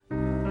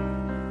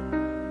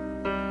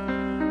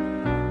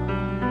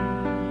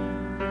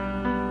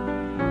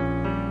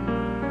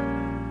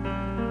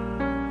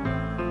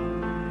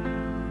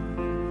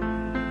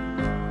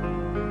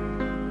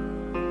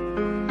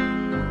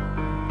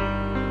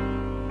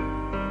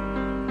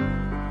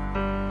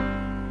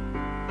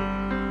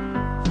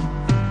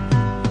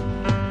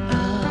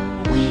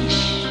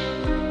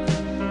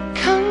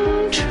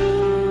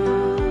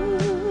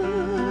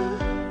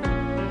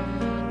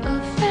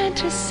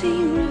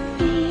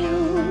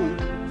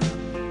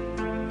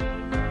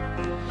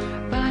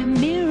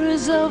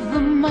pictures of the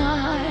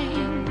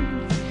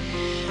mind,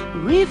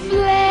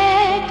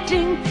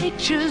 reflecting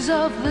pictures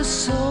of the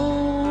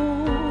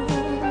soul.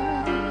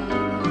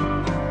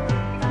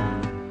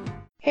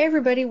 Hey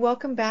everybody,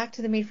 welcome back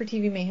to the Made for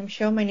TV Mayhem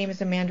Show. My name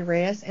is Amanda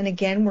Reyes, and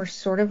again, we're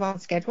sort of on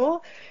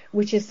schedule,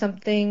 which is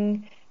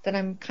something that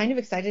I'm kind of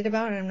excited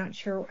about, and I'm not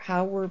sure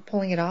how we're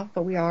pulling it off,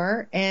 but we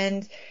are.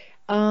 And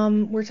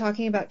we're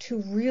talking about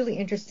two really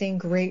interesting,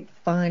 great,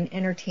 fun,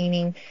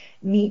 entertaining,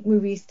 neat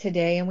movies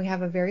today, and we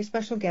have a very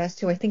special guest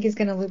who I think is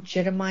going to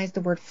legitimize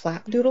the word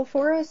flapdoodle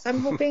for us,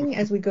 I'm hoping,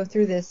 as we go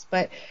through this.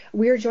 But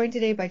we are joined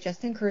today by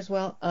Justin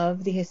Kurzweil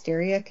of the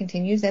Hysteria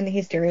Continues and the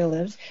Hysteria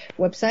Lives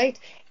website.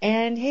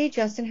 And hey,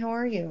 Justin, how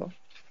are you?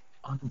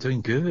 I'm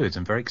doing good.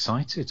 I'm very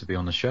excited to be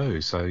on the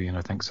show. So,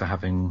 thanks for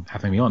having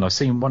me on. I've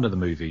seen one of the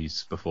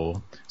movies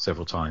before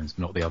several times,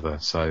 but not the other.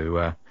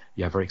 So,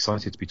 very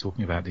excited to be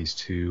talking about these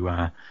two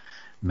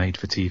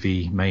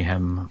made-for-TV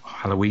Mayhem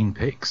Halloween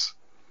picks.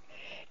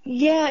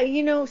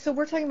 Yeah, so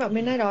we're talking about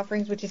Midnight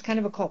Offerings, which is kind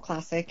of a cult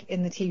classic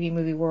in the TV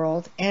movie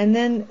world. And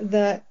then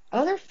the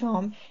other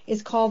film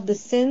is called The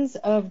Sins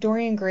of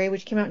Dorian Gray,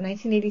 which came out in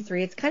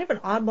 1983. It's kind of an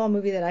oddball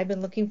movie that I've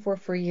been looking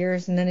for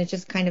years, and then it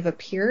just kind of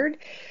appeared.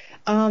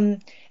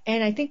 And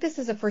I think this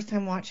is a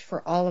first-time watch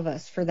for all of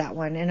us for that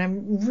one. And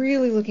I'm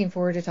really looking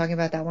forward to talking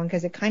about that one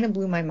because it kind of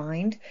blew my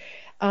mind.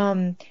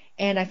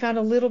 And I found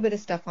a little bit of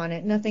stuff on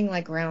it, nothing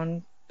like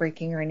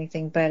groundbreaking or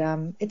anything, but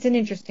it's an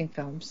interesting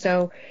film.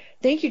 So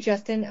thank you,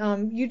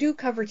 Justin. You do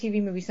cover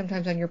TV movies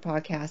sometimes on your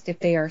podcast if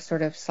they are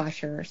sort of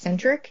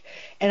slasher-centric.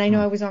 And I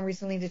know I was on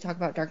recently to talk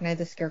about Dark Knight of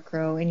the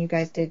Scarecrow, and you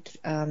guys did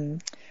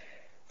Don't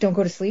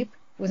Go to Sleep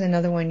was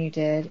another one you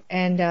did.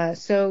 And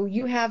so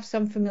you have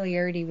some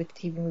familiarity with the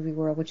TV movie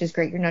world, which is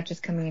great. You're not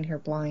just coming in here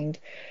blind.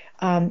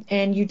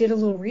 And you did a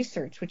little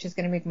research, which is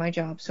going to make my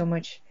job so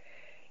much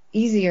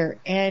easier.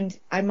 And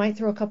I might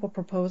throw a couple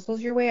proposals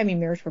your way. I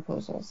mean, marriage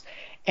proposals.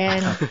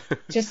 And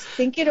just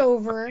think it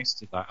over. I'm used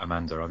to that,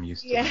 Amanda. I'm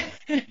used to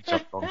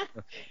that.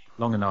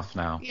 Long enough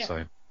now. Yeah.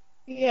 So.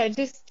 Yeah,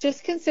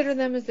 just consider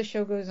them as the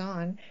show goes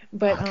on.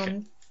 But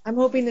okay. I'm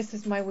hoping this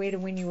is my way to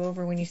win you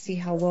over when you see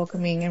how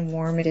welcoming and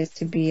warm it is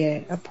to be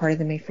a part of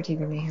the Made for TV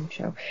Mayhem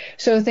show.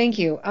 So thank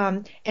you.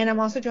 And I'm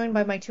also joined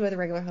by my two other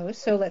regular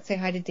hosts. So let's say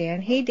hi to Dan.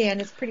 Hey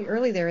Dan, it's pretty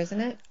early there, isn't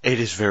it? It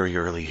is very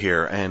early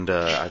here, and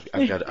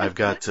I've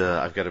got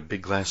a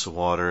big glass of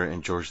water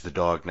and George the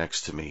dog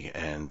next to me,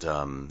 and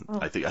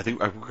I think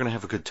we're gonna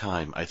have a good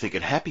time. I think,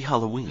 and happy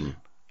Halloween,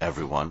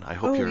 everyone. I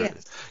hope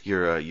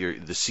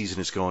the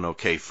season is going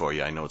okay for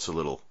you. I know it's a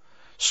little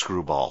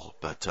screwball,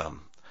 but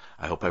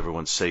I hope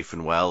everyone's safe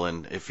and well,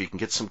 and if you can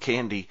get some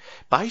candy,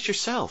 buy it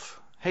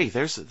yourself. Hey,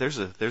 there's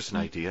an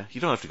idea.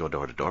 You don't have to go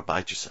door to door.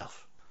 Buy it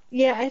yourself.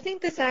 Yeah, I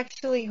think this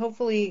actually,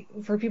 hopefully,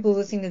 for people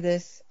listening to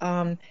this,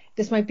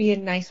 this might be a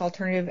nice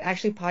alternative.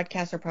 Actually,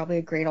 podcasts are probably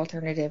a great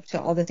alternative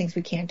to all the things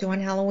we can't do on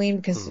Halloween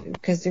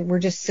because we're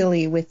just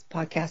silly with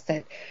podcasts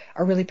that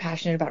are really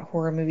passionate about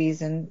horror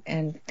movies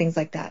and things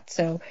like that.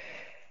 So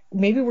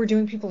maybe we're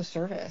doing people a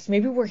service.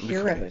 Maybe we're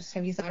heroes.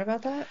 Have you thought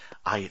about that?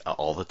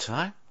 All the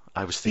time.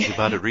 I was thinking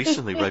about it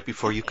recently, right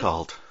before you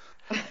called.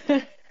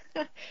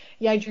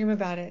 Yeah, I dream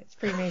about it. It's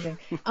pretty amazing.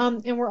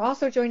 And we're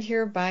also joined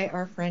here by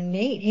our friend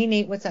Nate. Hey,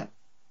 Nate, what's up?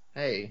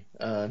 Hey,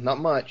 not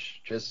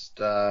much.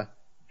 Just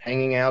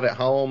hanging out at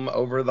home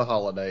over the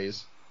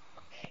holidays.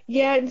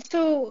 Yeah, and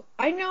so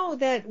I know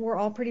that we're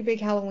all pretty big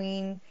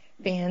Halloween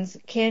fans.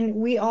 Can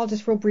we all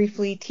just real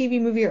briefly,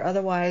 TV movie or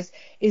otherwise,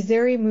 is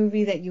there a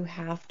movie that you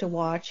have to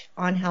watch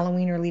on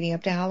Halloween or leading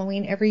up to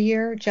Halloween every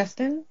year,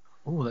 Justin?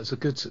 Oh, that's a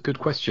good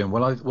question.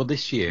 Well,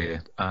 this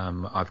year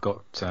I've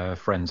got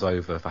friends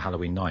over for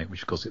Halloween night,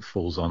 which of course it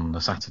falls on a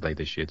Saturday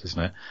this year,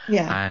 doesn't it?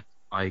 Yeah. And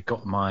I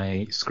got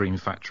my Scream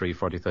Factory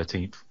Friday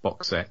 13th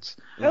box set.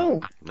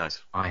 Oh, nice.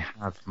 I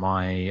have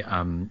my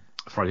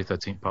Friday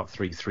 13th Part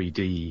 3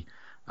 3D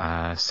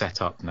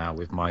set up now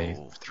with my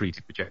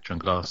 3D projector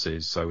and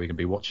glasses, so we can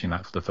be watching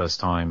that for the first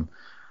time.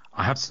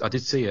 I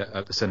did see it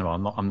at the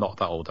cinema. I'm not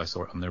that old. I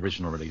saw it on the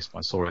original release, but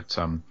I saw it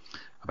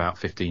about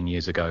 15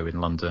 years ago in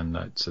London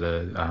at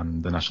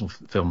the National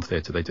Film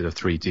Theatre. They did a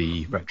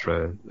 3D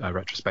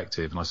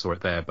retrospective, and I saw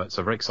it there. But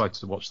so very excited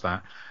to watch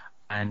that.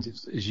 And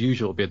as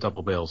usual, it'll be a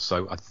double bill.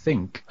 So I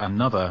think I'm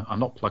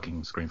not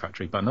plugging Scream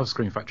Factory, but another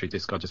Scream Factory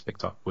disc I just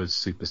picked up was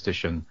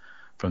Superstition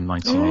from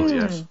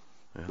 1980,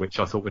 which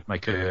I thought would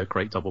make a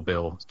great double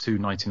bill. Two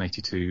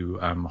 1982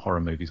 horror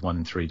movies, one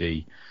in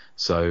 3D.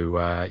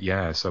 So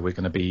so we're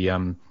going to be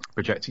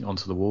projecting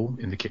onto the wall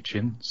in the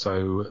kitchen.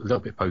 So a little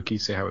bit pokey,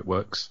 see how it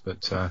works.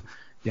 But so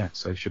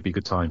it should be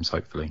good times,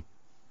 hopefully.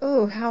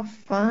 Oh, how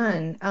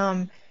fun.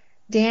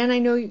 Dan, I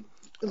know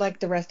like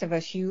the rest of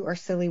us, you are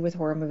silly with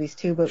horror movies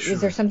too, but Sure.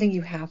 Is there something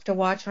you have to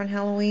watch on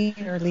Halloween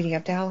or leading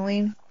up to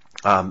Halloween?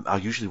 I'll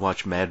usually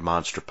watch Mad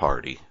Monster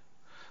Party.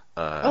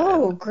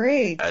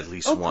 Great. At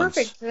least once. once.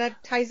 Perfect. So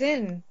that ties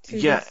in to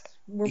Yeah. this.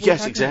 We're Yes,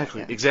 talking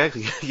exactly, about,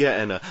 exactly.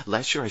 Yeah, and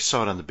last year I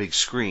saw it on the big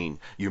screen.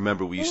 You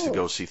remember we used to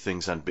go see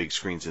things on big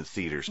screens in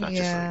theaters, not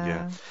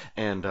just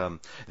And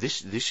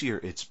this year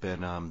it's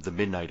been the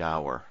Midnight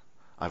Hour.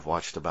 I've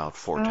watched about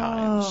 4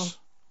 times.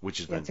 which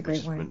has That's a been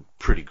great one.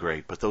 pretty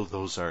great. But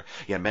those are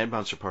Mad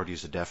Monster Party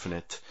is a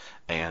definite,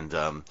 and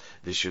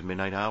this year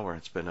Midnight Hour.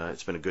 It's been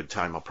a good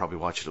time. I'll probably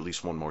watch it at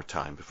least one more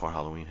time before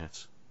Halloween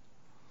hits.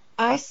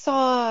 I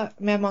saw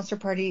Mad Monster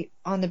Party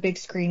on the big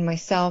screen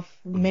myself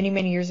many,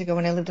 many years ago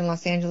when I lived in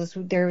Los Angeles.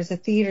 There was a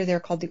theater there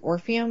called the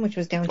Orpheum, which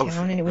was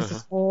downtown, and it was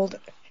this old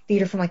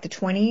theater from like the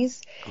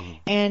 20s,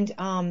 and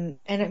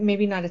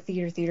maybe not a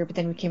theater, but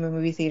then it became a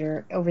movie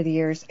theater over the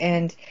years.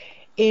 And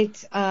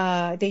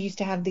they used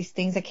to have these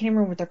things, I can't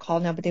remember what they're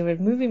called now, but they would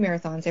have movie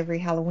marathons every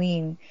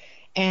Halloween,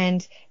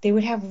 and they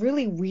would have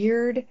really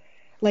weird,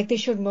 like they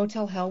showed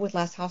Motel Hell with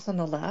Last House on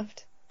the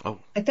Left. Oh.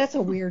 Like that's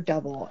a weird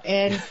double.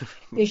 And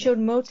they showed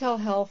Motel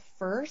Hell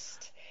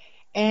first,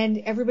 and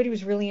everybody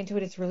was really into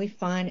it. It's really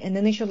fun. And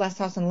then they showed Last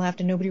House on the Left,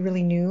 and nobody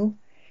really knew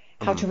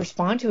how to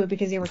respond to it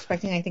because they were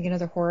expecting, I think,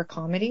 another horror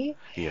comedy.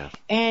 Yeah.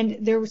 And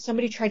there was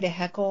somebody tried to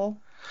heckle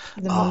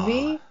the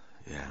movie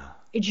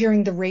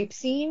during the rape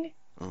scene,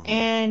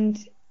 and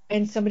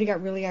somebody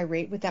got really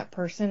irate with that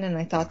person, and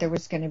I thought there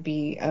was going to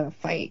be a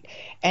fight.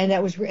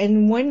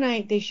 And one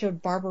night they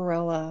showed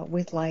Barbarella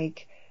with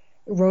like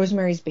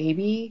Rosemary's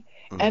Baby.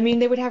 I mean,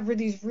 they would have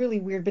these really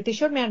weird, but they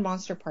showed Mad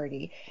Monster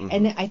Party,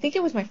 and I think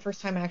it was my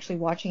first time actually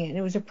watching it, and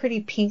it was a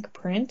pretty pink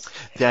print.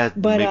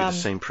 Maybe the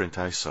same print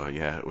I saw.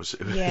 Yeah, it was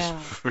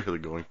really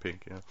going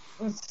pink. Yeah.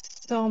 It was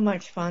so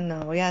much fun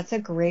though. Yeah, it's a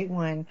great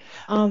one.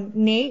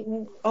 Nate,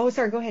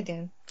 sorry, go ahead,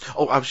 Dan.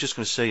 Oh, I was just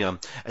going to say,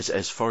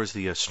 as far as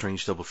the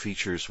strange double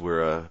features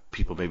where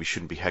people maybe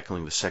shouldn't be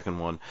heckling the second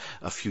one,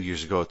 a few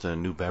years ago at the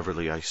New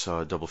Beverly, I saw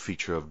a double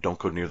feature of Don't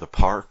Go Near the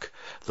Park,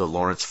 the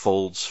Lawrence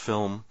Folds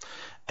film,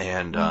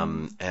 and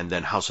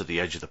then House at the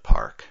Edge of the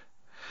Park.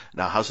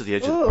 Now, House at the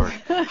Edge of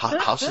the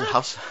Park, House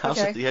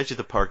at the Edge of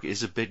the Park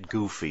is a bit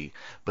goofy,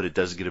 but it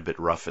does get a bit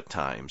rough at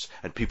times,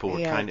 and people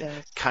were kind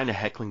of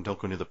heckling Don't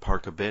Go Near the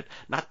Park a bit,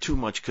 not too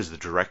much because the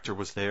director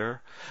was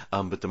there,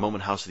 but the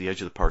moment House at the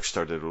Edge of the Park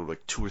started, there were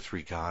like 2 or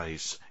 3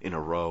 guys in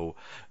a row,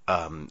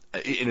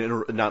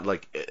 not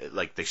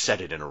like they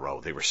said it in a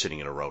row, they were sitting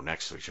in a row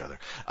next to each other,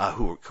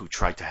 who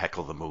tried to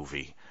heckle the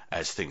movie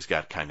as things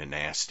got kind of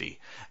nasty,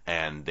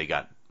 and they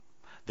got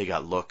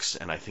looks,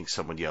 and I think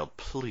someone yelled,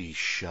 "Please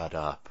shut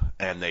up,"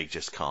 and they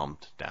just calmed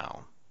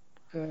down.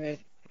 Good.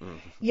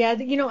 Yeah,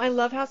 I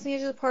love House on the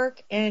Edge of the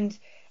Park, and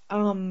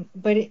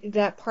but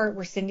that part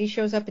where Cindy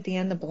shows up at the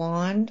end, the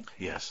blonde.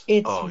 Yes.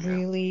 It's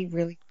really,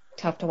 really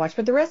tough to watch.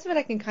 But the rest of it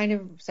I can kind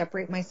of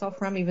separate myself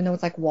from, even though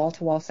it's like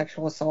wall-to-wall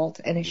sexual assault,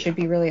 and it should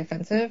be really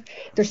offensive.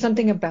 There's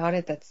something about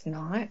it that's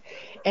not.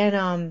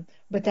 And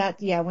but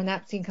when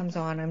that scene comes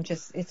on,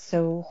 it's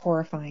so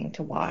horrifying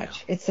to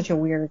watch. Yeah. It's such a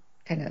weird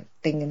kind of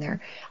thing in there.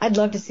 I'd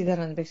love to see that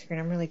on the big screen.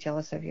 I'm really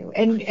jealous of you.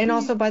 And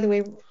also, by the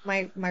way,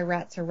 my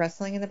rats are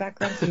wrestling in the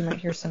background, so you might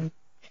hear some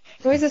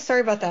noises. Sorry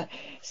about that.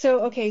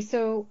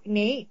 So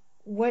Nate,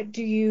 what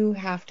do you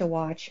have to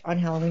watch on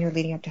Halloween or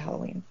leading up to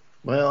Halloween?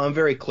 Well, I'm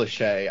very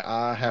cliche.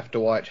 I have to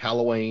watch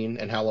Halloween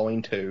and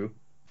Halloween 2.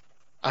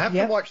 I have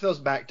to watch those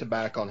back to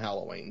back on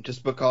Halloween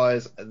just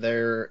because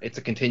it's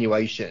a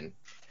continuation.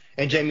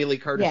 And Jamie Lee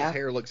Curtis's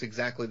hair looks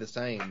exactly the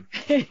same.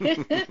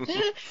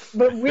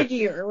 But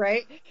wiggier,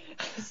 right?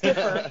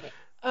 Stiffer.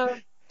 No,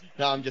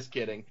 I'm just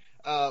kidding.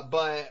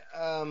 But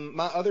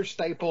my other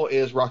staple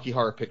is Rocky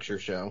Horror Picture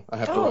Show. I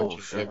have to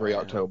watch it every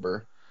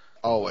October.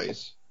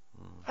 Always.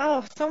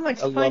 Oh, so much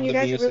fun. Love you the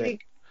guys music. really...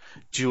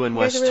 Do you and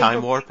Wes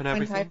time warp and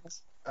everything?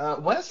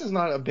 Wes is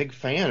not a big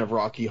fan of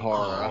Rocky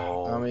Horror.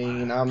 Oh, I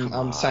mean,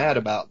 I'm sad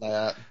about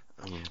that.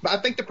 But I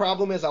think the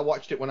problem is I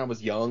watched it when I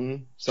was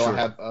young, so I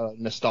have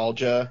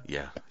nostalgia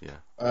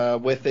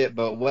with it.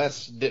 But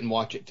Wes didn't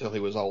watch it till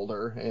he was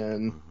older,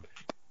 and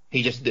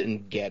he just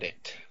didn't get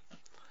it.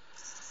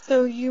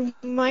 So you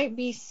might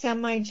be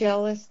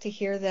semi-jealous to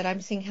hear that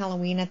I'm seeing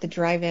Halloween at the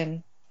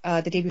drive-in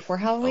the day before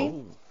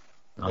Halloween.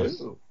 Oh, nice.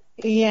 Ooh.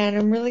 Yeah, and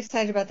I'm really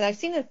excited about that. I've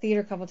seen it at the theater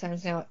a couple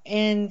times now,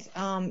 and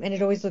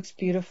it always looks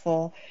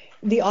beautiful.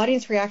 The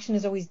audience reaction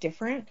is always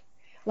different.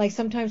 Like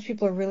sometimes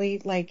people are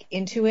really like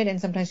into it,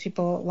 and sometimes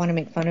people want to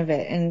make fun of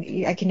it,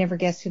 and I can never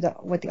guess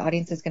what the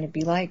audience is going to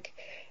be like,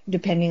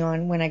 depending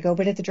on when I go.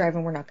 But at the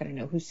drive-in, we're not going to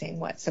know who's saying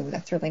what, so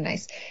that's really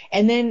nice.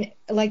 And then,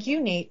 like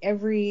you, Nate,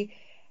 every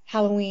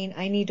Halloween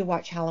I need to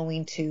watch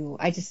Halloween 2.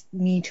 I just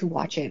need to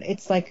watch it.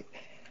 It's like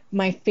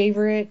my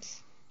favorite.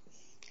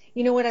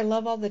 You know what? I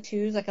love all the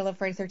 2s. Like I love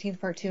Friday the 13th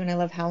Part 2, and I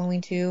love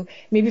Halloween 2.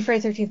 Maybe Friday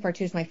the 13th Part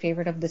 2 is my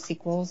favorite of the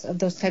sequels of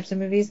those types of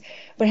movies.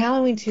 But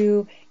Halloween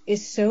 2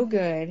 is so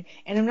good.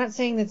 And I'm not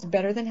saying that's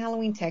better than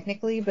Halloween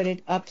technically, but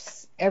it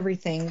ups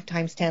everything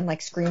times 10,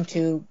 like Scream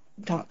 2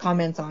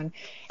 comments on.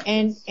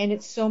 And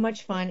it's so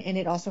much fun. And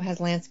it also has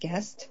Lance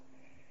Guest,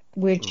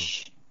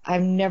 which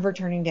I'm never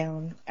turning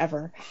down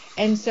ever.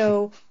 And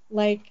so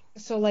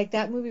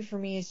that movie for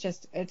me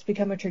is it's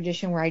become a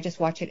tradition where I just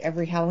watch it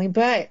every Halloween.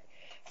 But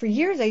for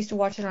years, I used to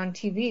watch it on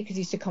TV because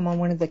it used to come on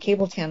one of the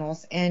cable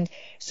channels. And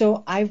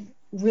so I've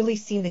really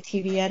seen the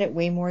TV edit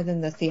way more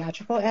than the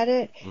theatrical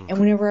edit. And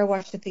whenever I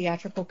watch the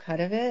theatrical cut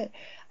of it,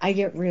 I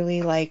get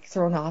really like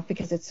thrown off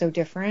because it's so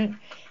different.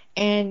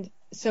 And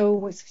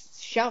so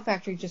Shout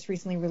Factory just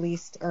recently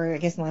released, or I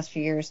guess in the last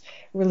few years,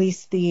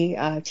 released the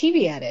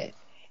TV edit,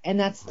 and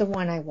that's the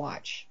one I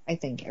watch, I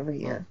think,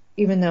 every year,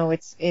 even though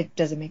it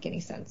doesn't make any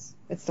sense.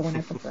 It's the one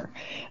I prefer.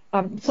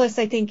 Plus,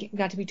 I think,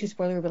 not to be too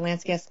spoilery, but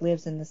Lance Guest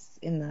lives in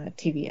the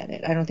TV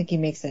edit. I don't think he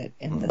makes it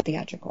in the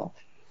theatrical.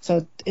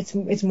 So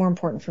it's more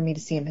important for me to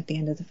see him at the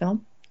end of the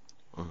film.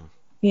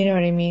 You know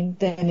what I mean?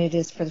 Than it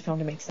is for the film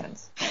to make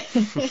sense.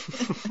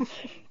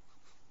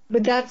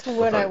 But that's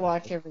what I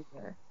watch every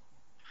year.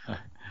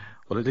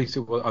 Well, at least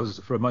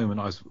for a moment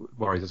I was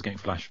worried I was getting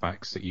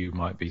flashbacks that you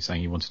might be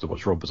saying you wanted to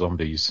watch Rob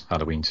Zombie's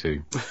Halloween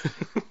 2.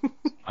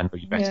 I know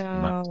you better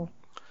than that.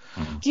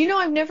 Do you know,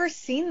 I've never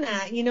seen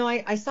that. You know,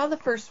 I saw the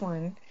first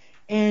one,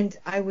 and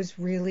I was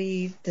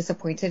really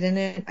disappointed in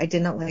it. I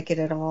did not like it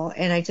at all,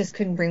 and I just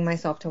couldn't bring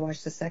myself to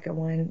watch the second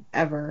one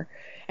ever.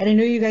 And I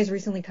know you guys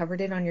recently covered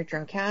it on your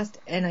Drunkcast,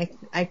 and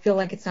I feel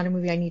like it's not a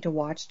movie I need to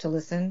watch to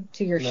listen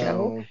to your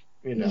show.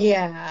 You know.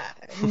 Yeah,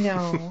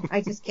 no,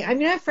 I just can't. I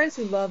mean, I have friends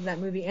who love that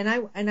movie, and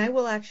I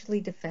will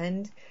actually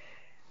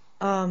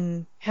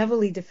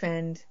heavily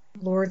defend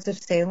Lords of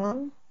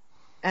Salem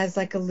as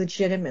like a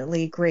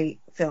legitimately great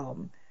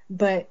film.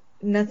 But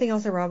nothing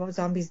else that Rob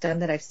Zombie's done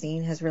that I've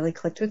seen has really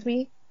clicked with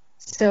me.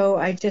 So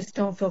I just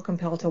don't feel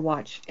compelled to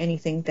watch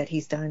anything that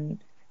he's done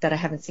that I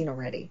haven't seen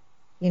already.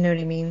 You know what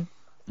I mean?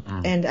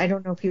 And I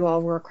don't know if you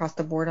all were across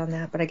the board on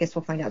that, but I guess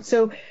we'll find out.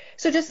 So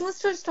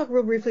let's just talk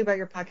real briefly about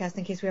your podcast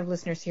in case we have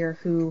listeners here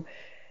who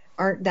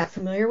aren't that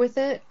familiar with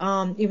it.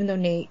 Even though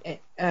Nate,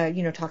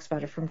 talks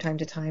about it from time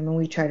to time, and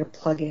we try to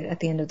plug it at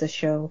the end of the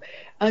show.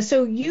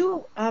 So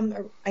you,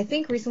 I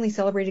think, recently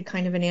celebrated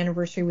kind of an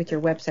anniversary with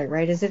your website,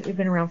 right? Has it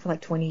been around for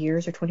like 20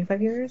 years or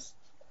 25 years?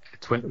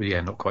 20,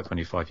 yeah, not quite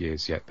 25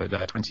 years yet, but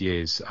 20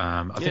 years.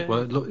 I think,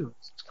 well,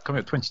 it's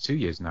coming up 22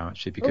 years now,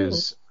 actually,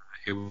 because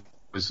it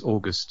was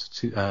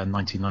August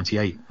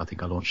 1998, I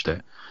think I launched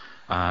it.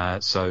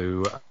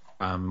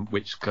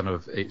 Which kind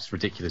of, it's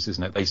ridiculous,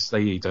 isn't it? They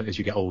say that as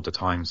you get older,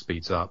 time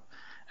speeds up,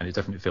 and it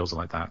definitely feels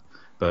like that.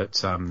 But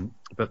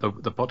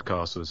the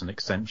podcast was an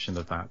extension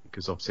of that,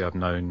 because obviously I've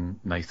known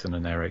Nathan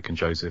and Eric and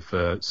Joseph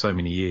for so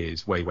many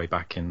years, way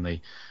back in the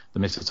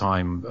midst of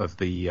time of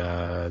the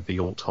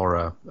alt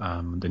horror,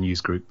 the news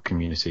group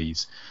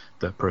communities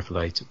that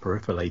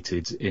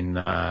proliferated in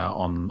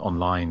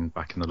online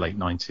back in the late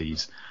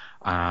 90s.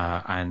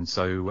 And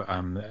so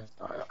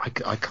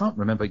I can't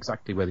remember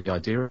exactly where the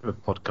idea of a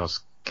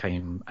podcast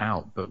came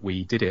out, but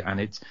we did it, and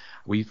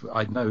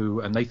I know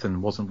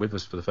Nathan wasn't with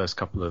us for the first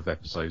couple of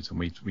episodes, and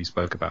we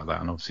spoke about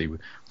that, and obviously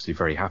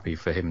very happy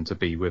for him to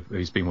be with.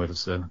 He's been with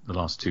us the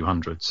last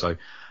 200. So,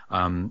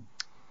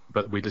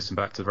 but we listened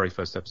back to the very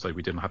first episode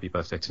we did on Happy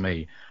Birthday to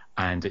Me,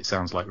 and it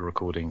sounds like we're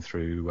recording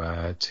through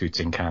two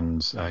tin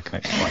cans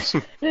connected device.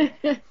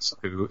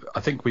 So I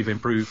think we've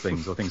improved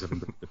things, or things have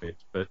improved a bit.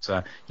 But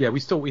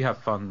we have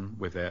fun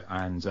with it,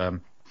 and I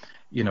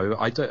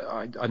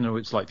know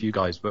it's like for you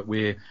guys, but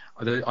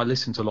I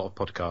listen to a lot of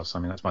podcasts. I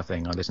mean, that's my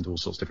thing. I listen to all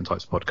sorts of different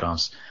types of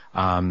podcasts.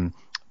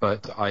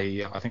 But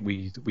I think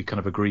we kind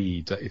of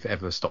agreed that if it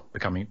ever stopped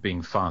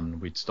being fun,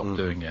 we'd stop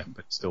doing it,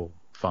 but it's still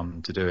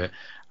fun to do it.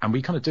 And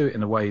we kind of do it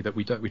in a way that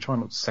we try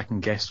not to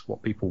second guess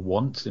what people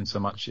want, in so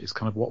much it's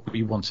kind of what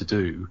we want to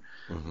do.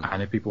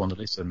 And if people want to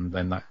listen,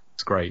 then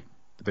that's great.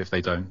 But if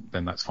they don't,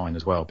 then that's fine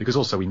as well. Because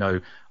also we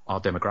know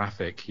our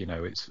demographic,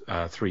 it's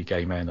 3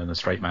 gay men and a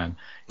straight man,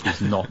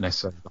 is not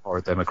necessarily the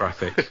horror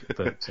demographic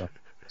that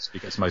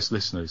gets most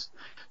listeners.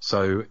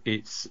 So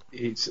it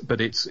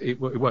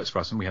works for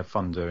us, and we have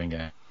fun doing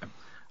it.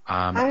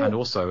 And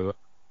also,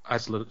 I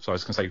was going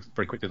to say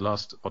very quickly, the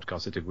last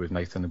podcast I did with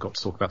Nathan, I got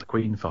to talk about the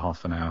Queen for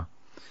half an hour.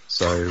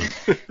 So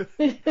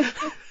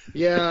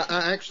yeah,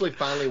 I actually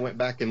finally went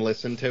back and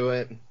listened to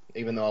it,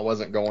 even though I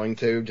wasn't going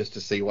to, just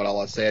to see what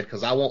all I said,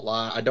 because I won't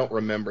lie, I don't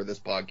remember this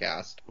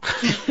podcast.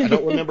 I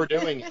don't remember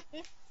doing it.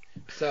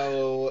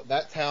 So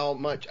that's how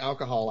much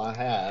alcohol I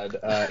had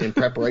in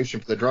preparation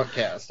for the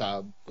Drunkcast.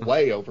 I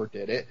way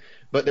overdid it.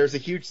 But there's a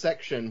huge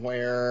section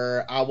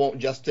where I want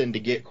Justin to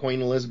get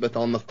Queen Elizabeth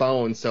on the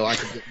phone so I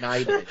can get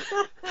knighted.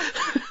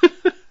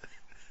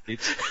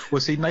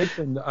 See,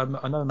 Nathan, I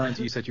know,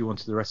 Amanda, you said you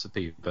wanted the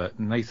recipe, but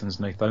Nathan's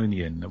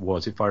Nathonian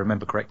was, if I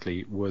remember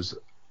correctly, was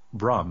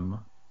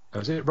rum.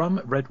 Was it rum,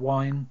 red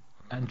wine,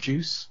 and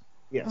juice?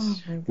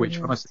 Yes. Oh, which,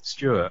 when I said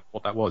Stuart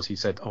what that was, he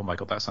said, "Oh my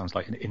God, that sounds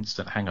like an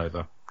instant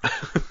hangover."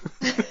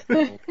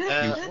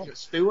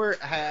 Stuart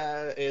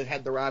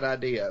had the right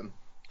idea.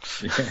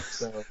 Yes.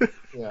 So,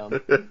 yeah.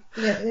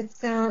 Yeah, it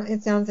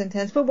sounds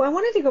intense. But I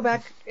wanted to go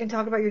back and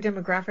talk about your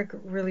demographic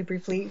really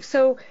briefly.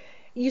 So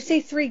you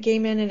say 3 gay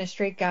men and a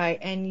straight guy,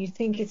 and you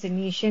think it's a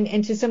niche,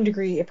 and to some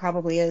degree it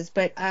probably is.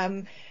 But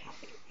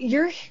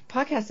your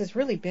podcast is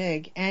really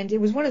big, and it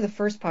was one of the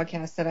first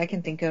podcasts that I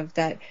can think of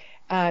that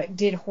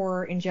did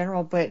horror in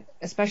general, but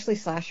especially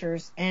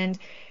slashers. And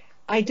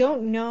I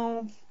don't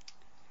know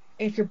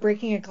if you're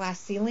breaking a glass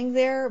ceiling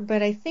there,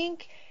 but I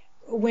think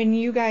when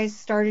you guys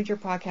started your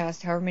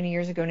podcast, however many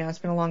years ago now, it's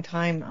been a long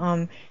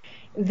time,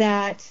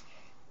 that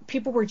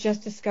people were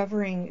just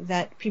discovering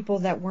that people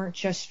that weren't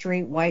just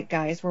straight white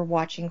guys were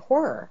watching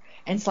horror,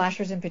 and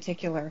slashers in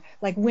particular,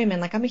 like women.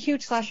 Like, I'm a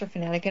huge slasher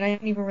fanatic, and I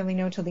didn't even really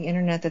know till the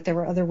internet that there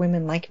were other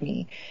women like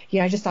me.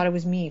 I just thought it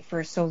was me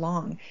for so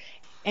long.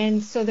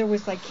 And so there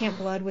was, like, Camp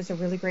Blood was a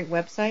really great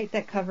website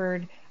that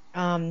covered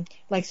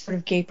like sort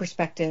of gay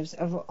perspectives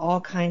of all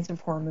kinds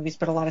of horror movies,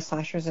 but a lot of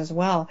slashers as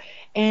well.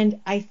 And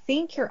I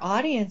think your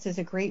audience is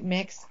a great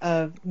mix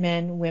of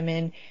men,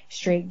 women,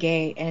 straight,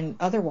 gay, and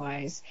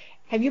otherwise.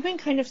 Have you been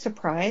kind of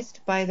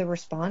surprised by the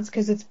response?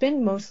 Because it's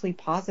been mostly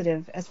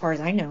positive as far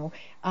as I know.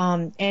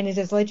 And it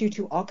has led you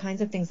to all kinds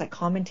of things like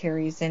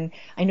commentaries. And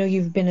I know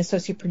you've been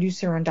associate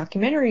producer on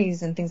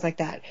documentaries and things like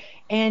that.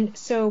 And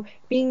so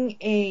being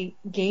a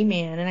gay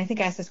man, and I think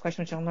I asked this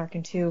question with John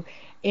Larkin too,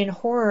 in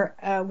horror,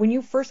 when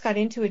you first got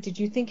into it, did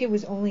you think it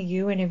was only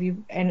you?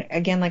 And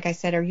again, like I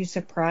said, are you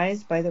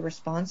surprised by the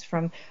response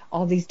from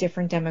all these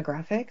different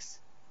demographics?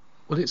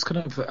 Well, it's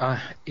kind of,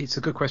 it's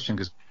a good question,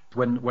 because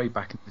way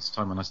back in this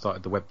time when I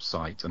started the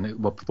website, and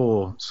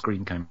before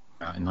Scream came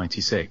out in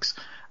 '96,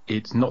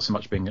 it's not so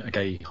much being a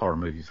gay horror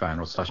movie fan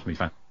or slash movie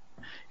fan.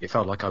 It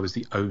felt like I was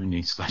the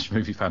only slash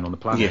movie fan on the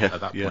planet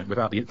at that point.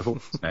 Without the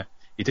internet,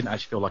 it didn't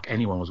actually feel like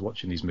anyone was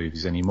watching these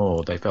movies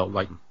anymore. They felt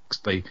like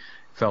the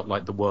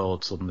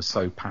world sort of was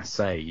so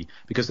passé,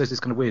 because there's this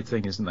kind of weird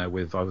thing, isn't there?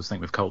 With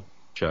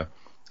culture.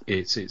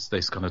 It's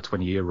this kind of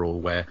 20-year rule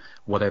where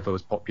whatever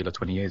was popular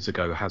 20 years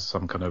ago has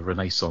some kind of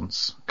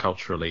renaissance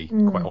culturally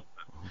quite often.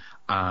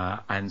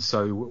 And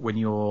so when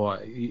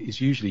it's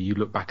usually you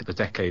look back at the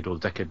decade or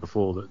the decade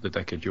before the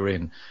decade you're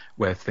in,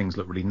 where things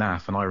look really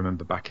naff. And I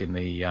remember back in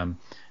the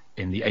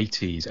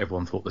 80s,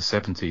 everyone thought the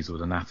 70s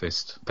was the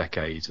naffest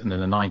decade, and then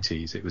the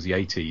 90s it was the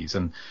 80s,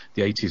 and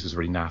the 80s was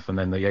really naff, and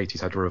then the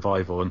 80s had a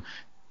revival. And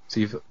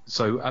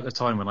so at the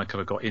time when I kind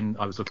of got in,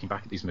 I was looking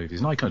back at these movies,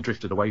 and I kind of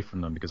drifted away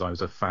from them because I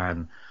was a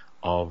fan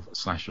of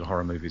slasher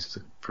horror movies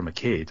from a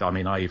kid. I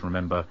mean, I even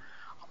remember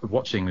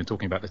watching and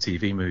talking about the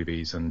TV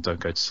movies and Don't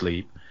Go to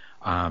Sleep.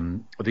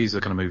 These are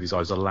the kind of movies I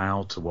was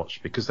allowed to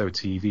watch because they were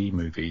TV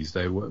movies.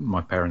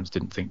 My parents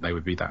didn't think they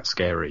would be that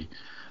scary.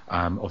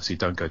 Obviously,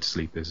 Don't Go to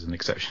Sleep is an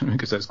exception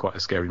because that's quite a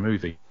scary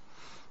movie.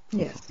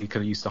 Yes. You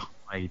kind of used to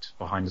hide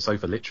behind the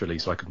sofa literally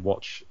so I could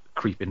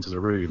creep into the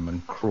room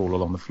and crawl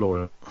along the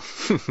floor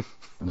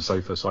on the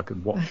sofa so I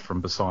could watch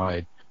from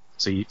beside,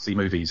 see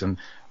movies. And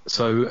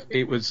so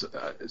it was.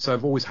 So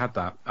I've always had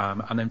that.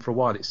 And then for a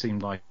while it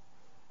seemed like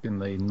in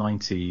the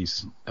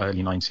 90s,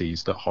 early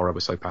 90s, that horror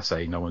was so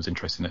passé, no one's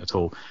interested in it at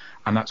all.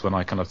 And that's when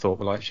I kind of thought,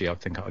 well, actually, I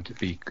think I'd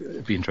be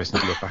interested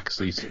to look back at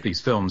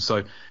these films.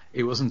 So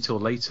it wasn't until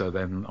later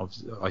then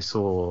I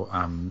saw,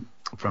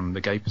 from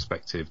the gay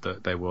perspective,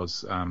 that there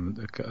was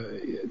kind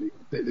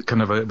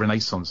of a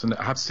renaissance. And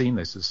I have seen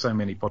this. There's so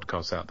many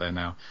podcasts out there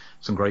now,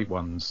 some great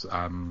ones,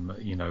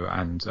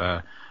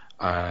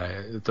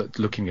 that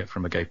looking at it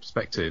from a gay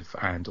perspective,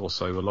 and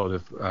also a lot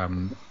of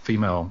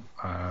female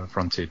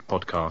fronted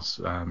podcasts,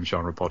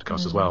 genre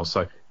podcasts as well.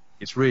 So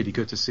it's really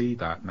good to see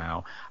that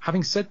now.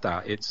 Having said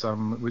that, it's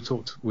we've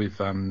talked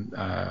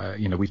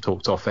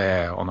off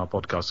air on our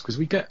podcast because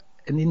we get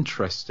an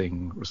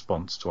interesting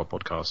response to our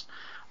podcast.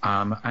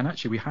 And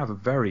actually we have a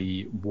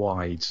very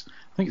wide,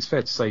 I think it's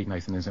fair to say,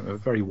 Nathan, isn't it? A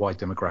very wide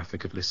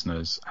demographic of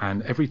listeners.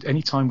 And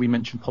any time we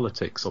mention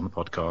politics on the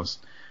podcast,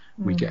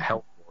 we get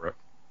help for it.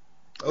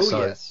 Oh, so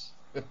yes.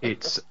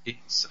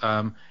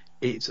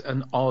 It's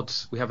an odd.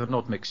 We have an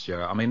odd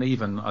mixture. I mean,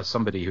 even as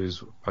somebody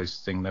who's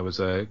posting, there was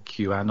a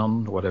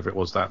QAnon or whatever it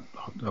was, that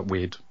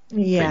weird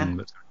thing.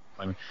 That's,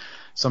 I mean,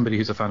 somebody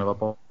who's a fan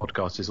of our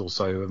podcast is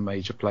also a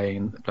major player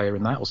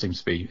in that, or seems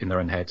to be in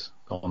their own head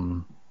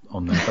on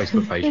their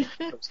Facebook page.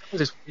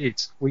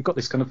 We got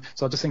this kind of.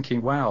 So I'm just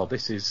thinking, wow,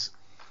 this is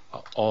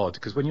odd,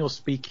 because when you're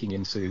speaking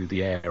into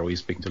the air or you're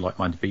speaking to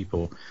like-minded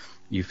people,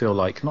 you feel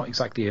like not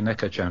exactly an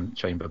echo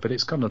chamber, but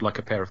it's kind of like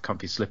a pair of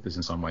comfy slippers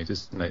in some ways,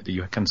 isn't it? That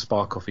you can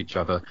spark off each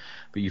other,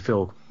 but you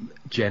feel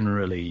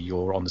generally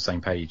you're on the same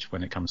page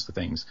when it comes to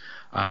things.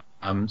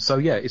 So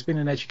yeah, it's been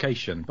an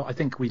education, but I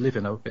think we live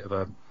in a bit of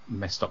a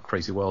messed up,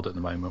 crazy world at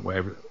the moment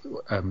where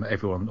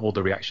everyone, all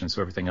the reactions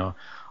to everything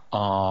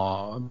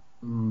are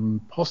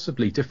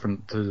possibly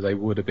different than they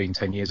would have been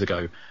 10 years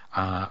ago,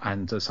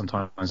 and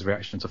sometimes the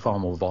reactions are far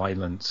more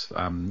violent,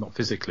 not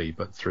physically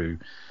but through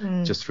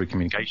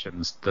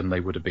communications, than they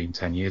would have been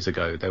 10 years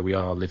ago. Though we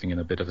are living in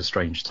a bit of a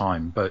strange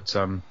time, but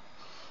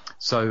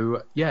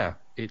so yeah,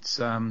 it's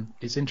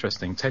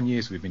interesting. 10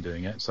 years we've been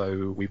doing it,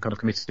 so we've kind of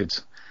committed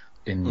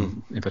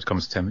in inverted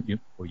commas 10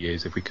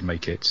 years if we can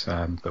make it,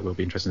 but we'll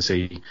be interested to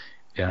see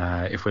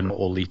if we're not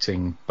all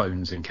eating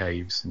bones in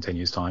caves in 10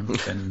 years' time,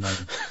 then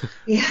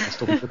we'll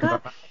still be talking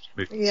about that.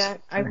 Yeah,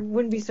 I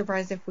wouldn't be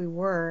surprised if we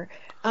were.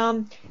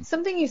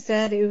 Something you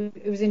said,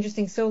 it was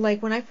interesting. So,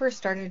 like, when I first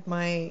started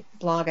my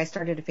blog, I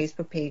started a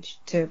Facebook page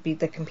to be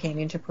the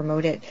companion to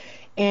promote it.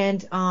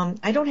 And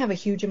I don't have a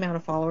huge amount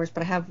of followers,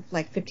 but I have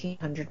like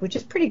 1,500, which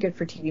is pretty good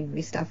for TV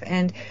movie stuff.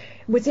 And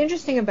what's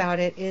interesting about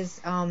it is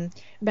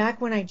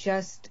back when I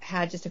just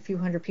had just a few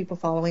hundred people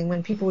following,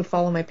 when people would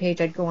follow my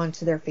page, I'd go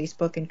onto their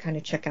Facebook and kind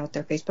of check out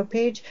their Facebook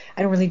page.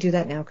 I don't really do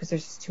that now because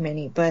there's just too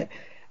many. But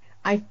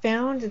I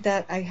found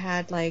that I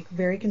had like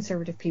very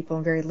conservative people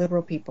and very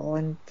liberal people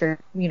and very,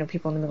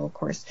 people in the middle, of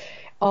course,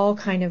 all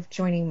kind of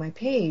joining my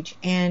page.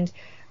 And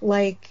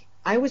like,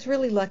 I was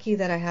really lucky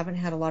that I haven't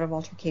had a lot of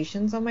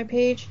altercations on my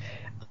page.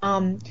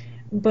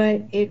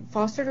 But it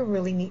fostered a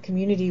really neat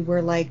community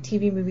where like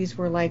TV movies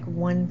were like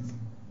one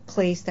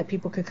place that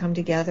people could come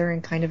together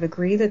and kind of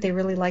agree that they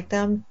really like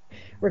them,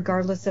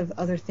 regardless of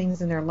other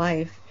things in their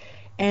life.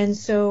 And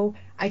so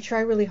I try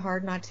really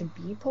hard not to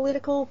be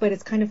political, but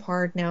it's kind of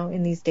hard now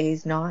in these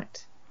days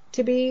not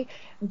to be.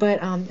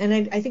 But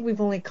and I think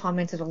we've only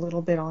commented a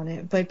little bit on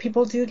it, but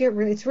people do get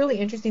really, it's really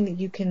interesting that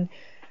you can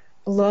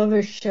love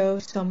a show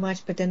so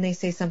much, but then they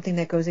say something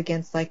that goes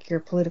against like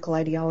your political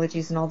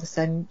ideologies, and all of a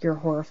sudden you're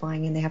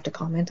horrifying and they have to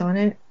comment on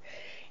it.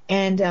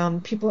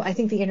 And people, I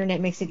think the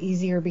internet makes it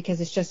easier because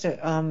it's just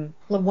a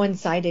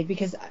one-sided.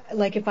 Because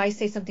like if I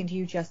say something to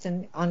you,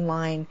 Justin,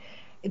 online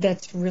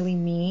that's really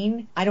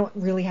mean, I don't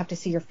really have to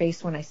see your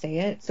face when I say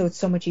it, so it's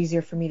so much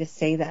easier for me to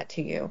say that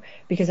to you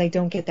because I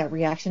don't get that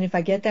reaction. If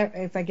I get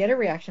a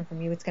reaction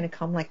from you, it's going to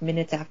come like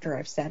minutes after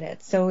I've said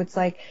it. So it's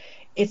like,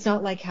 it's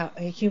not like how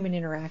a human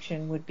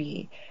interaction would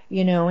be,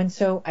 and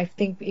so I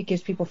think it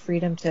gives people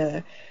freedom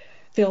to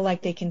feel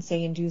like they can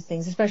say and do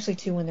things, especially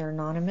too when they're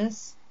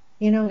anonymous.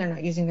 They're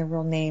not using their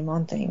real name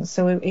on things.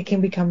 So it can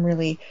become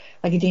really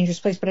like a dangerous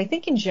place. But I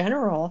think in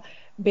general,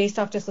 based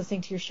off just listening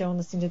to your show and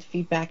listening to the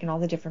feedback and all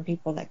the different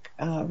people that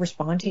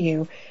respond to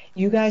you,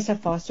 you guys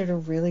have fostered a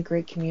really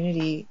great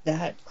community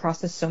that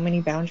crosses so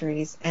many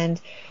boundaries. And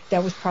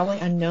that was probably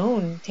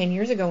unknown 10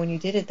 years ago when you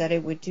did it, that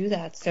it would do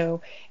that.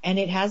 So, and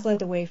it has led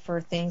the way for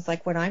things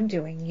like what I'm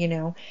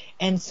doing,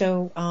 And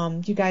so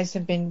you guys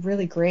have been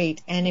really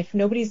great. And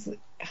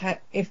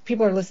if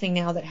people are listening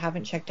now that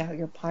haven't checked out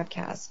your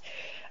podcast,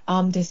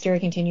 The Hysteria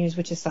Continues,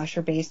 which is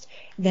slasher based,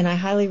 then I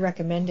highly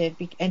recommend it.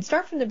 And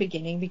start from the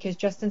beginning, because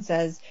Justin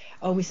says,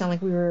 oh, we sound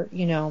like we were,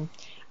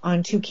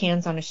 on two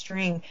cans on a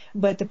string.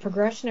 But the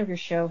progression of your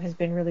show has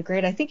been really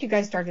great. I think you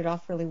guys started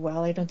off really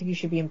well. I don't think you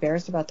should be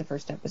embarrassed about the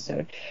first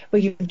episode.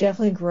 But you've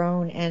definitely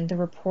grown, and the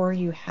rapport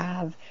you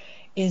have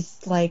is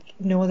like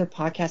no other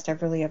podcast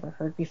I've really ever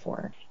heard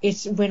before.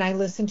 It's when I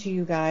listen to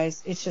you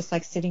guys, it's just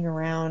like sitting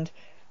around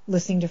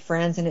listening to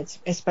friends, and it's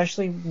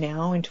especially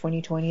now in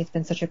 2020, it's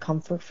been such a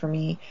comfort for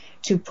me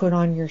to put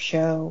on your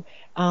show,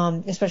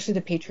 especially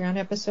the Patreon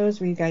episodes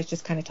where you guys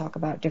just kind of talk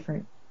about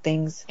different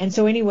things. And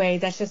so anyway,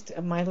 that's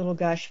just my little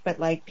gush, but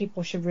like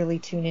people should really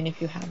tune in if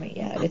you haven't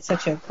yet. It's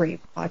such a great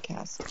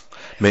podcast.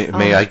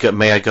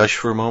 May I gush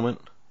for a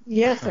moment?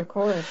 Yes, of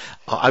course.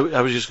 I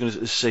was just going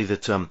to say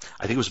that I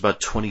think it was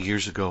about 20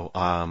 years ago.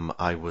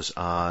 I was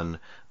on.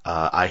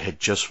 I had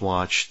just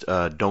watched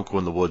Don't Go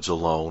in the Woods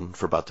Alone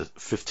for about the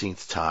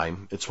 15th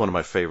time. It's one of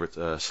my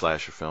favorite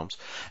slasher films.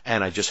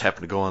 And I just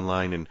happened to go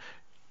online and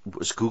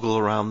was Google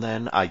around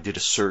then. I did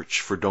a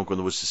search for Don't Go in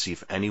the Woods to see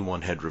if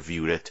anyone had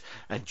reviewed it.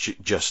 And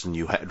Justin,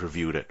 you had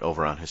reviewed it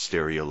over on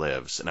Hysteria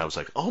Lives. And I was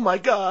like, oh my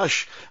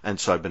gosh! And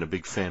so I've been a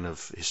big fan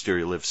of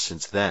Hysteria Lives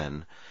since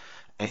then.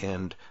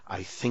 And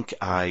I think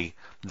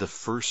the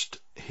first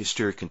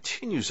Hysteria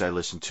Continues I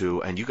listened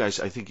to, and you guys,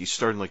 I think you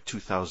started in like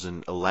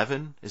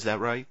 2011. Is that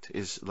right?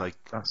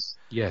 That's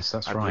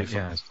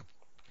right.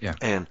 Yeah.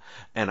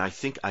 And I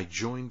think I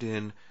joined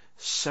in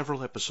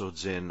several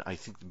episodes in. I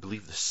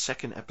believe the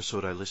second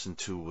episode I listened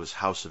to was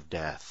House of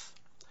Death.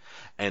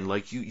 And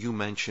like you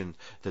mentioned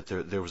that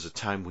there was a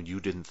time when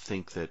you didn't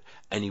think that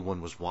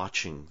anyone was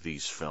watching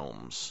these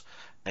films.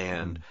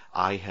 And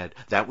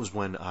that was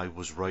when I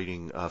was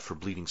writing for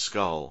Bleeding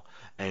Skull,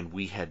 and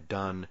we had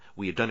done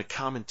a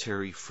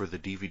commentary for the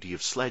DVD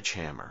of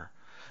Sledgehammer,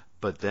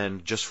 but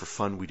then just for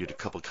fun we did a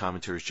couple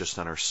commentaries just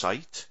on our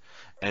site,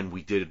 and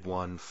we did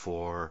one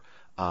for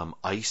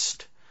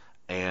Iced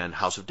and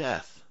House of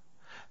Death.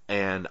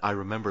 And I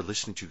remember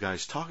listening to you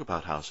guys talk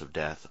about House of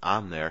Death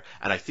on there,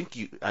 and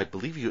I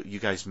believe you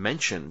guys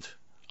mentioned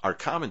our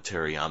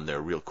commentary on there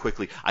real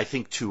quickly. I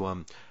think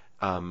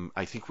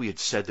I think we had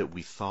said that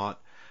we thought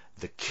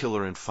the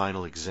killer in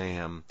Final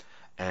Exam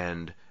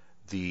and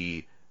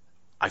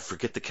I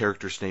forget the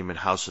character's name in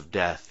House of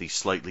Death, the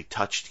slightly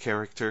touched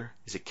character.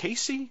 Is it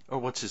Casey or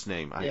what's his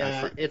name?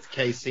 It's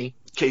Casey.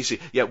 Casey.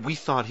 Yeah, we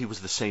thought he was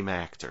the same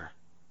actor.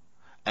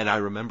 And I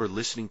remember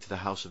listening to the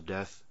House of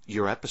Death,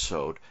 your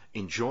episode,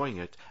 enjoying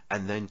it,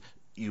 and then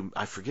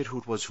I forget who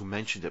it was who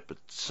mentioned it, but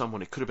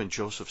someone, it could have been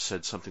Joseph,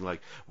 said something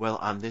like, well,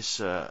 on this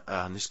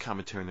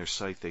commentary on their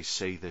site, they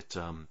say that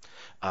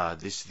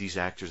these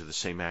actors are the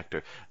same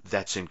actor.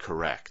 That's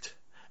incorrect.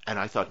 And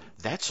I thought,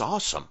 that's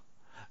awesome.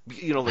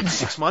 Like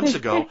 6 months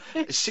ago,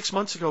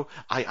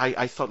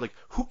 I thought, like,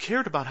 who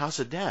cared about House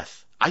of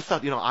Death? I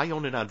thought, I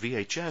own it on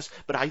VHS,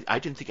 but I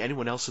didn't think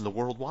anyone else in the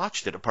world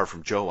watched it apart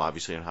from Joe,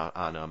 obviously,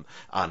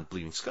 on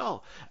Bleeding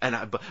Skull.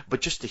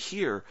 But just to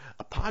hear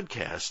a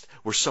podcast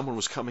where someone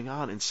was coming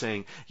on and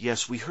saying,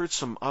 yes, we heard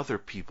some other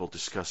people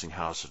discussing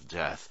House of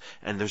Death,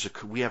 and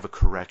we have a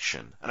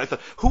correction. And I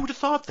thought, who would have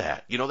thought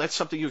that? That's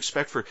something you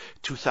expect for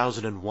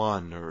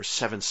 2001 or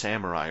Seven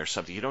Samurai or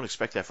something. You don't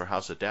expect that for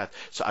House of Death.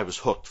 So I was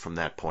hooked from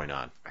that point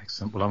on.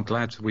 Excellent. Well, I'm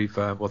glad we've.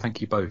 Well,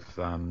 thank you both.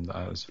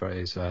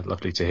 It's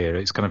lovely to hear.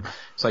 It's kind of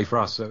say for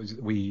us,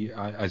 we,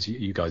 as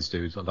you guys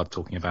do, I love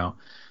talking about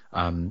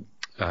the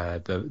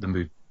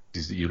movies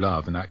that you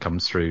love, and that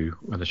comes through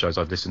with the shows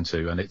I've listened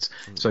to, and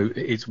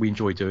we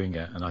enjoy doing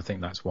it, and I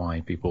think that's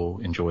why people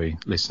enjoy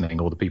listening,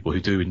 or the people who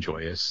do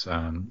enjoy us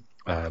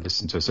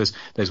listen to us.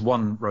 There's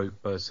one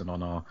rogue person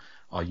on our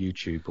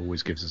YouTube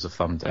always gives us a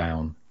thumb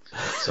down,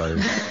 so.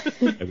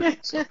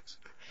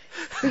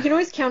 We can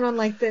always count on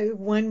the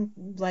one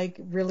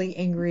really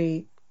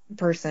angry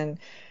person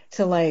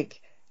to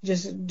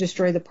just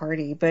destroy the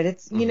party. But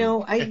it's you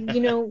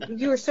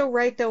are so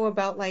right though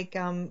about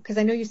because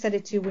I know you said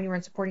it too when you were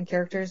on Supporting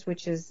Characters,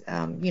 which is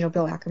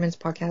Bill Ackerman's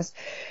podcast.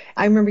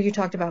 I remember you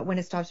talked about when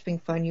it stops being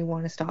fun, you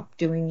want to stop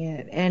doing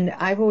it, and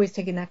I've always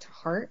taken that to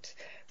heart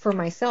for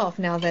myself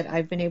now that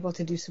I've been able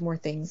to do some more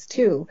things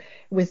too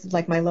with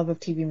my love of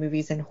TV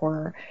movies and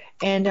horror,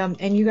 and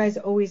you guys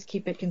always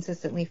keep it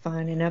consistently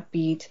fun and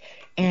upbeat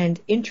and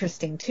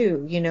interesting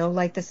too,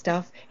 the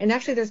stuff. And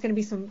actually there's going to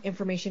be some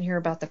information here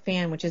about The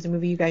Fan, which is a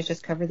movie you guys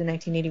just covered, the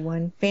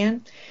 1981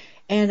 Fan,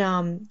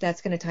 and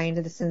that's going to tie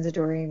into the Sins of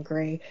Dorian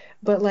Gray.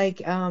 But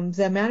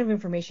the amount of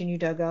information you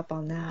dug up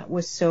on that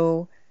was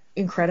so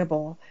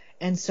incredible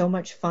and so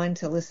much fun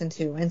to listen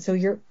to. And so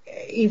you're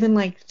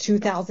even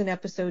 2,000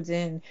 episodes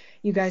in,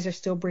 you guys are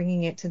still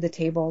bringing it to the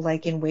table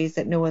in ways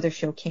that no other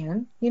show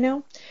can,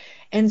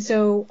 And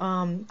so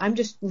I'm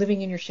just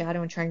living in your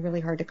shadow and trying really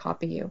hard to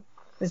copy you.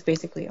 Is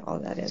basically all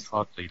that is. It's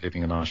hardly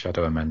living in our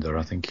shadow, Amanda.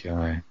 I think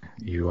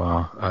you're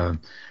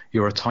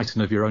a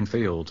titan of your own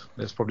field.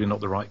 That's probably not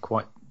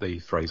quite the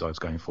phrase I was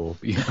going for,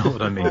 but you know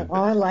what I mean.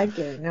 Oh, I like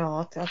it. No,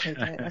 I'll take it.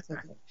 I'll take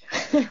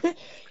it.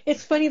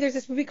 It's funny. There's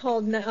this movie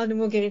called, and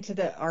we'll get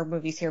into our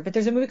movies here, but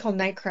there's a movie called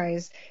Night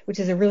Cries, which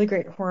is a really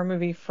great horror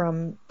movie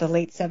from the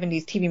late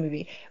 70s, TV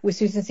movie with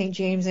Susan St.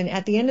 James. And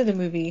at the end of the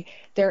movie,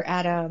 they're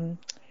at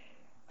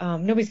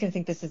nobody's going to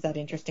think this is that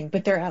interesting,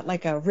 but they're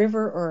at a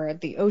river or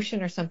at the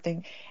ocean or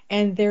something,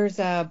 and there's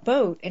a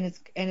boat, and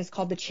it's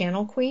called the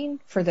Channel Queen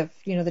for the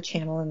the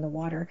channel in the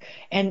water,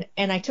 and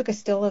I took a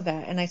still of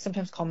that, and I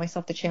sometimes call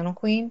myself the Channel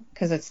Queen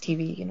because it's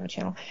TV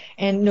channel,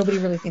 and nobody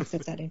really thinks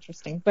it's that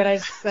interesting, but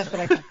that's what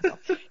I call myself.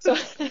 So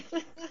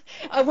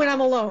when I'm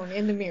alone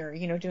in the mirror,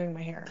 doing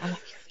my hair, I'm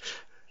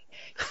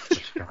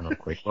Channel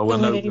Queen. Well, we'll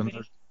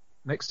know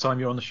next time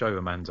you're on the show,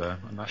 Amanda,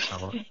 and that's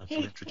how I'll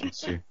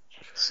introduce you.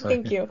 So.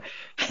 Thank you.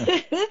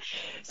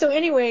 So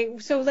anyway,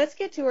 let's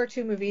get to our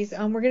two movies.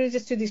 We're going to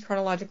just do these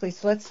chronologically.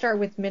 So let's start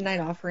with Midnight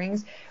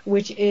Offerings,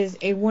 which is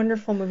a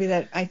wonderful movie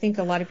that I think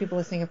a lot of people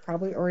listening have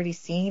probably already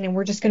seen. And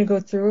we're just going to go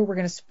through it. We're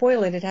going to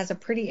spoil it. It has a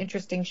pretty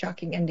interesting,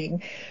 shocking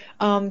ending.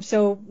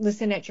 So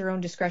listen at your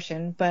own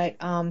discretion. But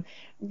Dan,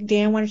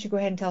 why don't you go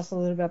ahead and tell us a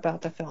little bit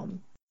about the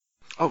film?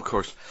 Oh, of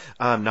course.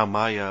 Now,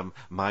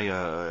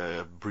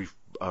 my brief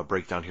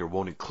breakdown here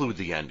won't include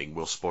the ending.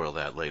 We'll spoil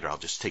that later. I'll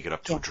just take it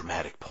up to a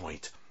dramatic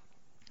point.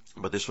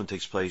 But this one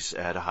takes place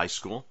at a high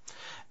school.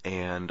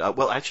 And,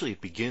 actually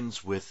it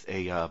begins with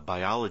a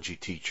biology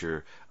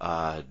teacher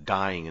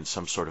dying in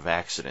some sort of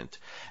accident.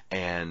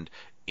 And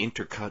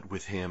intercut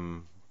with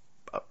him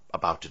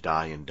about to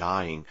die and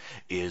dying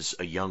is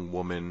a young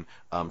woman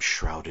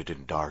shrouded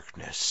in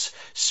darkness,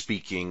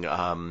 speaking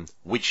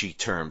witchy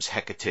terms,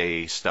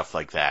 Hecate, stuff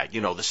like that.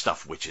 The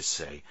stuff witches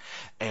say.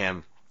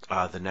 And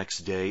the next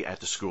day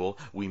at the school,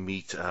 we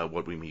meet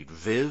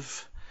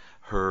Viv,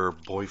 her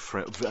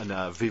boyfriend,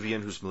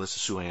 Vivian, who's Melissa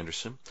Sue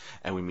Anderson,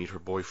 and we meet her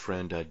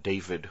boyfriend,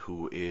 David,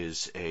 who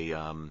is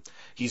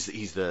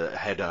he's the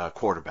head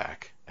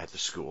quarterback at the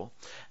school.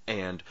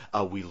 And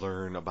we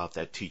learn about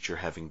that teacher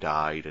having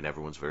died, and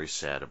everyone's very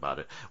sad about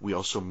it. We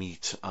also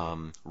meet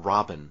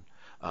Robin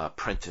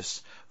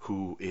Prentice,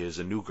 who is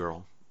a new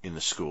girl in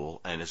the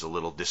school and is a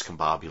little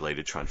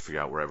discombobulated trying to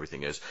figure out where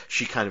everything is.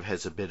 She kind of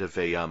has a bit of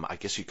a, I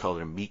guess you'd call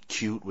it a meet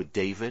cute with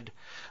David,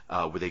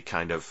 where they he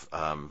kind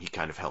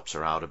of helps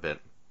her out a bit.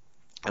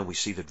 And we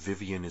see that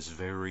Vivian is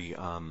very,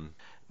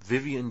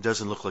 Vivian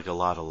doesn't look like a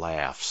lot of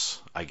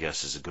laughs, I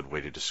guess is a good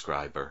way to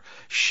describe her.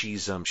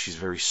 She's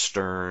very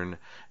stern,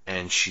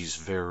 and she's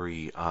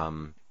very,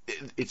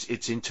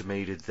 it's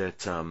intimated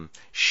that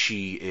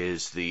she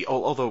is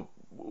although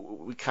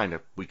we kind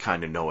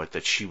of know it,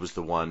 that she was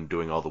the one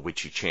doing all the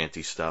witchy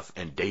chanty stuff,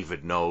 and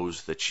David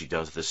knows that she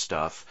does this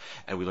stuff,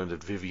 and we learn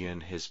that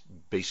Vivian has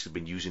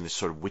basically been using this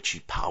sort of witchy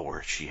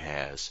power she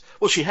has.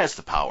 Well, she has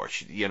the power.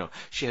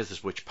 She has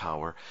this witch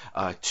power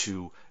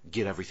to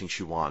get everything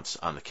she wants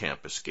on the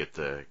campus. Get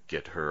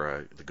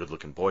her the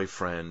good-looking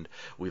boyfriend.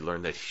 We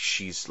learn that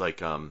she's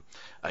like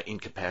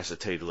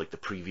incapacitated, like the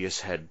previous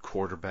head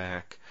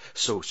quarterback,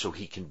 so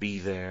he can be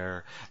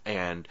there.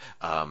 And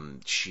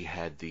she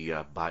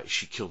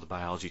killed the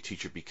biology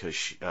teacher because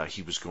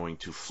he was going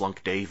to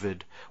flunk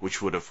David,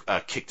 which would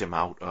have kicked him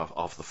out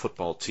off the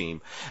football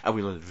team. And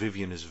we learn that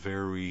Vivian is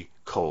very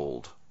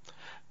cold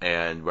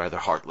and rather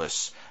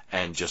heartless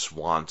and just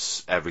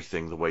wants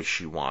everything the way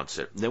she wants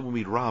it. And then we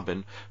meet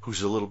Robin,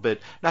 who's a little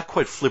bit, not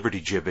quite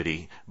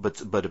flibberty-gibbety,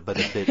 but a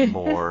bit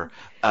more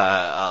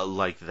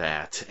like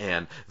that.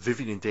 And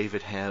Vivian and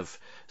David have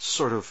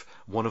sort of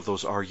one of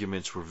those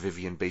arguments where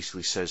Vivian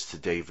basically says to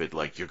David,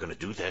 like, you're going to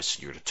do this,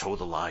 and you're going to toe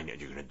the line,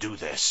 and you're going to do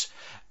this.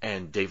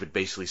 And David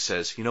basically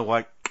says, you know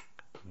what,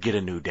 get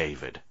a new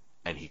David.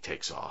 And he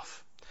takes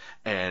off.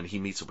 And he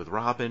meets up with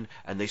Robin,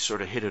 and they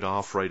sort of hit it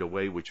off right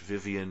away, which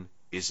Vivian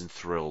isn't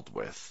thrilled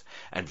with.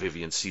 And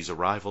Vivian sees a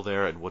rival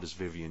there, and what does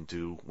Vivian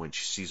do when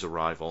she sees a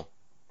rival?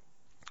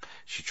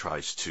 She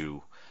tries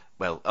to,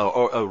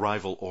 or a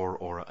rival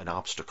or an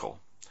obstacle.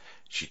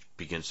 She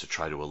begins to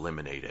try to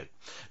eliminate it.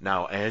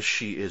 Now, as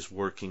she is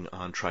working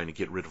on trying to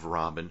get rid of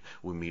Robin,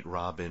 we meet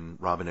Robin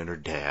and her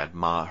dad.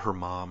 Her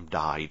mom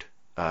died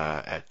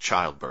at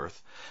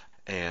childbirth.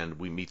 And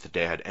we meet the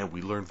dad, and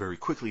we learn very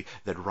quickly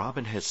that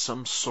Robin has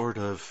some sort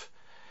of,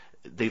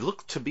 they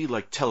look to be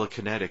like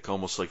telekinetic,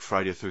 almost like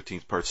Friday the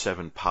 13th Part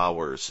 7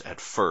 powers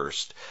at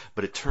first,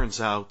 but it turns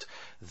out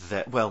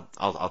that, well,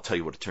 I'll tell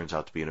you what it turns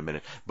out to be in a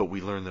minute, but we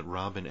learn that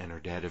Robin and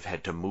her dad have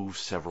had to move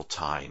several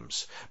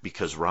times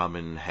because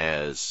Robin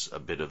has a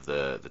bit of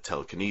the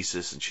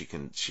telekinesis, and she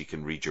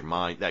can read your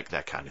mind,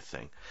 that kind of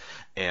thing.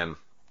 And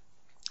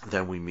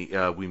then we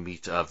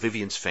meet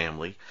Vivian's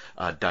family,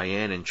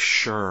 Diane and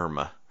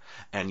Sherm.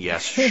 And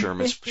yes,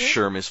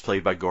 Sherm is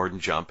played by Gordon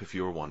Jump, if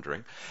you were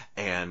wondering.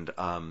 And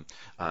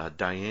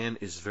Diane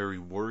is very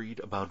worried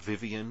about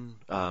Vivian.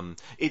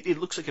 It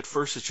looks like at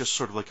first it's just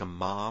sort of like a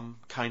mom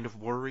kind of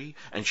worry.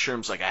 And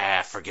Sherm's like,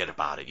 forget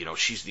about it.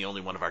 She's the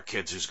only one of our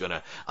kids who's going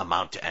to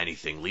amount to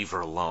anything. Leave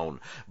her alone.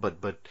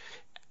 But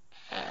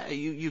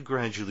you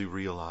gradually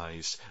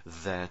realize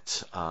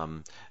that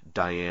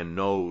Diane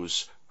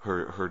knows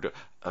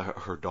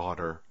her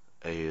daughter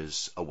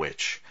is a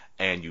witch,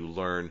 and you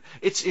learn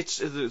it's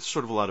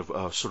sort of a lot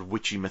of sort of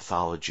witchy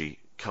mythology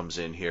comes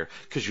in here,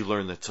 because you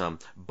learn that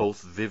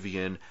both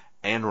Vivian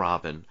and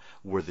Robin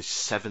were the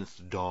seventh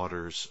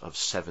daughters of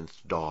seventh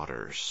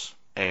daughters,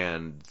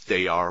 and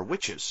they are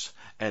witches.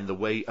 And the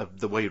way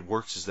it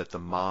works is that the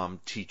mom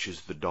teaches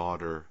the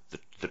daughter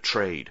the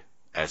trade,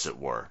 as it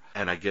were.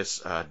 And I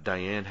guess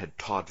Diane had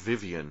taught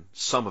Vivian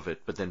some of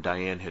it, but then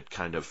Diane had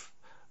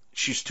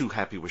she's too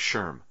happy with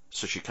Sherm,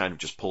 so she kind of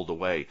just pulled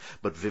away.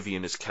 But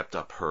Vivian has kept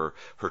up her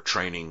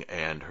training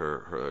and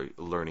her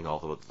learning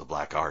all the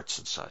black arts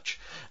and such.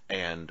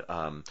 And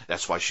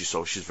that's why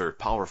she's very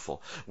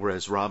powerful.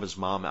 Whereas Robin's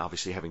mom,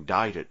 obviously having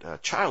died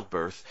at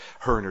childbirth,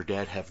 her and her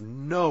dad have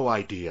no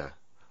idea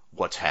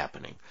what's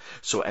happening.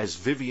 So as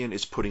Vivian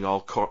is putting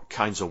all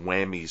kinds of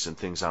whammies and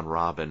things on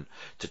Robin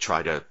to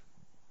try to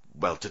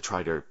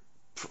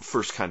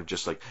first kind of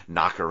just like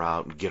knock her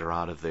out and get her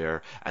out of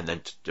there, and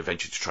then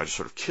eventually to try to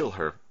sort of kill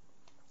her,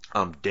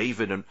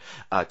 David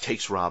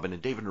takes Robin,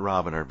 and David and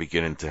Robin are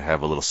beginning to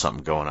have a little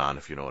something going on,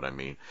 if you know what I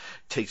mean.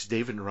 Takes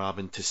David and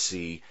Robin to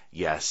see,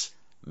 yes,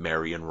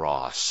 Marion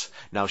Ross.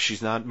 Now,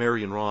 she's not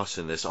Marion Ross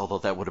in this, although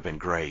that would have been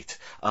great.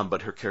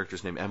 But her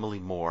character's named Emily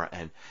Moore,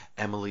 and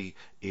Emily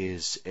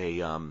is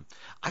a...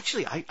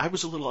 actually, I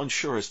was a little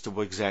unsure as to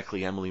what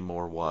exactly Emily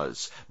Moore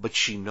was, but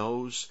she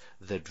knows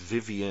that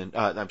Vivian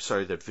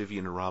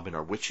and Robin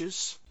are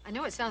witches. I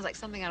know it sounds like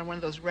something out of one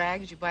of those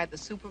rags you buy at the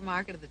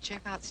supermarket at the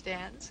checkout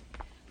stands,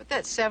 but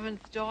that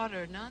seventh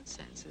daughter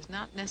nonsense is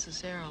not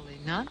necessarily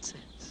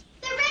nonsense.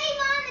 They're ready,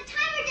 Mom. The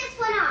timer just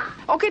went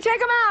off. Okay, take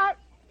them out.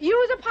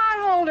 Use a pot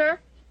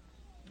holder.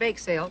 Bake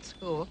sale at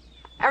school.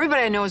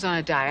 Everybody I know is on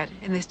a diet,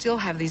 and they still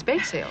have these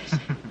bake sales.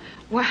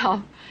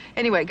 Well,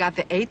 anyway, got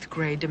the 8th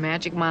grade to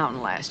Magic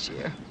Mountain last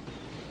year.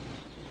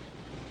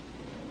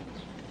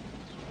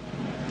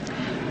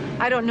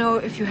 I don't know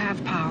if you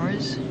have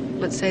powers.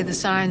 Let's say the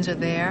signs are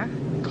there.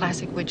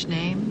 Classic witch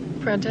name.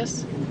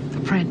 Prentice.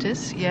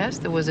 Prentice, yes.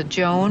 There was a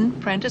Joan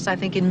Prentice, I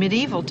think, in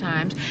medieval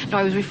times. No,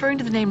 I was referring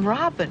to the name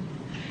Robin,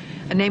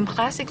 a name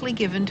classically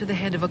given to the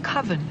head of a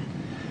coven.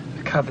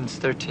 A coven's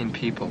 13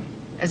 people.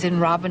 As in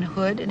Robin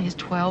Hood and his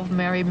 12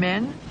 merry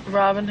men?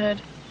 Robin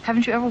Hood.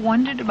 Haven't you ever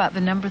wondered about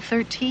the number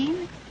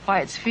 13?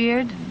 Why it's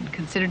feared and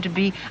considered to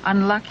be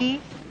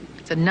unlucky?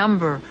 It's a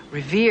number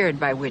revered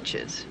by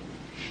witches.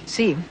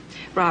 See,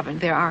 Robin,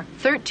 there are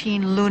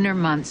 13 lunar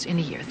months in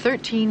a year,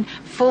 13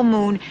 full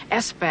moon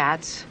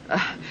espats,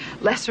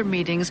 lesser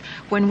meetings,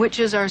 when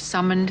witches are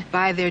summoned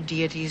by their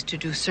deities to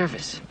do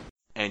service.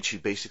 And she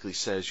basically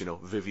says,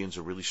 Vivian's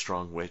a really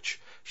strong witch.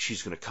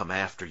 She's going to come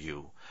after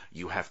you.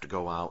 You have to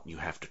go out and you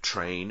have to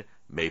train,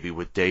 maybe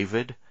with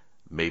David,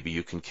 Maybe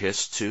you can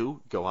kiss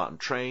too. Go out and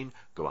train.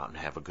 Go out and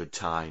have a good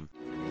time.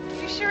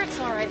 You sure it's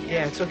all right here?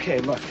 Yeah, it's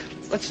okay. Look,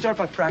 let's start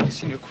by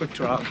practicing your quick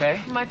draw,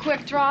 okay? My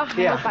quick draw?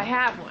 Yeah. I hope I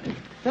have one.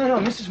 No,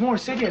 Mrs. Moore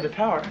said you had the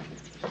power.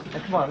 Now,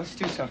 come on, let's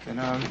do something.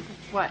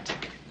 What?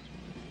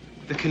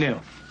 The canoe.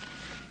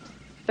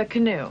 The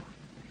canoe.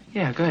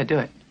 Yeah, go ahead, do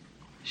it.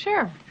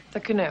 Sure, the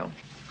canoe.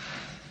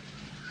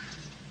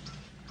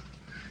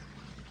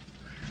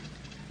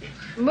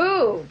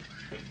 Move.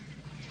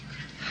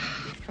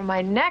 For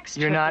my next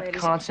You're trip, not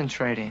ladies-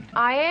 concentrating.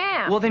 I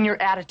am. Well, then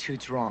your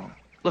attitude's wrong.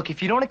 Look,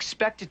 if you don't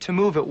expect it to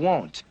move, it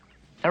won't.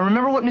 Now,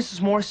 remember what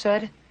Mrs. Moore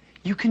said?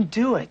 You can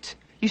do it.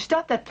 You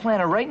stop that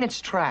planner right in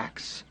its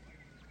tracks.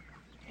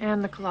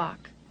 And the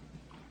clock.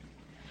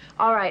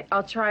 All right,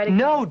 I'll try it again.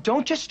 No,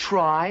 don't just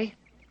try.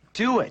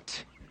 Do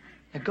it.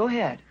 Now, go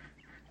ahead.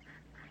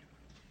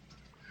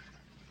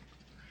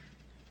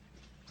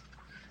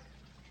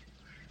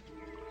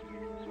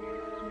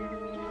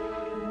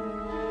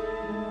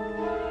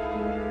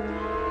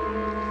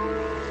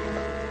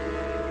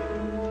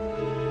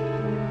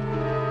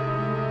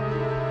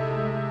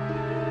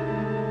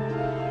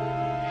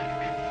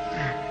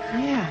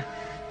 Yeah.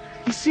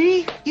 You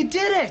see? You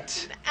did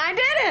it. I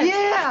did it.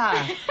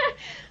 Yeah.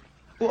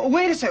 Well,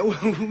 wait a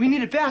second. We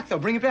need it back, though.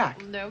 Bring it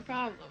back. No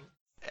problem.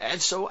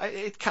 And so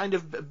it kind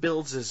of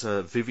builds as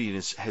Vivian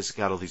has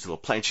got all these little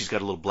plants. She's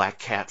got a little black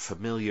cat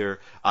familiar.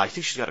 I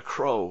think she's got a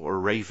crow or a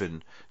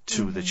raven,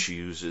 too, that she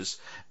uses.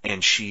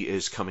 And she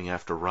is coming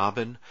after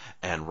Robin.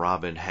 And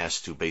Robin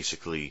has to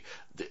basically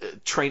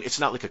train. It's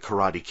not like a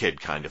Karate Kid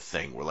kind of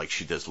thing where like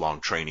she does long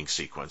training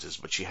sequences.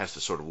 But she has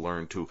to sort of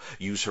learn to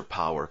use her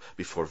power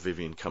before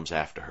Vivian comes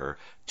after her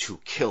to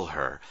kill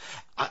her.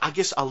 I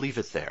guess I'll leave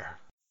it there.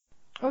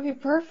 Okay,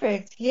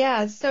 perfect.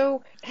 Yeah,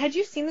 so had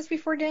you seen this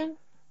before, Dan?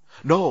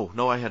 No,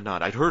 I had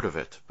not. I'd heard of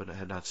it, but I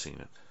had not seen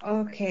it.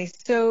 Okay,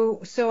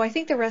 so I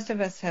think the rest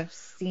of us have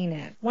seen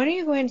it. Why don't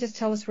you go ahead and just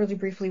tell us really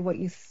briefly what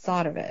you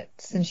thought of it,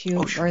 since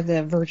you are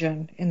the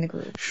virgin in the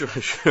group.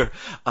 Sure.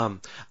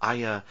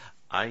 I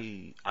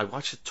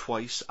watched it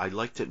twice. I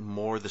liked it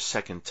more the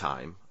second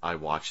time I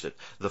watched it.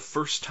 The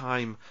first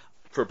time,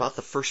 for about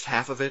the first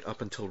half of it,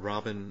 up until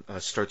Robin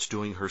starts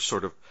doing her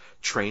sort of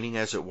training,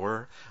 as it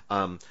were,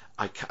 I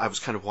was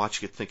kind of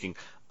watching it thinking,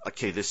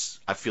 okay,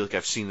 I feel like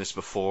I've seen this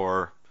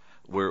before.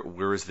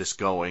 Where is this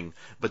going?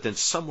 But then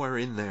somewhere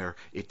in there,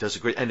 it does a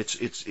great, and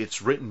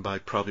it's written by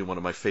probably one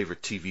of my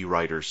favorite TV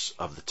writers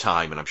of the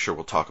time, and I'm sure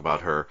we'll talk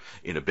about her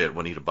in a bit,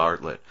 Juanita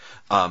Bartlett.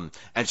 And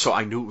so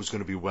I knew it was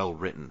going to be well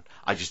written.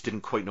 I just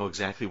didn't quite know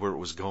exactly where it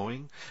was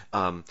going.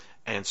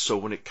 And so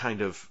when it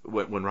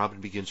when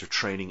Robin begins her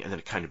training and then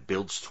it kind of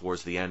builds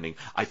towards the ending,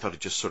 I thought it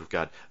just sort of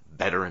got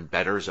better and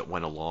better as it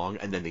went along.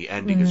 And then the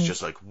ending is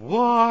just like,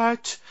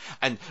 what?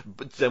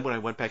 But then when I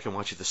went back and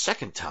watched it the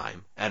second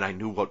time and I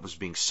knew what was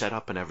being set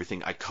up and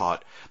everything, I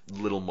caught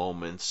little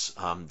moments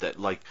that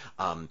like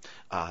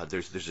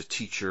there's a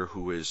teacher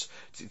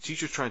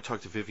teacher's trying to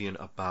talk to Vivian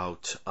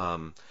about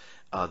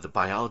the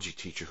biology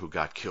teacher who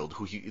got killed.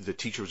 The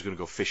teacher was going to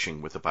go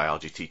fishing with the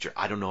biology teacher.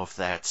 I don't know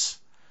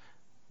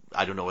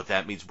what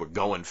that means. We're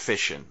going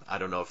fishing. I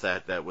don't know if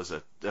that was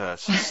a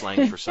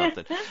slang for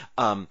something.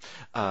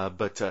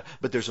 But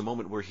there's a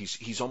moment where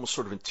he's almost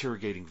sort of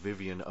interrogating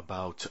Vivian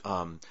about.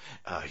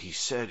 He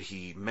said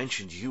he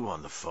mentioned you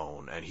on the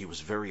phone and he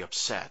was very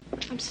upset.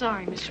 I'm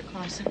sorry, Mr.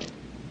 Clausen.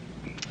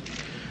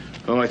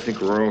 Oh, I think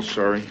we're all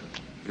sorry,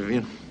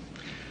 Vivian.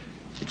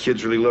 The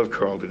kids really loved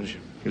Carl, didn't you?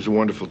 He was a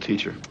wonderful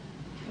teacher.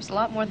 It was a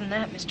lot more than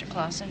that, Mr.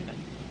 Clausen, but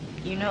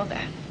you know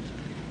that.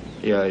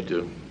 Yeah, I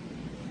do.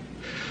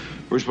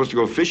 We're supposed to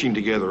go fishing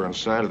together on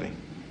Saturday.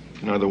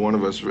 Neither one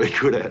of us is very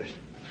good at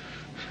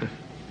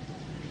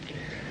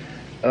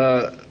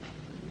it.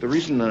 The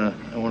reason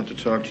I wanted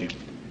to talk to you,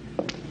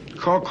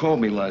 Carl called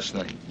me last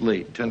night,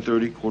 late,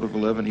 10:30,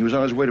 11:15. He was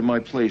on his way to my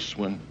place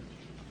when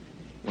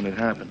it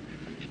happened.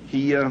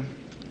 He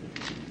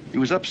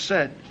was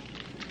upset,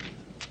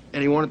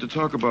 and he wanted to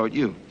talk about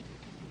you.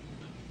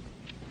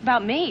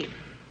 About me?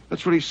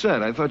 That's what he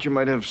said. I thought you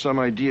might have some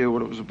idea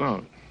what it was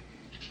about.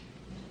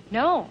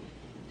 No,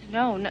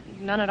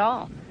 none at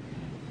all.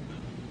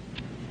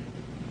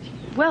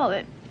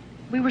 Well,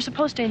 we were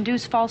supposed to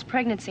induce false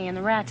pregnancy in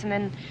the rats and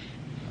then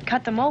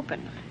cut them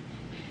open.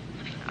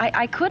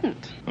 I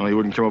couldn't. Well, he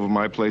wouldn't come over to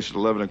my place at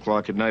 11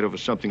 o'clock at night over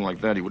something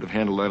like that. He would have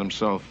handled that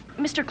himself.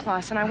 Mr.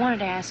 Clausen, I wanted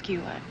to ask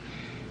you,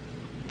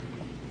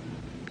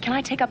 can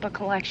I take up a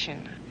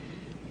collection?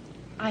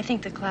 I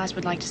think the class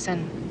would like to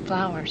send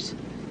flowers.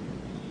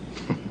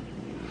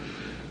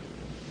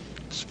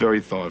 It's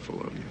very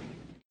thoughtful of you.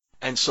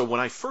 And so when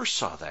I first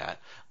saw that,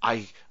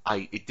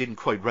 it didn't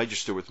quite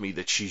register with me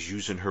that she's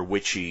using her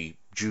witchy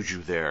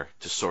juju there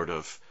to sort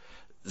of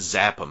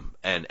zap him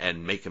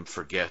and make him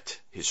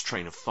forget his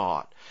train of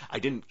thought. I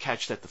didn't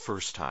catch that the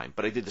first time,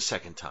 but I did the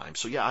second time.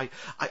 So yeah,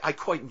 I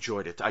quite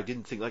enjoyed it. I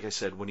didn't think, like I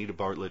said, Juanita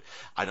Bartlett,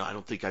 I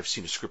don't think I've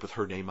seen a script with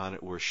her name on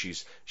it where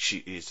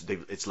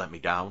it's let me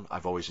down.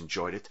 I've always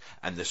enjoyed it,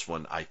 and this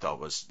one I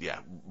thought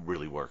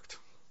really worked.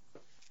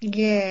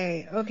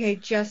 Yay. Okay,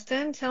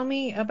 Justin, tell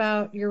me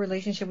about your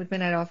relationship with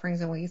Midnight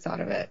Offerings and what you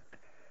thought of it.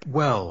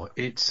 Well,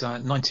 it's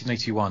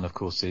 1981, of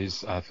course,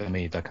 is for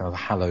me the kind of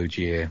hallowed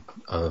year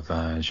of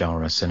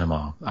genre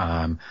cinema.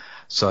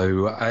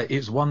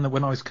 It's one that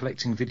when I was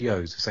collecting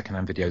videos,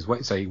 secondhand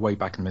videos, say way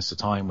back in the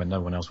time when no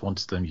one else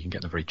wanted them, you can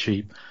get them very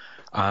cheap.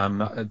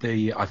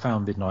 I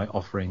found Midnight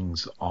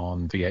Offerings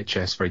on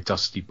VHS, very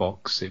dusty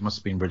box. It must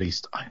have been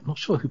released. I'm not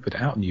sure who put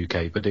it out in the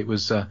UK, but it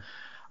was.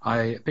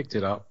 I picked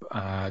it up,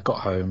 got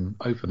home,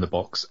 opened the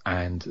box,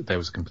 and there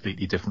was a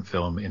completely different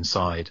film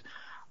inside.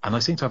 And I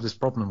seem to have this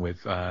problem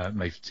with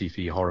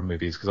made-for-TV horror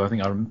movies, because I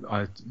think I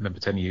remember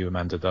telling you,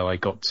 Amanda, though, I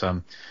got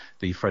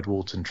the Fred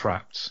Walton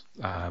Trapped,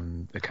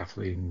 the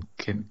Kathleen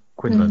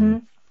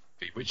Quinlan,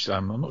 which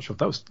I'm not sure if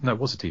that was, no, it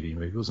was a TV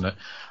movie, wasn't it?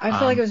 I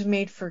feel like it was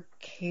made for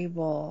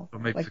cable,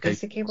 like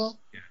basic cable.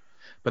 Yeah.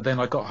 But then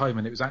I got home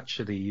and it was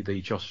actually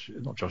the James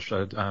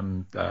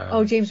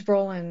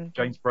Brolin.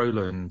 James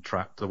Brolin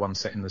Trapped, the one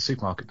set in the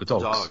supermarket, the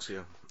dogs. Dogs,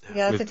 yeah.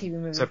 Yeah, that's a TV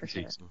movie 70s. For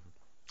sure.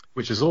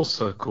 Which is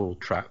also called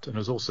Trapped and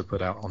was also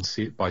put out on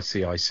by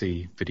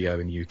CIC Video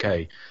in the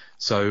UK.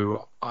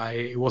 So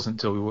it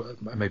wasn't until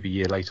maybe a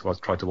year later I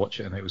tried to watch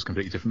it and it was a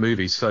completely different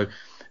movie. So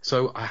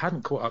I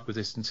hadn't caught up with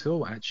this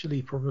until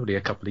actually probably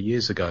a couple of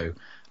years ago.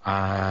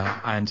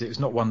 And it was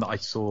not one that I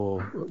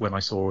saw when I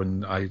saw,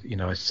 and I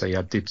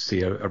did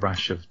see a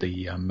rash of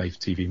the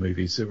made-for-TV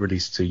movies that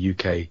released to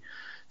UK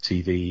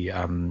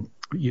TV,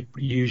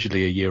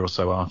 usually a year or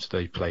so after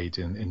they played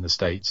in the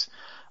States.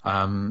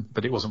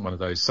 But it wasn't one of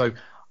those. So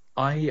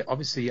I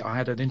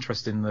had an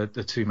interest in the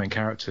two main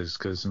characters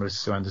because Melissa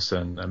Sue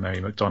Anderson and Mary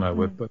McDonough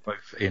were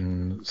both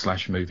in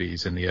slasher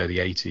movies in the early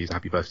 80s,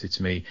 Happy Birthday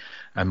to Me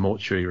and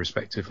Mortuary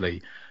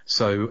respectively.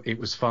 So it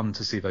was fun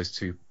to see those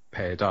two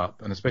paired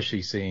up, and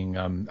especially seeing,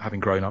 having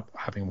grown up,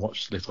 having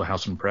watched Little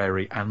House on the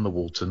Prairie and The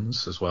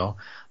Waltons as well,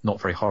 not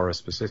very horror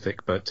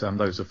specific, but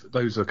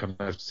those are kind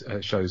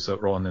of shows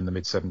that were on in the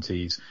mid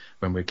 70s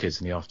when we were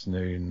kids in the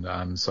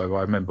afternoon. So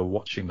I remember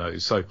watching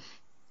those. So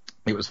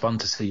it was fun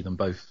to see them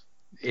both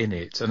in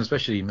it, and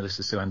especially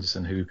Melissa Sue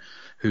Anderson, who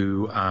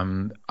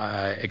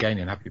again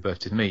in Happy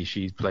Birthday to Me,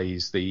 she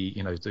plays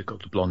they've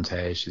got the blonde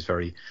hair. She's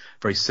very,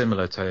 very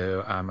similar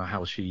to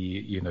how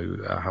she,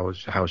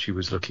 how she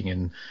was looking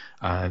in,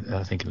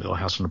 I think in Little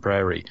House on the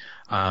Prairie.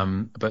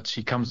 But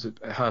she comes,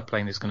 her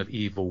playing this kind of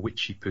evil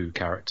witchy poo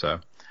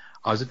character.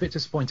 I was a bit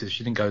disappointed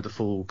she didn't go the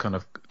full kind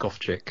of goth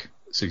chick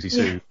Susie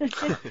Sue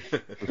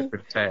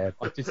with hair.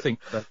 I did think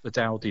that the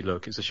dowdy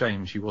look, it's a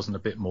shame she wasn't a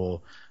bit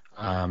more,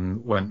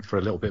 went for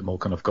a little bit more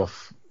kind of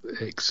goth,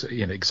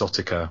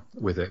 exotica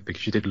with it,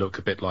 because she did look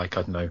a bit like,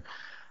 I don't know,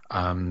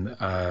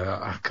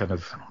 kind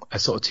of a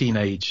sort of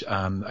teenage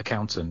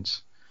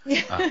accountant.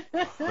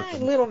 A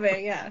little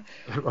bit, yeah.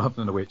 Rather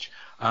than a witch.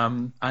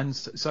 And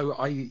so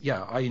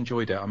I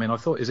enjoyed it. I mean, I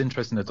thought it was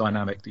interesting, the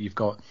dynamic that you've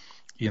got,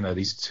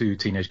 these two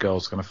teenage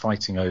girls kind of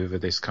fighting over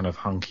this kind of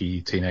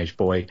hunky teenage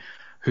boy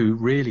who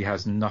really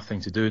has nothing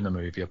to do in the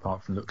movie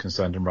apart from look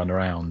concerned and run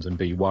around and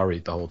be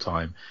worried the whole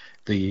time.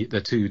 The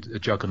two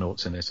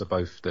juggernauts in this are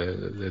both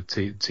the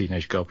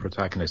teenage girl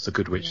protagonists, the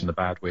good witch and the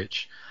bad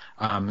witch.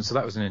 So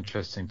that was an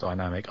interesting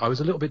dynamic. I was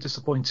a little bit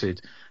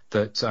disappointed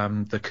that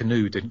the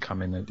canoe didn't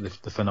come in and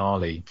lift the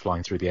finale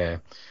flying through the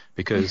air,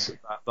 because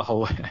the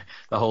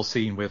whole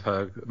scene with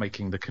her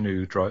making the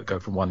canoe go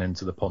from one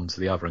end of the pond to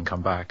the other and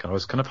come back, and I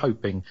was kind of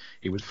hoping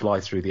it would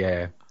fly through the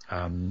air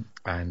and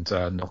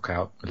knock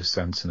out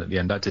Melissa Anderson at the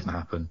end. That didn't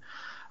happen.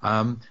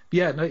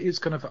 It's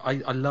kind of,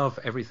 I love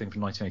everything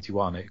from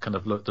 1981. It kind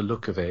of the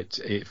look of it.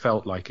 It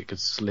felt like it could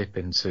slip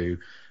into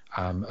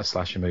a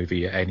slasher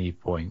movie at any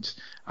point.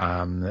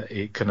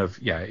 It kind of,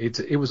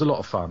 it was a lot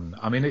of fun.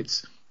 I mean,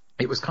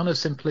 it was kind of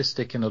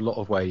simplistic in a lot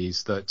of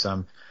ways that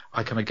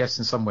I kind of guess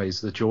in some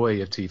ways the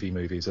joy of TV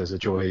movies, there's a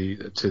joy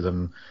to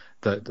them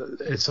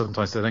that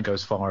sometimes they don't go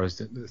as far as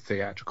the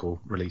theatrical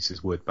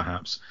releases would,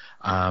 perhaps.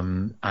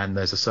 And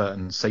there's a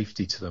certain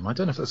safety to them. I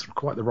don't know if that's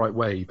quite the right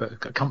way, but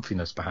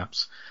comfiness,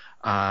 perhaps.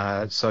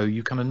 So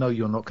you kind of know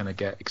you're not going to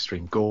get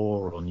extreme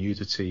gore or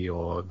nudity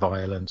or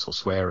violence or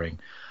swearing.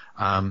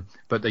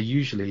 But there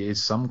usually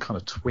is some kind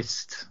of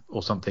twist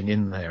or something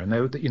in there. And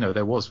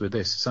there was with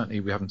this.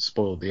 Certainly we haven't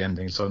spoiled the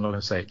ending, so I'm not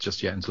going to say it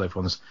just yet until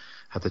everyone's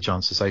had the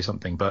chance to say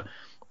something. But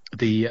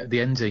the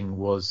ending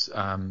was,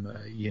 I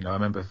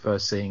remember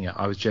first seeing it,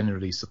 I was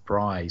genuinely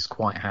surprised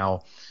quite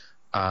how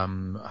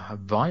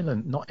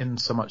violent, not in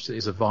so much that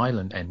it's a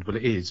violent end, well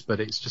it is, but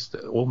it's just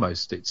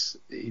almost,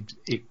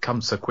 it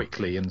comes so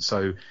quickly and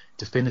so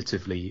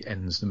definitively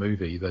ends the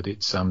movie that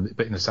it's,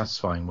 but in a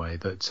satisfying way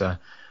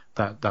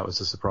that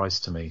was a surprise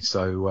to me.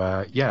 So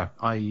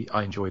I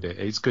enjoyed it.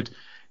 It's good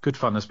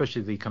fun,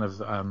 especially the kind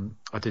of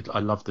I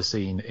love the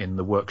scene in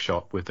the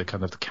workshop with the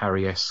kind of the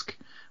Carrie-esque,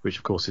 which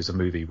of course is a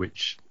movie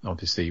which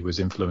obviously was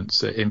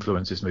influenced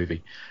this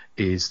movie,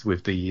 is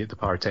with the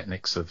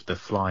pyrotechnics of the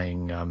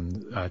flying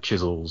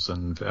chisels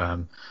and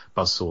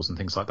buzzsaws and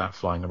things like that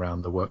flying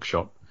around the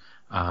workshop.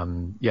 I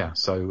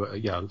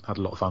had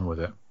a lot of fun with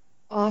it.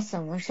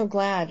 Awesome. We're so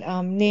glad.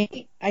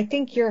 Nate, I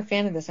think you're a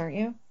fan of this, aren't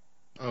you?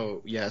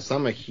 Oh, yes,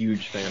 I'm a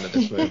huge fan of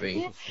this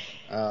movie.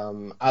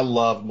 I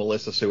love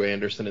Melissa Sue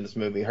Anderson in this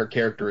movie. Her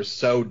character is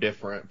so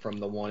different from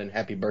the one in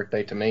Happy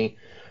Birthday to Me.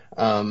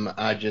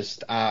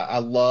 I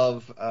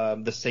love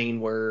the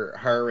scene where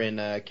her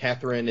and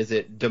Catherine, is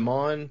it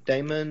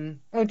Damon?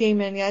 Oh,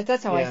 Damon, yeah,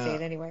 that's how I say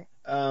it anyway.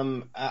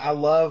 I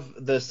love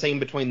the scene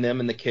between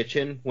them in the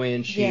kitchen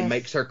when she Yes.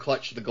 makes her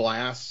clutch the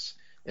glass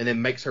and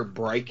then makes her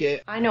break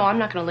it. I know I'm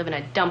not going to live in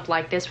a dump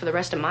like this for the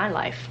rest of my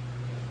life.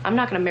 I'm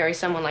not going to marry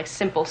someone like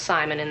Simple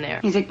Simon in there.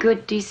 He's a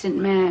good, decent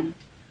man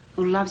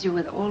who loves you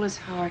with all his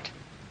heart.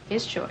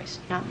 His choice,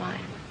 not mine.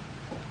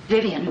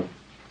 Vivian.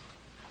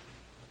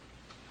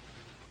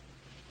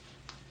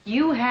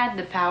 You had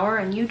the power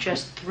and you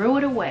just threw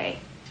it away.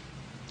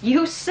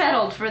 You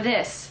settled for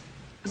this.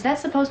 Is that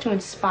supposed to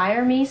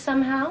inspire me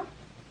somehow?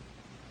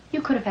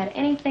 You could have had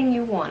anything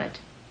you wanted.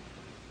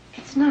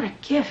 It's not a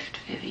gift,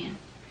 Vivian.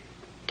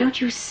 Don't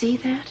you see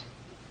that?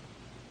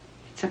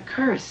 It's a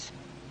curse.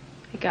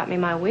 It got me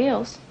my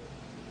wheels.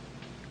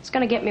 It's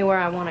going to get me where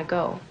I want to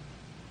go.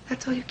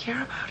 That's all you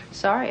care about.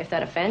 Sorry if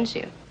that offends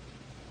you.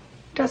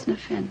 It doesn't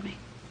offend me.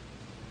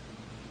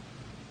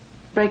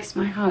 Breaks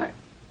my heart.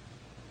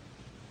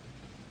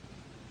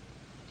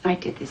 I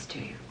did this to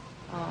you.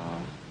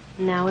 Oh,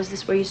 now is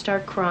this where you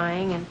start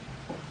crying and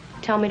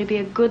tell me to be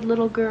a good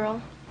little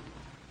girl?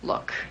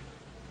 Look,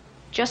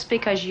 just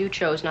because you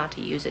chose not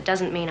to use it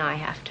doesn't mean I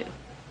have to.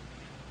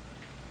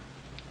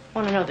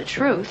 Want to know the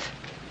truth?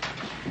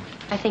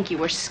 I think you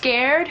were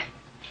scared,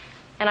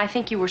 and I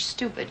think you were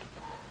stupid.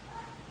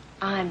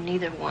 I'm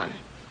neither one.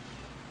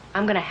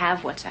 I'm gonna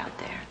have what's out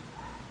there.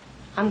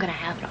 I'm gonna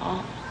have it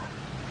all.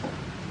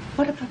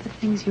 What about the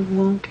things you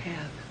won't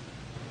have?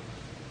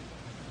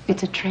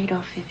 It's a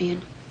trade-off,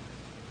 Vivian.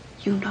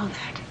 You know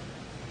that.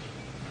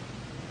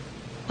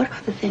 What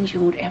about the things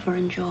you won't ever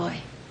enjoy?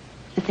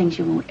 The things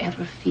you won't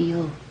ever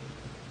feel?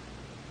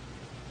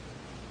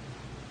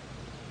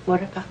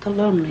 What about the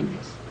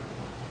loneliness?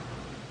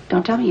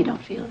 Don't tell me you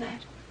don't feel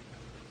that.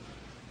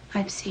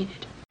 I've seen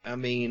it. I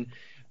mean,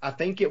 I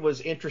think it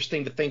was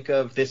interesting to think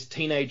of this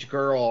teenage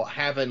girl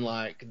having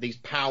like these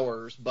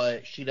powers,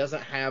 but she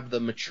doesn't have the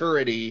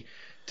maturity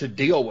to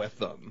deal with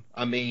them.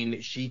 I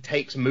mean, she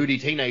takes moody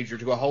teenager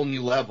to a whole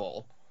new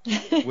level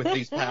with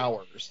these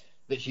powers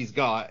that she's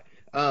got.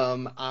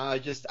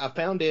 I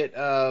found it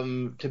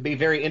to be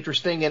very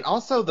interesting, and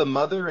also the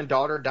mother and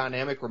daughter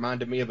dynamic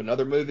reminded me of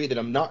another movie that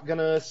I'm not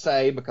gonna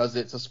say because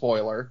it's a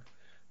spoiler.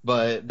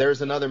 But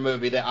there's another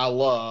movie that I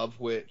love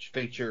which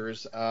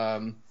features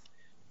a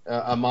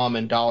mom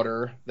and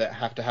daughter that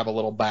have to have a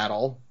little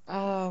battle.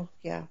 Oh,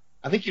 yeah.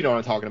 I think you know what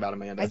I'm talking about,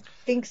 Amanda. I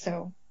think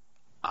so.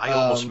 I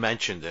almost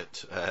mentioned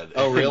it.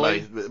 Oh, really?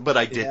 But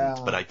I didn't. Yeah.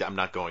 But I'm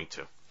not going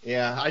to.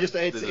 Yeah, it's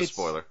a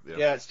spoiler.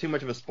 Yeah, it's too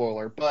much of a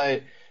spoiler.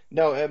 But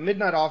no,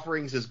 Midnight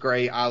Offerings is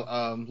great.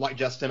 I like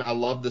Justin. I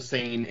love the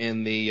scene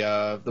in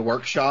the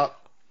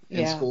workshop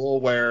in school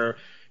where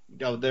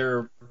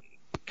they're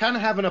kind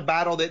of having a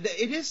battle that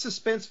it is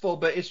suspenseful,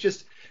 but it's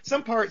just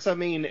some parts. I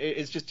mean,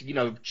 it's just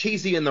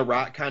cheesy in the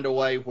right kind of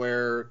way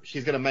where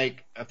she's gonna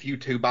make a few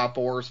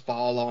 2x4s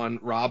fall on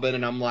Robin,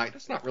 and I'm like,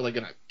 that's not really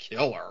gonna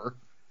kill her.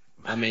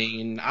 I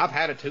mean, I've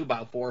had a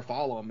 2x4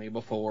 fall on me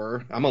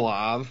before. I'm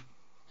alive.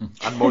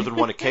 On more than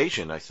one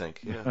occasion, I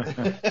think. Yeah.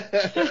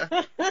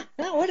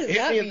 What does Hit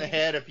that me mean? in the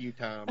head a few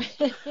times.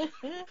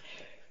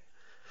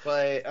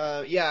 But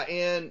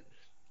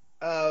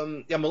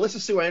Melissa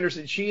Sue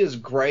Anderson, she is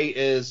great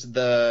as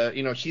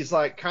she's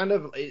like kind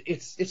of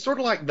it's sort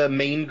of like the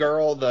mean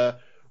girl. The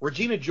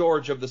Regina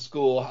George of the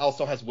school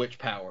also has witch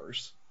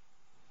powers.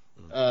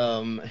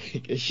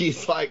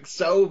 She's like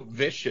so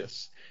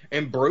vicious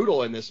and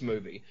brutal in this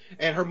movie.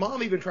 And her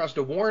mom even tries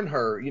to warn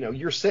her,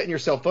 you're setting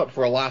yourself up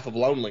for a life of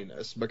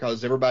loneliness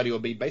because everybody will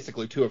be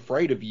basically too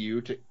afraid of you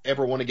to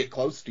ever want to get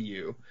close to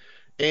you.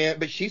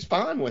 But she's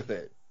fine with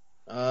it.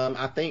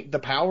 I think the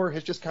power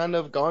has just kind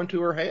of gone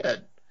to her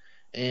head.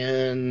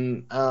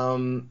 And,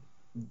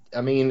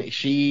 I mean,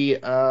 she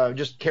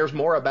just cares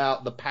more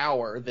about the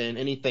power than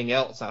anything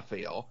else, I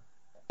feel.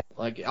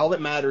 Like, all that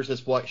matters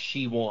is what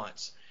she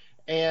wants.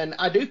 And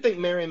I do think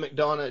Marion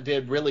McDonough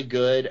did really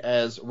good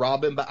as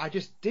Robin, but I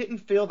just didn't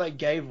feel they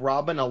gave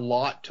Robin a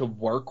lot to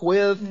work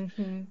with.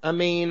 Mm-hmm. I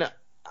mean,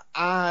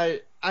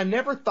 I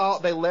never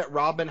thought they let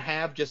Robin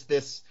have just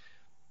this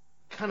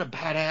kind of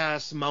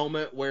badass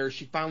moment where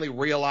she finally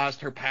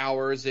realized her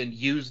powers and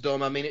used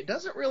them. I mean, it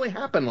doesn't really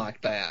happen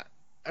like that.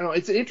 I don't know,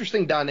 it's an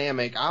interesting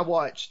dynamic. I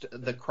watched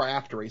The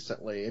Craft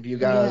recently. Have you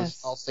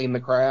guys all seen The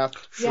Craft?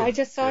 Yeah, I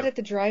just saw it at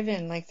the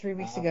drive-in like 3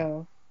 weeks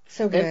ago.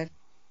 So good.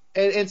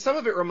 And some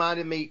of it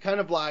reminded me kind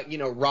of like,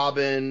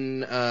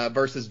 Robin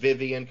versus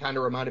Vivian kind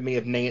of reminded me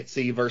of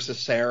Nancy versus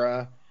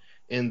Sarah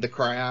in The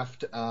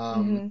Craft.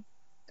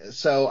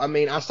 So, I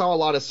mean, I saw a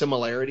lot of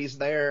similarities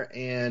there.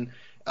 And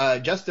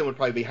Justin would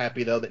probably be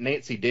happy, though, that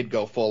Nancy did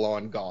go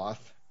full-on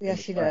goth. Yes,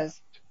 she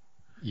does.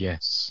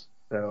 Yes.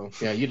 So,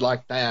 yeah, you'd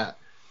like that.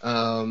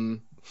 Well,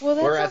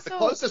 whereas the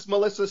closest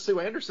Melissa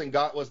Sue Anderson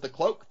got was the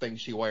cloak thing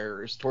she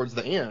wears towards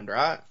the end,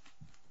 right?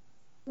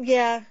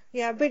 Yeah,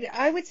 yeah, but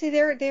I would say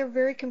they're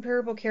very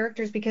comparable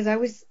characters because I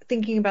was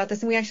thinking about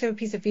this, and we actually have a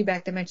piece of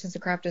feedback that mentions the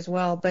craft as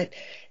well. But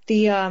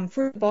the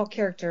Fruit Ball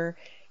character,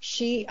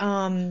 she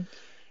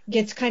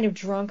gets kind of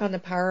drunk on the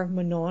power of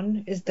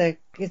Manon, is the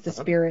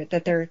spirit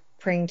that they're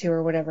praying to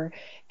or whatever.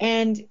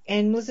 And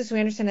Melissa Sue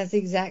Anderson has the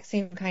exact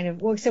same kind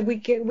of, well, except we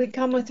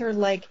come with her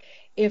like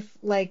if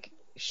like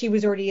she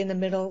was already in the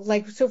middle,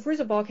 like, so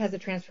Fruza Balk has a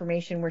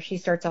transformation where she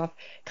starts off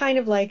kind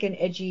of like an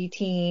edgy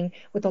teen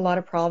with a lot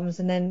of problems,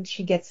 and then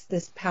she gets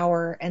this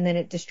power and then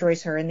it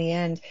destroys her in the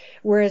end.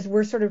 Whereas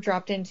we're sort of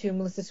dropped into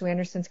Melissa Sue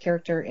Anderson's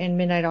character in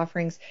Midnight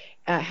Offerings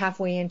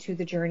halfway into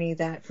the journey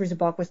that Fruza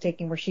Balk was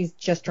taking, where she's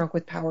just drunk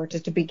with power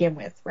just to begin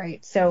with,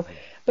 right? So,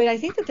 but I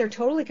think that they're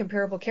totally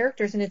comparable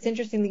characters, and it's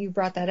interesting that you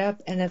brought that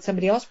up and that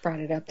somebody else brought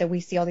it up, that we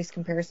see all these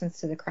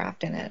comparisons to the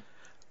craft in it.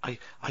 I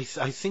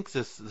think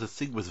the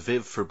thing with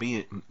Viv for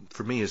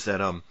me is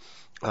that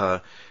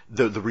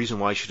the reason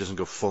why she doesn't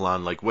go full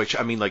on like witch,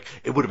 I mean, like,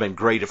 it would have been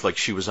great if like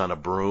she was on a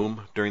broom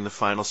during the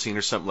final scene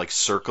or something, like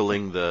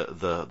circling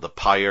the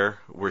pyre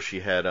where she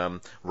had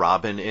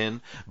Robin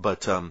in,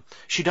 but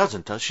she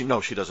doesn't, does she?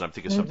 No, she doesn't. I'm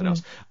thinking something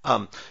else.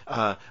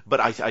 But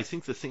I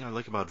think the thing I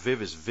like about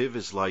Viv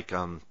is like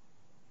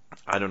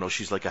I don't know,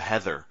 she's like a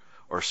Heather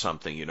or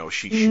something, you know.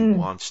 She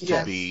wants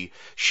to be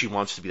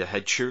the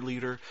head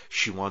cheerleader.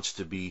 She wants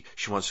to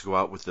go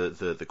out with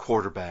the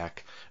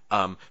quarterback.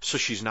 So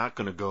she's not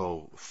going to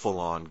go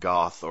full on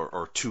goth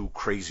or too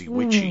crazy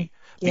witchy,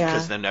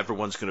 because then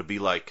everyone's going to be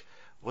like,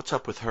 what's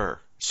up with her?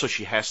 So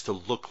she has to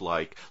look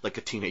like a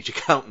teenage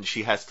accountant.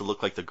 She has to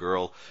look like the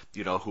girl,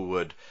 you know, who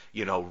would,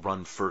 you know,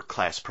 run for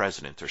class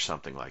president or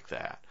something like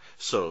that.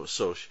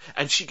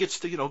 And she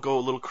gets to, you know, go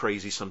a little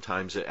crazy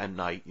sometimes at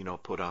night, you know,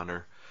 put on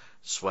her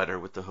sweater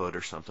with the hood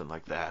or something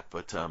like that.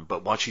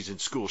 But once she's in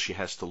school, she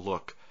has to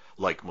look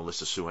like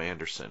Melissa Sue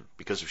Anderson,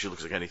 because if she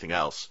looks like anything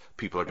else,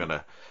 people are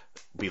gonna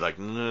be like,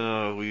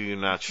 no, we're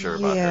not sure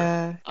about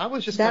her. I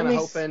was just kind of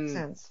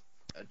hoping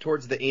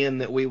towards the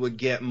end that we would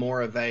get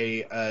more of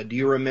a do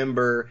you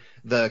remember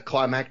the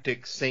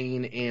climactic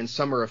scene in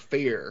Summer of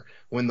Fear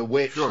when the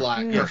witch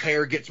her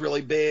hair gets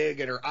really big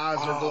and her eyes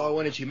are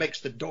glowing and she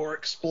makes the door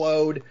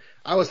explode?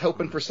 I was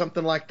hoping for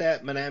something like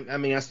that, but I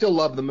mean, I still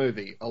love the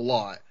movie a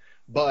lot,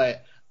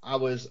 but I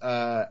was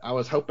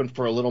hoping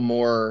for a little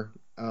more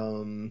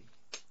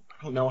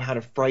I don't know how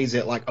to phrase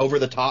it, like over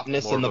the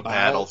topness more in the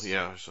battle.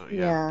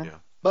 Yeah.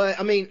 But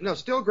I mean, no,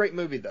 still a great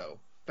movie though.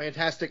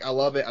 Fantastic. I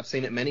love it. I've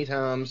seen it many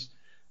times.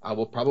 I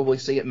will probably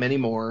see it many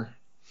more.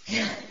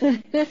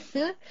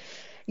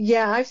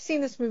 Yeah, I've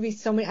seen this movie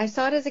so many. I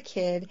saw it as a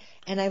kid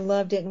and I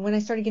loved it. And when I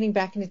started getting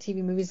back into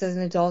TV movies as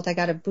an adult, I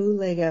got a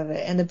bootleg of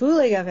it. And the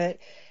bootleg of it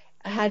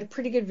had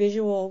pretty good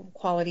visual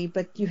quality,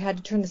 but you had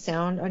to turn the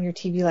sound on your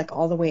TV like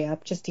all the way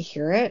up just to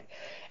hear it.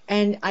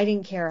 And I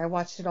didn't care. I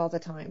watched it all the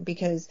time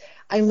because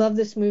I love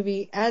this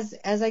movie. As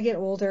I get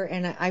older,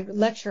 and I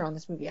lecture on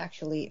this movie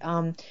actually,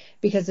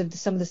 because of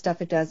some of the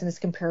stuff it does, and it's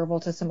comparable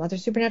to some other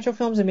supernatural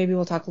films, and maybe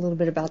we'll talk a little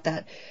bit about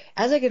that.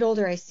 As I get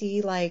older, I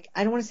see, like,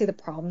 I don't want to say the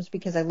problems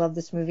because I love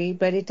this movie,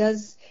 but it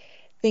does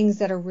things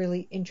that are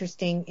really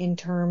interesting in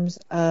terms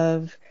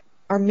of,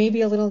 or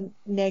maybe a little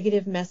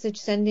negative message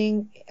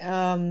sending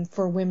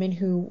for women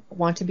who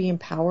want to be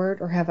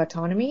empowered or have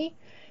autonomy,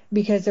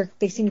 because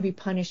they seem to be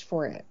punished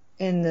for it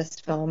in this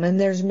film. And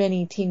there's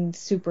many teen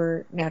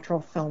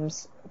supernatural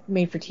films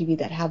made for TV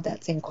that have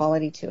that same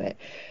quality to it.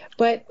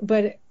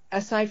 But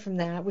aside from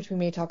that, which we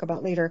may talk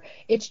about later,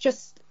 it's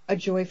just a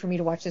joy for me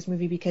to watch this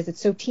movie because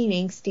it's so teen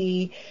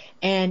angsty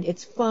and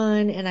it's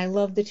fun, and I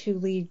love the two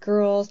lead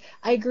girls.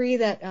 I agree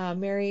that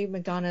Mary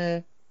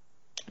McDonough,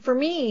 for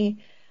me,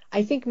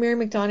 I think Mary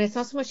McDonough, it's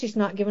not so much she's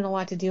not given a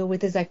lot to deal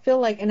with, as I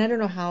feel like, and I don't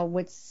know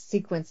what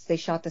sequence they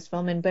shot this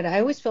film in, but I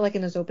always feel like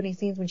in those opening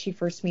scenes when she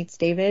first meets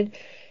David,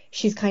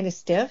 she's kind of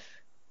stiff.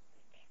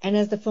 And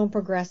as the film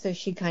progresses,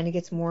 she kind of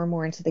gets more and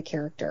more into the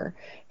character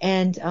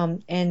and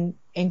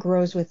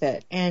grows with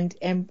it.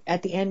 And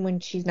at the end, when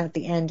she's not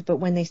the end, but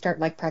when they start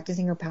like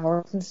practicing her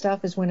powers and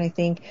stuff, is when I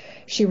think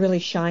she really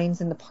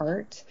shines in the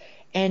part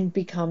and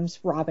becomes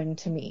Robin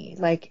to me.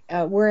 Like,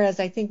 whereas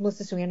I think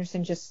Melissa Sue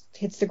Anderson just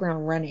hits the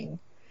ground running.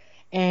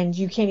 And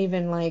you can't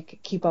even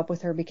like keep up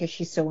with her because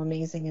she's so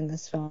amazing in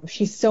this film.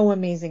 She's so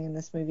amazing in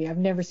this movie. I've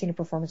never seen a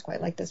performance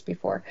quite like this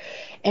before.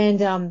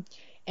 And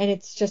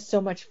it's just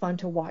so much fun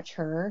to watch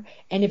her.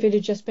 And if it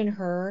had just been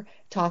her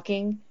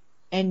talking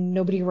and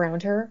nobody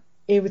around her,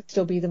 it would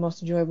still be the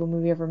most enjoyable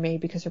movie ever made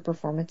because her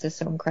performance is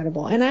so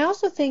incredible. And I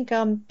also think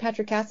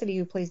Patrick Cassidy,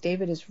 who plays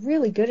David, is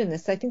really good in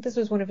this. I think this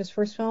was one of his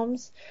first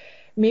films.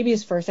 Maybe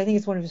his first. I think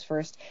it's one of his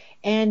first.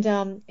 And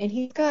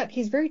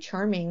he's very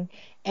charming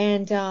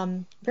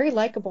and very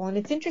likable. And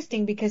it's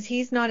interesting because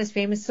he's not as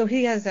famous. So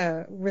he has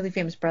really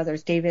famous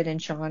brothers. David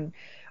and Sean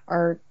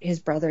are his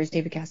brothers,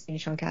 David Cassidy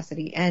and Sean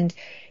Cassidy. And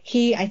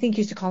he, I think,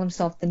 used to call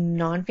himself the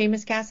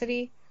non-famous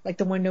Cassidy, like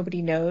the one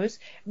nobody knows.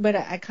 But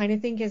I kind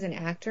of think as an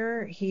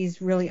actor,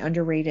 he's really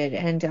underrated.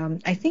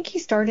 And I think he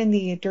starred in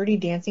the Dirty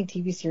Dancing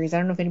TV series. I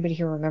don't know if anybody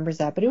here remembers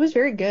that, but it was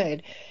very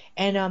good.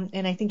 And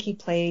I think he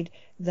played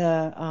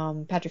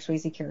the Patrick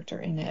Swayze character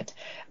in it.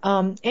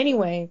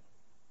 Anyway,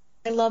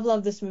 I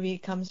love this movie.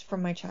 It comes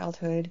from my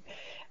childhood.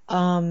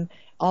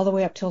 All the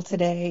way up till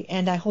today,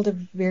 and I hold it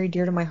very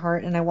dear to my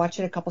heart, and I watch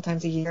it a couple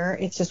times a year.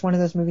 It's just one of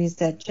those movies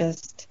that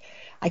just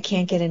I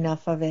can't get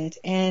enough of it,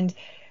 and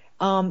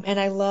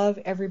I love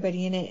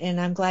everybody in it.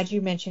 And I'm glad you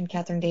mentioned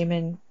Catherine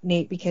Damon,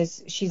 Nate,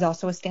 because she's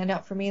also a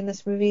standout for me in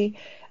this movie.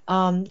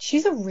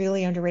 She's a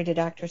really underrated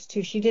actress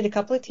too. She did a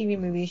couple of TV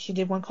movies. She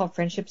did one called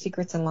Friendship,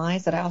 Secrets, and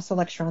Lies that I also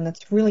lecture on.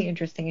 That's really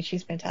interesting, and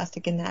she's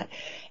fantastic in that.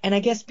 And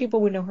I guess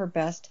people would know her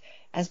best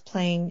as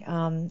playing,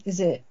 is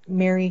it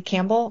Mary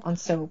Campbell on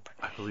Soap?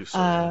 I believe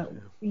so.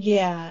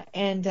 Yeah,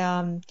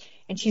 and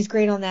she's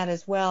great on that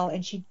as well.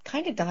 And she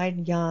kind of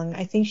died young.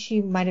 I think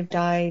she might have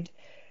died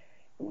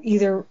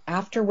either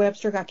after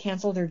Webster got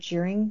canceled or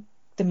during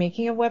the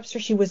making of Webster.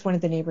 She was one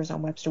of the neighbors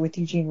on Webster with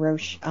Eugene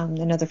Roche,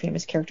 another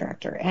famous character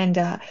actor. And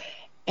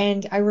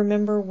I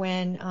remember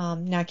when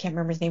now I can't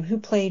remember his name, who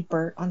played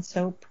Bert on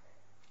Soap.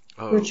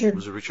 Was it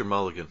Richard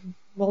Mulligan?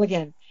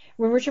 Mulligan.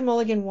 When Richard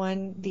Mulligan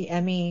won the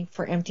Emmy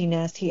for Empty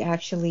Nest, he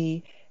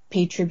actually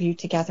paid tribute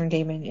to Catherine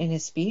Damon in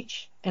his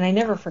speech, and I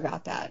never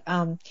forgot that.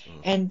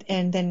 And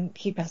then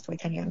he passed away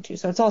kind of young too,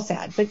 so it's all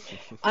sad. But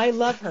I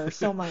love her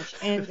so much,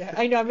 and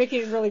I know I'm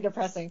making it really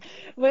depressing.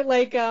 But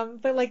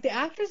the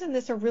actors in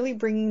this are really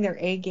bringing their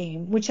A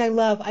game, which I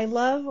love. I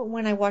love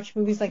when I watch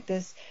movies like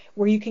this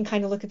where you can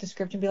kind of look at the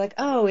script and be like,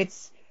 oh,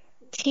 it's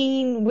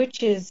teen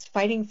witches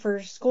fighting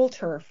for school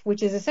turf,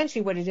 which is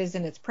essentially what it is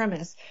in its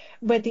premise.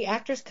 But the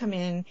actors come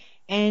in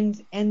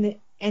and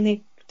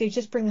they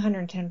just bring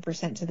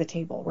 110% to the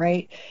table,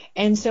 right?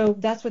 And so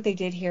that's what they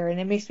did here, and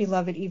it makes me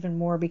love it even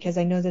more because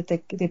I know that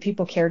the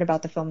people cared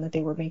about the film that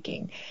they were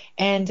making,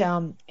 and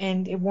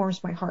it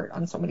warms my heart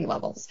on so many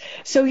levels.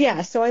 So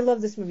yeah, so I love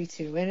this movie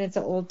too, and it's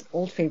an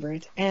old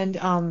favorite,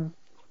 and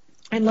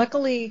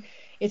luckily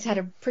it's had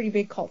a pretty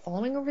big cult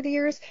following over the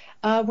years.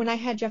 When I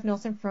had Jeff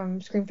Nelson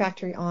from Scream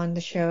Factory on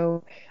the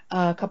show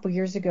a couple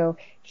years ago,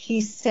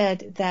 he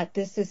said that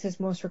this is his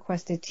most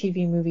requested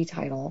TV movie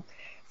title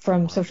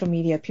from social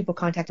media. People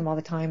contact him all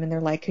the time, and they're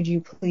like, could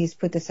you please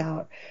put this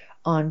out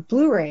on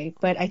Blu-ray?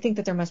 But I think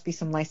that there must be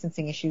some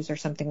licensing issues or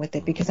something with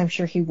it, because I'm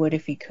sure he would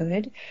if he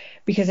could,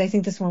 because I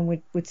think this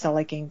one would sell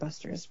like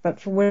gangbusters. But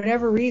for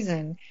whatever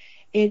reason,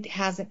 it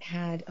hasn't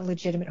had a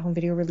legitimate home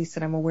video release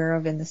that I'm aware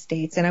of in the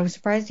States. And I was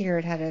surprised to hear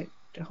it had a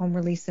home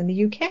release in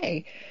the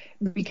UK,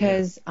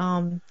 because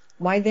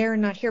why they're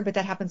not here? But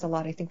that happens a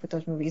lot, I think, with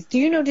those movies. Do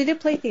you know, did it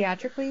play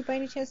theatrically by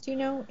any chance? Do you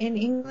know, in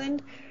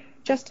England,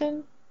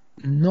 Justin?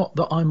 Not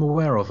that I'm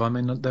aware of. I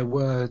mean, there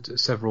were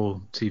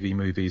several TV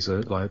movies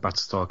like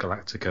Battlestar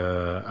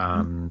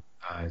Galactica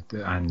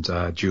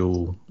and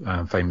Duel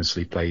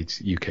famously played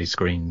UK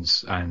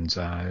screens, and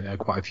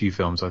quite a few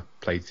films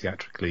I've played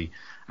theatrically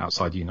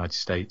outside the United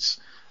States.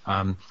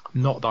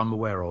 Not that I'm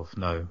aware of,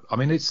 no. I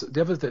mean, it's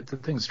the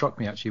thing that struck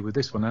me actually with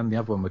this one and the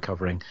other one we're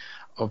covering.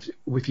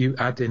 If you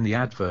add in the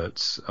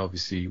adverts,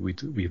 obviously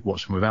we'd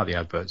watch them without the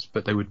adverts,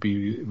 but they would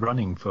be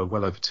running for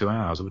well over 2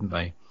 hours, wouldn't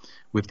they?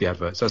 With the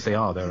adverts, as they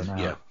are, they're an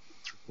hour,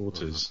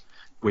 3/4,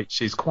 which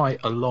is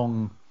quite a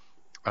long.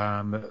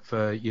 I'm a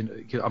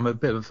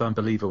bit of a firm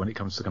believer when it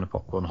comes to kind of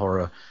popcorn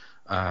horror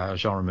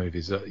genre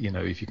movies.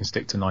 If you can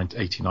stick to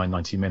 89,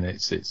 90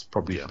 minutes, it's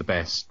probably for the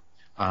best.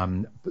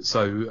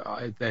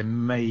 There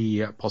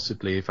may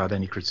possibly, if I had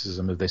any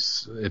criticism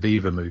of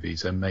either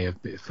movies, there may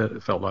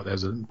have felt like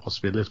there's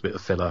possibly a little bit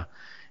of filler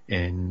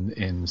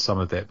in some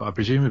of it. But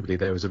presumably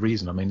there was a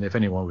reason. I mean, if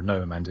anyone would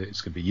know, Amanda,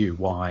 it's going to be you.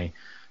 Why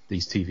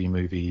these TV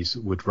movies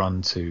would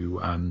run to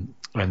an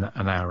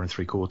hour and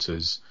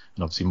 3/4,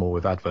 and obviously more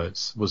with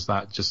adverts? Was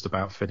that just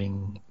about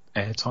filling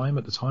airtime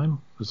at the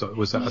time? Was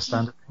that a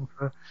standard thing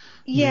for?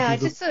 Yeah,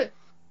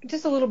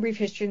 just a little brief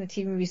history in the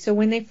TV movie. So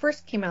when they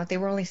first came out, they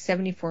were only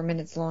 74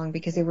 minutes long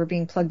because they were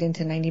being plugged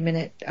into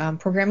 90-minute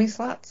programming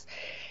slots.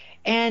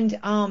 And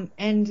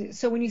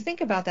so when you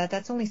think about that,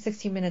 that's only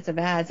 16 minutes of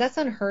ads. That's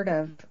unheard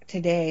of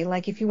today.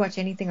 Like if you watch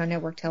anything on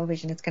network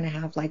television, it's going to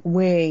have like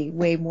way,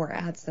 way more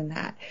ads than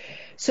that.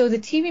 So the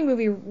TV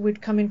movie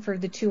would come in for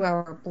the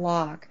 2-hour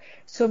block.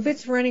 So if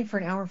it's running for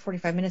an hour and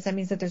 45 minutes, that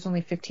means that there's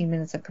only 15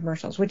 minutes of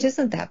commercials, which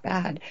isn't that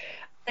bad.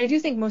 I do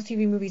think most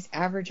TV movies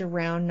average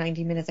around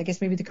 90 minutes. I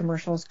guess maybe the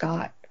commercials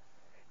got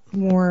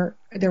more,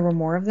 there were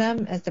more of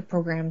them as the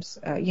programs,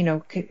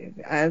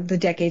 the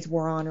decades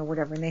wore on or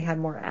whatever, and they had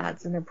more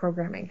ads in their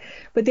programming.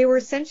 But they were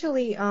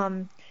essentially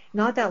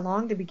not that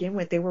long to begin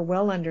with. They were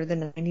well under the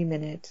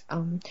 90-minute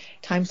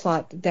time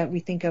slot that we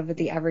think of at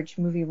the average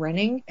movie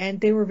running,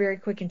 and they were very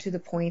quick and to the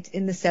point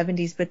in the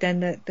 70s. But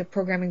then the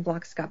programming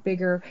blocks got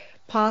bigger,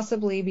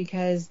 possibly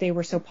because they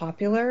were so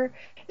popular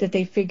that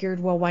they figured,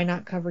 well, why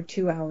not cover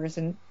 2 hours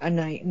a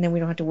night, and then we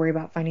don't have to worry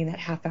about finding that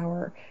half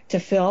hour to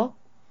fill.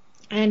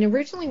 And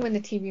originally when the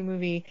TV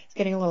movie, it's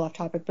getting a little off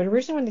topic, but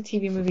originally when the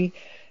TV movie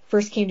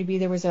first came to be,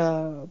 there was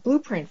a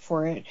blueprint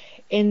for it,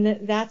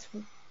 and that's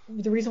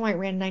the reason why it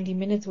ran 90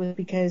 minutes was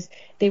because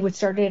they would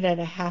start it at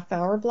a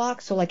half-hour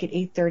block, so like at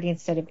 8:30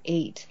 instead of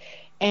 8,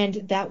 and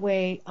that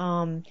way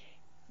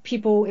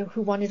people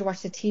who wanted to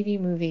watch the TV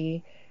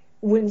movie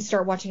wouldn't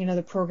start watching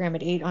another program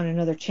at 8 on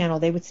another channel.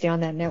 They would stay on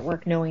that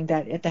network knowing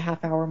that at the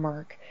half-hour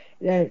mark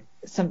the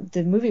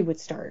movie would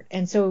start.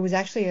 And so it was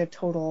actually a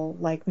total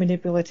like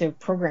manipulative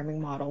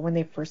programming model when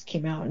they first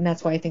came out, and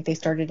that's why I think they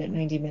started at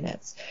 90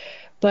 minutes.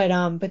 But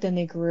then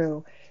they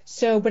grew.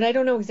 So, but I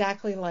don't know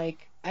exactly,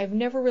 like, I've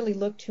never really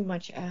looked too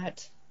much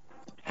at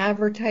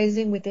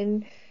advertising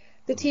within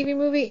the TV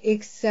movie,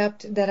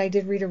 except that I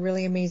did read a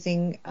really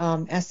amazing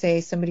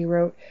essay somebody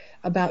wrote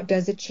about,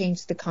 does it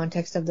change the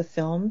context of the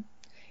film,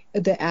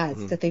 the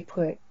ads that they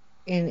put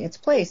in its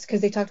place?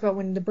 Because they talked about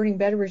when The Burning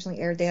Bed originally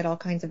aired, they had all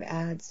kinds of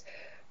ads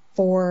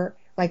for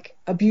like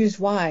abused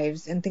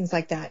wives and things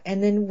like that.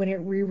 And then when it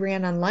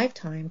reran on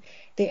Lifetime,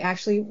 they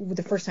actually,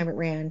 the first time it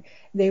ran,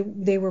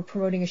 they were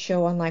promoting a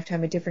show on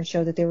Lifetime, a different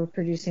show that they were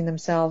producing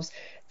themselves,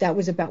 that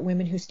was about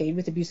women who stayed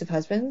with abusive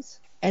husbands,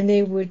 and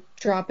they would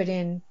drop it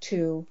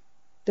into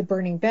The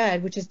Burning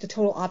Bed, which is the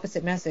total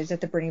opposite message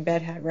that The Burning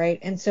Bed had, right?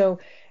 And so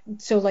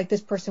like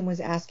this person was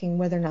asking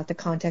whether or not the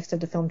context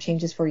of the film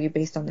changes for you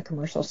based on the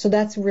commercial. So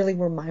that's really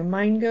where my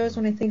mind goes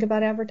when I think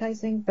about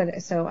advertising.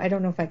 But so I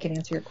don't know if I can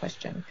answer your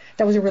question.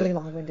 That was a really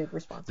long-winded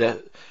response.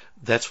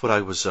 That's what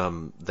I was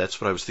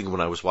thinking when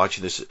I was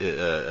watching this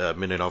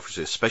Midnight Offers,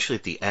 especially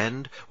at the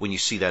end when you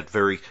see that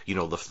very,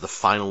 the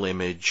final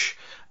image,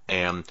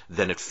 and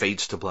then it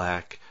fades to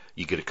black.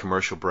 You get a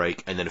commercial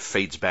break, and then it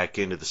fades back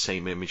into the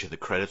same image and the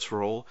credits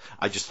roll.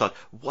 I just thought,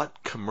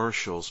 what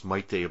commercials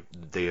might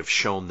they have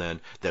shown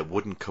then that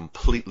wouldn't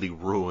completely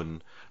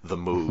ruin the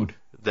mood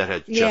that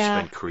had just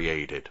been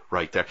created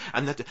right there?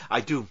 And that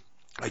I do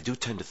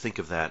tend to think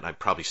of that, and I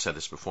probably said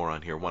this before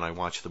on here, when I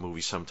watch the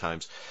movie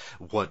sometimes,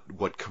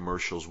 what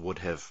commercials would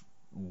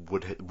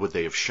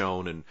they have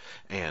shown,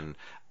 and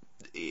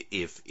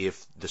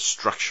if the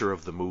structure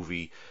of the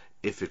movie,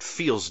 if it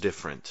feels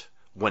different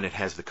when it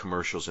has the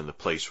commercials in the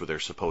place where they're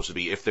supposed to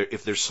be. If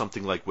there's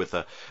something like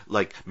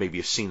maybe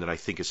a scene that I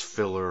think is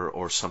filler,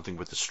 or something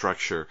with the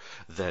structure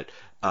that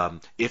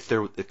if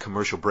the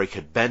commercial break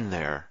had been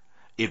there,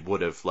 it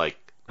would have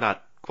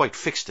not quite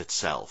fixed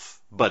itself.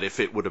 But if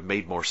it would have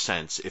made more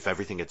sense, if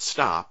everything had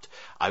stopped,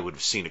 I would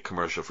have seen a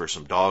commercial for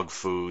some dog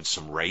food,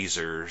 some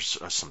razors,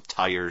 some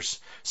tires,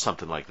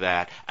 something like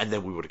that, and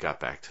then we would have got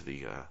back to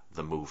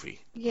the movie.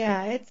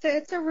 Yeah,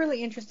 it's a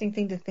really interesting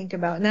thing to think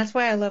about, and that's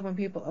why I love when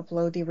people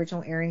upload the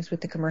original airings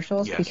with the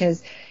commercials,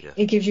 because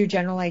it gives you a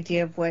general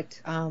idea of what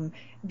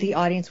the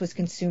audience was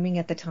consuming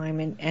at the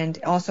time, and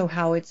also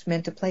how it's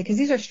meant to play, because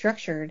these are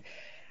structured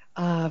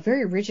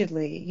very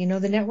rigidly.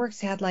 The networks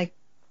had like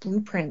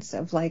blueprints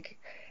of like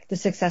the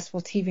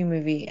successful TV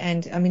movie,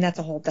 and I mean that's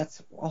a whole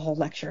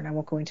lecture, and I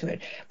won't go into it.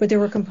 But there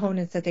were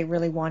components that they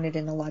really wanted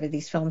in a lot of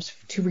these films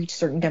to reach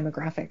certain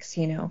demographics,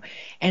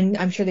 and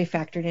I'm sure they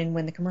factored in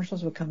when the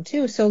commercials would come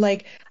too. So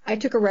like I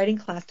took a writing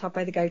class taught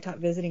by the guy who taught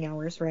Visiting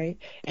Hours, right,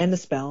 and The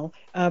Spell,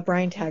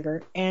 Brian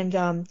Taggart,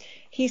 and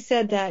he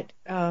said that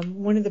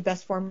one of the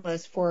best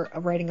formulas for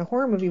writing a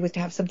horror movie was to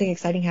have something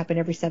exciting happen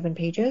every 7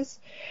 pages.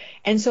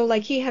 And so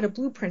like he had a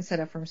blueprint set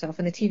up for himself,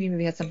 and the TV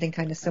movie had something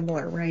kind of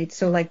similar, right?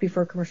 So like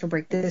before a commercial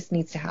break, this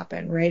needs to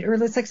happen, right? Or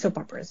it's like soap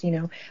operas,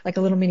 like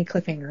a little mini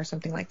cliffhanger or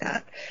something like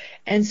that.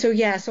 And so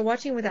so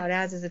watching without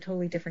ads is a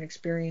totally different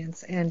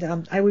experience.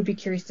 And I would be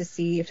curious to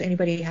see if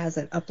anybody has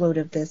an upload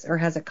of this or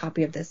has a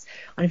copy of this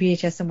on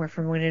VHS somewhere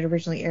from when it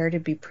originally aired.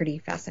 It'd be pretty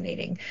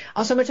fascinating.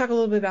 Also, I'm going to talk a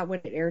little bit about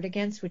what it aired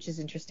against, which is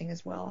interesting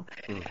as well.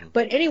 Mm-hmm.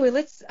 But anyway,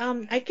 let's,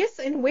 I guess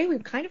in a way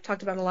we've kind of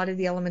talked about a lot of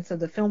the elements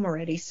of the film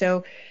already.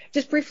 So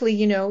just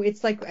briefly,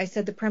 it's like I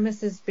said, the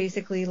premise is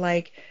basically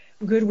like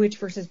good witch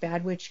versus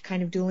bad witch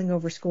kind of dueling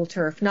over school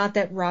turf. Not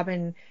that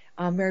Robin,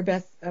 Mary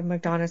Beth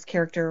McDonough's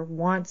character,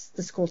 wants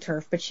the school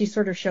turf, but she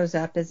sort of shows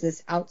up as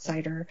this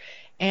outsider,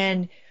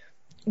 and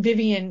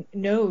Vivian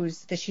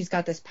knows that she's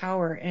got this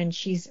power, and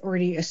she's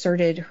already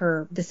asserted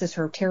this is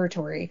her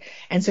territory,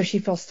 and so she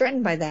feels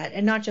threatened by that,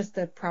 and not just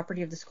the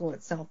property of the school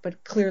itself,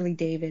 but clearly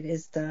David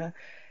is the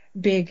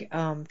big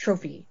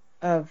trophy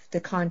of the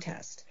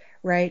contest,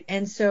 right?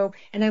 And so,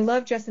 and I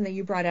love, Justin, that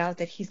you brought out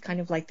that he's kind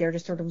of like there to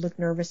sort of look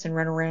nervous and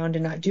run around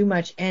and not do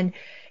much. And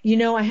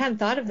I hadn't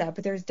thought of that,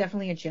 but there's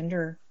definitely a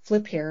gender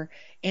flip here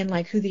in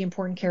like who the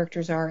important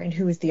characters are and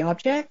who is the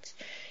object.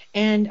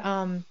 And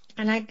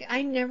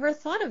I never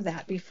thought of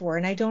that before,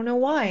 and I don't know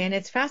why, and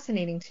it's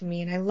fascinating to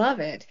me, and I love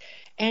it.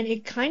 And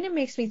it kind of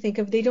makes me think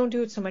of, they don't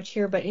do it so much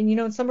here, but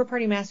in Slumber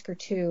Party Massacre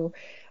 2,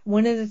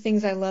 one of the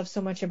things I love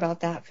so much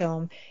about that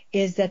film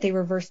is that they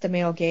reversed the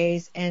male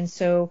gaze, and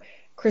so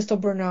Crystal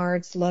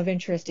Bernard's love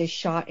interest is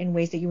shot in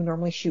ways that you would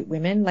normally shoot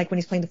women, like when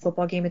he's playing the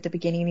football game at the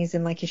beginning, he's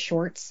in like his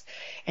shorts,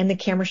 and the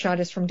camera shot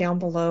is from down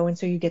below, and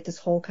so you get this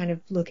whole kind of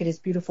look at his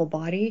beautiful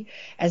body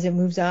as it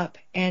moves up,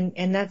 and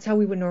that's how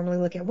we would normally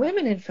look at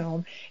women in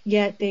film.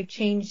 Yet they've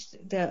changed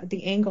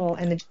the angle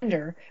and the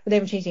gender, but they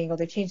haven't changed the angle,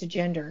 they've changed the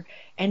gender,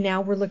 and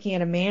now we're looking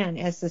at a man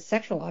as the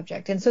sexual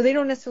object, and so they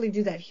don't necessarily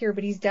do that here,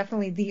 but he's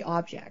definitely the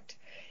object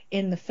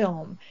in the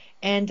film.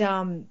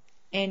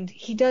 And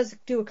he does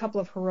do a couple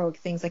of heroic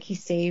things, like he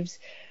saves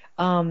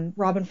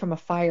Robin from a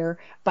fire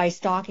by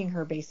stalking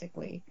her,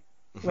 basically,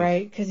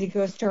 right? Because he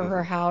goes to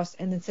her house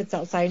and then sits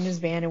outside in his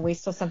van and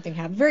waits till something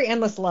happens. Very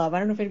Endless Love. I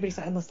don't know if anybody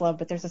saw Endless Love,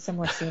 but there's a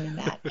similar scene in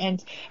that.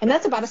 And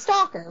that's about a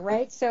stalker,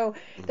 right? So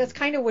that's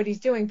kind of what he's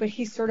doing, but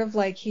he's sort of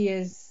like he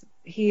is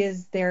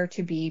there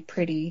to be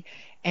pretty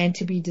and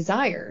to be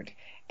desired.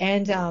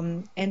 And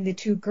the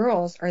two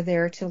girls are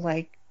there to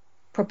like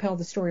propel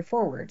the story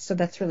forward. So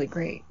that's really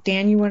great.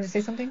 Dan, you want to say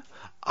something?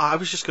 I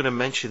was just going to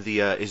mention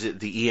is it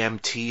the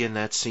EMT in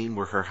that scene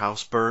where her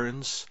house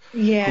burns?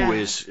 Yeah. Who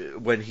is,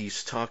 when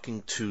he's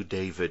talking to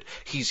David,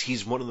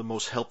 he's one of the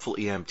most helpful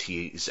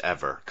EMTs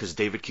ever, because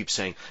David keeps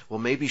saying, well,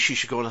 maybe she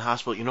should go to the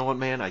hospital. You know what,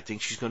 man? I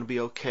think she's going to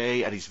be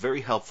okay. And he's very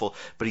helpful,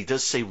 but he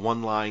does say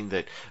one line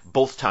that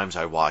both times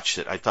I watched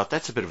it, I thought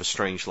that's a bit of a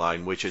strange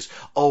line, which is,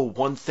 oh,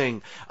 one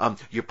thing,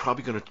 you're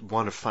probably going to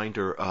want to find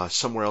her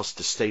somewhere else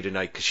to stay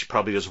tonight, because she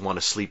probably doesn't want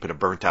to sleep in a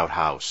burnt-out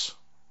house.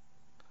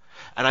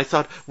 And I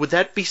thought, would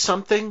that be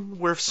something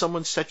where if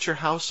someone set your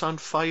house on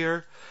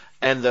fire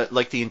and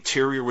the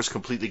interior was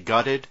completely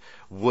gutted,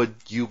 would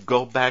you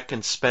go back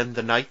and spend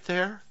the night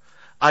there?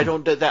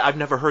 I've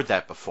never heard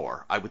that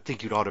before. I would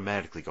think you'd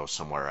automatically go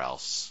somewhere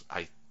else.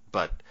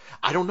 But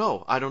I don't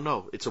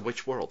know. It's a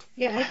witch world.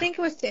 Yeah, I think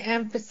it was to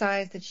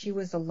emphasize that she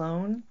was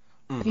alone.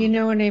 Mm-hmm. You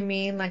know what I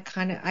mean? Like,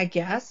 kind of, I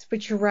guess.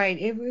 But you're right.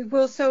 It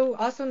will. So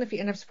also in the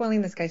and I'm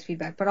spoiling this guy's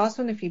feedback, but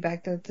also in the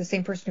feedback, the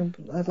same person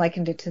who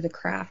likened it to The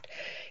Craft,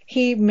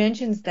 he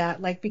mentions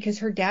that, like, because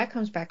her dad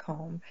comes back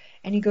home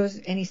and he goes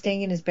and he's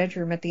staying in his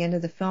bedroom at the end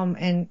of the film,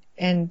 and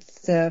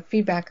the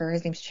feedbacker,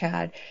 his name's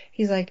Chad,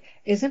 he's like,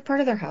 isn't part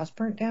of their house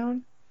burnt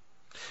down?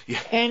 Yeah.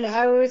 And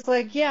I was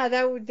like, yeah,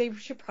 they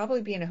should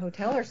probably be in a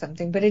hotel or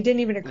something, but it didn't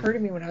even occur to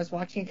me when I was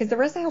watching it, because the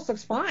rest of the house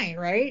looks fine,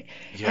 right?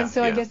 Yeah, and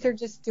so I guess they're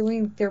just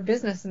doing their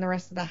business in the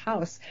rest of the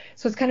house.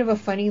 So it's kind of a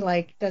funny,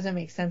 like, doesn't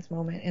make sense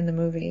moment in the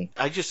movie.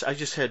 I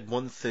just had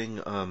one thing.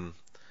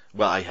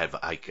 Well, I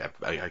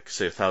could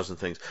say 1,000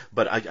 things,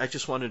 but I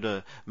just wanted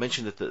to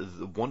mention that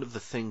the one of the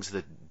things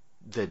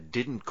that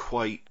didn't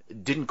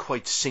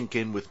quite sink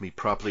in with me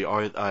properly,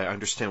 or I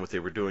understand what they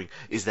were doing,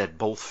 is that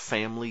both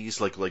families,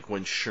 like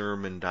when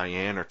Sherm and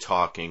Diane are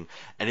talking,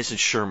 and isn't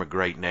Sherm a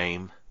great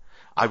name?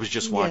 I was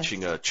just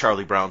watching a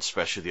Charlie Brown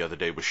special the other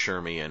day with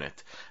Shermy in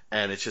it,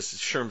 and it's just,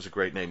 Sherm's a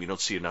great name. You don't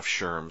see enough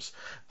Sherms.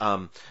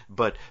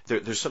 But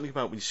there's something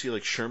about when you see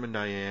like Sherm and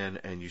Diane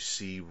and you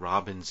see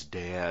Robin's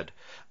dad,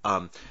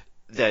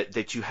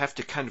 that you have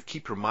to kind of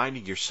keep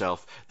reminding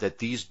yourself that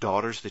these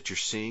daughters that you're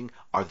seeing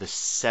are the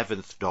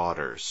 7th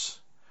daughters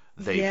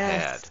they've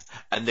had.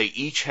 And they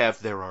each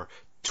have, there are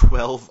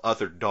 12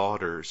 other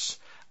daughters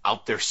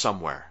out there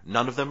somewhere.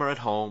 None of them are at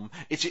home.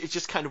 It's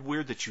just kind of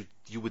weird that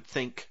you would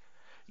think,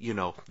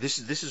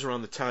 this is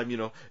around the time,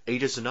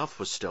 8 is Enough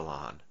was still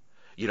on.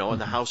 And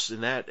the house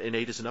in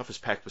 8 is Enough is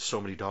packed with so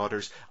many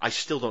daughters. I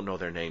still don't know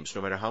their names,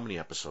 no matter how many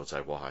episodes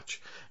I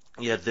watch.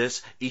 Yeah,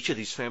 each of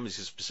these families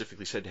is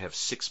specifically said to have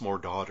 6 more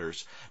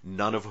daughters,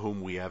 none of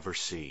whom we ever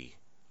see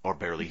or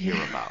barely hear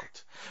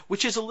about,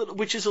 which is a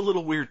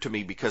little weird to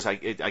me, because I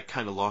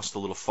kind of lost a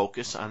little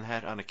focus on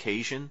that on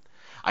occasion.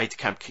 I had to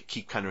kind of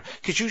keep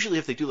because usually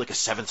if they do like a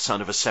 7th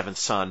son of a 7th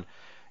son,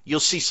 you'll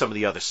see some of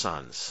the other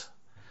sons.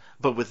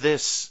 But with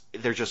this,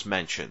 they're just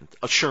mentioned.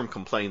 Sherm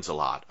complains a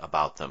lot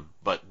about them,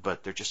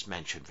 but they're just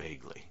mentioned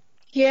vaguely.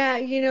 Yeah,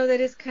 that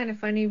is kind of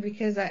funny,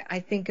 because I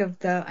think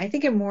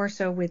it more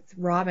so with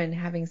Robin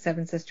having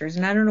 7 sisters,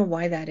 and I don't know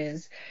why that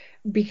is,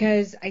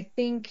 because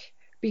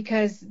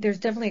there's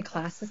definitely a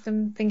class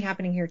system thing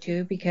happening here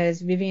too,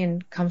 because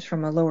Vivian comes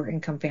from a lower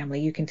income family.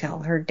 You can tell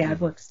her dad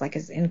works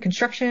is in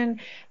construction,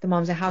 the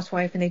mom's a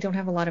housewife, and they don't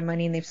have a lot of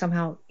money, and they've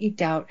somehow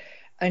eked out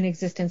an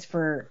existence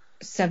for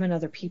 7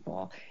 other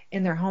people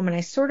in their home. And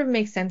it sort of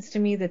makes sense to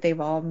me that they've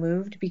all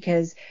moved,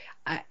 because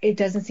it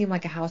doesn't seem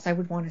like a house I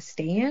would want to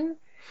stay in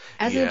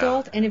as an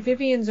adult. And if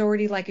Vivian's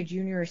already like a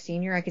junior or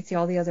senior, I could see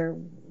all the other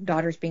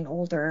daughters being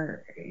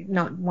older,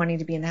 not wanting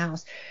to be in the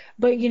house.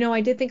 But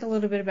I did think a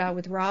little bit about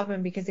with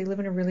Robin, because they live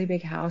in a really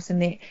big house,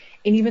 and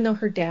even though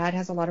her dad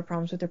has a lot of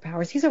problems with their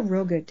powers, he's a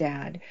real good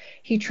dad.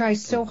 He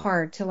tries so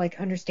hard to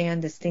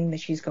understand this thing that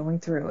she's going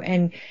through,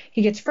 and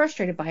he gets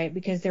frustrated by it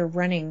because they're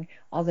running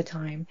all the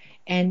time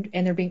and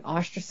they're being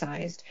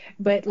ostracized.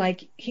 But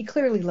he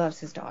clearly loves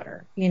his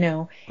daughter,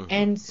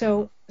 and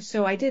so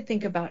I did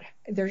think about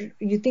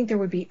you'd think there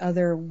would be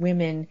other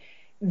women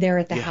there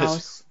at the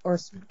house, or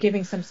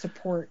giving some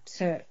support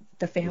to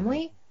the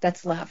family,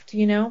 that's left,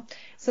 you know?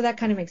 So that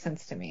kind of makes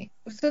sense to me.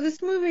 So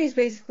this movie is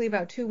basically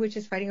about two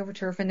witches fighting over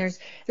turf, and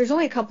there's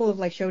only a couple of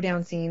like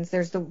showdown scenes.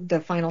 There's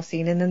the final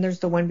scene, and then there's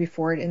the one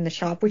before it in the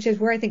shop, which is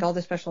where I think all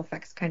the special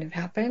effects kind of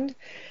happened.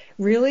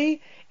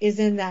 Really is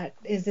in that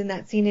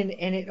scene,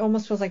 and it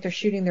almost feels like they're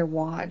shooting their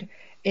wad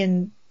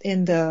in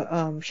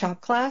the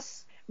shop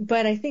class.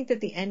 But I think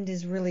that the end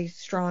is really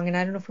strong, and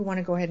I don't know if we want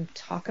to go ahead and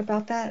talk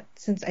about that,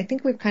 since I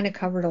think we've kind of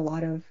covered a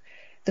lot of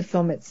the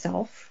film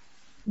itself,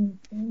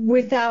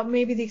 without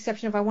maybe the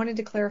exception of, I wanted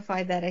to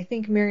clarify that I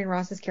think Marion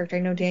Ross's character, I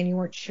know, Dan, you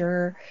weren't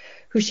sure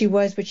who she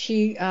was, but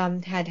she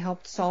had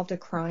helped solve a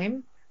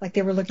crime. Like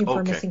they were looking for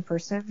a missing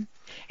person,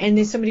 and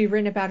then somebody had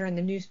written about her in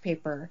the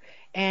newspaper,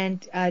 and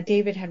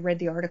David had read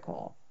the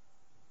article.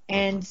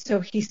 And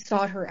so he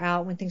sought her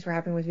out when things were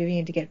happening with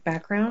Vivian to get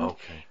background,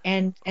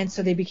 and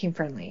so they became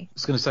friendly. I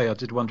was going to say, I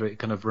did wonder, it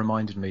kind of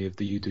reminded me of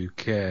the You Do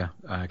Care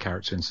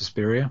character in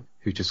Suspiria,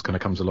 who just kind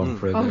of comes along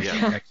for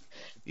a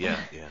Yeah.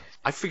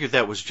 I figured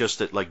that was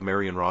just at like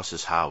Marion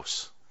Ross's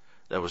house.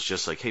 That was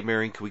just like, hey,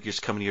 Marion, can we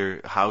just come to your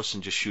house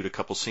and just shoot a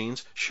couple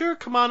scenes? Sure,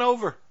 come on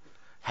over.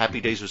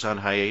 Happy Days was on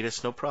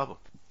hiatus, no problem.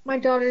 My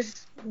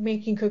daughter's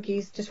making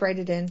cookies. Just write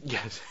it in.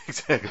 Yes,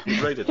 exactly.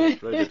 Write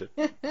it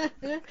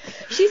in.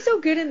 She's so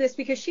good in this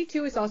because she,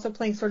 too, is also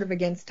playing sort of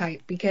against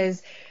type,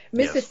 because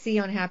Mrs. C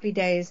on Happy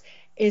Days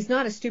is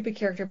not a stupid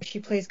character, but she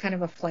plays kind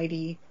of a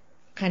flighty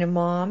kind of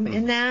mom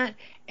in that.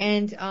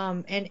 And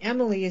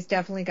Emily has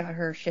definitely got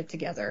her shit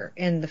together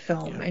in the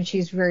film, and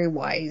she's very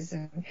wise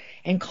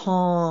and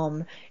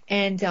calm,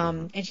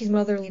 and she's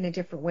motherly in a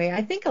different way.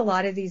 I think a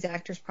lot of these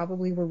actors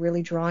probably were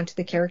really drawn to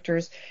the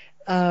characters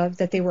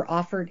that they were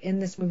offered in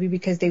this movie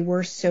because they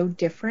were so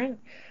different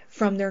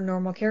from their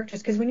normal characters.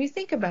 Because when you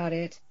think about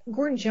it,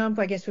 Gordon Jump,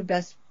 I guess, would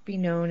best be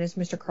known as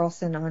Mr.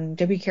 Carlson on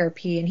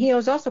WKRP, and he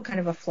was also kind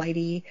of a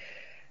flighty,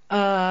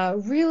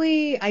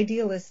 really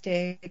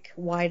idealistic,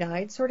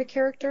 wide-eyed sort of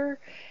character.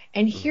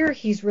 And here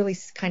he's really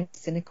kind of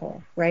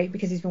cynical, right?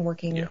 Because he's been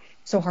working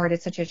so hard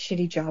at such a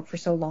shitty job for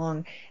so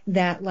long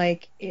that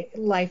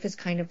life has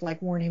kind of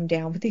like worn him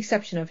down, with the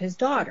exception of his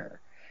daughter,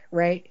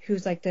 right?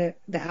 Who's like the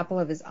apple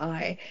of his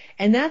eye.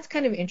 And that's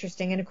kind of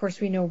interesting. And of course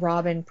we know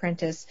Robin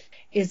Prentice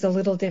is a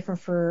little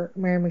different for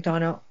Mary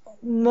McDonough,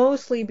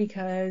 mostly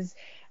because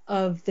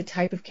of the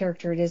type of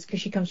character it is, because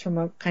she comes from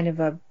a kind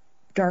of a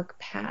dark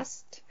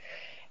past.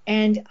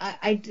 And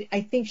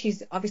I think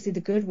she's obviously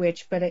the good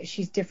witch, but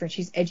she's different.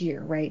 She's edgier,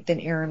 right,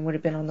 than Erin would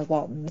have been on the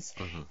Waltons.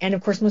 And,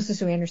 of course, Melissa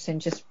Sue Anderson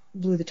just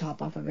blew the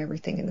top off of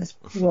everything in this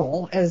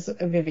role as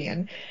a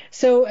Vivian.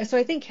 So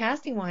I think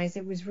casting-wise,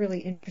 it was really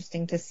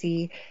interesting to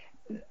see.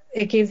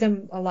 It gave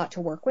them a lot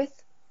to work with,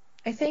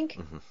 I think,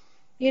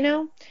 you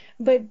know.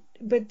 But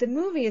the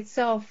movie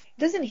itself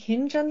doesn't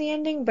hinge on the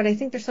ending, but I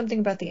think there's something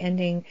about the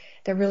ending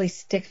that really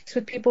sticks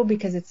with people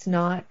because it's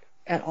not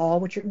at all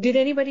did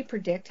anybody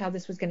predict how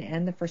this was going to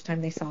end the first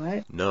time they saw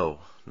it? No.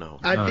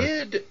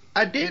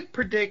 I did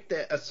predict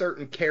that a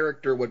certain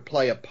character would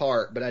play a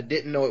part, but I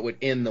didn't know it would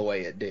end the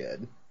way it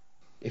did,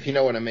 if you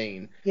know what I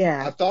mean.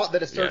 Yeah. I thought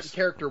that a certain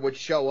character would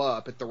show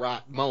up at the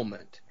right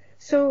moment.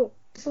 So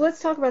let's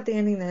talk about the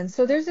ending then.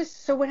 So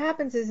so what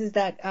happens is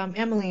that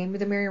Emily, with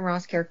the Marion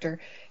Ross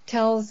character,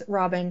 tells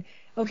Robin,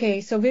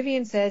 okay, so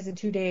Vivian says in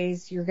 2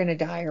 days you're going to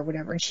die or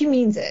whatever, and she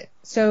means it.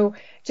 So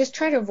just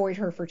try to avoid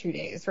her for 2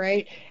 days,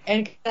 right?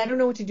 And I don't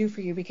know what to do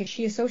for you because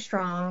she is so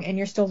strong and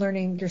you're still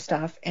learning your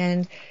stuff,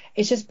 and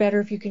it's just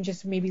better if you can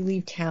just maybe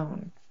leave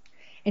town.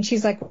 And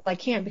she's like, well, I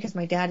can't because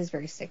my dad is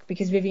very sick,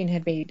 because Vivian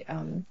had made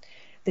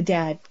the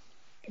dad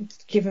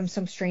give him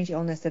some strange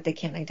illness that they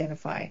can't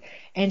identify.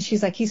 And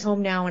she's like, he's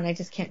home now and I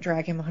just can't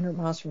drag him 100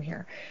 miles from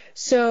here.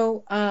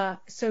 So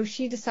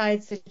she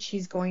decides that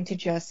she's going to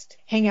just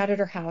hang out at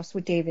her house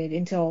with David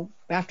until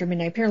after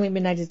midnight. Apparently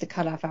midnight is the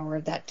cutoff hour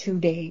of that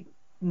 2-day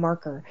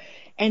marker.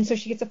 And so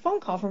she gets a phone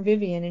call from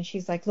Vivian and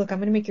she's like, look, I'm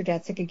going to make your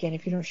dad sick again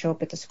if you don't show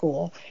up at the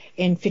school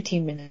in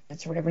 15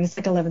 minutes or whatever. And it's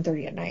like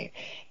 11:30 at night.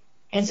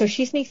 And so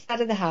she sneaks out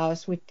of the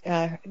house with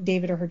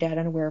David or her dad,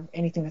 unaware of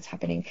anything that's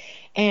happening.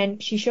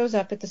 And she shows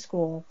up at the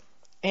school,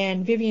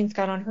 and Vivian's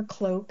got on her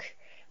cloak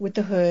with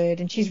the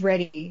hood, and she's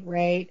ready,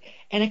 right?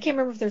 And I can't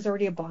remember if there's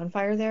already a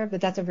bonfire there, but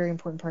that's a very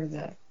important part of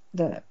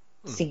the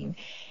scene.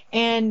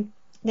 And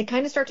they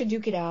kind of start to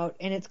duke it out,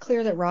 and it's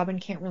clear that Robin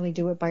can't really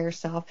do it by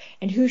herself.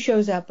 And who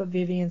shows up but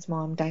Vivian's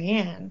mom,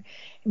 Diane?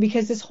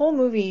 Because this whole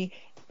movie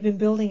been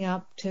building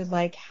up to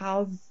like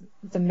how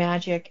the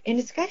magic, and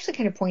it's actually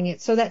kind of poignant.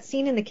 So that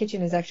scene in the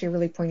kitchen is actually a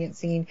really poignant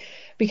scene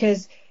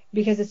because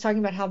it's talking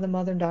about how the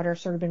mother and daughter have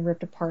sort of been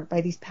ripped apart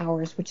by these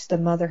powers which the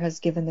mother has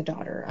given the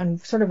daughter,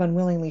 and sort of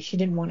unwillingly. She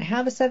didn't want to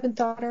have a seventh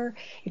daughter.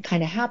 It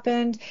kind of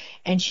happened,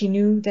 and she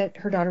knew that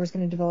her daughter was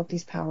going to develop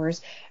these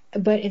powers,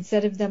 but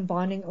instead of them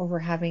bonding over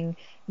having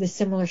the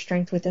similar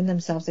strength within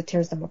themselves, it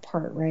tears them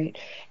apart, right?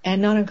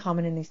 And not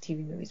uncommon in these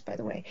TV movies, by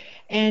the way.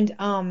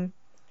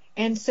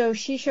 And so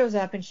she shows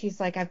up and she's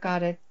like, I've got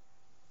to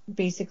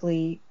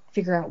basically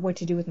figure out what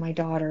to do with my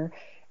daughter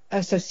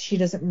so she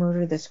doesn't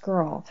murder this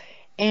girl.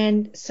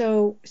 And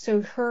so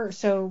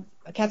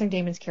Catherine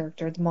Damon's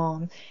character, the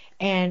mom,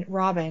 and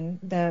Robin,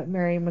 the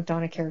Mary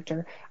McDonough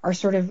character, are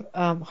sort of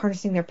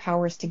harnessing their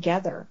powers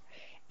together.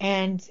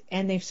 And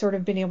they've sort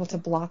of been able to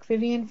block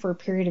Vivian for a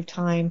period of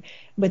time,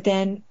 but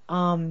then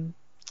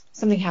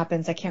something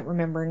happens, I can't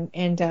remember,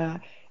 and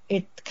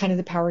it kind of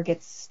the power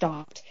gets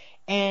stopped.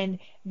 And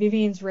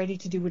Vivian's ready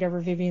to do whatever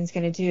Vivian's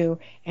going to do,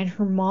 and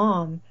her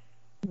mom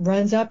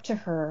runs up to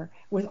her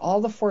with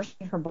all the force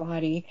in her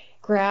body,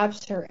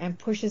 grabs her, and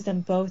pushes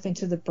them both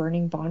into the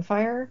burning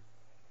bonfire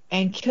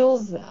and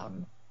kills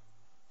them.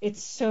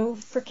 It's so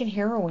freaking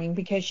harrowing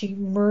because she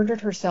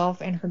murdered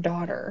herself and her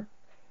daughter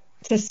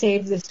to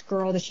save this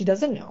girl that she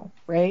doesn't know,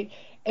 right?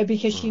 And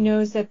because she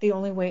knows that the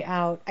only way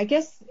out, I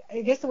guess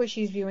the way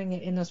she's viewing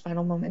it in those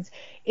final moments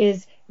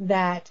is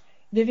that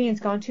Vivian's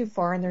gone too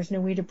far and there's no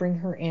way to bring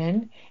her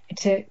in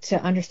to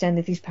understand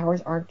that these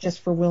powers aren't just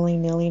for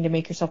willy-nilly to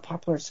make yourself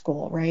popular at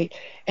school, right?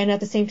 And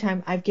at the same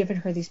time, I've given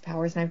her these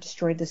powers and I've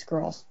destroyed this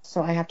girl,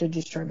 so I have to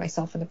destroy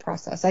myself in the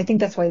process. I think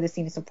that's why this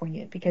scene is so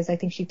poignant, because I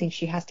think she thinks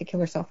she has to kill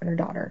herself and her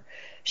daughter.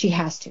 She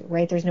has to,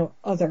 right? There's no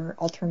other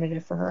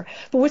alternative for her.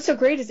 But what's so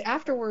great is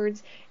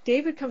afterwards,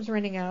 David comes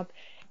running up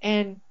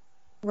and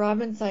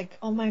Robin's like,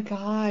 oh my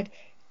God,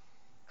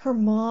 her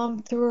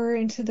mom threw her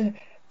into the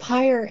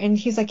pyre, and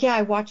he's like, yeah,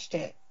 I watched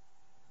it.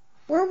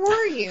 Where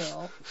were you?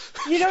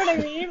 You know what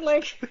I mean?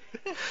 Like,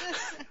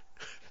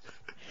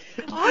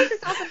 I was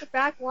just up in the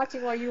back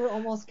watching while you were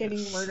almost getting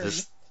murdered.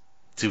 This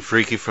too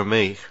freaky for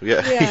me.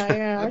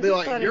 Yeah. I'd be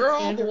like, you're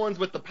all the ones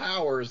with the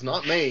powers,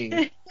 not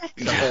me.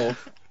 So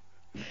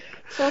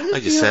I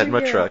just sat in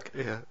my truck.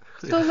 Yeah.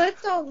 So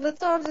let's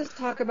all just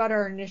talk about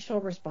our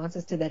initial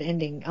responses to that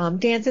ending.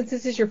 Dan, since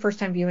this is your first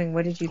time viewing,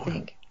 what did you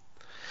think?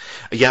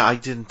 Yeah, I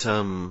didn't.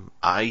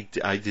 I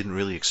didn't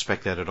really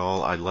expect that at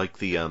all. I like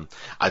the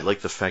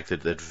fact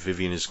that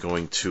Vivian is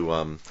going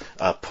to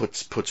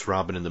puts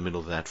Robin in the middle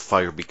of that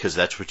fire, because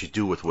that's what you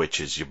do with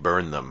witches. You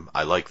burn them.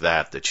 I like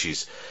that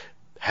she's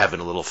having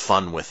a little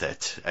fun with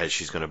it as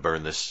she's going to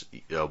burn this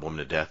woman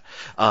to death.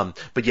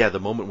 But yeah, the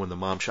moment when the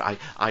mom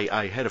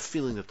I had a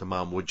feeling that the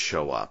mom would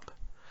show up.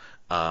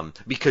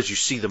 Because you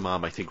see the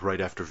mom, I think,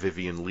 right after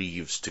Vivian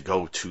leaves to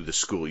go to the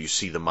school, you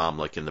see the mom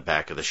like in the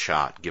back of the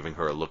shot, giving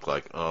her a look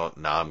like, oh,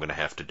 now I'm going to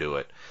have to do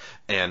it.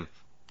 And,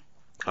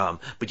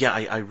 but yeah,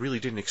 I really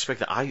didn't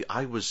expect that.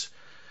 I was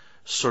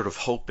sort of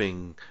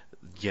hoping,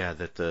 yeah,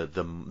 that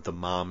the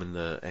mom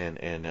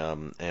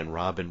and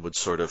Robin would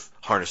sort of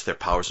harness their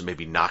powers and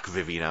maybe knock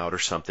Vivian out or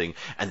something,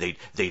 and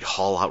they'd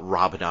haul out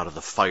Robin out of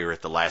the fire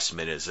at the last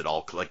minute as it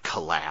all like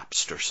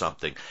collapsed or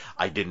something.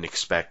 I didn't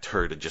expect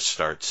her to just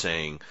start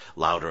saying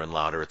louder and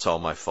louder, "It's all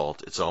my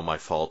fault, it's all my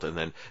fault," and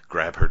then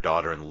grab her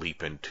daughter and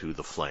leap into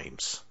the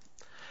flames.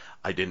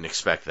 I didn't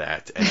expect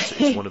that, and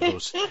it's one of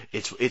those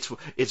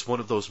it's one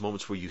of those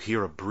moments where you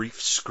hear a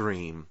brief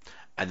scream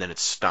and then it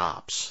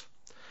stops.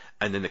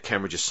 And then the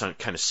camera just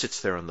kind of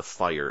sits there on the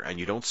fire, and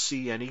you don't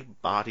see any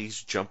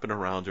bodies jumping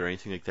around or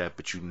anything like that,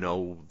 but you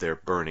know they're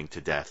burning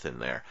to death in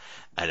there.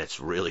 And it's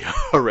really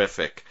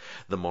horrific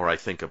the more I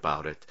think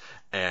about it.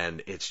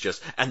 And it's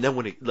just, and then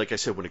when it, like I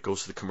said, when it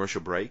goes to the commercial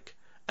break,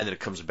 and then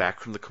it comes back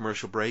from the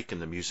commercial break, and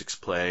the music's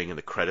playing, and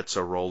the credits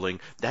are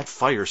rolling, that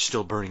fire's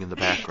still burning in the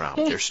background.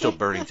 They're still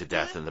burning to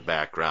death in the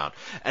background.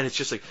 And it's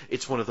just like,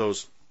 it's one of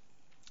those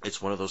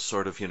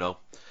sort of,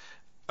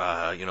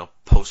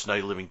 post Night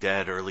of the Living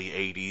Dead, early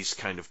 80s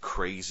kind of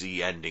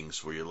crazy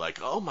endings where you're like,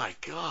 oh my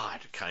God,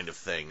 kind of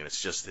thing. And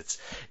it's just,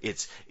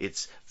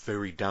 it's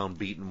very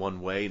downbeat in one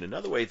way. In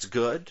another way, it's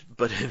good,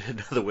 but in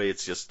another way,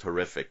 it's just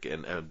horrific.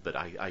 But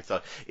I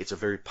thought it's a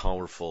very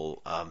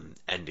powerful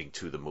ending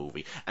to the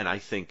movie. And I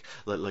think,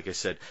 like I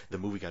said, the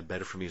movie got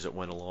better for me as it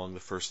went along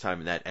the first time,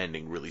 and that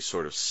ending really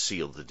sort of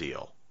sealed the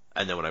deal.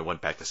 And then when I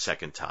went back the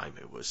second time,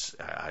 it was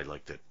I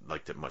liked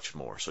it much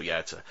more. So yeah,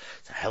 it's a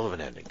hell of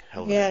an ending.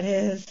 It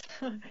is.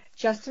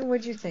 Justin,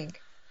 what'd you think?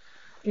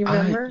 Do you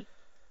remember?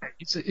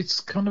 It's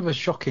kind of a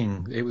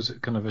shocking. It was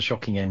kind of a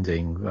shocking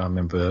ending. I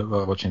remember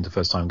watching it the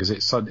first time because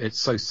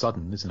it's so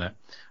sudden, isn't it?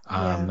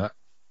 Yeah.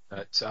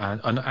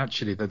 And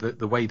actually,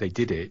 the way they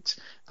did it,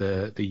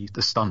 the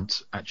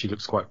stunt actually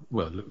looks quite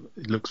well.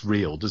 It looks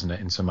real, doesn't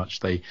it? In so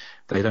much they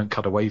don't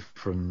cut away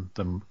from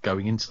them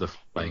going into the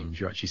flames.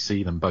 You actually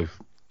see them both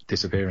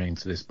disappearing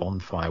into this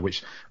bonfire,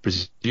 which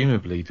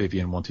presumably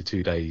Vivian wanted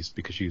 2 days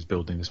because she was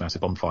building this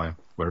massive bonfire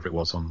wherever it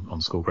was on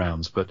school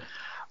grounds. But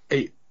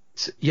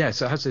so it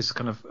has this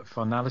kind of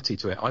finality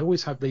to it. I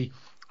always have I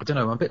don't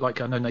know, I'm a bit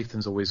like, I know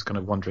Nathan's always kind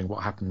of wondering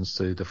what happens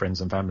to the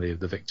friends and family of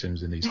the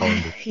victims in these horror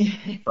movies.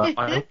 But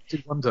I do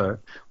wonder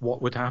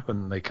what would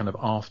happen they kind of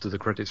after the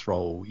credits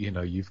roll.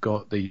 You've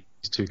got these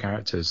two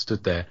characters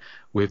stood there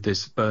with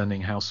this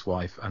burning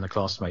housewife and a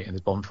classmate in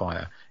the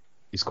bonfire.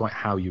 It's quite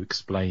how you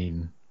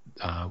explain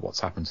what's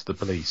happened to the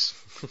police.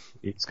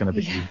 It's going to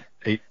be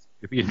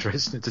it'd be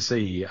interesting to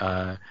see.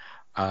 I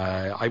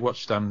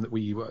watched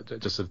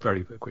just a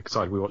very quick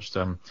aside. We watched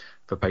for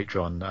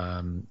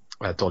Patreon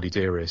Dolly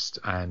Dearest,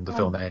 and the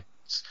film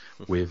ends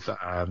with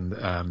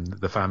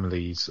the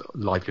family's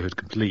livelihood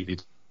completely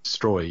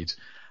destroyed.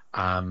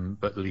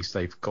 but at least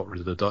they've got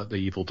rid of the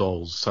evil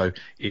dolls. So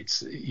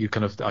it's I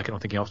can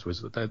thinking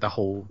afterwards that the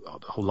whole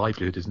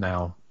livelihood is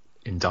now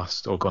in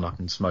dust or gone up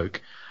in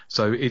smoke.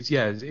 So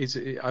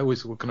I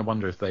always kind of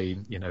wonder if they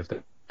if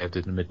they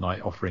did the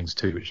midnight offerings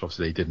too, which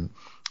obviously they didn't.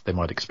 They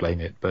might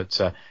explain it,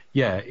 but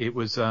it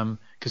was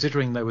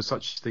considering there was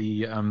such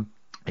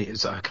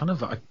it's kind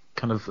of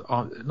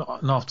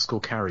not an after school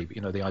carry,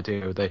 but the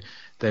idea of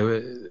they were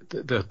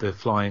the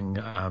flying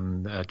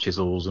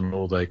chisels and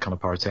all the kind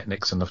of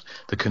pyrotechnics and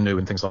the canoe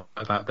and things like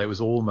that. There was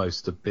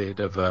almost a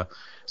bit of a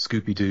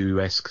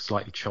Scooby-Doo-esque,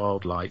 slightly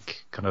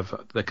childlike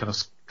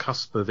the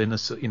cusp of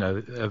innocent,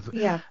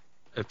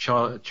 of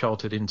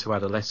childhood into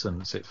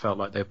adolescence. It felt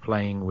like they're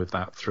playing with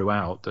that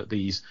throughout, that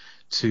these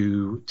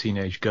two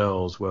teenage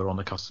girls were on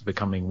the cusp of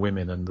becoming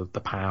women and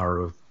the power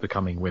of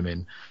becoming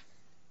women.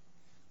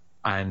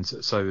 And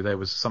so there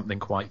was something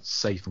quite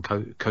safe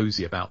and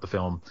cozy about the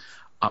film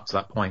up to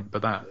that point.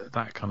 But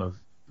that kind of,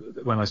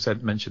 when I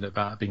mentioned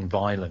about being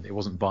violent, it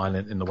wasn't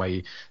violent in the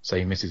way,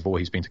 say, Mrs.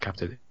 Voorhees being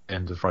decapitated at the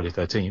end of Friday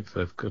the 13th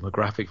for kind of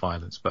graphic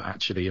violence, but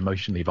actually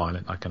emotionally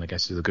violent, I kind of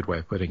guess is a good way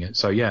of putting it.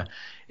 So yeah,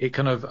 it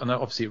kind of, and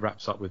obviously it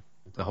wraps up with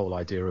the whole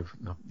idea of,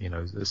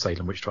 the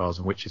Salem witch trials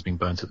and witches being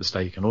burnt at the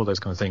stake and all those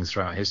kind of things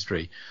throughout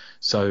history.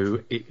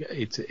 So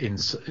it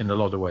in a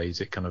lot of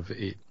ways, it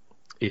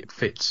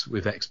fits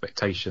with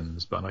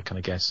expectations, but I kind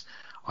of guess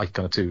I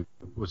kind of too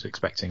was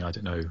expecting, I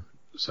don't know,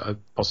 so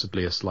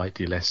possibly a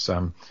slightly less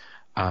sudden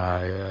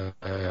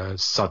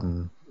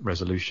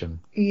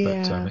resolution,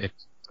 but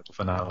it's a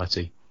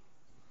finality.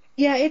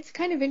 Yeah, it's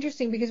kind of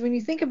interesting because when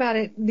you think about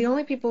it, the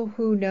only people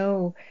who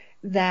know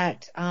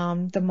that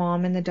the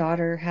mom and the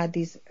daughter had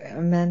these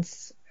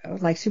immense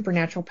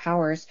supernatural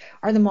powers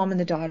are the mom and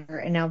the daughter,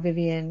 and now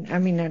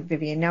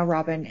now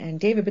Robin and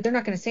David, but they're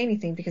not going to say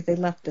anything because they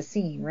left the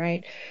scene,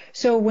 right?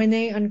 So when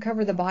they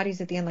uncover the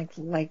bodies at the end,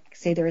 like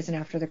say there isn't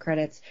after the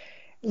credits,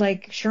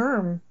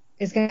 Sherm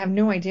is going to have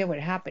no idea what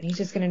happened. He's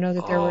just going to know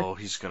that there were...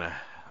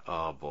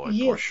 Oh boy,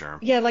 poor Sherm.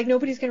 Yeah,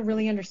 nobody's going to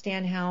really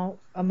understand how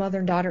a mother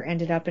and daughter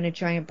ended up in a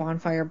giant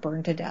bonfire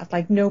burned to death.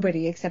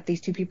 Nobody except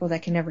these two people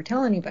that can never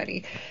tell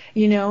anybody,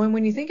 And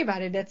when you think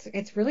about it,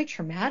 it's really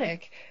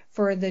traumatic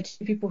for the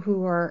two people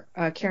who are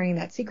carrying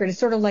that secret. It's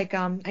sort of like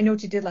I Know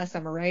What You Did Last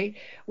Summer, right?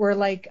 Where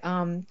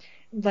them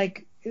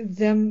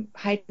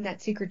hiding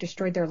that secret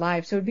destroyed their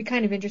lives. So it'd be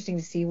kind of interesting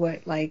to see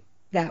what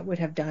that would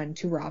have done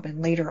to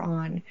Robin later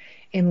on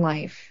in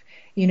life.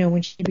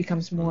 When she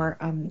becomes more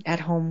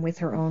at home with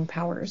her own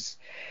powers.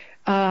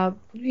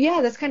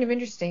 That's kind of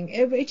interesting.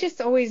 It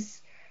just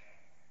always,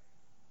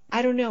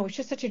 I don't know, it's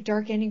just such a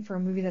dark ending for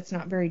a movie that's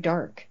not very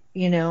dark,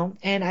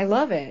 and I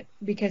love it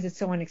because it's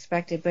so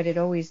unexpected, but it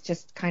always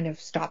just kind of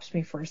stops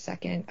me for a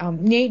second.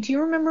 Nate, do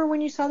you remember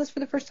when you saw this for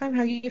the first time,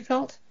 how you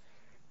felt?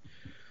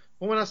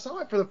 Well, when I saw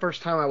it for the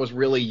first time, I was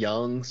really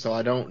young, so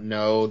I don't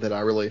know that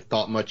I really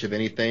thought much of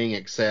anything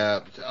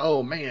except,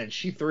 oh man,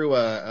 she threw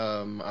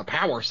a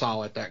power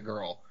saw at that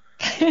girl,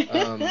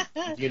 in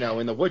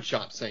the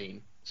woodshop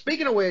scene.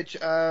 Speaking of which,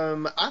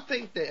 I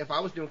think that if I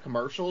was doing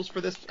commercials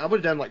for this, I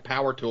would have done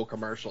power tool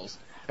commercials.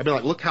 I'd be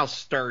like, look how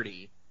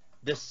sturdy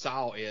this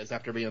saw is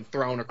after being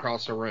thrown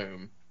across a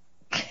room.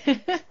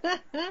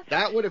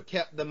 That would have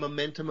kept the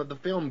momentum of the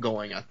film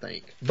going, I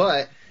think.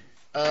 But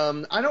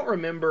I don't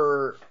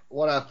remember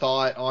what I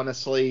thought,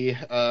 honestly.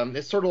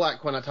 It's sort of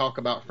like when I talk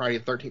about Friday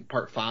the 13th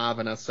Part 5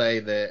 and I say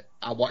that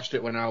I watched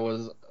it when I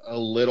was a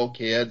little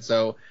kid,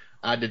 so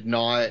I did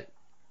not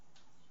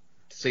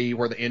see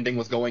where the ending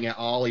was going at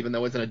all, even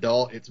though as an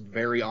adult it's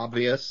very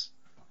obvious.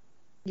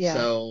 Yeah.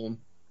 So,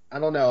 I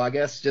don't know. I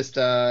guess it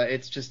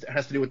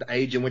has to do with the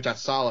age in which I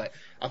saw it.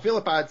 I feel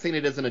if I had seen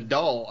it as an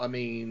adult,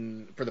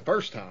 for the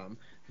first time,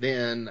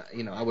 then,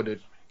 I would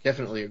have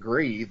definitely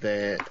agree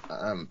that,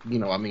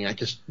 I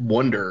just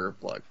wonder,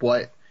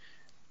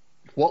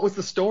 what was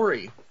the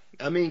story?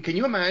 Can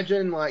you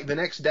imagine, the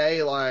next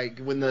day,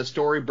 when the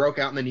story broke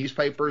out in the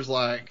newspapers,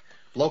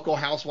 local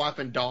housewife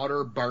and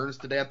daughter burns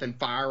to death in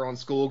fire on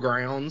school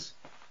grounds?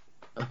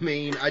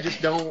 I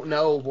just don't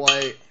know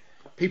what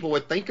people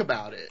would think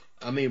about it.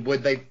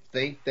 Would they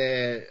think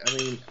that,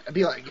 I'd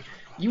be like,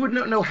 you would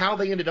not know how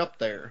they ended up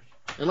there.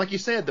 And like you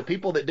said, the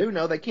people that do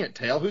know, they can't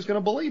tell. Who's going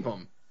to believe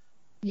them?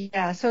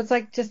 Yeah, so it's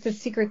just a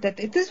secret that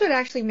this would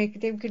actually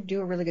they could do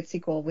a really good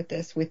sequel with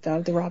this, with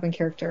the Robin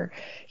character,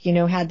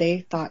 had they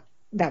thought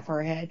that far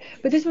ahead.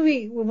 But this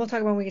movie, we'll talk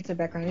about when we get to the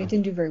background, it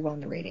didn't do very well in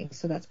the ratings,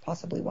 so that's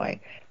possibly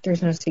why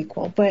there's no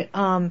sequel. But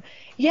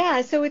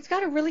so it's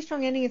got a really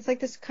strong ending. It's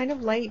this kind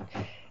of light,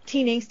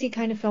 teen angsty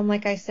kind of film,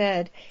 like I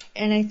said,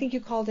 and I think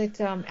you called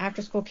it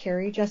After School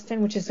Carrie,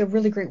 Justin, which is a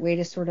really great way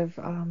to sort of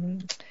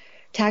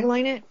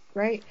tagline it,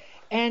 right?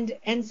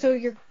 And so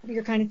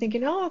you're kind of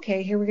thinking, oh,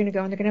 okay, here we're gonna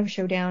go, and they're gonna have a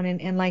showdown,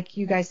 and like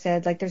you guys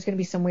said, like there's gonna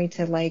be some way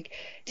to like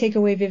take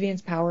away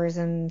Vivian's powers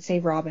and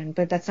save Robin,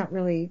 but that's not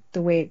really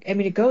the way. I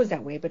mean, it goes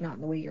that way, but not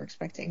in the way you're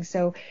expecting.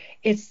 So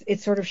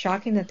it's sort of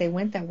shocking that they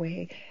went that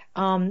way.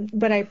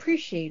 But I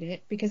appreciate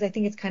it because I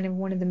think it's kind of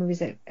one of the movies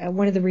that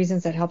one of the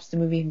reasons that helps the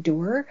movie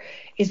endure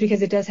is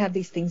because it does have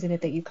these things in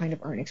it that you kind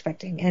of aren't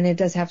expecting, and it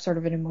does have sort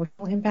of an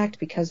emotional impact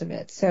because of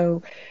it.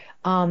 So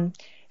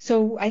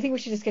I think we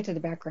should just get to the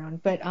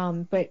background,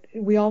 but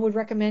we all would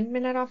recommend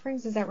Midnight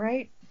Offerings, is that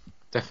right?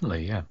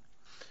 Definitely, yeah.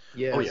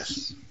 Yes. Oh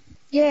yes.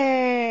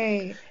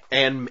 Yay!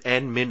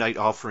 And Midnight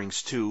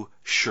Offerings 2,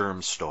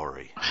 Sherm's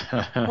Story.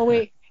 Oh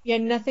wait, yeah,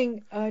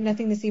 nothing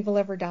this evil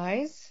ever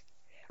dies.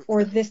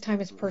 Or This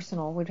Time Is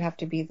Personal would have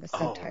to be the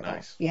subtitle. Oh,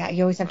 nice. Yeah,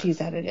 you always have to use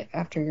that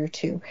after your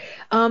 2.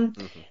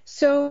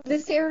 So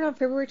this aired on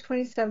February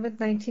 27th,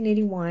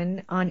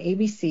 1981 on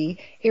ABC.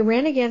 It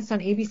ran against on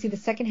ABC the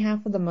second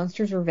half of The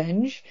Monster's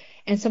Revenge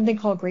and something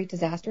called Great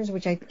Disasters,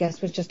 which I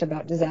guess was just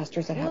about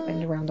disasters that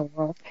happened around the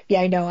world.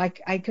 Yeah, I know. I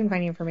couldn't find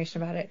any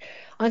information about it.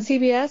 On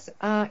CBS,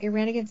 it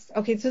ran against...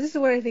 Okay, so this is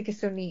what I think is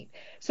so neat.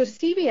 So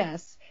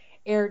CBS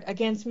aired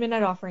against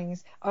Midnight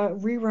Offerings a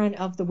rerun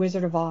of The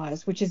Wizard of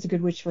Oz, which is the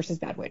Good Witch versus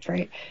Bad Witch,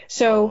 right?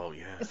 So,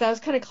 so that was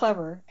kind of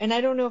clever. And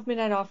I don't know if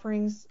Midnight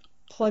Offerings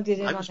plugged it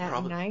in on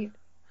that night.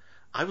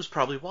 I was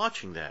probably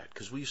watching that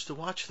because we used to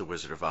watch The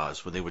Wizard of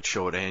Oz when they would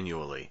show it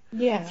annually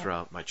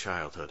throughout my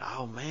childhood.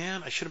 Oh,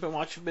 man, I should have been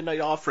watching Midnight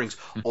Offerings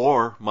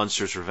or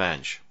Monster's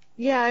Revenge.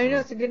 Yeah, I know.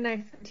 It's a good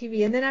night for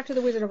TV. And then after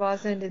The Wizard of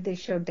Oz ended, they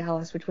showed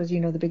Dallas, which was,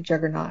 the big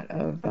juggernaut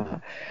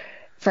of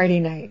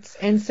Friday nights.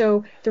 And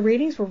so the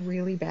ratings were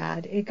really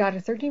bad. It got a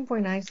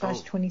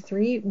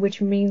 13.9/23, which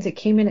means it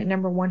came in at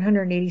number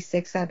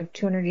 186 out of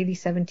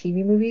 287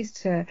 TV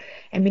movies and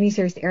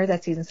miniseries to air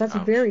that season. So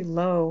that's very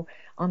low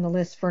on the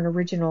list for an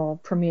original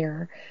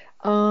premiere.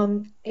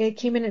 It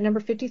came in at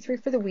number 53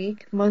 for the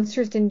week.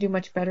 Monsters didn't do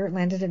much better. It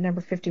landed at number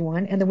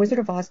 51. And The Wizard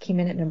of Oz came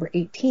in at number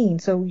 18.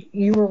 So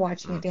you were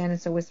watching it, Dan,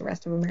 and so was the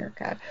rest of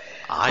America.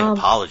 I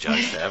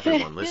apologize to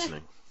everyone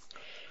listening.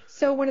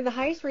 So one of the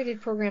highest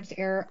rated programs to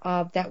air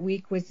that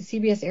week was the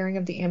CBS airing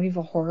of the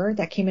Amityville Horror.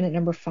 That came in at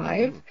number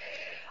 5.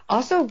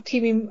 Also not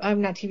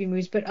TV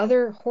movies, but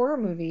other horror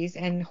movies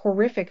and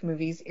horrific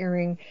movies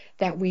airing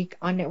that week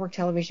on network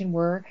television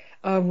were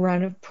a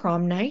run of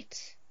Prom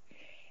Night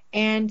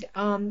and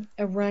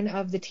a run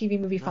of the TV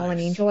movie Fallen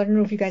Angel. I don't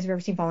know if you guys have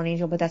ever seen Fallen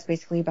Angel, but that's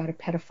basically about a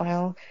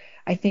pedophile,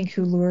 I think,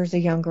 who lures a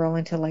young girl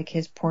into like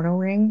his porno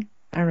ring.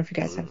 I don't know if you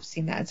guys have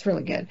seen that. It's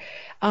really good.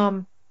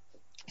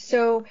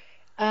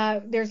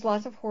 There's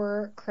lots of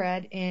horror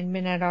cred in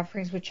Midnight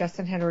Offerings, which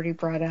Justin had already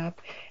brought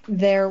up.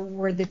 There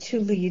were the 2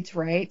 leads,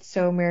 right?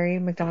 So Mary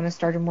McDonough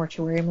starred in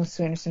Mortuary, Melissa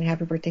Sue Anderson,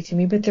 Happy Birthday to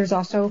Me. But there's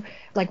also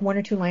like 1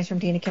 or 2 lines from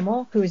Dana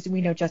Kimmel, who is,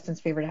 we know, Justin's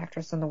favorite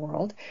actress in the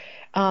world,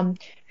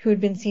 who had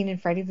been seen in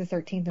Friday the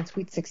 13th and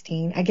Sweet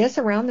 16. I guess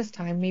around this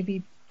time,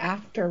 maybe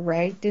after,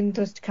 right? Didn't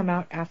those come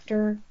out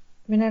after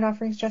Midnight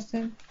Offerings,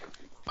 Justin?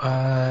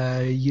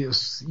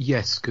 Yes,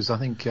 because I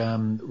think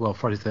Friday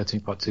the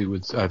 13th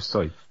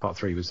Part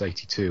 3 was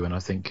 82, and I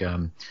think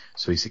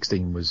Sweet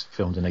 16 was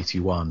filmed in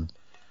 81.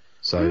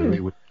 So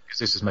it would, because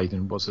this was made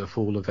in a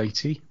fall of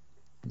 80?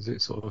 Is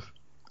it sort of?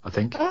 I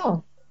think.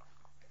 Oh,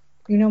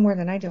 you know more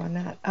than I do on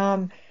that.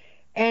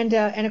 And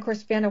of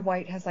course Vanna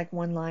White has like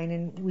 1 line,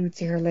 and we would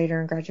see her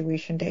later in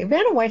Graduation Day.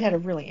 Vanna White had a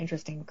really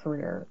interesting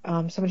career.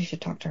 Somebody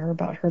should talk to her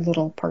about her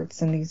little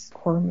parts in these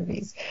horror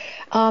movies.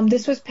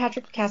 This was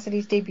Patrick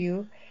Cassidy's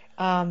debut.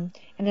 And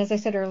as I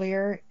said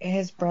earlier,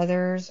 his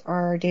brothers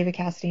are David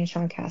Cassidy and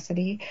Sean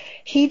Cassidy.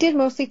 He did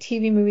mostly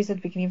TV movies at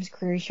the beginning of his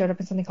career. He showed up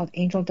in something called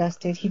Angel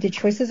Dusted. He did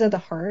Choices of the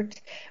Heart,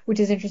 which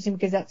is interesting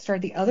because that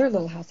starred the other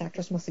Little House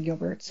actress, Melissa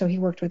Gilbert. So he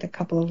worked with a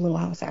couple of Little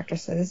House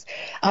actresses.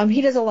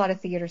 He does a lot of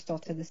theater still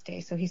to this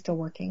day, so he's still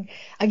working.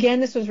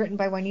 Again, this was written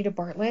by Juanita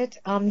Bartlett.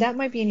 That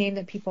might be a name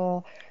that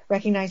people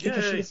recognize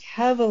because she was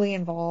heavily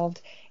involved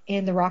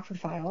in the Rockford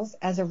Files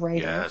as a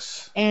writer.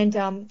 Yes. And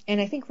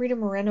I think Rita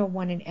Moreno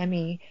won an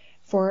Emmy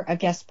for a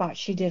guest spot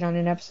she did on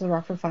an episode of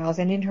Rockford Files.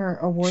 And in her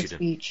award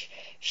speech,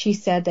 she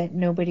said that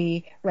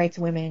nobody writes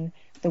women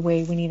the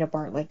way Juanita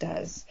Bartlett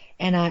does.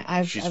 And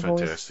she's I've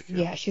fantastic.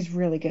 always, she's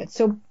really good.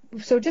 So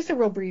just a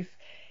real brief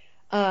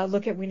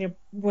look at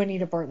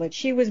Juanita Bartlett.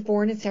 She was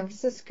born in San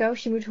Francisco.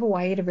 She moved to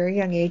Hawaii at a very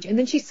young age. And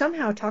then she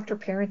somehow talked her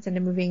parents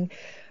into moving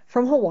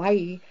from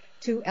Hawaii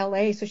to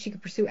LA so she could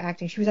pursue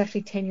acting. She was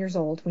actually 10 years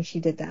old when she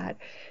did that.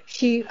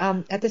 She,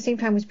 at the same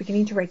time, was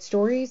beginning to write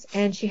stories,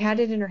 and she had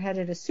it in her head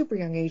at a super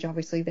young age,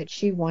 obviously, that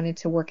she wanted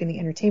to work in the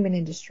entertainment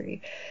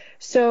industry.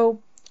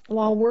 So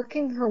while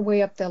working her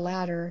way up the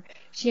ladder,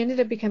 she ended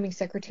up becoming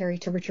secretary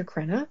to Richard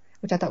Crenna,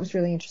 which I thought was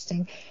really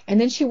interesting. And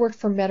then she worked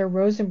for Meta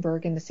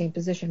Rosenberg in the same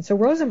position. So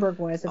Rosenberg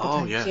was, at the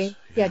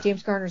time,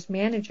 James Garner's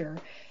manager.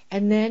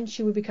 And then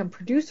she would become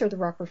producer of the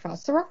Rockford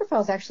Files. The Rockford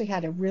Files actually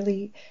had a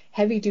really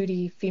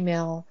heavy-duty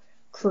female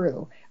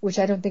crew, which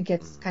I don't think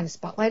gets kind of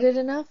spotlighted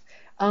enough.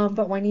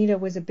 But Juanita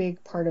was a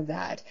big part of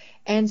that.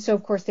 And so,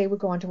 of course, they would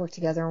go on to work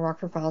together on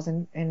Rockford Files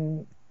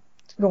and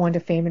go on to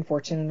fame and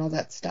fortune and all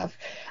that stuff.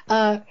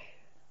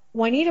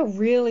 Juanita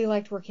really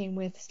liked working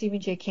with Stephen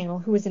J. Cannell,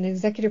 who was an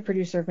executive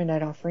producer of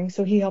Midnight Offering,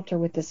 so he helped her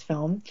with this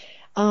film.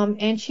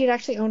 And she had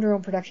actually owned her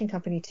own production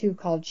company, too,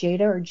 called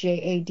Jada, or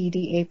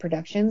J-A-D-D-A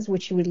Productions,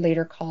 which she would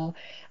later call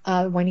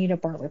Juanita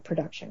Bartlett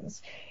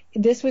Productions.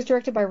 This was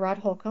directed by Rod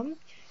Holcomb,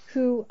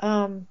 who,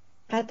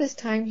 at this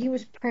time, he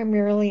was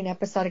primarily an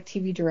episodic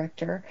TV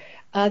director.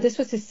 This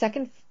was his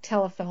second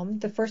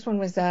telefilm. The first one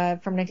was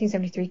from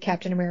 1973,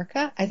 Captain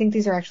America. I think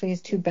these are actually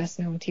his two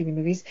best-known TV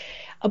movies.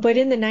 But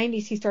in the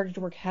 90s, he started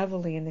to work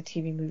heavily in the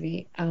TV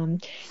movie.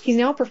 He's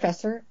now a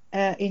professor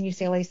in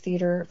UCLA's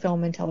Theater,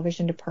 Film, and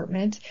Television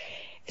Department.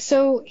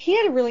 So he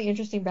had a really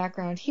interesting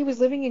background. He was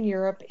living in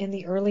Europe in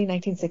the early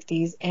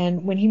 1960s,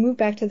 and when he moved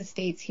back to the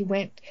States, he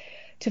went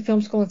to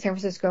film school in San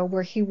Francisco,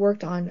 where he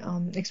worked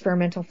on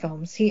experimental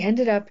films. He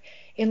ended up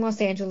in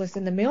Los Angeles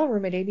in the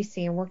mailroom at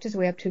ABC and worked his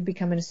way up to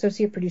become an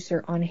associate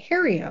producer on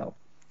Harry-O.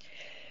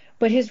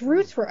 But his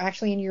roots were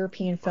actually in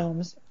European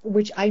films,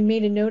 which I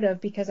made a note of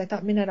because I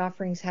thought Midnight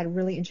Offerings had a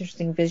really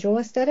interesting visual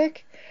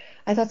aesthetic.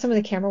 I thought some of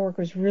the camera work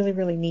was really,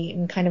 really neat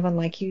and kind of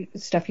unlike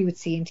stuff you would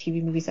see in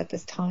TV movies at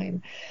this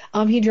time.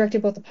 He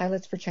directed both the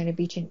pilots for China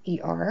Beach and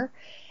ER.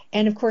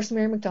 And, of course,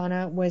 Mary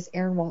McDonough was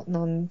Erin Walton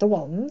on The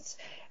Waltons.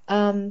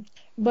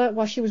 But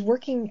while she was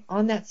working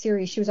on that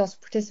series, she was also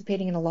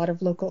participating in a lot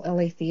of local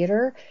LA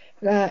theater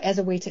as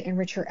a way to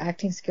enrich her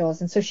acting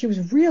skills. And so she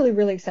was really,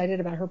 really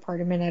excited about her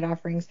part in Midnight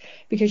Offerings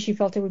because she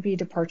felt it would be a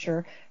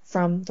departure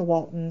from the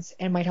Waltons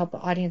and might help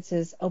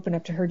audiences open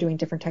up to her doing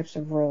different types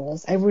of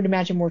roles. I would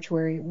imagine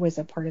Mortuary was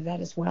a part of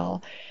that as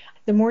well.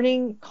 The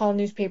Morning Call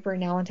newspaper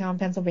in Allentown,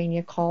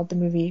 Pennsylvania, called the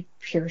movie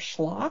pure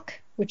schlock,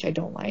 which I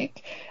don't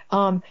like.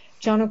 John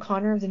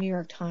O'Connor of the New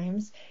York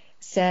Times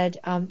said,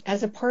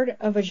 as a part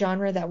of a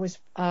genre that was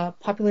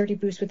popularity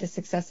boost with the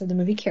success of the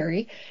movie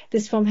Carrie,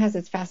 this film has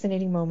its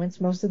fascinating moments,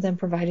 most of them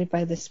provided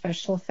by the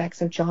special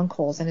effects of John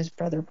Coles and his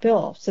brother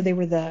Bill. So they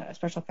were the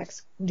special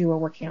effects duo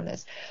working on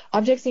this.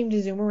 Objects seem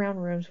to zoom around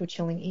rooms with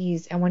chilling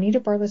ease, and Juanita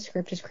Bartlett's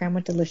script is crammed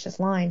with delicious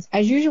lines.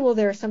 As usual,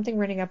 there is something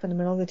running up in the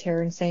middle of the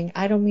terror and saying,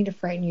 I don't mean to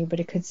frighten you,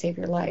 but it could save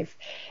your life.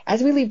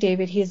 As we leave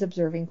David, he is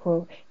observing,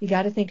 quote, you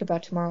got to think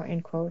about tomorrow,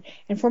 end quote.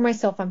 And for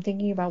myself, I'm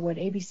thinking about what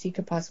ABC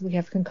could possibly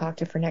have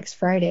concocted for next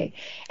Friday.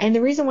 And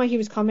the reason why he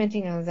was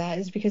commenting on that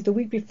is because the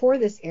week before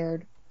this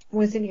aired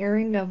was an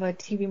airing of a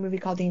TV movie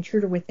called The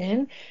Intruder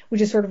Within,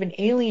 which is sort of an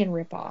Alien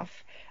ripoff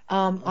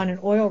on an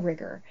oil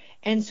rigger.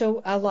 And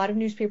so a lot of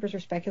newspapers were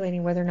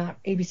speculating whether or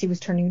not ABC was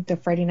turning the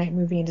Friday night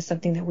movie into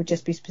something that would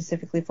just be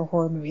specifically for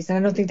horror movies. And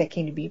I don't think that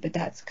came to be, but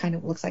that's kind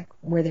of looks like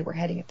where they were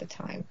heading at the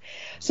time.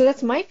 So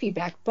that's my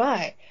feedback.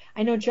 But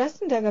I know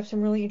Justin dug up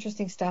some really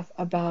interesting stuff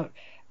about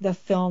the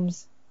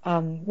film's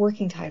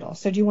working title.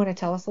 So do you want to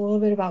tell us a little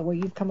bit about what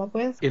you've come up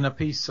with? In a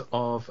piece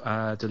of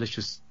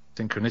delicious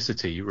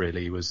synchronicity,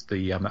 really, was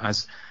the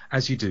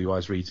as you do, I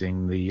was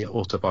reading the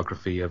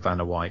autobiography of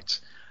Vanna White,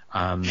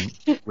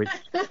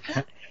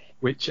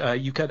 which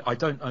you can. I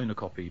don't own a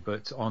copy,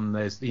 but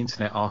there's the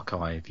Internet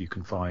Archive you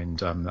can find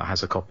that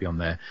has a copy on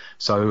there.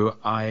 So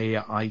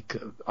I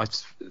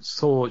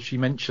saw she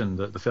mentioned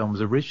that the film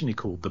was originally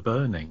called The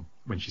Burning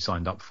when she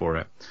signed up for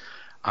it.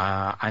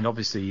 And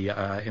obviously,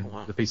 in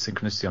the piece of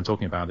synchronicity I'm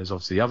talking about is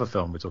obviously the other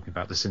film we're talking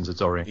about, The Sins of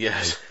Dorian.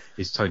 Yes.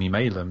 Is Tony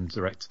Maylam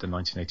directed the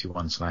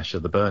 1981 slasher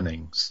The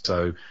Burning.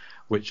 So,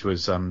 which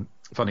was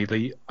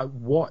funny.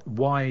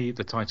 Why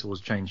the title was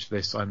changed to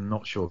this, I'm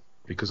not sure.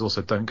 Because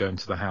also Don't Go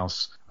Into the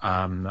House,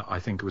 I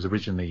think it was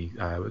originally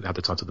had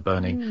the title The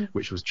Burning,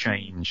 which was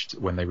changed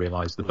when they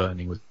realised The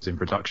Burning was in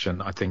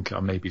production. I think I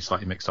may be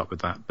slightly mixed up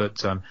with that.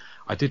 But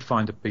I did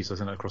find a piece I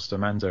sent across to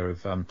Amanda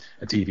of a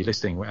TV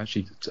listing where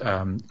actually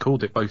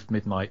called it both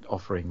Midnight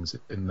Offerings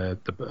in the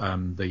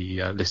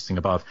listing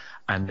above,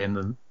 and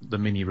in the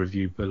mini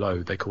review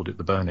below they called it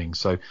The Burning.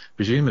 So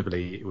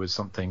presumably it was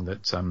something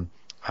that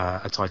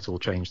a title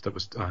change that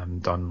was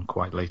done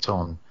quite late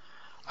on.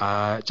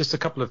 Just a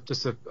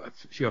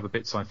few other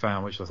bits I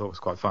found which I thought was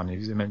quite funny.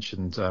 You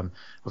mentioned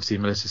obviously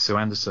Melissa Sue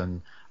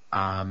Anderson.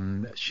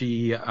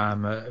 She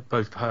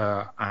both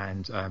her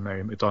and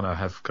Mary McDonough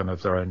have kind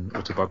of their own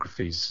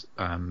autobiographies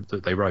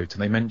that they wrote,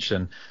 and they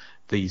mention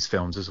these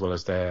films as well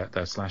as their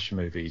slasher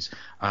movies.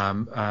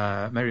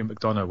 Mary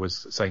McDonough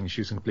was saying she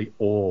was in complete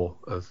awe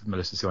of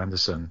Melissa Sue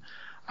Anderson.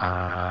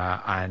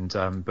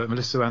 But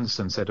Melissa Sue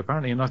Anderson said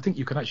apparently, and I think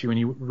you can actually, when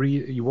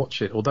you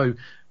watch it, although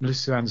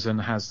Melissa Sue Anderson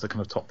has the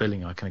kind of top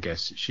billing, I can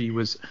guess,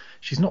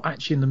 she's not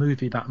actually in the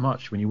movie that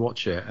much when you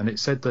watch it. And it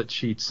said that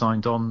she'd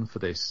signed on for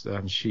this,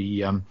 and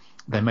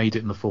they made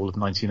it in the fall of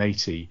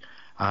 1980,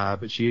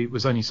 but she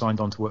was only signed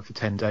on to work for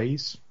 10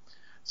 days.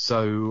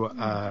 So,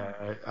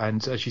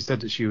 and she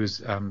said that she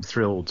was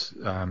thrilled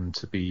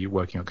to be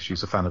working on, because she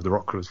was a fan of the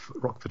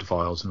Rockford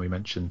Files, and we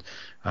mentioned,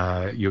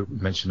 you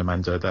mentioned,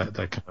 Amanda, that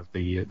kind of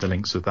the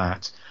links with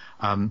that.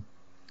 One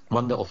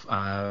little,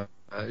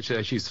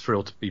 she's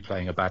thrilled to be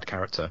playing a bad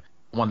character.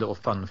 One little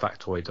fun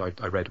factoid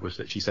I read was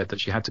that she said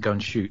that she had to go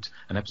and shoot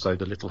an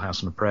episode of Little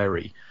House on the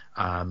Prairie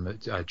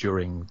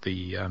during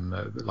the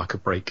like a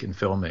break in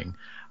filming.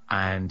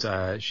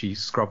 and she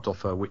scrubbed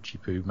off her witchy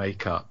poo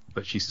makeup,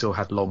 but she still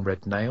had long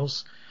red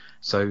nails.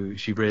 So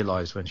she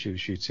realised when she was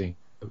shooting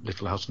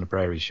Little House on the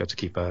Prairie, she had to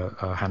keep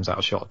her hands out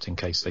of shot in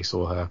case they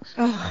saw her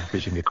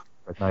visually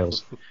red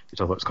nails, which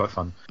I thought was quite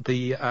fun.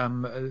 The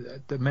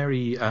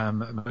Mary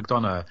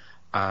McDonough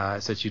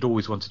said she'd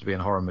always wanted to be in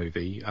a horror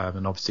movie,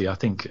 and obviously I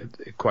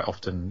think quite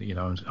often,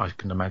 I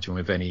can imagine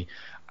with any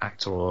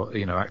actor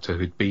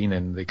who'd been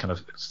in the kind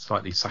of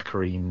slightly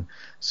saccharine,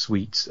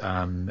 sweet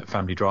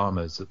family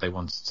dramas that they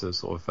wanted to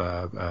sort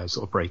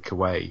of break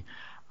away.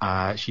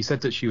 She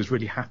said that she was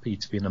really happy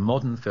to be in a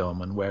modern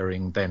film and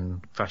wearing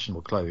then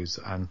fashionable clothes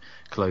and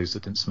clothes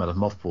that didn't smell of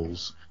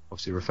mothballs,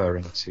 obviously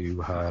referring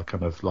to her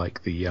kind of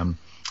like the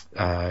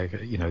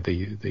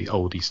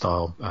oldie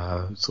style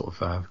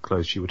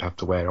clothes she would have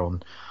to wear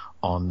on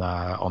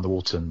the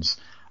Waltons.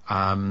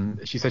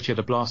 She said she had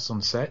a blast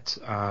on set.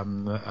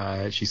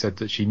 She said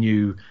that she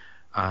knew,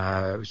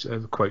 a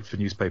quote for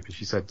newspapers,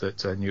 she said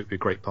that knew it would be a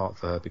great part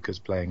for her because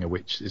playing a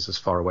witch is as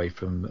far away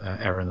from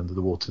Erin and the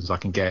Waltons as I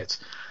can get.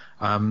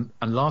 And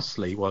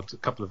lastly, a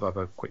couple of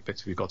other quick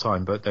bits if you've got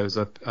time, but there was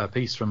a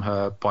piece from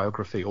her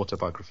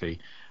autobiography,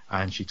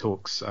 and she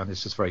talks, and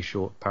it's just a very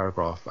short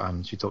paragraph,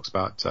 and she talks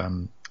about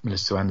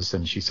Melissa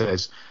Anderson. She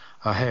says,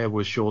 her hair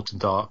was short and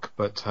dark,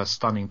 but her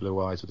stunning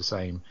blue eyes were the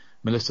same.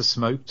 Melissa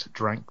smoked,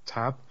 drank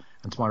tab,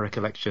 and to my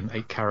recollection,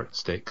 ate carrot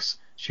sticks.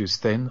 She was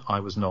thin, I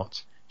was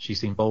not. She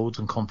seemed bold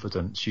and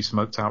confident. She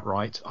smoked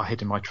outright. I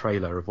hid in my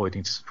trailer,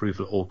 avoiding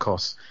disapproval at all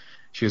costs.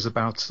 She was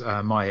about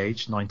my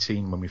age,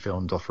 19 when we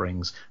filmed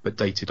Offerings, but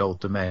dated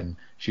older men.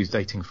 She was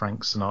dating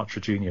Frank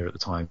Sinatra Jr. at the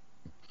time.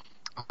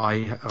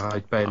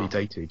 I barely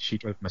dated. She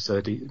drove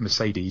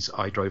Mercedes.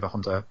 I drove a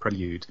Honda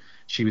Prelude.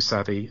 She was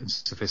savvy and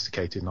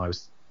sophisticated, and I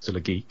was still a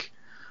geek.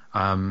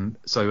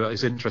 So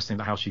it's interesting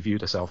how she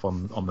viewed herself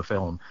on the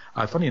film.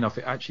 Funny enough,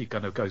 it actually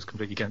kind of goes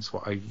completely against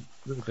what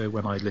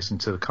when I listened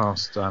to the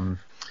cast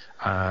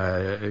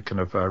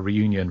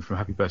reunion from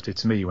Happy Birthday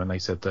to Me, when they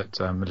said that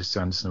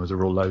Melissa Anderson was a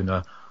real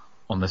loner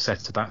on the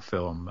set of that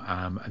film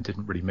and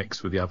didn't really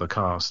mix with the other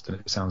cast, and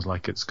it sounds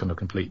like it's kind of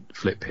complete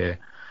flip here.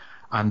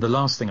 And the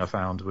last thing I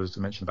found was to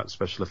mention about the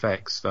special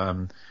effects.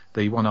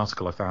 The one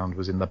article I found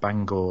was in the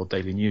Bangor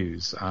Daily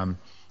News,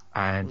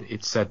 and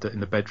it said that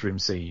in the bedroom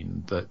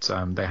scene that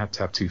they had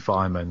to have 2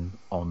 firemen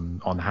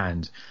on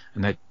hand,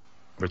 and they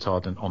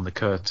retardant on the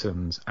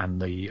curtains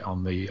and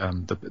on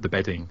the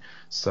bedding,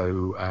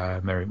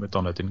 so Mary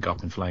McDonough didn't go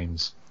up in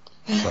flames.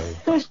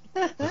 So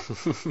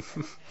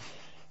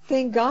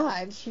thank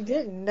God she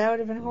didn't. That would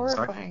have been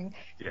horrifying.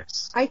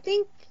 Yes. I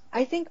think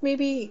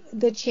maybe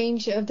the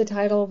change of the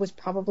title was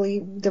probably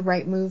the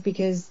right move,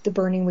 because the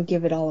burning would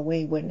give it all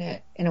away, wouldn't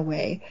it? In a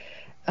way,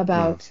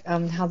 about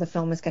how the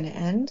film is going to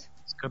end.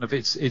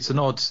 It's an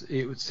odd.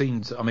 It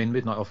seems. I mean,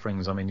 Midnight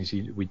Offerings. I mean,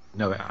 we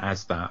know it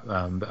as that.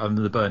 But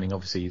the burning,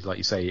 obviously, like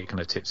you say, it kind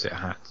of tips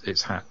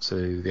its hat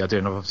to the idea.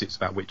 And obviously, it's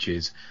about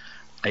witches.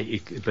 But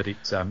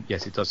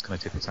yes, it does kind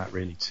of tip its hat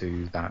really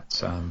to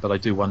that. But I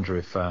do wonder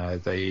if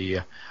I'm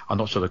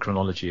not sure the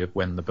chronology of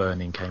when the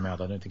burning came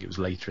out. I don't think it was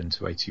later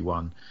into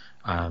 81.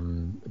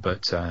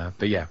 But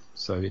yeah,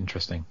 so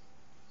interesting.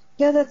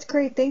 Yeah, that's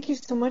great. Thank you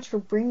so much for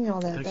bringing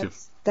all that. Thank you.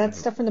 That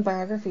stuff in the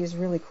biography is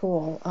really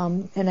cool.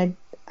 And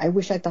I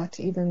wish I thought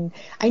to even...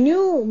 I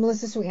knew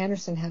Melissa Sue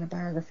Anderson had a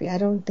biography. I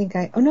don't think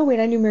I... Oh, no, wait.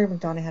 I knew Mary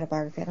McDonough had a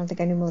biography. I don't think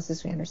I knew Melissa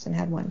Sue Anderson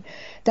had one.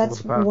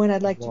 That's one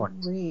I'd like to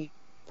read.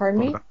 Pardon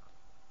me?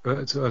 I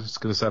was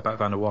going to say about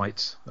Vanna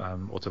White's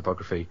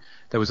autobiography.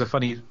 There was a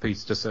funny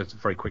piece, just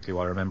very quickly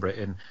while I remember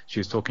it, she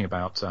was talking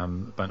about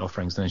Burnt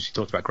Offerings, and then she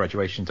talked about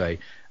Graduation Day,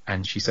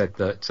 and she said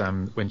that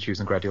when she was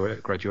in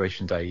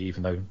Graduation Day,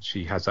 even though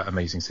she has that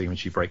amazing scene when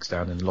she breaks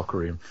down in the locker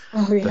room,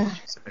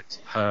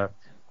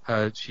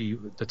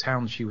 the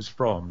town she was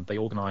from, they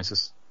organised a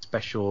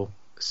special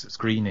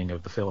screening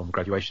of the film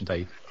Graduation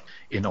Day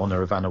in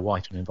honour of Vanna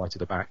White, and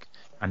invited her back,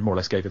 and more or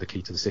less gave her the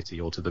key to the city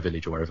or to the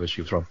village or wherever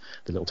she was from,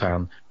 the little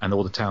town, and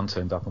all the town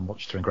turned up and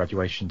watched her in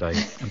Graduation Day,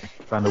 and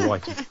Vanna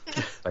White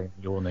was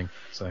yawning.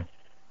 So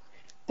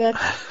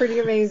that's pretty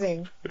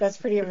amazing.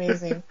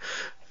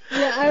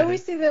 Yeah, I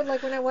always see that,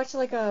 like, when I watch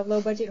like a low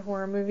budget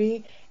horror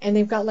movie and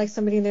they've got like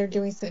somebody in there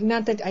doing,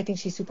 not that I think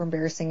she's super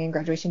embarrassing in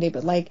Graduation Day,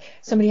 but like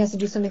somebody has to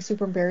do something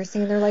super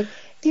embarrassing and they're like,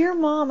 "Dear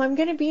Mom, I'm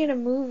gonna be in a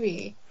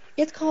movie.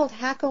 It's called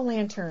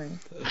Hack-O-Lantern."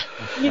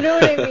 You know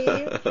what I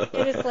mean?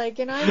 And it's like,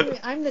 and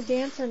I'm the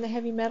dancer in the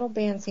heavy metal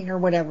band scene or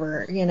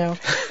whatever, you know.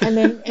 And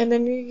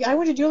then I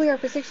went to Juilliard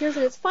for 6 years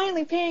and it's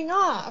finally paying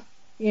off,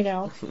 you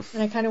know.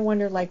 And I kind of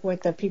wonder like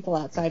what the people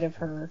outside of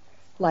her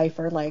life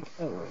are like.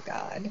 Oh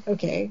God,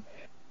 okay,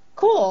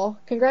 cool,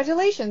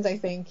 congratulations. I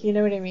think, you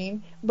know what I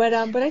mean. But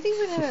I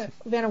think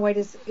Vanna White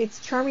it's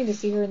charming to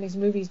see her in these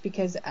movies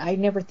because I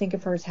never think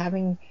of her as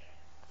having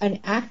an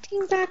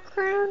acting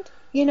background,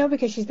 you know,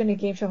 because she's been a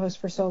game show host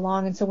for so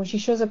long. And so when she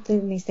shows up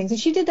in these things, and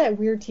she did that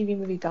weird TV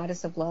movie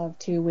Goddess of Love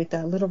too with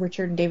Little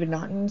Richard and David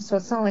Naughton. So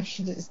it's not like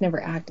she just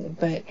never acted,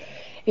 but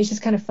it's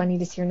just kind of funny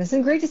to see her in this.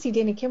 And great to see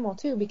Dana Kimmel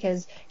too,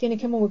 because Dana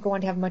Kimmel would go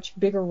on to have much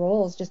bigger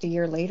roles just a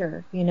year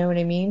later. You know what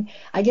I mean?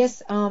 I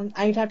guess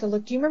I'd have to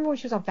look. Do you remember when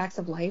she was on Facts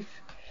of Life?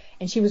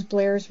 And she was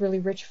Blair's really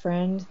rich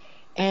friend,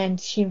 and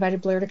she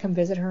invited Blair to come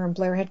visit her, and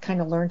Blair had kind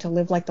of learned to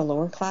live like the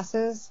lower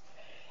classes.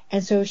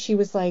 And so she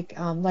was like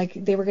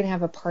they were going to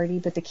have a party,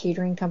 but the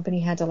catering company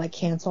had to like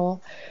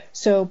cancel.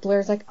 So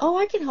Blair's like, oh,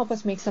 I can help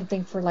us make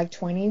something for like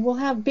 20. We'll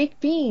have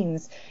baked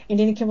beans. And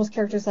Dana Kimball's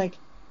character's like,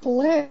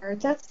 Blair,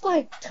 that's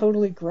like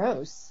totally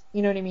gross.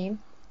 You know what I mean?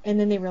 And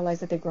then they realize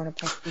that they've grown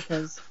apart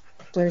because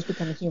Blair's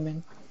become a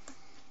human.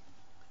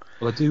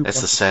 Well, That's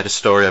the saddest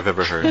story I've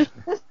ever heard.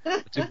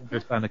 I do wonder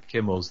if Anna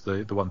Kimmel's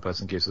the one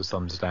person gives us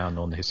thumbs down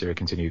on the Hysteria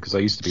Continue, because I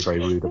used to be very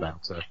rude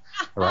about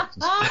her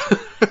acting.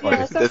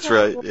 Yeah, that's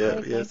right. Yeah,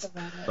 yes.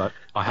 But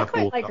I have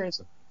quite like her.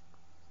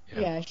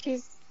 Yeah,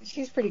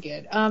 she's pretty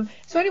good.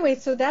 So anyway,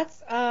 so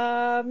that's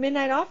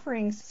Midnight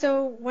Offerings.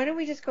 So why don't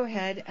we just go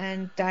ahead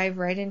and dive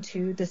right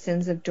into The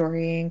Sins of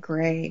Dorian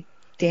Gray.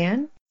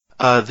 Dan?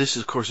 This,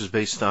 of course, is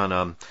based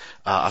on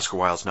Oscar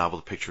Wilde's novel,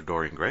 The Picture of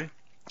Dorian Gray.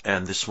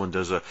 And this one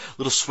does a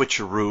little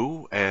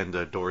switcheroo,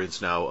 and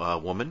Dorian's now a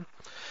woman.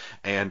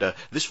 And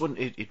this one,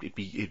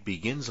 it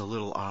begins a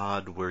little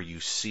odd, where you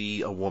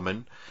see a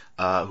woman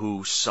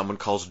who someone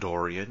calls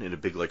Dorian in a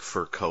big like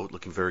fur coat,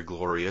 looking very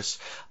glorious,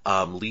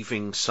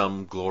 leaving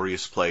some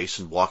glorious place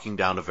and walking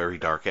down a very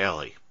dark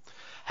alley.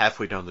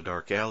 Halfway down the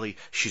dark alley,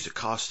 she's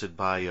accosted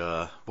by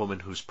a woman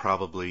who's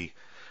probably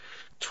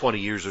 20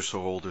 years or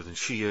so older than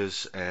she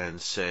is,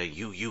 and saying,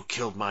 you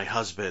killed my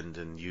husband,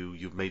 and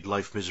you made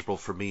life miserable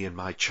for me and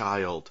my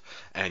child.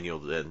 And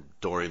then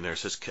Dorian there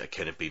says,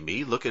 can it be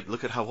me? Look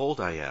at how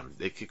old I am.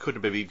 It couldn't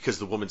have been me, because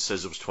the woman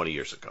says it was 20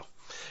 years ago.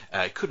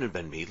 It couldn't have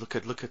been me. Look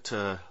at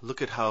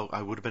how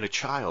I would have been a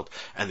child.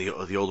 And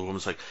the older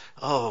woman's like,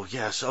 oh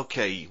yes,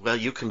 okay, well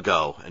you can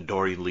go. And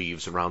Dorian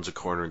leaves and rounds a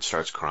corner and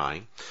starts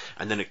crying.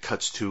 And then it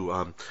cuts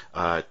to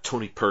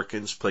Tony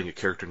Perkins playing a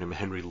character named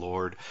Henry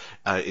Lord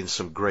in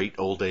some great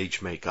old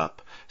age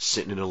makeup,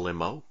 sitting in a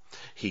limo.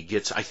 He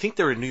gets, I think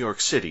they're in New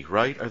York City,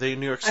 right? Are they in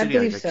New York City? I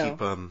believe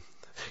so.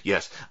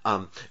 Yes.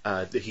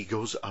 He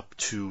goes up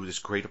to this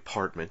great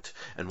apartment,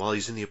 and while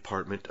he's in the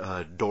apartment,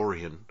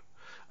 Dorian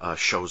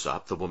shows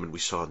up, the woman we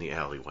saw in the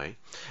alleyway,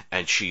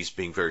 and she's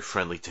being very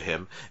friendly to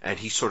him, and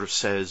he sort of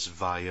says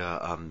via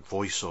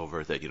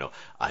voiceover that,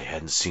 I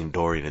hadn't seen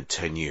Dorian in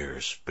 10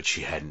 years, but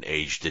she hadn't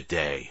aged a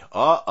day.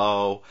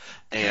 Uh-oh.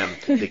 And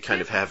they kind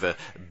of have a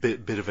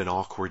bit of an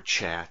awkward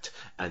chat,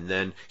 and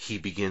then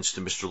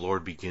Mr.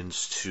 Lord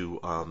begins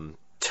to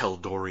tell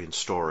Dorian's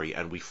story,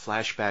 and we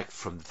flash back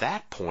from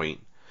that point,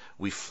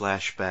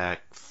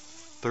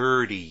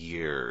 30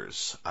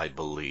 years, I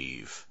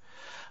believe.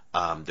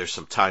 There's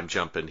some time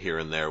jumping here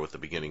and there with the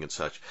beginning and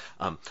such.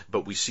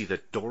 But we see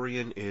that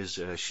Dorian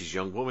she's a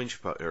young woman, she's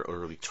about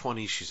early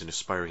 20s, she's an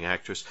aspiring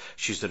actress.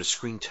 She's done a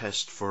screen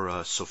test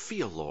for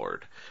Sophia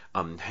Lord,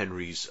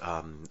 Henry's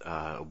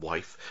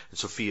wife. And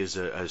Sophia is,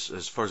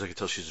 as far as I can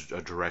tell, she's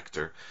a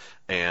director.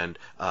 And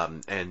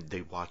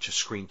they watch a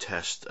screen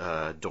test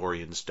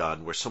Dorian's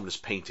done where someone is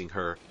painting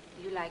her.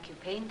 You like your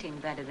painting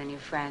better than your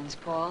friends,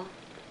 Paul.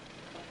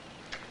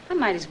 I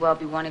might as well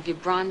be one of your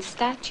bronze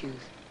statues.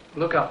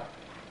 Look up.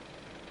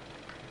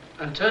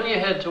 And turn your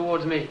head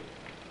towards me.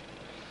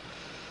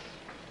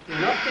 You're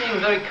not being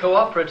very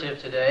cooperative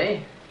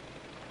today.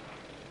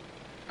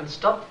 And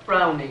stop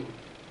frowning.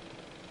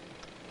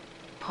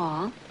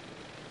 Paul?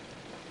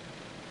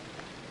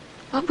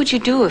 What would you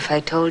do if I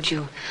told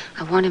you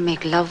I want to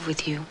make love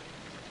with you?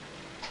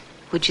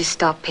 Would you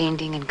stop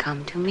painting and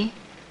come to me?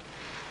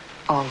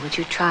 Or would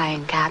you try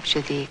and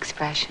capture the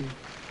expression?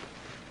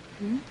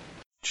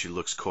 She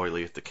looks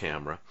coyly at the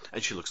camera,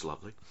 and she looks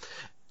lovely.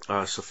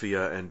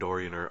 Sophia and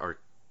Dorian are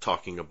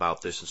talking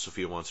about this, and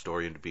Sophia wants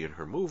Dorian to be in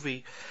her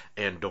movie,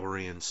 and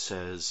Dorian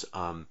says,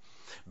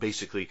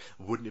 basically,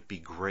 wouldn't it be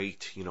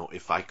great,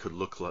 if I could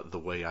look the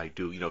way I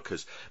do,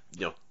 because,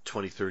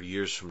 20, 30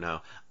 years from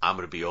now, I'm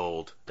going to be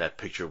old. That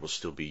picture will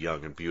still be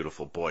young and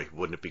beautiful. Boy,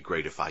 wouldn't it be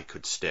great if I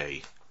could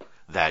stay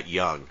that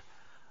young?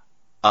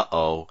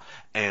 Uh-oh.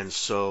 And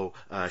so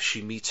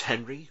she meets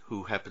Henry,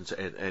 who happens,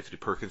 Anthony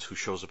Perkins, who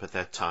shows up at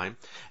that time,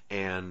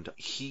 and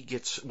he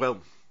gets,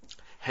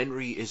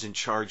 Henry is in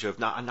charge of,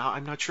 now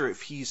I'm not sure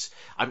if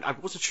I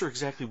wasn't sure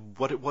exactly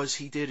what it was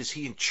he did. Is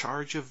he in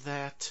charge of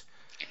that?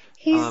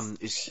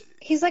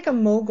 He's like a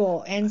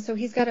mogul, and so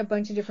he's got a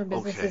bunch of different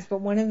businesses,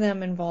 but one of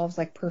them involves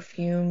like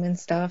perfume and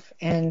stuff,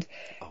 and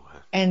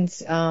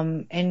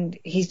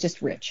he's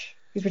just rich.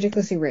 He's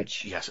ridiculously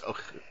rich. Yes.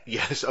 Okay.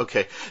 Yes.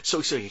 Okay. So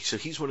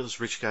he's one of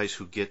those rich guys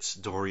who gets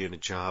Dorian a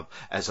job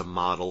as a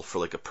model for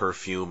like a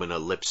perfume and a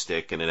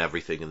lipstick and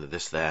everything and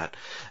this, that.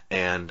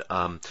 And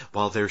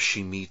while there,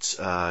 she meets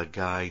a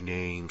guy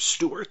named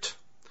Stuart,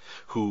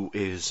 who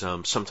is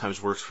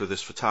sometimes works for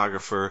this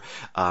photographer.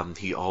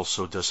 He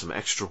also does some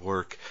extra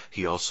work.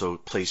 He also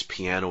plays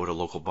piano at a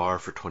local bar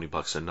for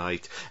 $20 a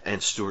night.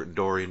 And Stuart and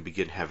Dorian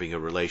begin having a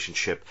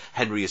relationship.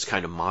 Henry is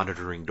kind of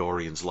monitoring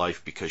Dorian's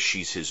life because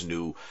she's his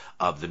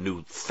the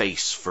new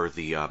face for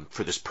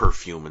this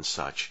perfume and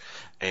such,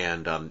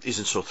 and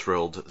isn't so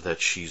thrilled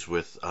that she's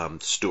with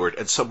Stuart.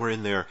 And somewhere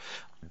in there,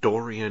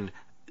 Dorian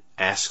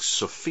asks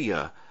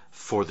Sophia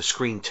for the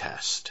screen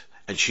test,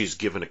 and she's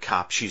given the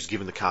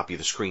copy of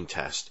the screen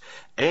test.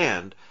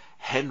 And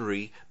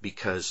Henry,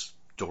 because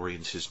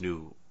Dorian's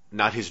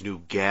not his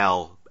new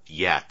gal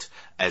yet,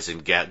 as in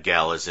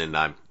gal as in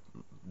I'm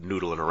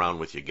noodling around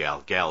with you,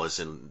 gal as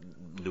in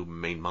new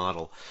main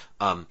model,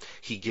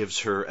 he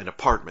gives her an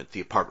apartment, the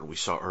apartment we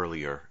saw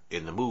earlier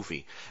in the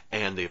movie.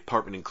 And the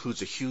apartment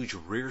includes a huge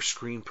rear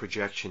screen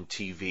projection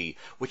TV,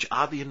 which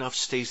oddly enough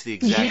stays the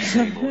exact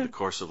same over the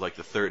course of like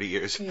the 30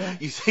 years. Yeah.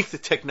 You think the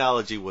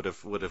technology would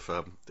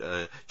have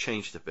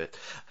changed a bit,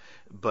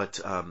 but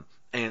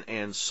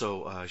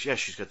so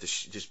she's got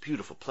this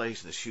beautiful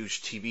place and this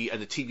huge TV,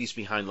 and the TV's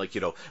behind like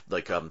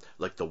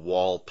the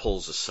wall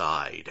pulls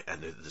aside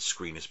and the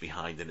screen is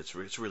behind, and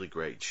it's really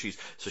great.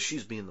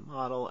 She's being the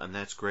model, and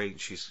that's great.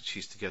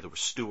 She's together with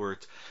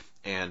Stuart,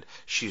 and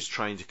she's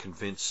trying to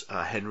convince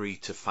Henry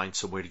to find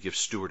some way to give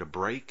Stuart a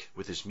break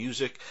with his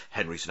music.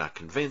 Henry's not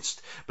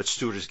convinced, but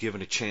Stuart is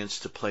given a chance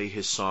to play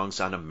his songs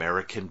on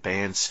American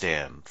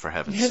Bandstand, for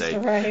heaven's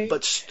sake. Right.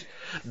 But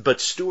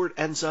Stuart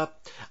ends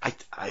up,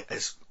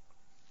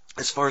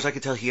 as far as I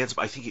can tell, he ends up,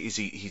 I think,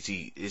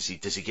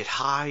 does he get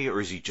high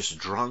or is he just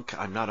drunk?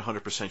 I'm not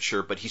 100%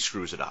 sure, but he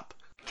screws it up.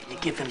 Can you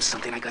give him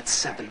something? I got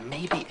 7,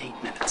 maybe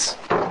 8 minutes.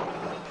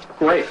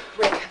 Great.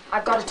 Rick,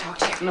 I've got to talk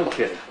to you. No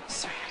kidding.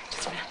 Sorry,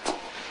 just a minute.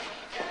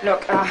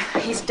 Look,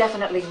 he's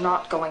definitely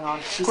not going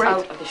on. He's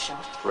out of the show.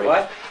 Great.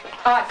 What?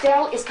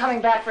 Dell is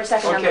coming back for a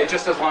second number. Okay,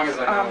 just as long as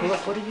I know.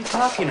 What are you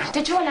talking about?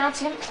 Did you announce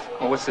him?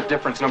 Well, what's the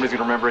difference? Nobody's going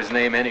to remember his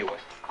name anyway.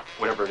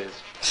 Whatever it is.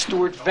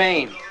 Stuart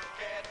Vane.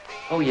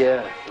 Oh,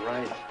 yeah,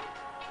 right.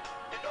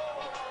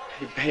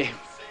 Hey, babe,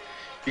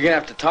 you're going to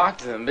have to talk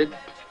to them. They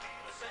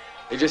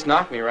just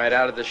knocked me right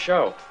out of the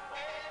show.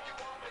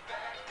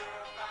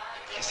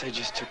 Guess I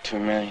just took too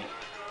many.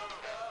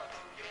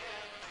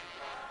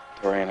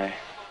 Dorian, I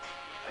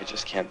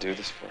just can't do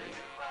this for you.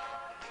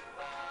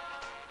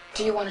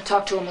 Do you want to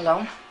talk to him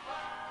alone?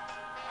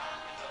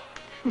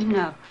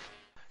 No.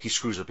 He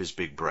screws up his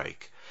big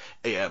break.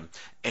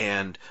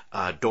 And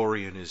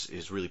Dorian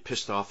is really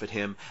pissed off at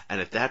him,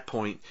 and at that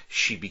point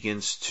she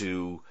begins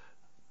sort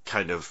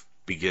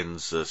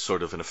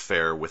of an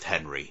affair with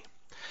Henry,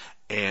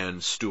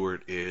 and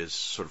Stuart is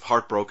sort of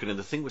heartbroken. And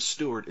the thing with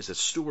Stuart is that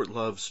Stuart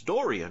loves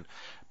Dorian,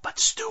 but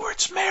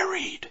Stuart's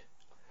married,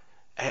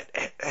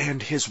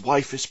 and his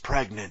wife is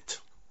pregnant.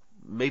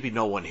 Maybe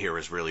no one here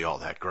is really all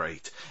that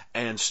great.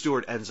 And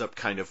Stuart ends up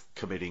kind of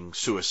committing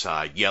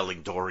suicide,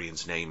 yelling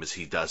Dorian's name as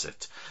he does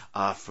it.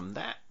 From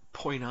that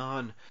point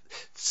on,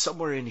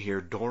 somewhere in here,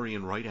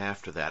 Dorian, right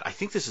after that, I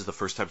think this is the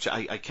first time,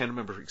 I can't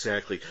remember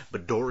exactly,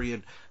 but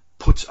Dorian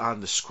puts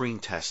on the screen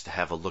test to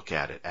have a look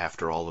at it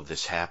after all of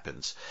this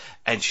happens.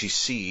 And she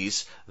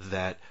sees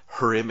that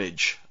her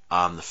image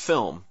on the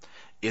film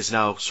is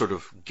now sort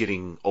of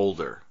getting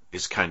older,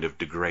 is kind of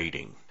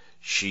degrading.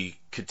 She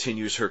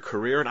continues her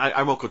career, and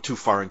I won't go too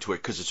far into it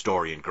because it's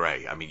Dorian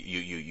Gray. I mean,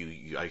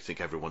 you I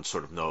think everyone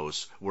sort of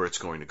knows where it's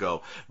going to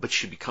go. But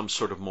she becomes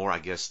sort of more, I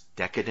guess,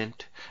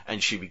 decadent,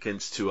 and she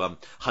begins to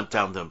hunt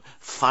down the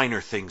finer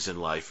things in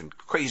life and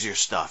crazier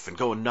stuff and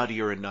going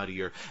nuttier and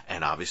nuttier.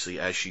 And obviously,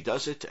 as she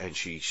does it, and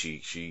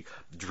she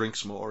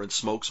drinks more and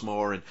smokes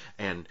more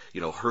and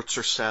hurts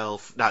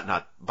herself,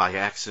 not by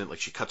accident, like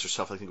she cuts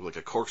herself, I think, with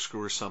like a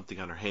corkscrew or something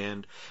on her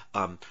hand.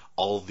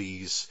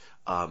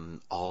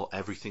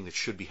 Everything that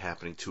should be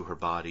happening to her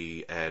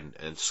body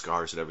and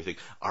scars and everything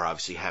are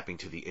obviously happening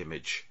to the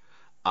image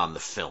on the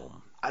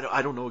film.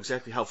 I don't know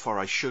exactly how far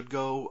I should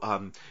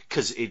go,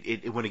 because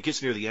when it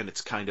gets near the end,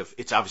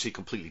 it's obviously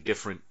completely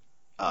different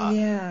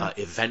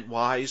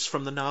event-wise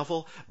from the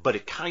novel, but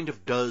it kind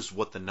of does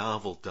what the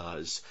novel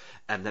does.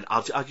 And then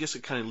I'll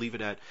just kind of leave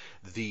it at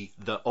the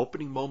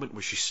opening moment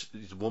where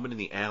the woman in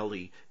the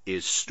alley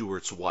is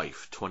Stuart's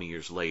wife 20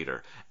 years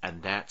later,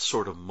 and that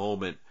sort of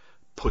moment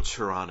puts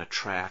her on a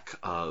track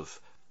of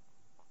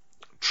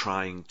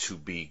trying to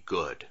be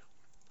good.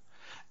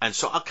 And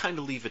so I'll kind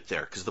of leave it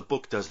there, because the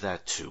book does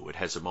that too. It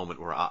has a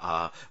moment where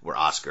where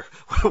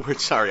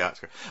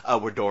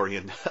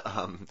Dorian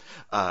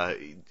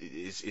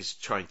is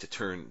trying to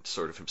turn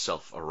sort of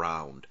himself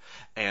around,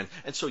 and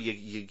so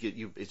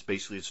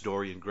it's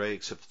Dorian Gray,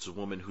 except it's a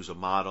woman who's a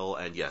model,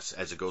 and yes,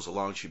 as it goes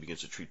along, she begins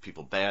to treat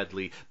people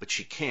badly, but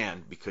she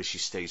can because she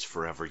stays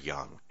forever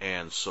young.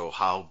 And so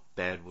how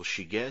bad will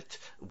she get?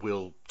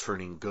 Will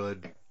turning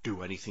good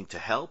do anything to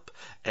help?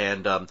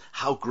 And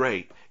how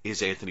great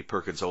is Anthony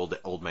Perkins'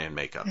 old man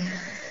makeup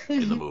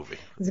in the movie?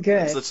 It's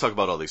good. So let's talk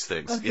about all these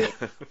things. Okay.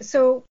 Yeah.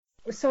 So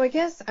So I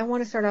guess I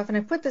want to start off, and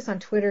I put this on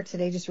Twitter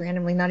today just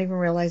randomly, not even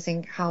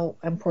realizing how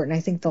important I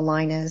think the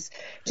line is,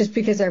 just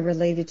because I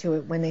related to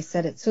it when they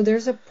said it. So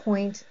there's a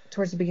point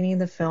towards the beginning of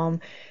the film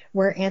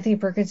where Anthony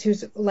Perkins,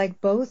 who's like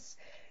both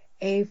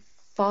a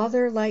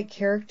father-like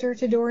character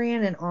to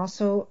Dorian and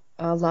also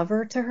a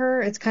lover to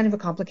her, it's kind of a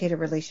complicated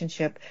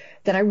relationship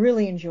that I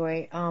really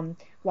enjoy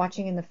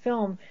watching in the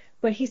film.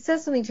 But he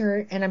says something to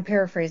her, and I'm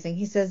paraphrasing.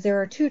 He says,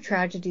 there are two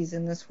tragedies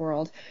in this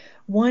world.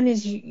 One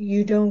is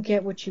you don't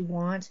get what you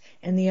want,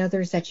 and the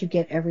other is that you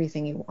get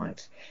everything you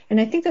want.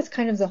 And I think that's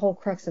kind of the whole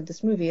crux of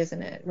this movie,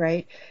 isn't it?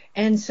 Right?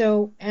 And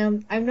so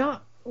I'm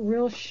not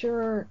real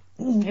sure,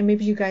 and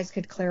maybe you guys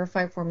could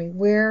clarify for me,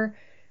 where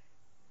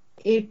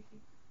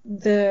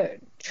the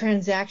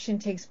transaction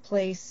takes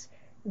place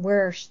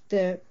where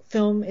the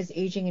film is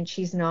aging and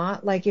she's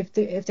not. Like if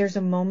there's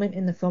a moment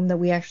in the film that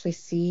we actually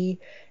see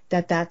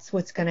that's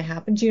what's going to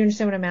happen. Do you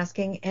understand what I'm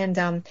asking? And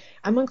I'm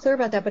unclear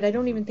about that, but I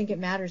don't even think it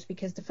matters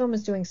because the film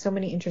is doing so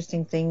many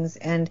interesting things.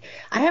 And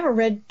I haven't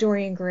read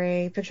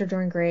Picture of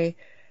Dorian Gray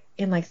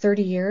in like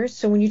 30 years.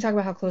 So when you talk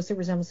about how close it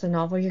resembles the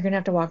novel, you're going to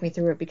have to walk me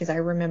through it because I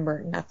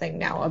remember nothing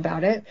now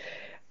about it.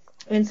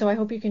 And so I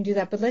hope you can do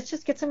that. But let's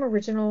just get some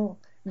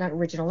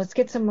let's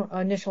get some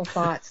initial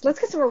thoughts. Let's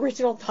get some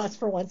original thoughts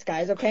for once,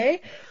 guys,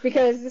 okay?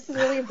 Because this is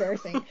really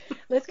embarrassing.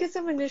 Let's get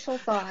some initial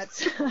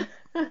thoughts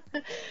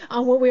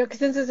on what because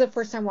this is a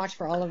first time watch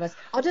for all of us.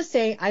 I'll just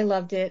say I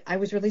loved it. I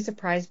was really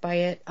surprised by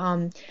it.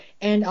 And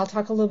I'll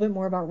talk a little bit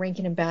more about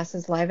Rankin and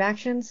Bass's live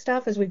action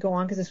stuff as we go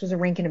on, because this was a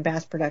Rankin and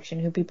Bass production,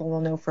 who people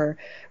will know for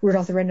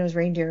Rudolph the Red-Nosed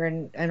Reindeer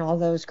and all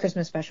those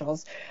Christmas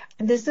specials.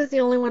 And this is the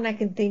only one I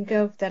can think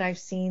of that I've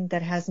seen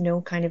that has no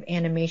kind of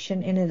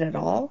animation in it at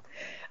all.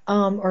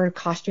 Or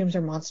costumes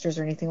or monsters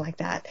or anything like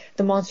that.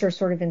 The monster is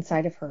sort of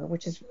inside of her,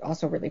 which is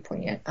also really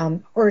poignant.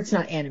 Or it's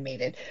not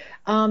animated.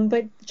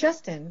 But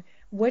Justin,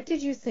 what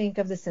did you think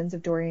of The Sins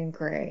of Dorian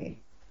Gray?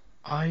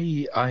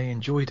 I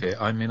enjoyed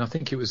it. I mean, I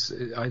think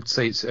I'd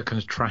say it's a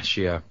kind of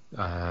trashier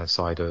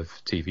side of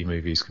TV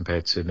movies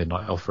compared to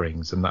Midnight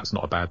Offerings, and that's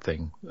not a bad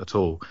thing at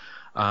all.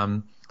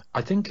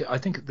 I think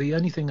the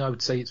only thing I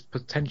would say it's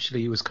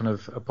potentially was kind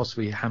of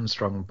possibly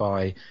hamstrung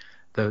by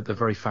the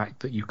very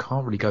fact that you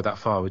can't really go that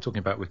far. We're talking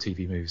about with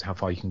TV movies, how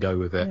far you can go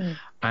with it.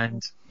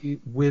 And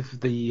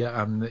with the,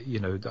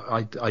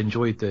 I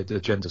enjoyed the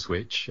gender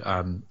switch.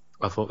 I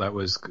thought that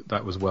was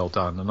well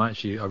done. And I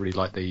really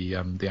liked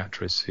the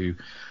actress who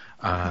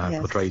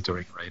portrayed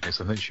Dorian Gray. I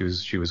think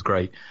she was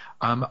great.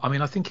 I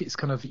mean, I think it's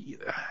kind of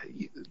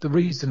the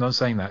reason I'm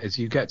saying that is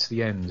you get to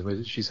the end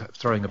where she's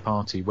throwing a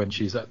party when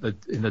she's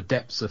in the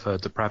depths of her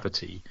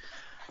depravity.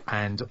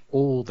 And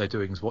all they're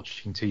doing is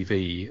watching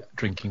TV,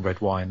 drinking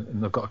red wine,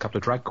 and they've got a couple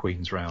of drag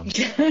queens around.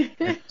 Yeah,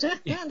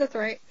 that's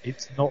right.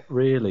 It's not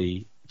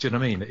really. Do you know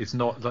what I mean? It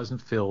doesn't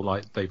feel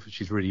like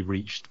she's really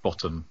reached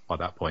bottom by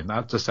that point.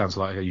 That just sounds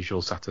like a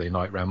usual Saturday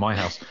night around my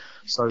house.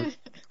 So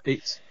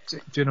it's.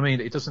 Do you know what I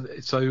mean? It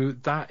doesn't. So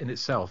that in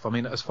itself. I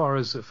mean, as far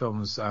as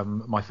films,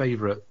 my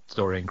favourite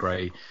Dorian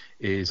Gray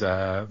is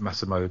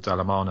Massimo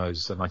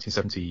Dallamano's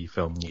 1970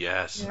 film.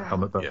 Yes.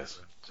 Helmut Berger.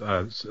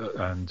 Yes.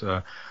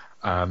 And.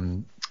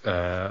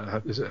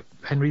 Is it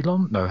Henry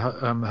Lom? No,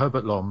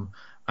 Herbert Lom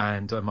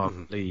and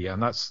Margaret Lee,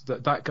 and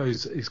that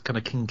is kind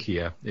of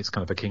kinkier. It's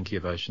kind of a kinkier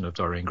version of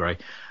Dorian Gray,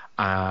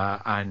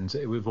 and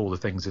with all the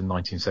things in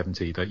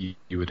 1970 that you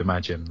would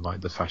imagine,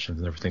 like the fashions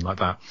and everything like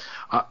that.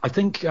 I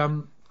think I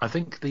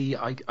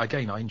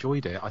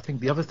enjoyed it. I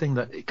think the other thing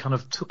that it kind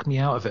of took me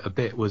out of it a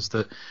bit was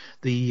that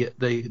the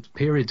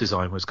period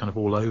design was kind of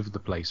all over the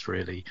place,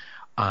 really.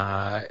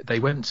 They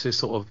went to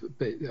sort of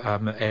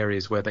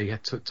areas where they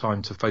took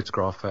time to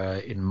photograph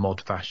in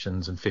mod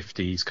fashions and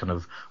 50s kind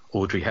of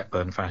Audrey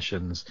Hepburn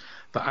fashions,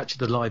 but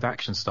actually the live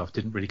action stuff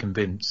didn't really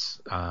convince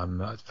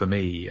for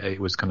me. It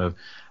was kind of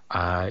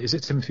is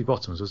it Timothy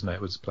Bottoms, wasn't it?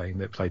 It was played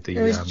the.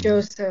 It was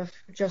Joseph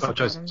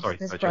Bottoms, sorry,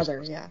 his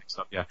brother,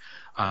 Joseph,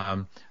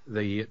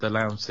 the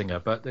lounge singer,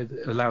 but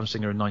the lounge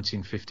singer in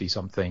 1950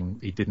 something,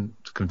 he didn't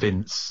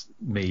convince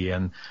me,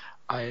 and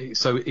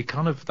so it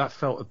kind of that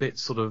felt a bit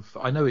sort of.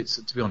 I know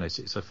it's, to be honest,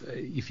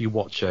 if you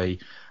watch a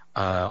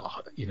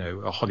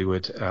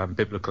Hollywood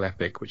biblical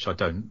epic, which I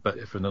don't,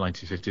 but from the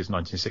 1950s,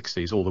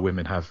 1960s, all the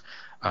women have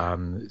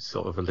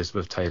sort of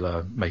Elizabeth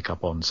Taylor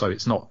makeup on. So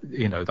it's not,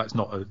 that's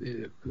not a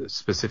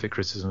specific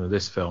criticism of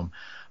this film,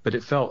 but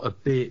it felt a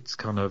bit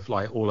kind of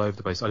like all over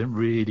the place. I didn't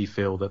really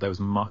feel that there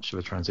was much of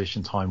a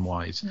transition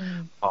time-wise,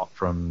 apart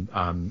from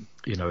a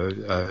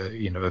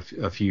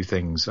few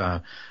things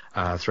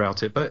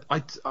throughout it. But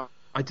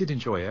I did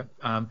enjoy it.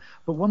 But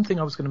one thing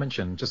I was going to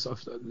mention, just a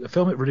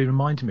film it really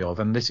reminded me of,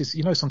 and this is,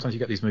 sometimes you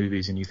get these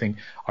movies and you think,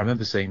 I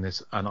remember seeing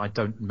this and I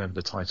don't remember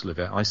the title of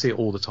it. I see it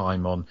all the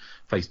time on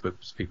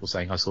Facebook, people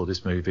saying, I saw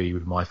this movie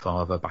with my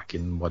father back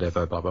in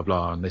whatever, blah, blah,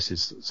 blah, and this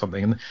is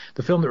something. And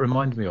the film that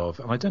reminded me of,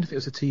 and I don't know if it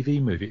was a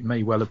TV movie, it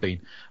may well have been,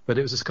 but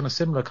it was this kind of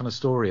similar kind of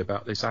story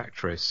about this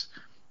actress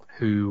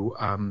who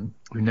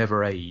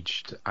never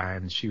aged,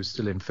 and she was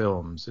still in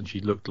films, and she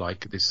looked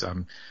like this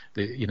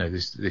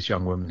this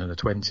young woman in her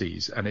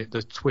 20s. And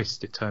the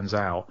twist, it turns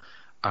out,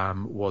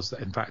 was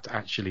that, in fact,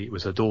 actually it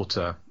was her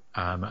daughter,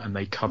 and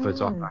they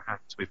covered up her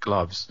hands with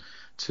gloves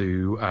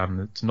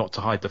to not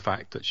to hide the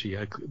fact that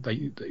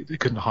they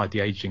couldn't hide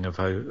the aging of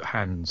her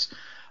hands.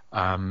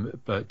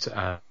 But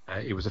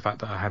it was the fact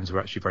that her hands were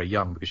actually very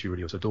young because she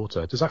really was her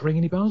daughter. Does that ring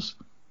any bells?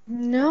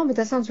 No, but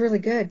that sounds really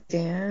good,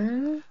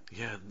 Dan.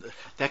 Yeah,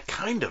 that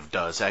kind of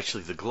does.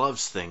 Actually, the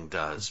gloves thing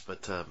does,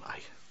 but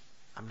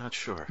I'm not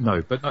sure.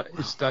 No, but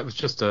that was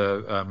just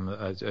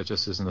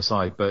just as an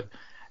aside. But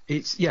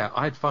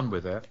I had fun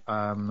with it.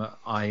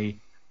 I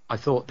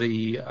thought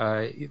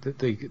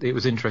it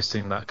was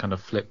interesting, that kind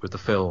of flip with the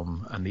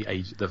film and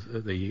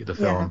the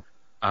film.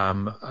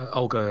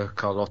 Olga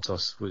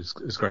Carlotos was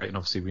great, and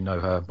obviously we know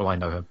her. Well, I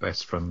know her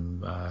best from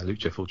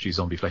Lucha Fulci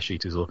Zombie Flesh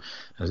Eaters, So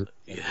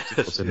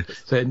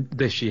in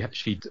this,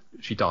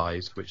 she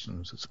dies, which,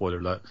 spoiler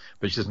alert,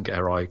 but she doesn't get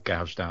her eye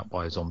gouged out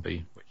by a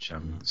zombie. Which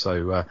and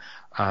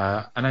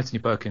Anthony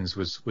Perkins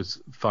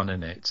was fun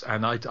in it,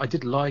 and I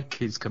did like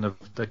his kind of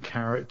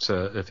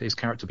his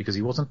character because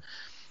he wasn't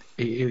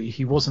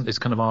this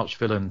kind of arch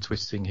villain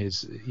twisting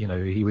his,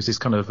 he was this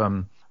kind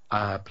of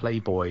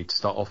playboy to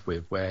start off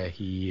with, where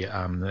he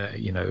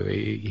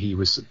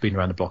was being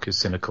around the block as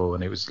cynical,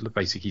 and it was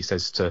basically, he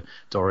says to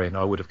Dorian,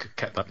 I would have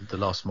kept the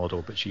last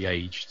model, but she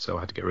aged, so I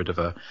had to get rid of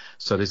her.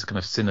 So there's a kind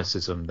of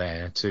cynicism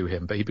there to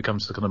him, but he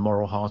becomes the kind of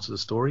moral heart of the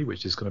story,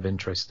 which is kind of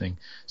interesting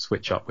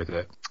switch up with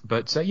it.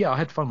 But I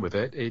had fun with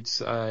it.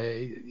 It's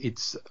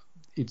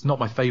not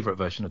my favourite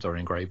version of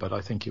Dorian Gray, but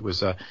I think it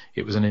was an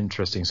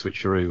interesting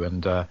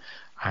switcheroo,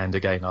 and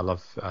again, I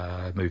love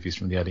movies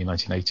from the early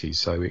 1980s,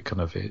 so it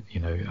kind of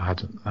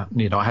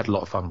I had a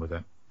lot of fun with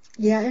it.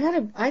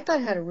 Yeah, I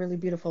thought it had a really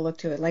beautiful look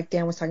to it. Like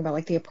Dan was talking about,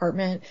 like the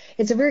apartment.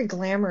 It's a very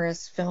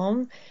glamorous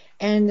film,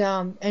 and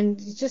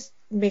it just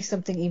makes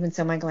something even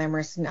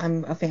semi-glamorous. And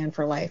I'm a fan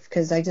for life,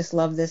 because I just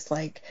love this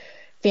like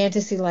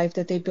fantasy life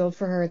that they build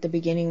for her at the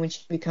beginning when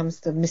she becomes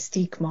the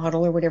Mystique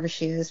model or whatever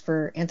she is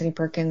for Anthony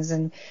Perkins,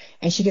 and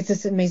she gets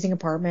this amazing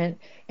apartment,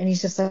 and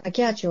he's just like,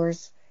 yeah, it's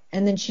yours.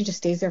 And then she just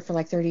stays there for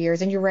like 30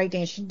 years. And you're right,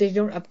 Dan, they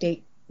don't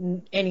update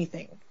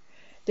anything.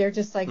 They're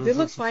just like, it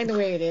looks fine the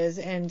way it is,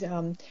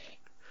 and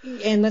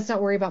let's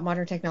not worry about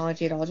modern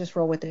technology at all. Just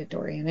roll with it,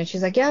 Dorian. And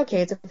she's like, yeah,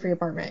 okay, it's a free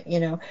apartment,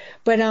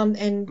 But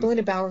and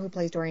Belinda Bauer, who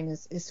plays Dorian,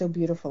 is so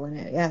beautiful in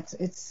it. Yeah,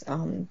 it's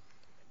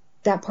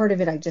that part of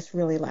it I just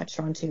really latched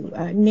onto.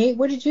 Nate,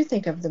 what did you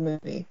think of the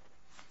movie?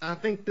 I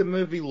think the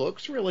movie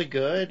looks really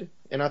good,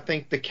 and I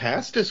think the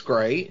cast is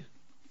great.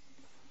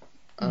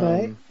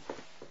 But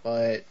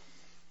I'm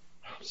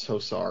so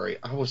sorry.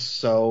 I was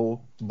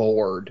so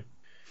bored.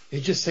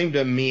 It just seemed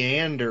to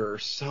meander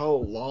so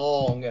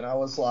long, and I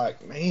was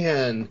like,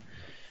 man,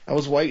 I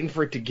was waiting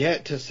for it to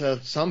get to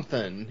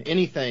something,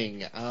 anything.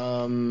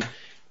 Maybe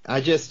I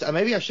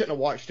shouldn't have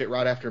watched it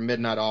right after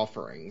Midnight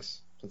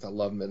Offerings, since I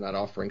love Midnight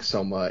Offerings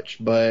so much.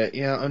 But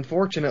yeah,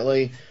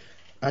 unfortunately,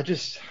 I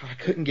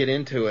couldn't get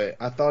into it.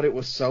 I thought it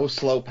was so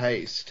slow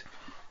paced,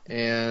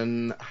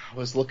 and I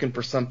was looking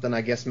for something,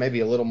 I guess, maybe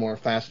a little more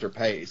faster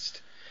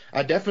paced.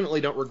 I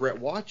definitely don't regret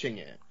watching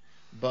it,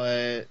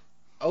 but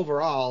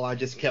overall, I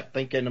just kept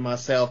thinking to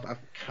myself, I've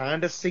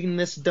kind of seen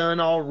this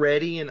done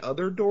already in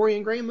other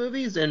Dorian Gray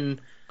movies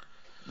in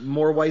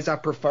more ways I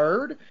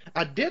preferred.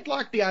 I did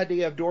like the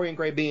idea of Dorian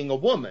Gray being a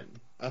woman.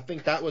 I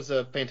think that was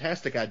a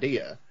fantastic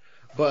idea.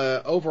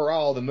 But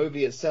overall, the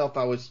movie itself,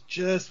 I was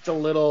just a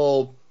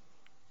little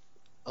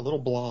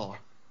blah.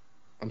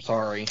 I'm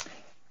sorry.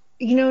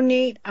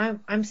 Nate,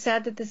 I'm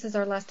sad that this is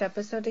our last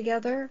episode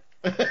together.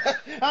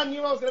 I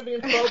knew I was going to be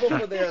in trouble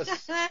for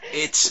this.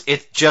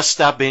 It just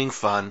stopped being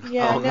fun.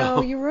 Yeah,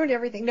 no, you ruined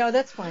everything. No,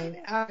 that's fine,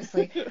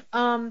 obviously.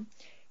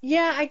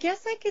 Yeah, I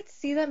guess I could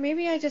see that.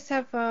 Maybe I just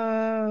have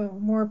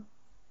more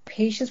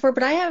patience for it.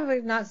 But I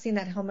have not seen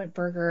that Helmut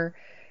Berger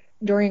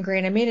Dorian Gray,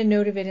 and I made a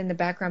note of it in the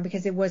background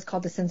because it was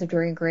called The Sins of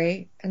Dorian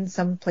Gray in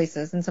some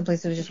places. In some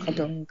places it was just called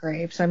Dorian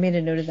Gray. So I made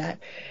a note of that.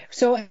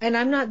 So, and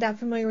I'm not that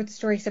familiar with the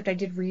story, except I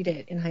did read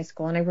it in high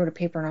school, and I wrote a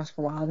paper on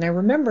Oscar Wilde, and I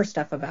remember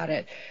stuff about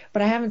it.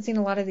 But I haven't seen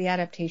a lot of the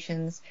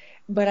adaptations.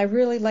 But I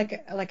really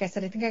like I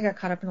said, I think I got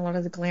caught up in a lot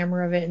of the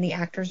glamour of it, and the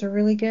actors are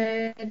really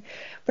good.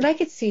 But I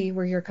could see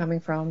where you're coming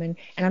from, and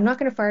I'm not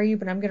going to fire you,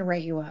 but I'm going to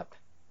write you up.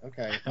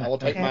 Okay, I'll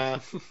take my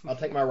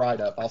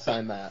write up. I'll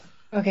sign that.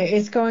 Okay,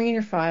 it's going in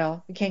your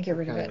file. You can't get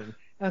rid of it.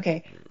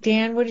 Okay,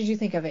 Dan, what did you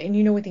think of it? And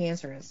you know what the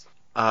answer is.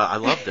 I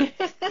loved it.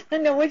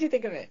 No, what did you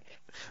think of it?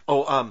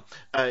 Well,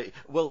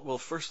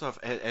 first off,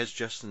 as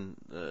Justin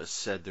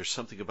said, there's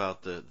something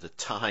about the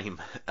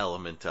time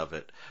element of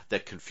it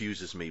that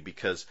confuses me,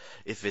 because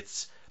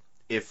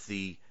if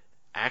the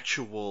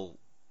actual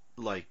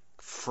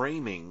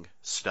framing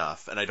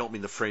stuff, and I don't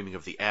mean the framing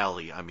of the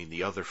alley, I mean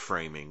the other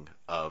framing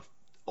of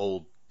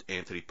old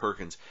Anthony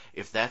Perkins,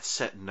 if that's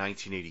set in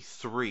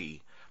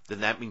 1983, then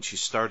that means she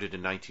started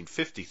in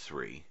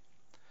 1953.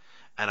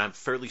 And I'm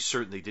fairly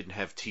certain they didn't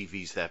have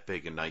TVs that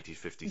big in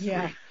 1953.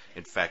 Yeah.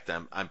 In fact,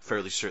 I'm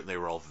fairly certain they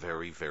were all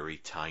very, very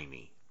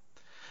tiny.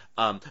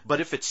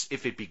 But if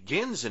it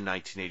begins in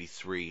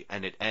 1983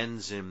 and it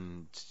ends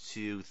in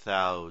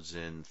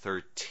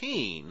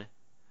 2013,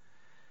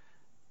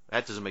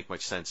 That doesn't make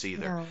much sense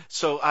either. No.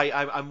 So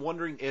I'm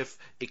wondering if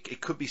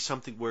it could be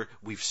something where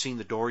we've seen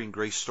the Dorian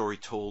Gray story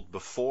told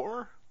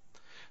before.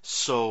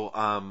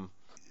 So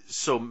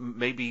so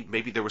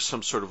maybe there was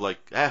some sort of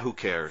like, who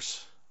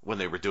cares when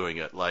they were doing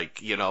it?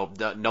 Like, you know,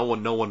 no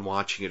one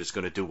watching it is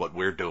going to do what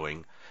we're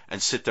doing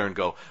and sit there and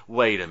go,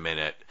 wait a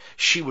minute,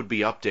 she would be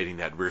updating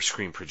that rear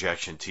screen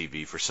projection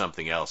TV for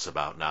something else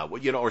about now,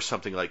 you know, or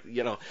something like,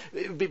 you know,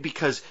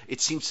 because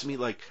it seems to me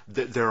like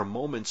there are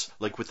moments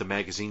like with the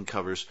magazine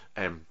covers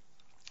and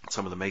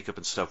some of the makeup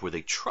and stuff where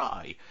they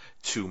try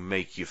to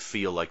make you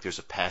feel like there's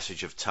a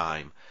passage of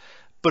time,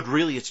 but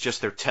really it's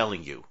just they're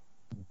telling you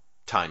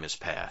time has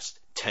passed.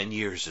 10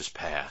 years has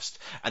passed.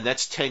 And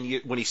that's 10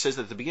 years, when he says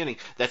that at the beginning,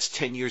 that's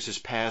 10 years has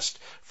passed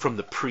from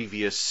the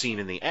previous scene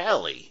in the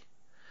alley.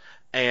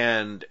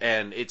 And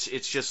it's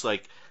just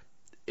like,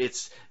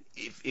 it's,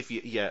 if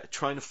you,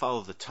 trying to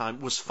follow the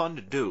time was fun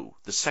to do.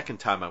 The second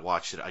time I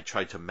watched it, I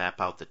tried to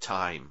map out the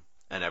time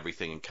and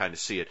everything and kind of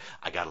see it.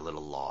 I got a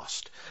little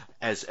lost.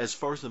 As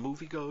far as the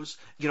movie goes,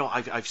 you know,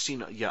 I've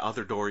seen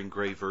other Dorian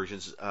Gray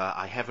versions.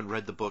 I haven't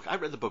read the book. I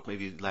read the book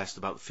maybe last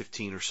about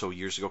 15 or so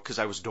years ago because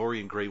I was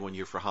Dorian Gray one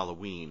year for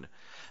Halloween,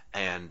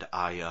 and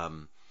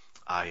I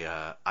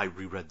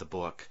reread the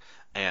book,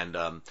 and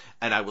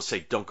I will say,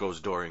 don't go as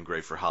Dorian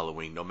Gray for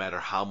Halloween. No matter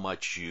how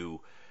much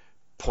you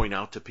point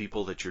out to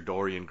people that you're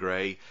Dorian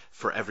Gray,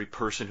 for every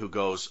person who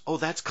goes, oh,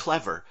 that's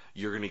clever,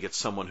 you're going to get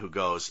someone who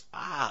goes,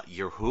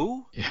 you're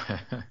who? Yeah.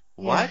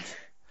 What? Yeah.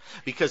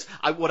 Because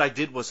what I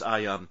did was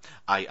I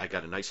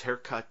got a nice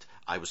haircut,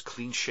 I was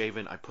clean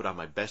shaven, I put on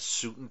my best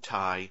suit and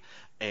tie,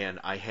 and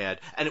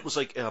it was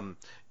like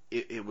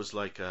it was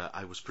like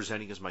I was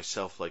presenting as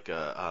myself like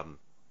a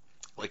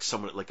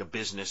someone like a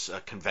business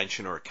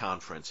convention or a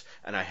conference,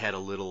 and I had a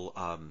little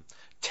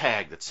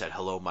tag that said,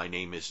 hello, my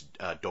name is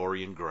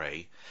Dorian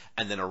Gray,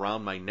 and then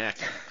around my neck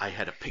I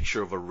had a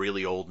picture of a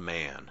really old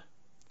man.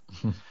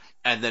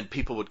 And then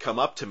people would come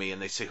up to me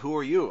and they say, who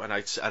are you? And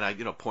I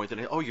point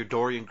and, oh, you're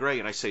Dorian Gray.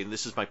 And I say, and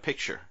this is my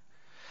picture.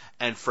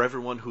 And for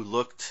everyone who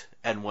looked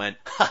and went,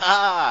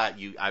 ha,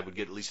 I would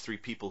get at least 3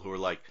 people who were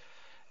like,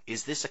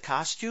 is this a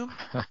costume?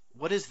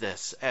 What is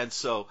this? And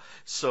so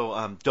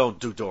don't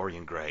do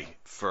Dorian Gray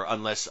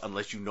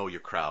unless you know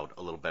your crowd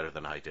a little better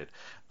than I did.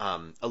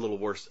 A little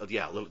worse,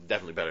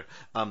 definitely better.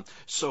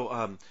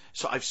 So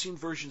I've seen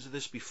versions of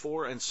this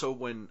before, and so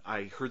when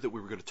I heard that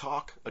we were going to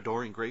talk a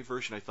Dorian Gray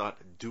version, I thought,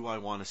 do I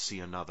want to see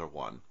another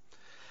one?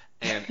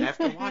 And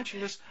after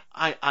watching this,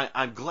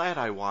 I'm glad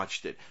I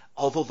watched it.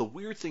 Although the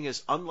weird thing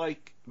is,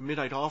 unlike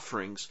Midnight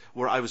Offerings,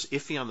 where I was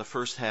iffy on the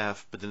first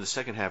half, but then the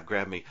second half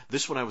grabbed me,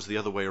 this one I was the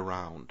other way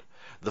around.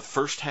 The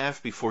first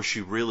half, before she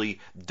really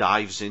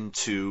dives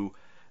into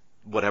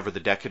whatever the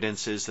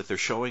decadence is that they're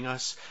showing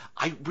us,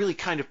 I really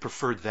kind of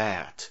preferred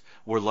that,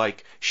 where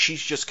like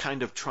she's just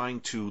kind of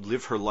trying to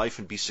live her life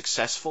and be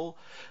successful,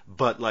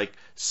 but like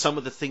some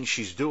of the things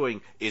she's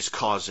doing is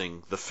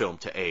causing the film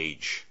to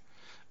age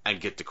and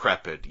get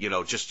decrepit, you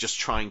know, just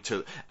trying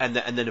to, and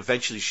then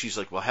eventually she's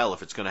like, well, hell,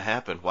 if it's going to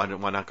happen, why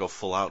not go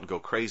full out and go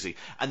crazy?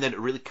 And then it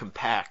really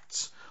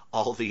compacts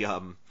all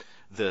the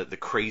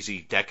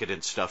crazy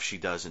decadent stuff she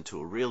does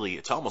into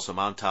it's almost a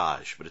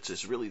montage, but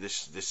it's really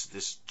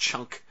this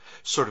chunk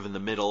sort of in the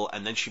middle,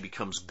 and then she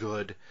becomes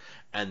good,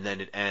 and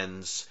then it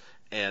ends.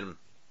 And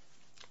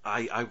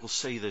I will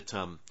say that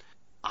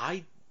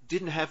I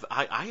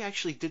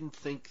actually didn't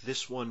think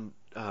this one.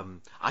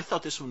 I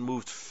thought this one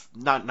moved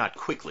not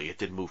quickly. It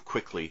didn't move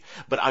quickly,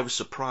 but I was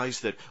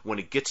surprised that when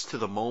it gets to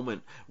the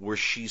moment where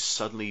she's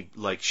suddenly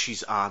like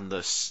she's on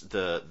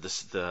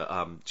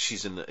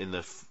she's in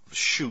the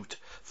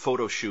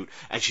photo shoot,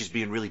 and she's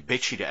being really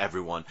bitchy to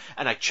everyone.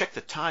 And I checked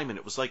the time, and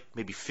it was like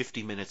maybe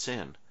 50 minutes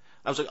in.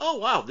 I was like, oh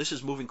wow, this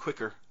is moving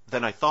quicker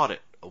than I thought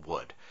it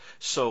would.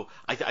 So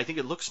I think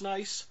it looks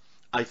nice.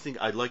 I think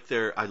I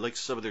like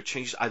some of their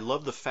changes. I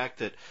love the fact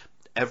that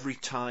every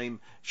time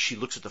she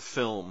looks at the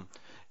film,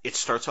 it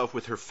starts off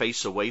with her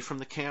face away from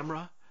the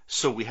camera.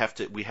 So we have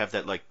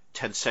that like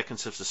 10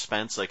 seconds of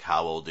suspense, like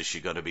how old is she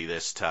going to be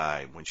this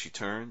time when she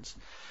turns?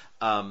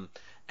 And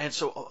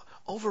so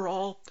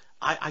overall,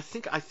 I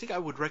think I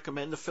would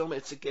recommend the film.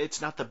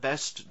 It's not the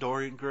best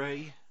Dorian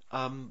Gray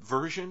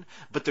version,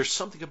 but there's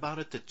something about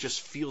it that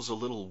just feels a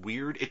little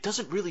weird. It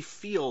doesn't really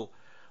feel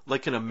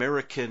like an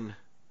American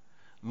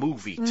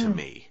movie to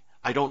me.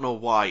 I don't know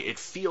why. It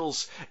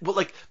feels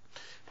like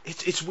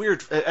it's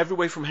weird. Every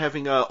way from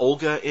having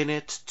Olga in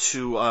it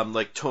to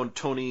like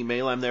Tony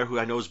Maylam there, who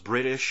I know is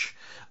British,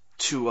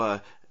 to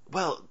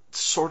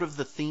sort of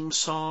the theme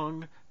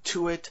song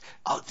to it.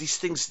 These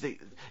things,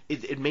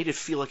 it made it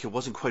feel like it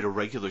wasn't quite a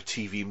regular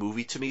TV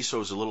movie to me, so it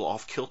was a little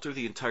off kilter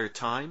the entire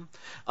time.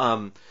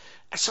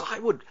 So I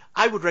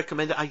would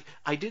recommend it.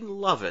 I didn't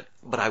love it,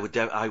 but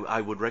I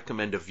would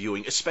recommend a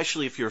viewing,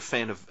 especially if you're a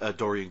fan of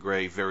Dorian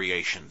Gray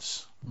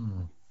variations.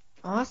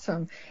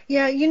 Awesome.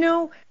 Yeah, you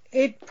know,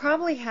 it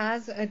probably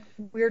has a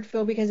weird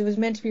feel because it was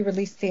meant to be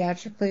released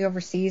theatrically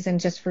overseas and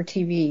just for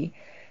TV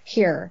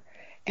here.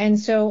 And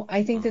so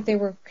I think that they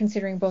were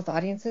considering both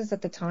audiences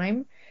at the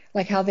time,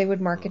 like how they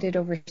would market it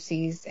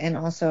overseas and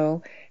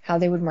also how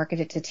they would market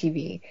it to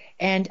TV.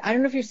 And I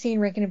don't know if you've seen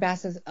Rankin and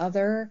Bass's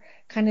other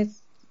kind of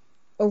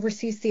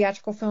overseas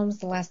theatrical films,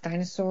 The Last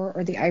Dinosaur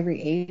or The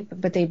Ivory Ape,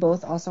 but they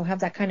both also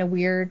have that kind of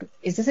weird,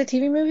 is this a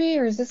TV movie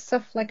or is this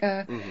stuff like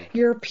a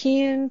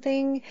European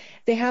thing?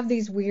 They have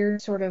these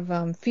weird sort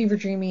of fever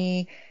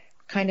dreamy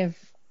kind of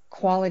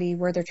quality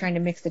where they're trying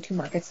to mix the two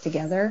markets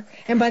together.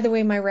 And by the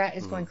way, my rat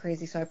is going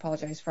crazy, so I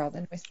apologize for all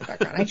the noise in the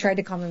background. I tried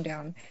to calm him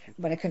down,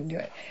 but I couldn't do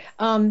it.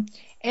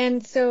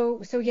 And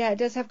so yeah, it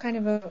does have kind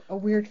of a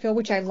weird feel,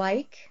 which I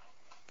like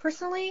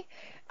personally,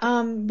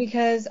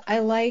 because I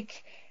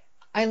like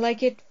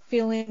it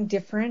feeling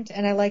different,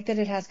 and I like that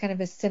it has kind of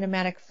a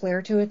cinematic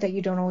flair to it that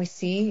you don't always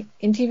see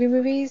in TV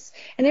movies.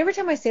 And every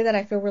time I say that,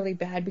 I feel really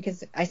bad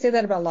because I say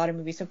that about a lot of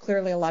movies, so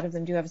clearly a lot of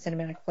them do have a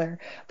cinematic flair.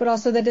 But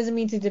also that doesn't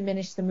mean to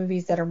diminish the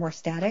movies that are more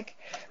static.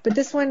 But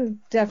this one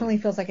definitely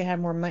feels like it had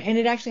more money, and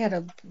it actually had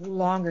a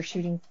longer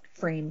shooting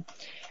frame.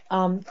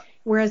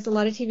 Whereas a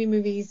lot of TV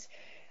movies,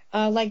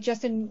 like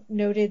Justin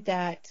noted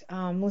that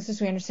Melissa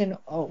Sue Anderson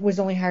was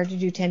only hired to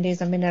do 10 days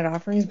on Midnight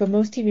Offerings, but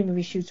most TV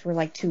movie shoots were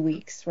like 2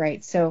 weeks,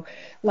 right? So,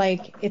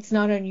 like, it's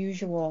not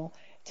unusual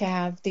to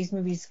have these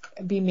movies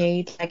be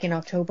made like in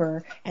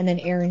October and then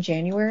air in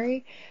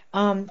January.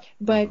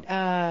 But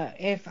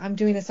if I'm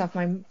doing this off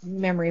my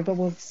memory, but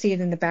we'll see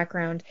it in the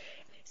background,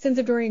 Sins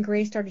of Dorian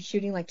Gray started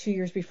shooting like 2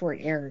 years before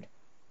it aired.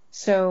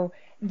 So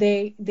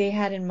they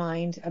had in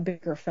mind a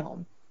bigger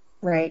film,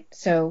 right?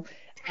 So,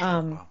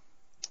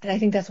 and I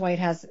think that's why it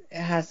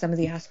has some of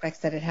the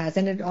aspects that it has.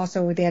 And it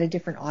also, they had a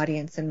different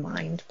audience in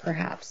mind,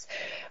 perhaps.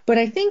 But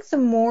I think the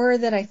more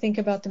that I think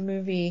about the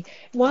movie,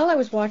 while I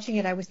was watching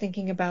it, I was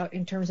thinking about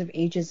in terms of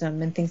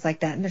ageism and things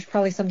like that. And there's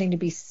probably something to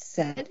be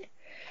said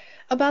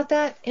about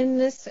that in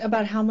this,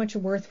 about how much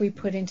worth we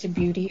put into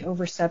beauty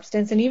over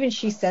substance. And even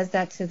she says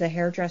that to the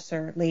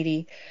hairdresser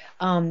lady,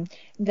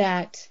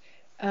 that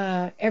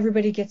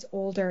everybody gets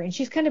older, and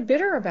she's kind of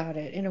bitter about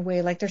it in a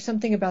way. Like there's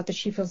something about that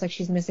she feels like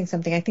she's missing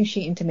something. I think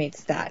she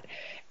intimates that,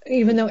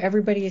 even though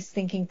everybody is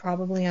thinking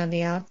probably on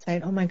the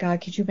outside, oh my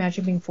God, could you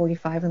imagine being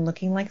 45 and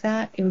looking like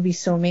that? It would be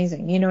so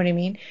amazing. You know what I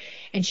mean?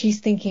 And she's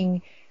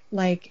thinking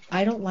like,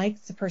 I don't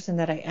like the person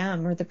that I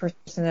am or the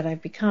person that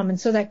I've become. And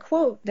so that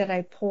quote that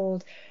I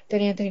pulled that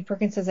Anthony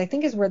Perkins says, I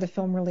think is where the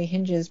film really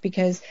hinges,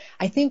 because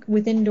I think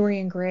within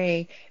Dorian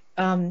Gray,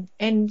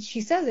 and she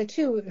says it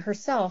too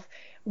herself,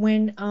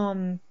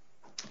 when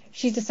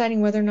she's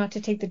deciding whether or not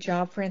to take the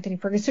job for Anthony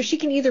Perkins. So she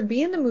can either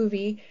be in the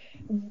movie,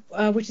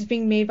 which is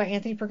being made by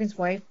Anthony Perkins'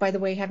 wife. By the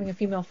way, having a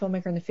female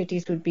filmmaker in the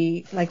 50s would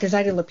be, like, there's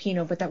Ida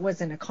Lupino, but that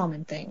wasn't a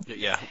common thing.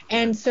 Yeah.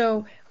 And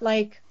so,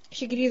 like,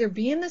 she could either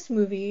be in this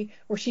movie,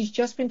 or she's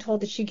just been told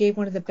that she gave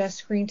one of the best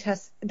screen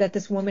tests that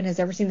this woman has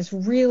ever seen, this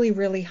really,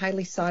 really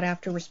highly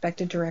sought-after,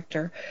 respected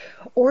director,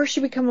 or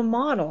she become a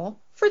model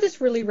for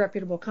this really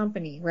reputable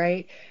company,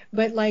 right?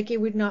 But like,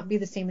 it would not be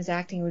the same as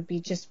acting. It would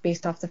be just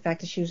based off the fact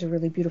that she was a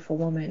really beautiful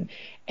woman.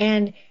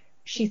 And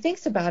she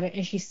thinks about it,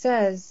 and she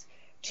says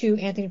to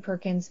Anthony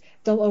Perkins,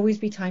 there'll always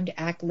be time to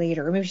act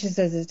later. Or maybe she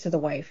says it to the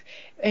wife.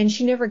 And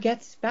she never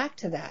gets back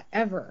to that,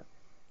 ever.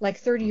 Like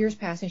 30 years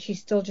pass, and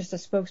she's still just a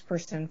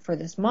spokesperson for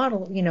this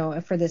model, you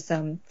know, for this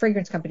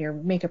fragrance company or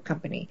makeup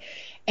company.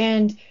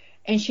 And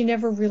she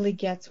never really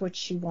gets what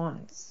she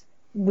wants,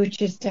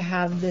 which is to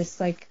have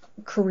this, like,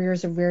 career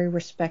as a very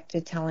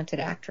respected, talented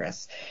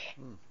actress.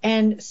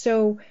 And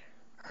so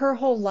her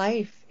whole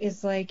life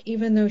is like,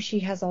 even though she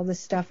has all this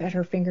stuff at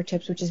her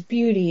fingertips, which is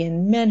beauty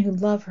and men who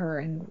love her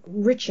and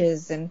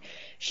riches, and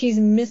she's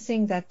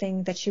missing that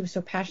thing that she was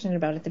so passionate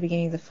about at the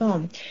beginning of the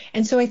film.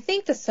 And so I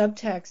think the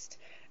subtext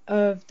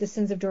of The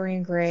Sins of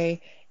Dorian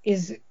Gray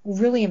is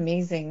really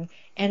amazing.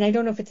 And I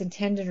don't know if it's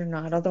intended or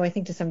not, although I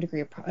think to some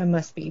degree it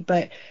must be.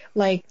 But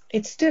like,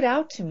 it stood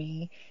out to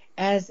me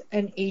as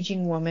an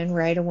aging woman,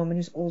 right? A woman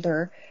who's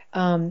older,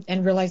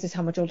 and realizes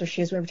how much older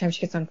she is every time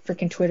she gets on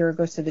freaking Twitter or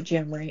goes to the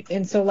gym, right?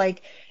 And so,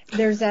 like,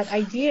 there's that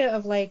idea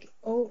of, like,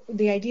 oh,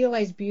 the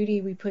idealized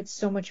beauty, we put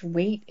so much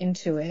weight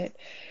into it.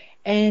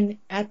 And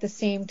at the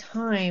same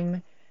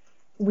time,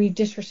 we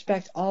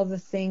disrespect all the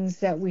things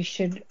that we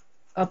should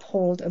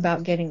uphold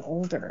about getting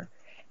older.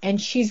 And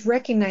she's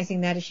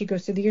recognizing that as she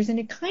goes through the years. And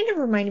it kind of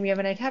reminded me of,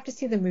 and I'd have to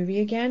see the movie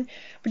again,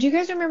 but do you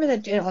guys remember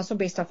that, also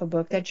based off a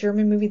book, that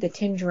German movie, The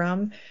Tin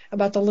Drum,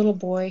 about the little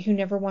boy who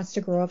never wants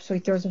to grow up, so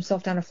he throws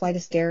himself down a flight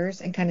of stairs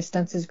and kind of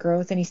stunts his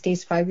growth, and he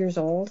stays 5 years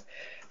old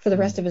for the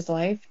rest of his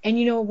life. And,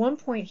 you know, at one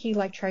point he,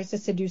 like, tries to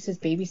seduce his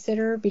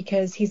babysitter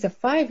because he's a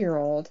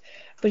 5-year-old,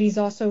 but he's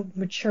also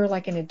mature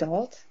like an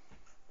adult.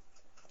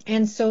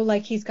 And so,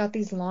 like, he's got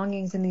these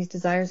longings and these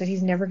desires that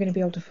he's never going to be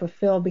able to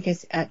fulfill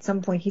because at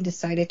some point he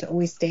decided to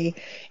always stay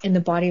in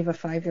the body of a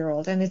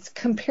 5-year-old. And it's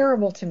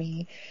comparable to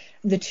me,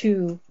 the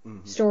two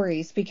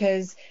stories,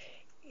 because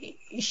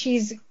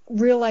she's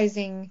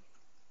realizing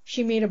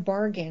she made a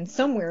bargain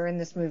somewhere in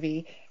this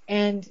movie,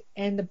 and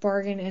the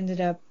bargain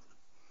ended up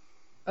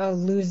a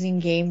losing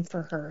game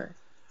for her.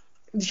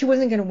 She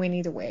wasn't going to win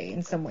either way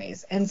in some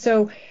ways. And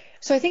so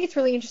So I think it's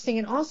really interesting,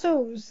 and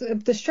also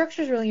the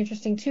structure is really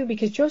interesting too,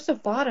 because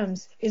Joseph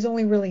Bottoms is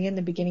only really in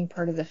the beginning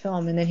part of the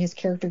film, and then his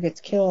character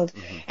gets killed,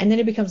 and then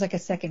it becomes like a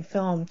second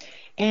film,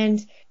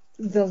 and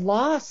the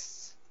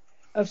loss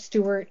of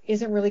Stuart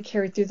isn't really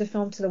carried through the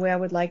film to the way I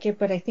would like it,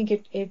 but I think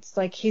it's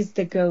like he's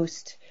the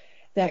ghost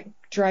that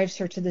drives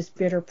her to this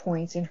bitter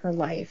point in her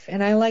life,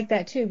 and I like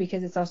that too,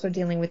 because it's also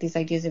dealing with these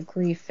ideas of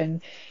grief,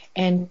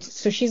 and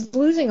so she's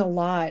losing a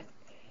lot,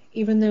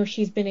 even though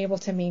she's been able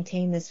to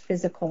maintain this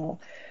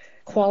physical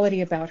quality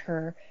about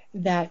her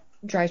that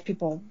drives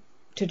people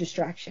to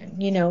distraction,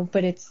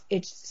 but it's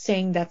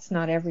saying that's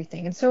not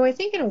everything. And so I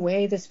think in a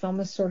way this film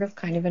is sort of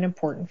kind of an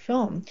important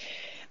film,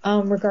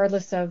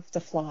 regardless of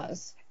the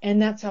flaws.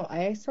 And that's how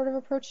I sort of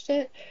approached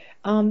it.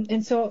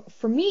 And so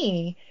for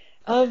me,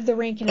 of the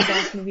Rankin and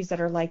Bass movies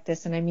that are like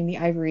this, and I mean The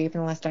Ivory Ape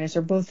and The Last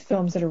Dinosaur, both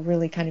films that are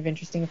really kind of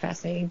interesting and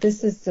fascinating,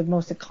 this is the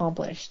most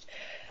accomplished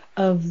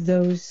of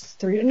those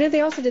three. And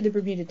they also did the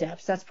Bermuda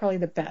Depths. That's probably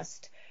the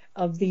best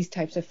of these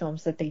types of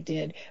films that they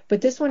did. But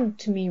this one,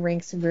 to me,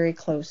 ranks very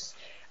close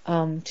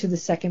to the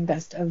second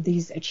best of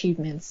these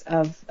achievements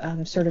of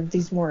sort of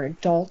these more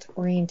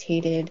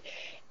adult-orientated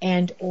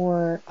and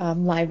or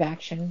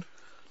live-action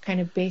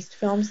kind of based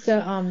films.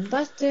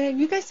 Have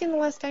you guys seen The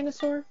Last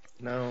Dinosaur?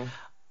 No.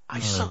 I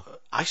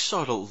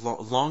saw it a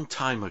long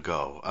time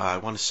ago. I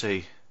want to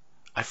say,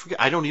 I forget.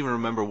 I don't even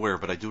remember where,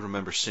 but I do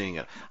remember seeing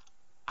it.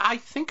 I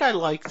think I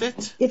liked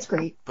it. It's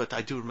great. But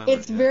I do remember.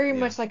 It's very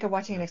much like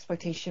watching an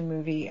exploitation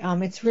movie.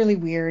 It's really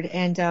weird,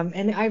 and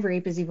Ivory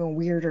Ape is even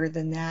weirder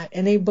than that.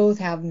 And they both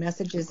have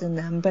messages in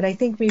them, but I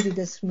think maybe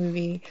this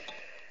movie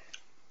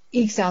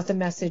ekes out the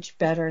message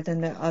better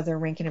than the other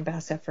Rankin and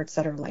Bass efforts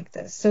that are like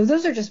this. So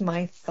those are just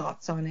my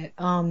thoughts on it.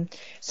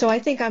 So I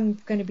think I'm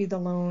going to be the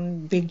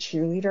lone big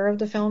cheerleader of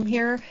the film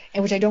here,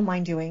 and which I don't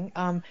mind doing.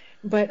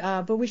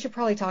 But we should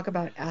probably talk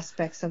about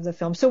aspects of the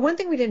film. So one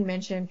thing we didn't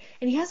mention,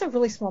 and he has a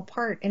really small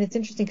part, and it's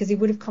interesting because he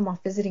would have come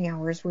off Visiting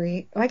Hours,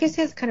 where I guess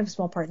he has kind of a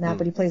small part in that,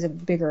 but he plays a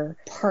bigger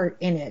part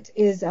in it,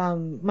 is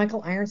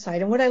Michael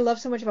Ironside. And what I love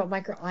so much about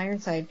Michael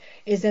Ironside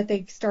is that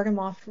they start him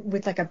off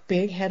with like a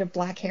big head of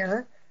black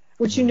hair,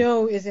 which he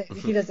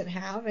doesn't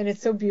have, and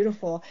it's so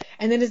beautiful.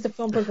 And then as the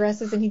film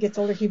progresses and he gets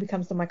older, he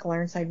becomes the Michael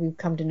Ironside we've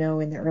come to know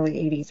in the early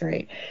 80s,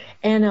 right?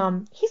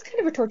 And he's kind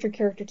of a tortured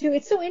character, too.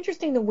 It's so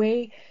interesting the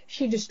way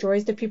she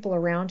destroys the people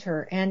around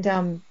her.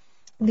 And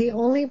the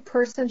only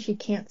person she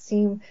can't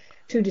seem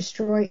to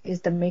destroy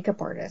is the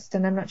makeup artist,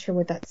 and I'm not sure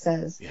what that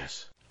says.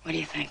 Yes. What do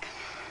you think?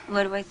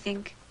 What do I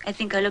think? I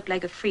think I look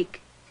like a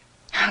freak.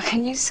 How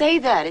can you say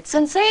that? It's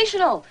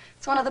sensational.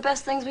 It's one of the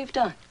best things we've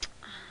done.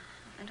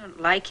 I don't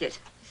like it.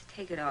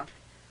 Take it off.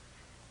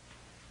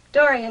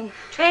 Dorian.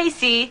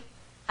 Tracy,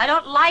 I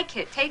don't like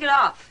it. Take it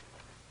off.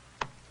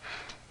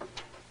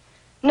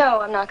 No,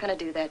 I'm not going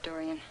to do that,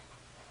 Dorian.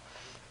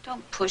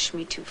 Don't push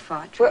me too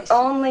far, Tracy. We're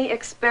only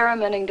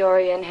experimenting,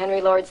 Dorian. Henry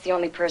Lord's the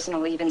only person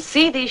who'll even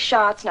see these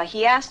shots. Now,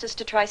 he asked us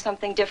to try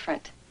something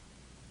different.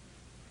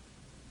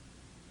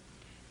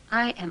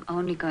 I am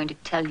only going to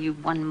tell you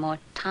one more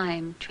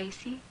time,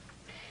 Tracy.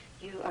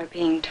 You are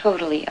being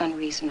totally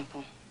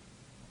unreasonable.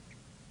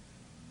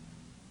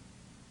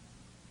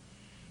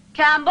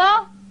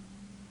 Campbell?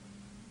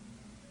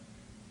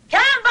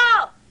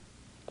 Campbell!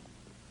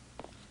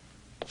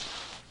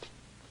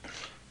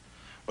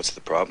 What's the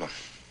problem?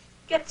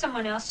 Get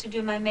someone else to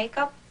do my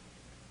makeup.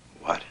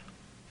 What?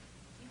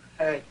 You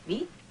heard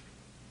me.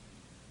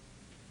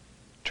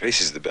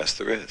 Tracy's the best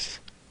there is.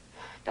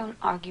 Don't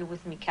argue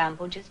with me,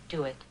 Campbell. Just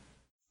do it.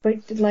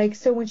 But,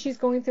 so when she's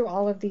going through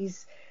all of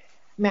these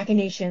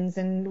machinations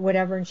and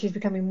whatever, and she's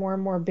becoming more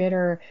and more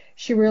bitter,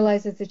 she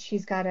realizes that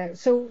she's got to.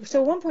 So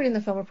at one point in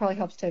the film, it probably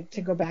helps to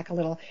go back a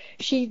little.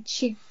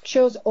 She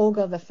shows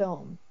Olga the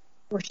film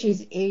where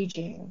she's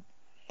aging,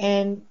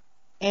 and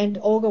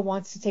Olga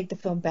wants to take the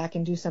film back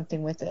and do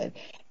something with it.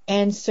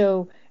 And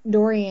so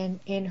Dorian,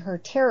 in her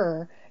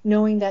terror,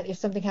 knowing that if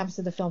something happens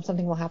to the film,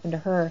 something will happen to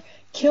her,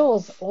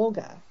 kills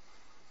Olga.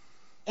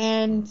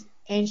 And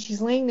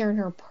she's laying there in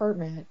her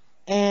apartment,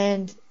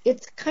 and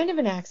it's kind of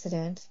an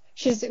accident.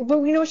 She's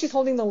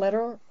holding the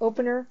letter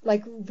opener,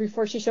 like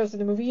before she shows in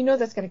the movie. You know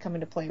that's going to come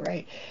into play,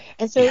 right?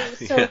 And so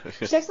she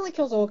accidentally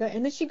kills Olga,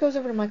 and then she goes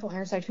over to Michael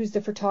Ironside, who's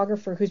the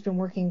photographer who's been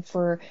working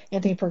for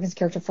Anthony Perkins'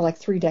 character for like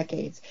 3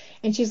 decades.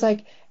 And she's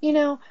like,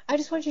 I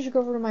just want you to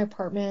go over to my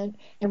apartment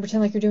and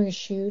pretend like you're doing a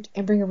shoot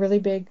and bring a really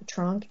big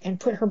trunk and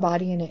put her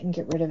body in it and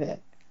get rid of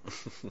it.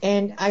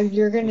 And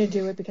you're going to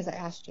do it because I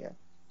asked you.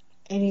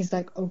 And he's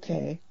like,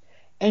 okay.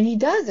 And he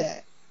does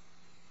it,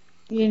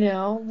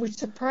 which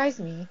surprised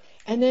me.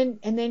 And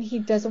then he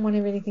doesn't want to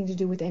have anything to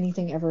do with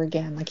anything ever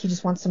again. Like, he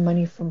just wants some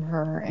money from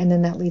her, and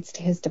then that leads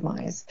to his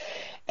demise.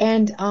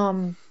 And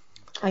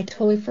I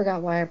totally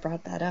forgot why I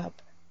brought that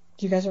up.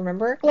 Do you guys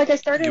remember? Like, I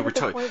started with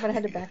the point, but I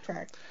had to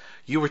backtrack.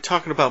 You were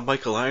talking about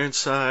Michael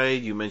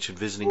Ironside. You mentioned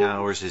Visiting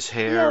Hours, his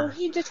hair.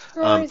 He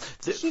destroys.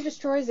 She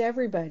destroys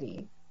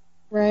everybody,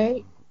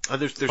 right?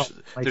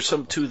 There's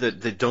some too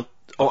that don't.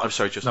 Oh, I'm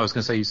sorry. I was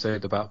going to say, you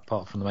said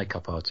apart from the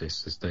makeup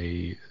artist,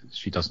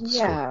 she doesn't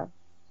destroy. Yeah.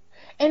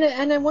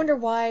 And I wonder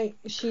why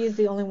she is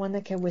the only one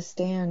that can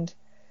withstand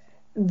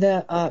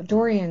the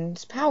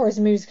Dorian's powers.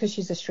 Maybe it's because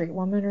she's a straight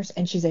woman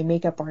and she's a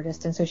makeup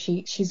artist, and so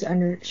she's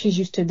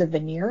used to the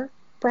veneer.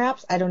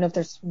 Perhaps, I don't know if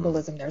there's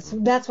symbolism there. So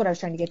that's what I was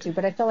trying to get to.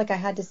 But I felt like I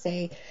had to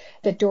say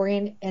that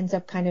Dorian ends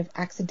up kind of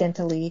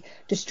accidentally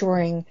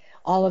destroying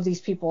all of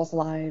these people's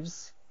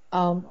lives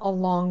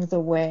along the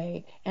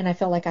way, and I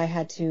felt like I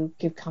had to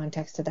give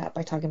context to that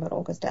by talking about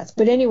Olga's death.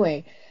 But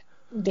anyway,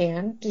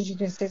 Dan, did you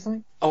say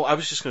something? Oh, I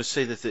was just going to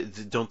say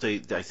that don't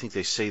they? I think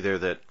they say there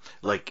that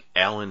like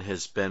Alan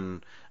has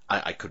been.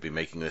 I could be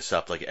making this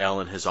up. Like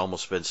Alan has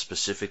almost been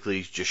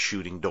specifically just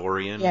shooting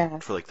Dorian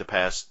for like the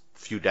past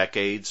few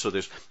decades. So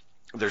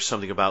there's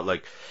something about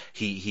like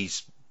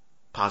he's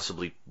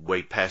possibly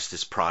way past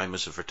his prime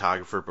as a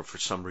photographer, but for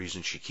some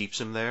reason she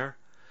keeps him there.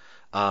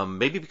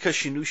 Maybe because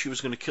she knew she was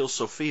going to kill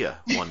Sophia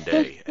one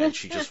day, and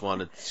she just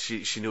wanted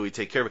she knew he'd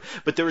take care of it.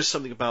 But there was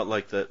something about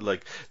like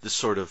the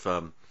sort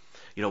of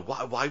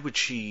why would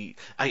she?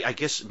 I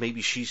guess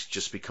maybe she's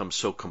just become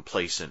so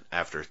complacent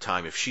after a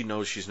time. If she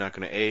knows she's not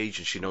going to age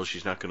and she knows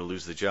she's not going to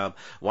lose the job,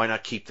 why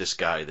not keep this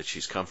guy that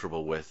she's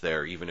comfortable with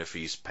there, even if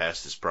he's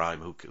past his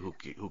prime?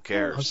 Who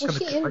cares?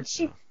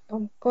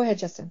 Go ahead,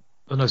 Justin.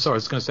 Oh, no, sorry. I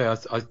was going to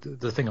say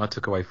the thing I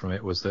took away from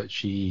it was that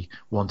she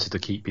wanted to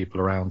keep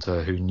people around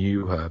her who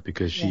knew her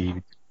because she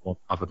didn't want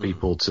other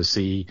people to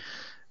see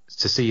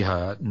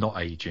her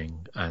not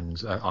aging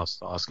and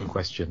asking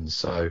questions.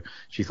 So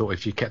she thought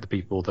if she kept the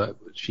people that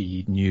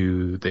she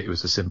knew that it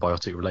was a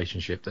symbiotic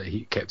relationship, that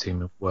he kept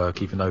him at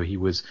work, even though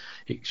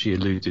she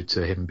alluded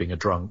to him being a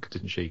drunk,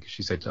 didn't she? Because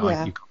she said, you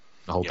can't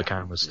hold the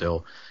camera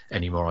still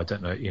anymore. I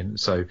don't know. And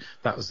so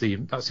that's the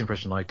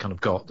impression I kind of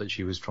got, that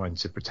she was trying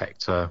to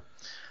protect her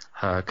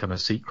kind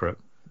of secret,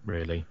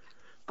 really.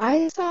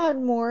 I saw it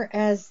more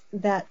as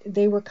that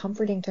they were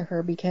comforting to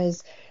her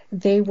because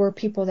they were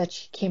people that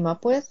she came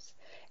up with.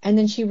 And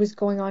then she was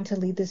going on to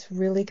lead this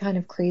really kind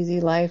of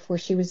crazy life where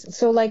she was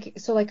so like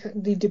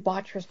the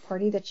debaucherous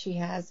party that she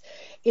has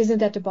isn't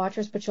that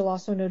debaucherous, but you'll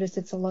also notice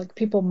it's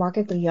people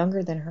markedly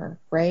younger than her,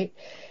 right?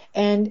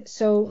 And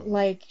so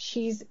like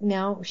she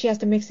has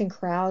to mix in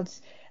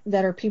crowds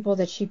that are people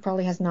that she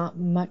probably has not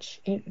much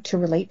to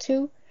relate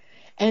to.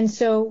 And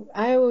so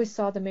I always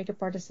saw the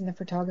makeup artist and the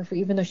photographer,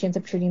 even though she ends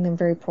up treating them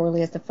very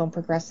poorly as the film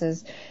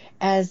progresses,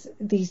 as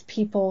these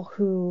people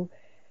who,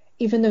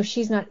 even though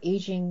she's not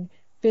aging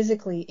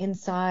physically,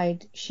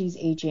 inside she's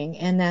aging,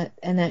 and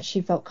that she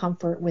felt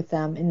comfort with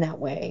them in that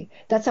way.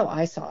 That's how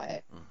I saw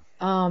it.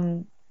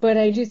 But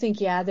I do think,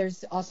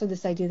 there's also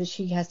this idea that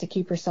she has to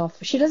keep herself.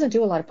 She doesn't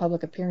do a lot of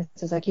public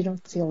appearances. Like, you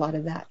don't see a lot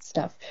of that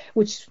stuff,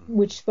 which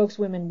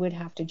spokeswomen would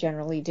have to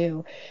generally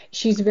do.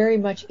 She's very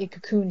much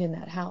cocooned in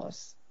that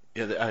house.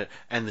 Yeah,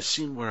 and the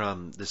scene where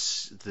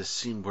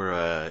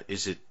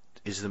is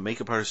the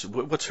makeup artist?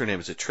 What's her name?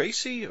 Is it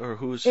Tracy or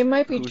who's? It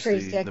might be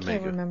Tracy. I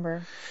can't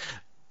remember.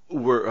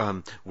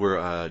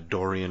 Where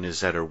Dorian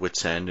is at her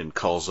wit's end and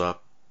calls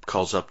up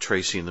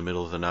Tracy in the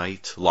middle of the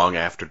night, long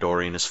after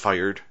Dorian has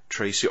fired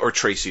Tracy, or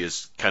Tracy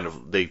is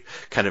they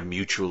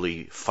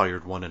mutually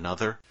fired one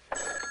another.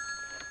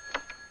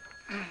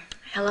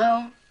 Hello?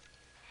 Hello,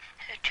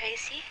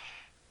 Tracy?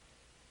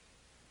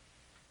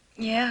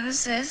 Yeah,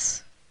 who's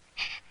this?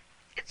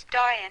 It's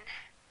Dorian.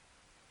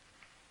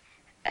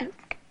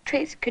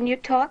 Trace, can you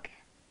talk?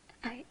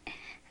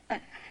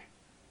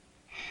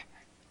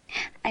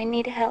 I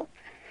need help.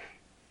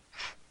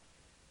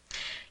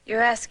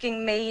 You're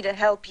asking me to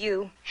help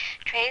you.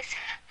 Trace,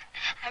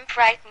 I'm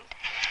frightened.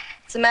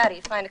 What's the matter?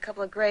 You find a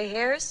couple of gray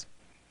hairs?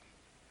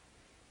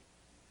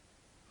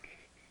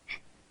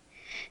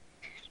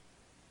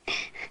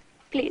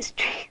 Please,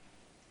 Trace.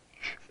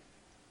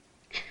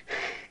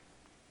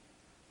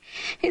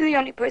 You're the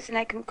only person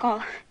I can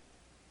call.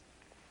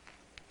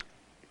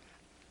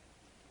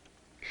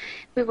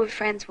 We were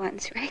friends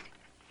once, right?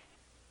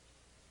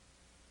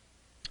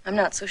 I'm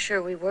not so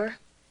sure we were.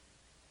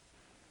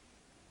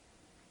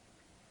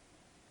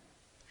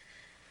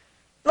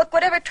 Look,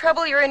 whatever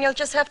trouble you're in, you'll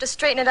just have to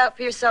straighten it out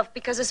for yourself,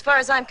 because as far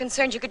as I'm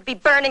concerned, you could be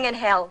burning in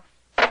hell.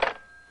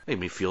 Made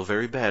me feel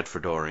very bad for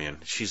Dorian.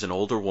 She's an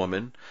older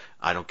woman.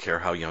 I don't care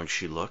how young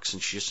she looks,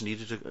 and she just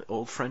needed an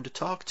old friend to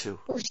talk to.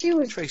 Well, she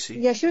was Tracy.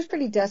 Yeah, she was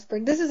pretty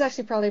desperate. This is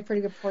actually probably a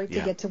pretty good point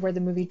to get to where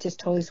the movie just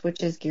totally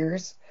switches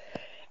gears.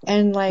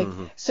 And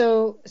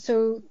so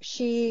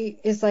she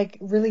is like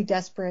really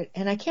desperate,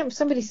 and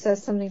somebody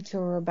says something to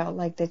her about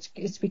like that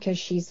it's because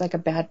she's like a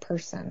bad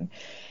person.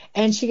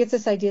 And she gets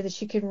this idea that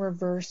she can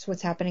reverse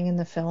what's happening in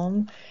the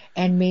film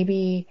and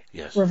maybe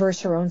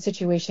reverse her own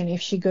situation if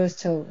she goes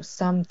to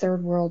some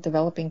third world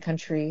developing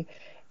country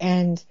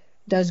and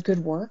does good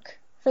work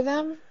for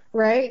them,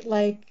 right?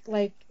 Like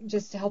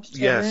just helps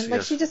children.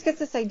 Like she just gets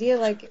this idea,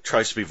 like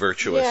tries to be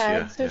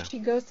virtuous. So she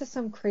goes to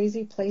some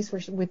crazy place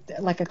with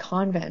like a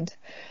convent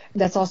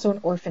that's also an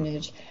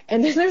orphanage,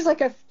 and then there's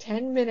like a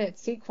 10-minute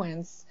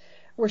sequence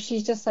where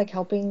she's just like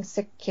helping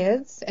sick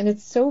kids, and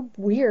it's so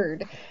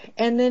weird.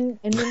 And then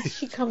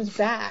she comes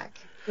back,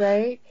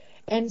 right?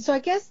 And so I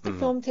guess the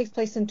film takes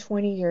place in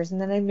 20 years, and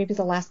then maybe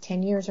the last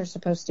 10 years are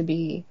supposed to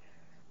be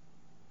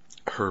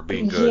her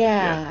being good.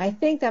 Yeah, I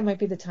think that might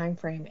be the time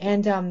frame.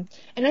 And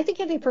I think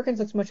Anthony Perkins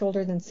looks much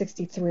older than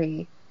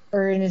 63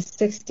 or in his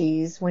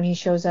 60s when he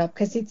shows up,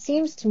 because it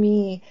seems to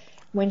me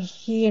when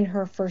he and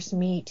her first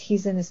meet,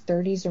 he's in his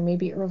 30s or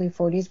maybe early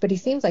 40s, but he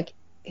seems like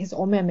his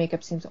old man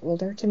makeup seems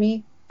older to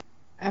me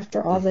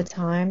after all the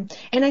time.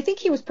 And I think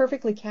he was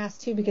perfectly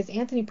cast too, because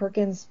Anthony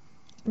Perkins,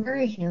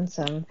 very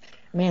handsome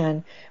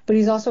man, but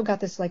he's also got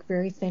this like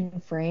very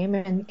thin frame,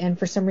 and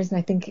for some reason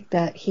I think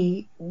that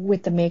he,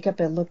 with the makeup,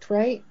 it looked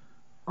right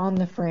on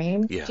the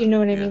frame. Yeah, do you know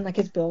what I mean? Like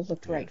his build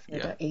looked right for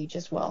the age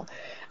as well.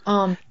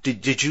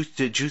 Did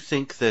you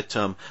think that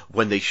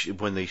when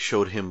they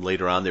showed him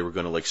later on, they were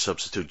going to like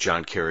substitute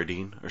John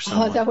Carradine or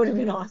something? Oh, that would have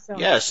been awesome.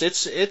 Yes,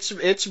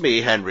 it's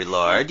me, Henry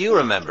Lord. You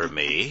remember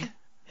me?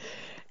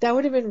 That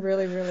would have been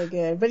really, really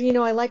good. But,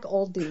 I like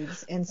old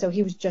dudes, and so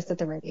he was just at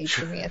the right age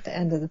for me at the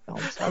end of the film,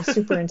 so I was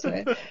super into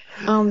it.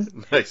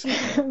 Nice.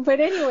 But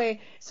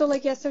anyway,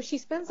 so she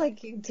spends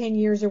 10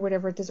 years or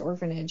whatever at this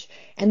orphanage,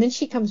 and then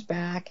she comes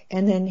back,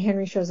 and then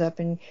Henry shows up,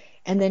 and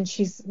then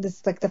she's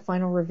this, the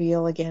final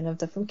reveal again of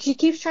the film. She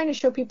keeps trying to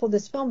show people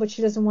this film, but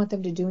she doesn't want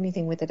them to do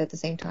anything with it at the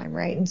same time,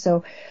 right? And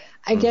so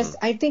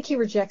I think he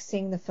rejects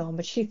seeing the film,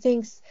 but she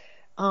thinks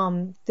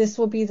this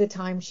will be the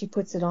time she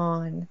puts it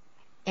on,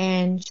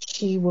 and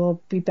she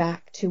will be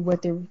back to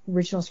what the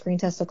original screen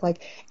test looked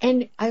like.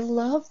 And I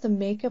love the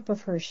makeup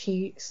of her.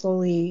 She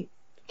slowly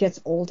gets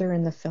older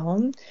in the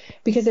film,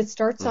 because it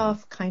starts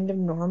off kind of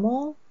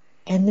normal,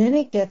 and then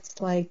it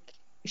gets like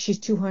she's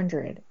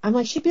 200. I'm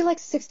like, she'd be like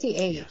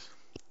 68. Yes.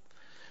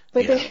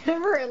 But they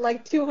have her at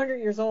like 200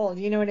 years old.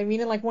 You know what I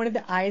mean? And like one of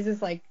the eyes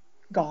is like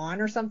gone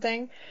or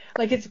something.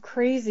 Like it's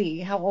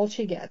crazy how old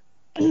she gets.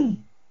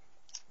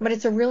 But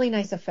it's a really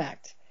nice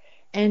effect.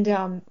 And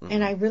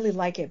and I really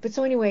like it. But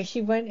so anyway, she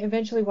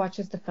eventually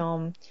watches the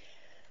film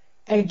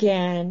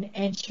again,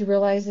 and she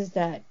realizes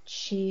that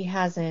she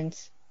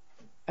hasn't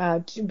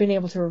been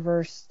able to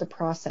reverse the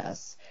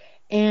process.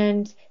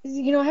 And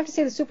I have to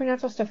say the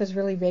supernatural stuff is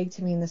really vague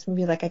to me in this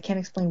movie. Like I can't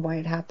explain why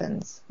it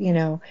happens,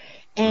 And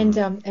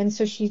and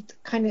so she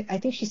I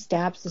think she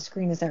stabs the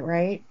screen. Is that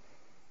right?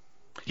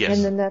 Yes.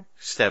 And then that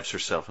stabs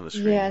herself in the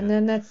screen. Yeah, and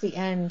then that's the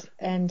end.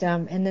 And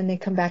then they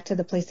come back to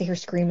the place. They hear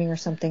screaming or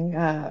something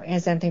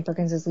as Anthony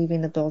Perkins is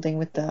leaving the building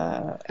with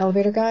the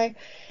elevator guy.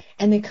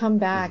 And they come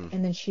back,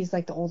 and then she's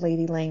like the old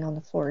lady laying on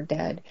the floor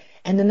dead.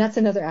 And then that's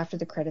another after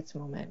the credits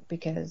moment,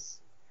 because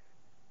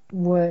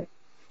what?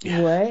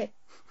 I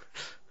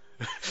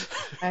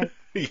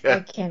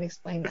can't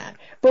explain that.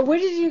 But what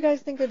did you guys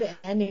think of the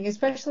ending?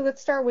 Especially,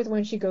 let's start with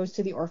when she goes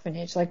to the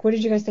orphanage. Like, what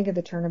did you guys think of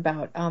the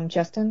turnabout?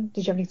 Justin,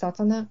 did you have any thoughts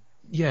on that?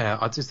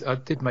 Yeah,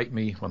 it did make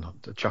me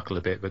chuckle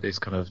a bit, but it's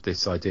kind of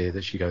this idea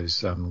that she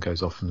goes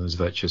off and is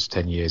virtuous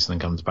 10 years and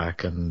then comes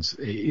back, and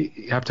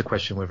you have to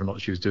question whether or not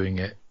she was doing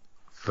it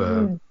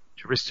for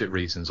heuristic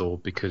reasons or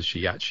because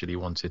she actually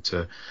wanted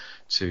to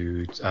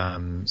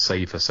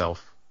save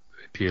herself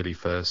purely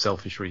for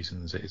selfish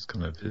reasons. It's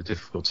kind of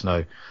difficult to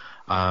know.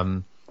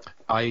 I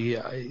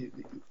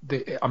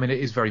mean, it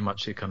is very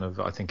much a kind of,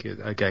 I think,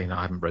 again,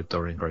 I haven't read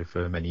Dorian Gray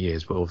for many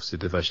years, but obviously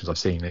the versions I've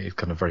seen, it's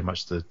kind of very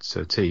much to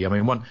T. I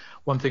mean, one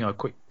thing I'll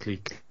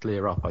quickly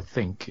clear up, I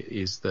think,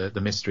 is the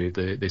mystery of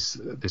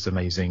this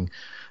amazing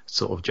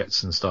sort of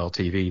Jetson-style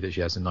TV that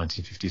she has in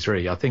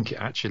 1953. I think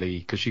actually,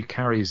 because she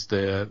carries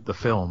the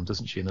film,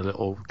 doesn't she, in a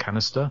little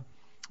canister,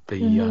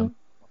 Olga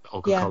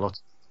Carlotta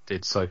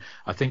did. So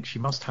I think she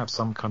must have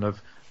some kind of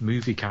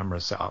movie camera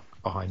set up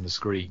behind the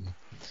screen.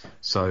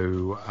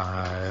 So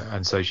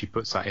and so she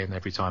puts that in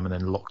every time and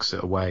then locks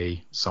it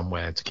away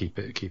somewhere to keep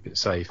it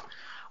safe.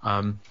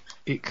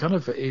 It kind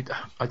of I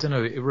don't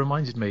know. It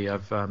reminded me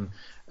of I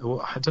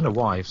don't know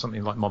why,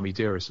 something like Mommy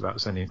Dearest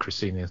about sending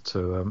Christina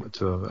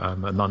to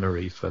a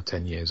nunnery for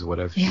 10 years or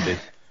whatever she did,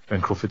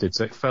 and Crawford did.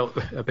 So it felt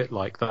a bit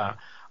like that.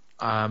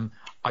 I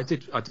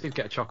did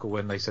get a chuckle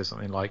when they said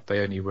something like they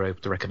only were able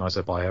to recognise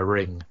her by a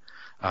ring.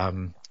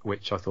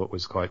 Which I thought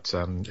was quite,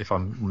 if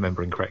I'm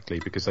remembering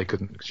correctly, because they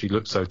couldn't. She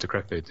looked so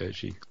decrepit that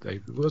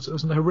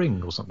wasn't there a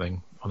ring or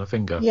something on her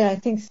finger? Yeah, I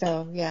think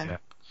so. Yeah.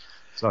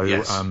 So,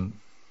 yes.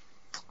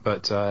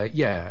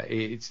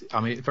 It's.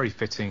 I mean, very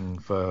fitting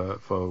for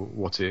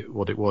what it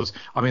was.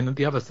 I mean,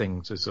 the other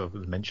thing to sort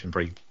of mention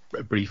very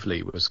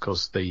briefly was, of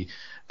course, the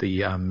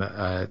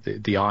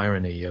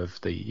irony of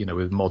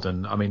with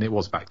modern. I mean, it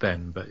was back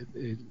then, but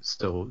it's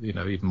still,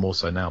 even more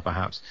so now,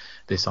 perhaps.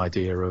 This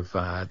idea of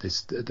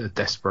the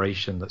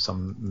desperation that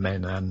some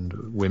men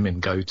and women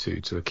go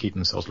to keep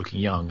themselves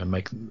looking young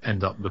and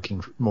end up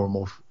looking more and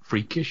more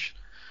freakish.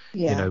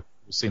 Yeah.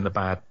 Seeing the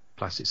bad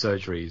plastic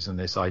surgeries and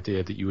this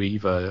idea that you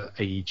either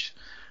age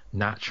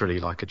naturally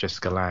like a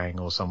Jessica Lange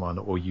or someone,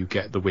 or you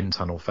get the wind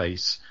tunnel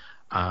face,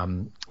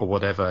 or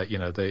whatever,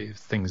 the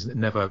things,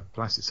 never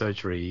plastic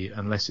surgery,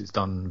 unless it's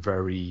done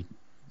very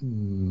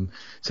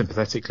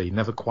sympathetically,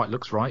 never quite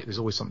looks right. There's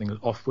always something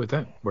off with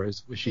it,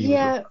 whereas she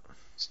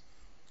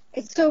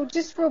So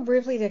just real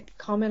briefly to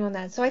comment on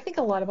that. So I think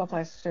a lot about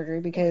plastic surgery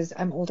because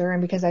I'm older and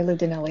because I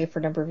lived in LA for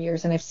a number of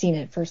years and I've seen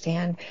it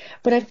firsthand.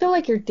 But I feel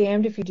like you're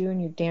damned if you do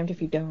and you're damned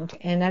if you don't.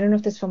 And I don't know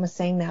if this film is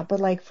saying that, but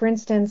like for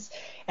instance,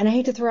 and I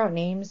hate to throw out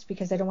names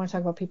because I don't want to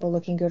talk about people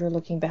looking good or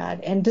looking bad.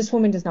 And this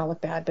woman does not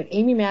look bad, but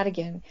Amy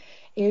Madigan,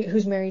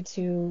 who's married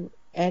to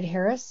Ed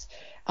Harris,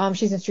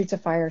 she's in Streets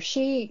of Fire.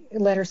 She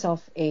let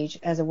herself age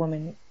as a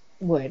woman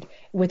would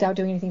without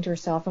doing anything to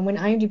herself. And when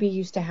IMDb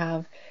used to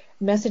have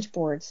message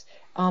boards,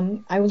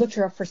 I looked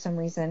her up for some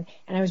reason,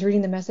 and I was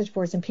reading the message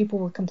boards, and people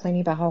were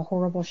complaining about how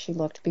horrible she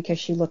looked because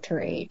she looked her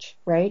age,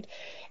 right?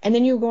 And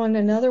then you go on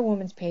another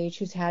woman's page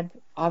who's had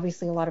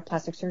obviously a lot of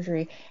plastic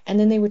surgery, and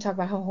then they would talk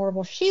about how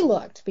horrible she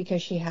looked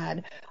because she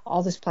had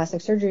all this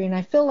plastic surgery. And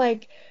I feel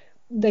like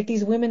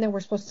these women that we're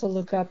supposed to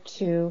look up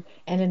to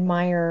and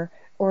admire,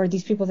 or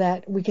these people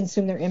that we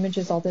consume their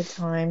images all the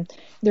time,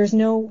 there's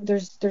no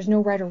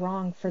right or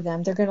wrong for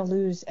them. They're going to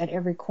lose at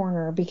every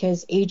corner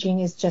because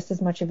aging is just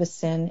as much of a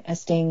sin as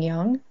staying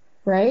young,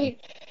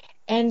 right?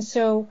 And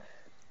so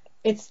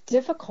it's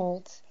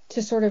difficult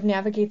to sort of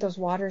navigate those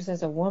waters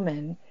as a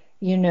woman,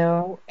 you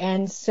know?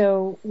 And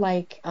so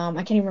like, I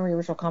can't even remember your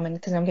original comment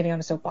because I'm getting on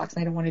a soapbox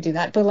and I don't want to do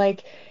that. But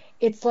like,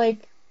 it's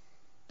like,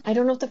 I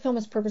don't know if the film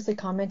is purposely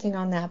commenting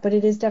on that, but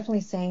it is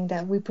definitely saying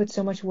that we put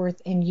so much worth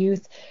in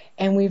youth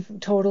and we've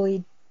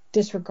totally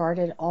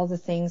disregarded all the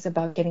things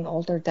about getting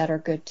older that are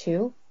good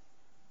too,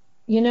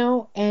 you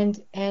know,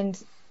 and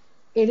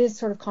it is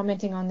sort of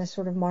commenting on this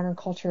sort of modern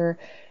culture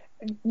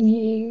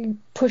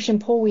push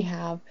and pull we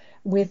have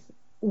with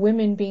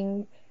women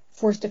being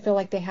forced to feel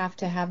like they have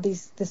to have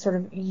this sort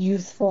of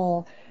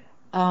youthful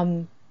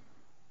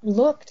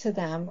look to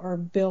them or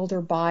build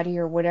their body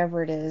or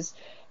whatever it is.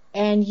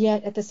 And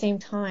yet, at the same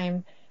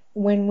time,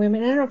 when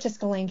women, I don't know if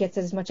Jessica Lange gets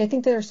it as much. I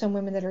think there are some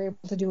women that are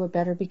able to do it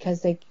better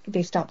because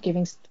they stop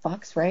giving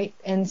fucks, right?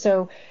 And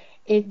so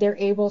they're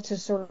able to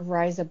sort of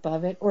rise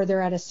above it, or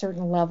they're at a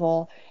certain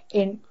level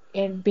in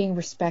being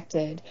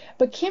respected.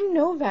 But Kim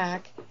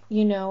Novak,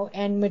 you know,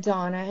 and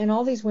Madonna and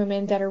all these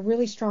women that are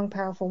really strong,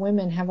 powerful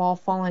women have all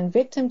fallen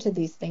victim to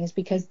these things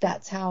because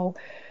that's how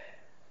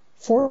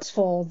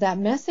forceful that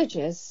message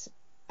is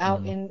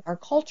out in our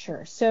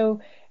culture. So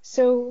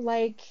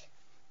like,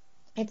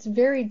 it's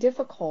very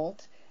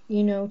difficult,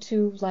 you know,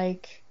 to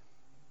like,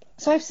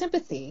 so I have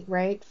sympathy,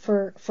 right,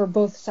 for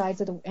both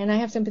sides of and I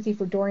have sympathy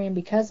for Dorian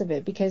because of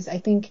it, because I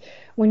think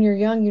when you're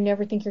young, you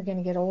never think you're going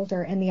to get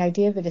older, and the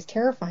idea of it is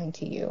terrifying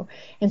to you.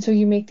 And so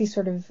you make these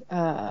sort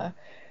of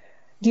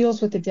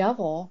deals with the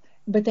devil,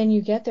 but then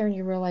you get there and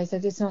you realize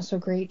that it's not so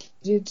great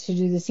to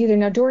do this either.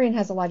 Now, Dorian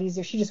has a lot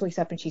easier. She just wakes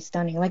up and she's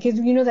stunning. Like,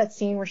 you know that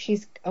scene where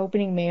she's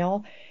opening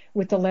mail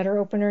with the letter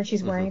opener and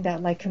she's wearing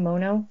that like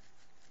kimono?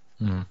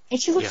 And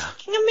she looks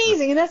fucking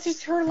amazing, and that's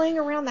just her laying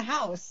around the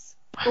house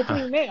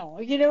opening mail.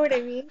 You know what I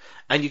mean?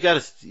 And you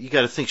gotta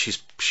think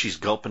she's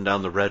gulping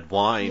down the red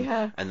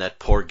wine, and that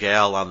poor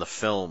gal on the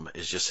film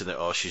is just in there.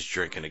 Oh, she's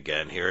drinking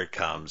again. Here it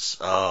comes.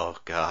 Oh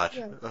God.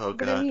 Yeah. Oh God.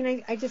 But I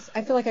mean, I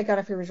feel like I got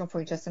off your original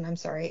point, Justin. I'm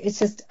sorry. It's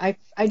just I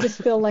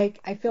just feel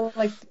like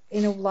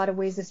in a lot of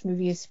ways this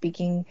movie is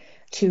speaking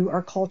to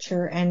our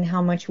culture and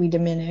how much we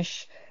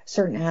diminish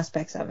certain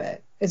aspects of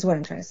it. Is what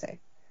I'm trying to say.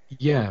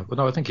 Yeah, well,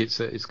 no, I think it's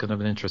kind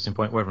of an interesting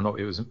point, whether or not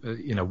it was,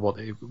 you know,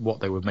 what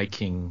they were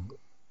making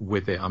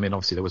with it. I mean,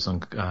 obviously there was some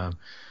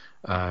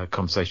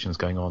conversations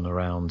going on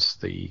around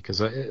because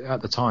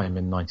at the time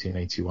in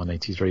 1981,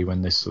 83,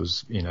 when this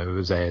was, you know, it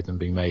was aired and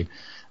being made,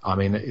 I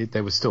mean,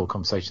 there was still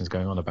conversations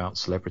going on about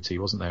celebrity,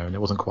 wasn't there? And it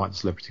wasn't quite the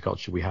celebrity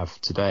culture we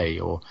have today,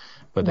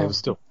 but there was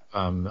still,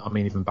 I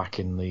mean, even back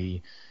in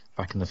the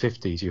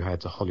 50s, you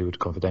had Hollywood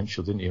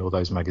Confidential, didn't you? All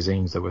those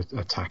magazines that were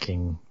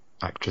attacking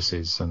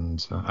actresses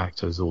and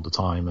actors all the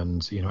time,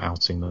 and you know,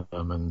 outing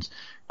them, and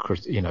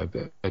you know,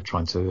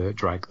 trying to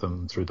drag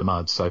them through the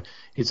mud. So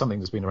it's something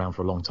that's been around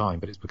for a long time,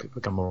 but it's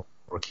become more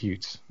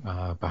acute,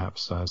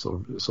 perhaps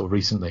sort of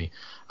recently.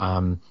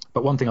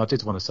 But one thing I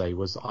did want to say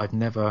was I've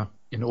never,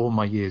 in all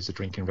my years of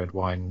drinking red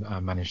wine,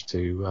 managed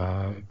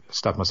to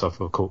stab myself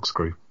with a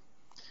corkscrew.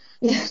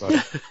 So,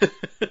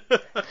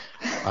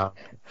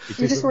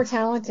 you're just more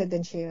talented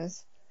than she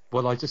is.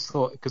 Well, I just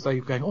thought, because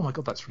they were going, oh my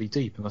God, that's really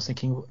deep. And I was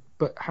thinking,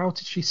 but how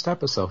did she stab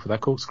herself with that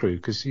corkscrew?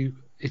 Because you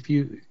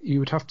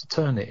would have to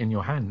turn it in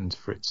your hand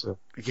for it to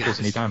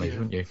cause any damage,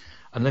 wouldn't you?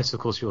 Unless, of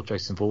course, you're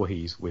Jason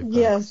Voorhees with...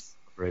 Yes.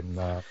 I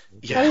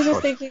was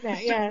just thinking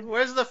that, yeah.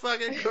 Where's the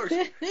fucking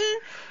corkscrew?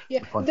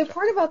 Yeah, the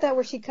part about that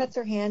where she cuts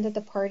her hand at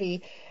the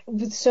party,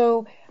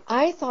 so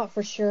I thought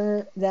for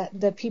sure that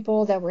the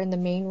people that were in the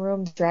main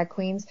room, the drag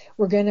queens,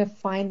 were going to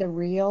find the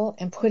reel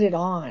and put it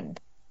on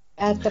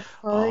at the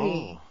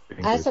party.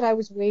 That's what I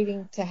was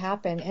waiting to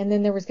happen, and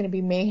then there was going to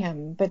be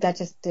mayhem, but that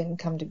just didn't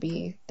come to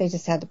be. They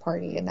just had the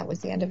party, and that was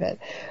the end of it.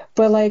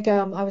 But like,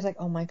 I was like,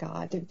 oh my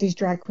God, these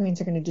drag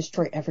queens are going to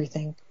destroy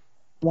everything.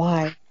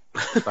 Why?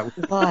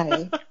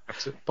 Why?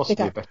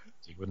 Possibly a better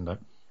movie, wouldn't it?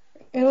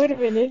 It would have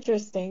been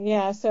interesting,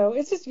 yeah. So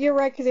it's just, you're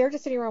right, because they're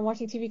just sitting around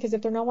watching TV, because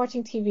if they're not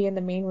watching TV in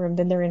the main room,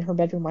 then they're in her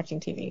bedroom watching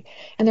TV.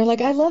 And they're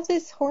like, I love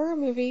this horror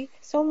movie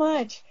so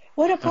much.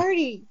 What a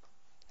party.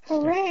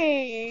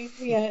 Hooray!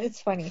 Yeah,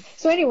 it's funny.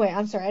 So anyway,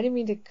 I'm sorry, I didn't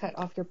mean to cut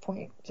off your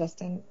point,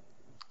 Justin.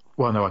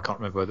 Well, no, I can't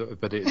remember,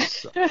 but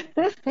it's.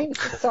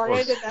 Sorry,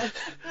 I did that.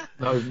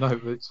 No,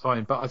 it's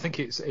fine. But I think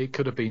it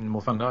could have been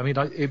more fun. I mean,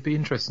 it'd be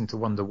interesting to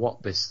wonder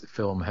what this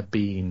film had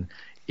been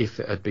if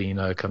it had been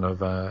a kind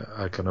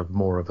of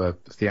more of a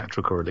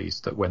theatrical release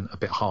that went a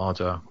bit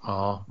harder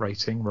R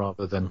rating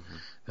rather than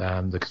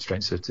the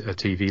constraints of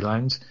TV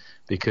land.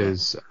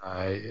 Because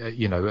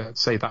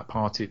say that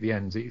party at the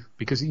end,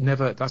 because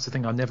that's the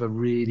thing, I never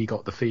really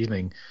got the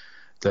feeling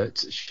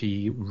that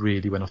she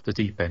really went off the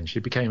deep end.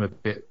 She became a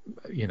bit,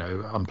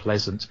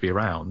 unpleasant to be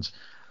around.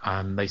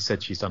 And they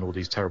said she's done all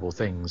these terrible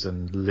things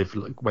and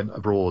went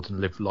abroad and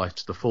lived life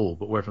to the full.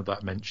 But whether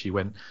that meant she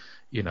went,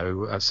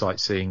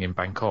 sightseeing in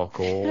Bangkok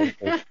or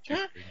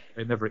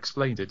they never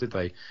explained it, did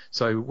they?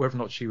 So whether or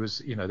not she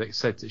was, they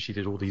said that she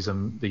did all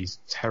these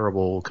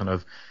terrible kind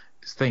of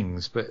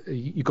things, but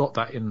you got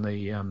that in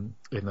the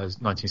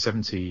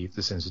 1970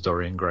 The Sins of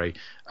Dorian Gray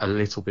a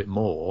little bit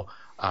more.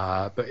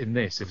 But in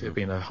this, if it had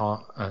been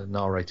an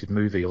R-rated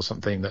movie or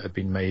something that had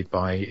been made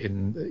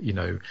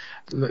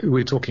we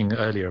were talking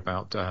earlier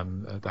about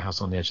The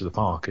House on the Edge of the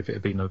Park. If it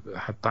had been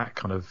had that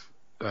kind of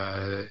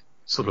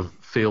sort of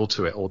feel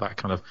to it, or that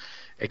kind of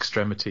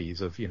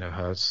extremities of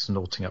her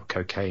snorting up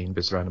cocaine,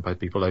 but surrounded by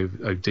people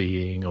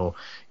ODing, or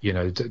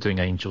doing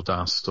angel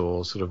dust,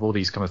 or sort of all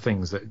these kind of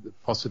things that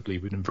possibly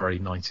within very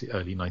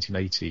early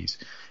 1980s,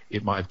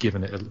 it might have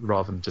given it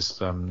rather than just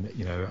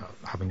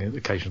having an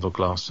occasional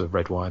glass of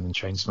red wine and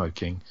chain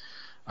smoking,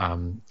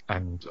 and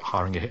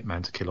hiring a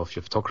hitman to kill off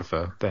your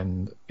photographer.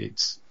 Then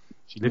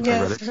she lived her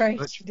relative.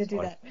 Right. She did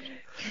do that.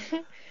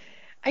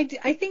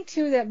 I think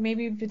too that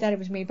maybe that it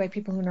was made by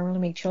people who normally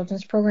make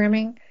children's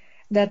programming,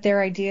 that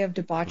their idea of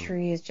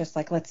debauchery is just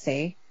like, let's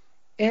say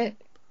it.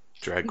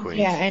 Drag queens.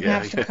 Yeah, and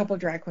have a couple of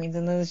drag queens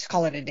and then let's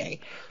call it a day.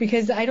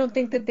 Because I don't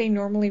think that they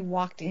normally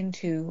walked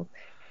into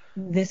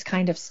this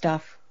kind of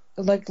stuff.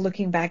 Like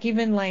looking back,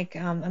 even like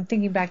I'm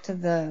thinking back to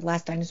The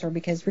Last Dinosaur,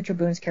 because Richard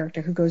Boone's character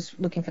who goes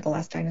looking for the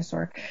last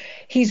dinosaur,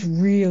 he's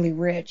really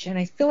rich, and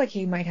I feel like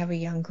he might have a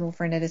young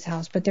girlfriend at his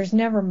house, but there's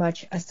never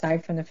much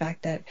aside from the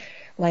fact that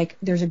like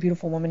there's a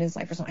beautiful woman in his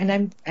life or something.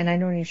 And I'm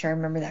not even sure I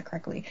remember that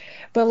correctly,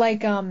 but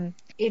like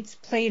it's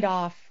played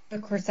off.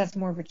 Of course, that's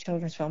more of a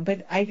children's film,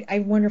 but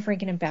I wonder,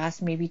 Franken and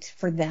Bass, maybe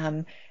for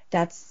them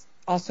that's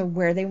also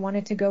where they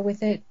wanted to go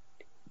with it,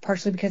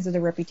 partially because of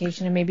the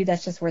reputation, and maybe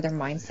that's just where their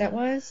mindset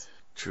was.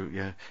 True,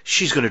 yeah.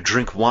 She's going to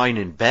drink wine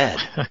in bed.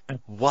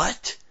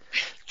 What?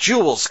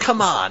 Jules,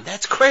 come on.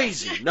 That's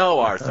crazy. No,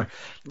 Arthur.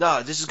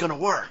 No, this is going to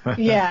work.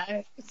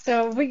 Yeah.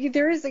 So but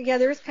there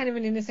is kind of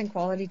an innocent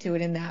quality to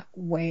it in that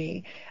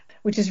way,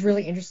 which is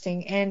really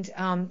interesting. And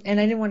I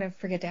didn't want to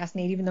forget to ask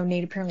Nate, even though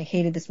Nate apparently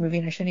hated this movie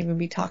and I shouldn't even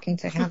be talking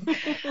to him.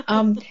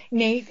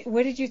 Nate,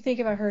 what did you think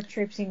about her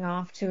traipsing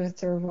off to a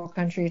third world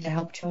country to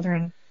help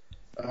children?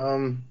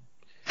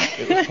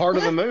 It was part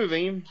of the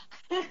movie.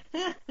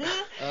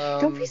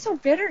 Don't be so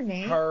bitter,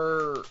 Nate.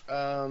 Her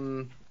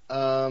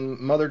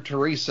Mother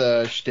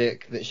Teresa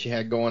shtick that she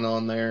had going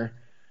on there.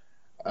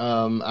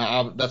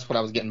 That's what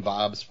I was getting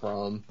vibes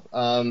from.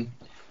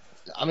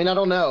 I mean, I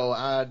don't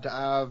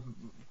know.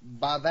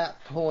 By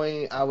that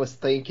point, I was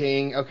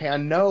thinking, okay, I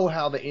know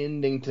how the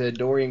ending to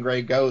Dorian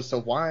Gray goes, so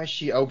why is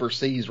she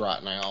overseas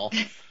right now?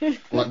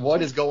 Like,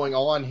 what is going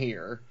on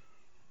here?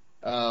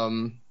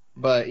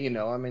 But,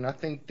 I mean, I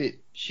think that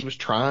she was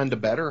trying to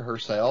better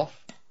herself.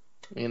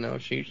 She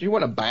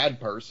wasn't a bad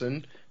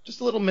person, just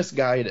a little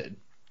misguided.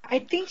 I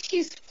think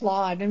she's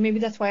flawed, and maybe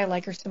that's why I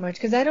like her so much,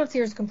 because I don't see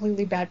her as a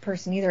completely bad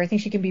person either. I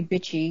think she can be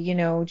bitchy,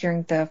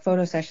 during the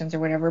photo sessions or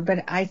whatever,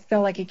 but I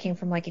felt like it came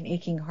from like an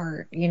aching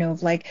heart,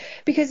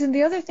 because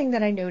the other thing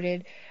that I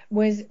noted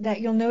was that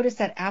you'll notice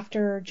that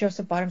after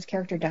Joseph Bottom's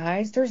character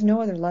dies, there's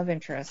no other love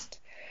interest.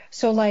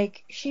 So,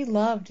 like, she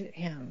loved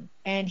him,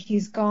 and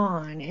he's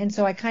gone. And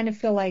so I kind of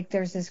feel like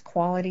there's this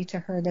quality to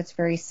her that's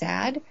very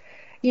sad,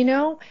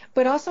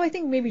 But also I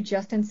think maybe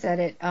Justin said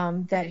it,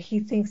 that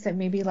he thinks that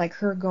maybe, like,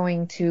 her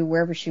going to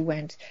wherever she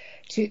went,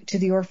 to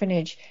the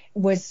orphanage,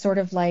 was sort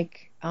of,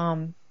 like,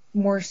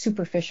 more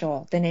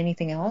superficial than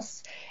anything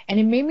else. And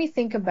it made me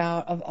think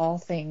about, of all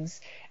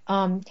things,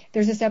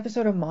 there's this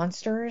episode of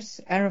Monsters.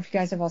 I don't know if you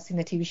guys have all seen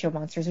the TV show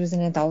Monsters. It was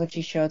an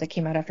anthology show that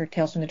came out after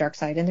Tales from the Dark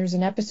Side. And there's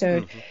an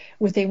episode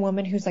with a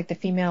woman who's like the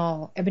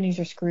female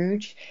Ebenezer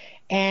Scrooge.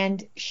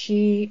 And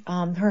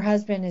her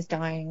husband is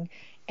dying.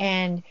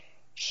 And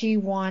she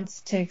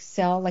wants to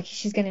sell, like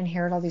she's going to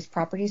inherit all these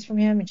properties from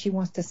him. And she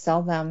wants to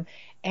sell them.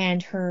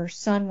 And her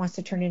son wants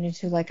to turn it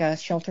into like a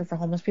shelter for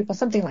homeless people,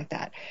 something like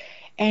that.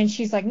 And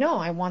she's like, no,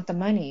 I want the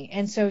money.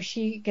 And so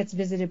she gets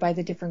visited by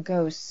the different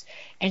ghosts.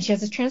 And she has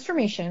this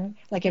transformation,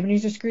 like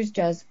Ebenezer Scrooge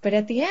does. But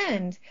at the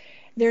end,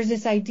 there's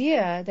this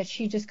idea that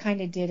she just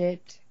kind of did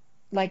it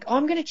like, oh,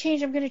 I'm going to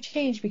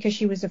change because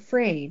she was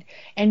afraid.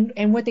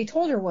 And what they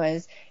told her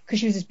was, because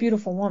she was this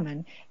beautiful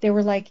woman, they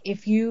were like,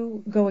 if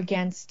you go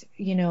against,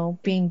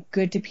 being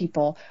good to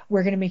people,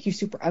 we're going to make you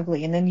super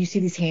ugly. And then you see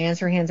these hands,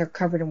 her hands are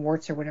covered in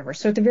warts or whatever.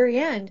 So at the very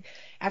end,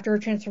 after her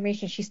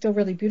transformation, she's still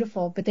really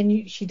beautiful. But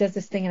then she does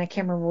this thing, and I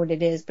can't remember what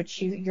it is,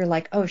 but you're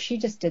like, oh, she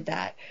just did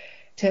that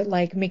to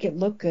like make it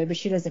look good, but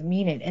she doesn't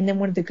mean it. And then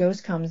one of the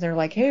ghosts comes, and they're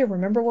like, hey,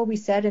 remember what we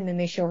said? And then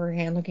they show her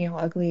hand looking all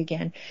ugly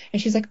again,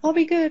 and she's like, I'll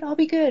be good,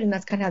 and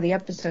that's kind of how the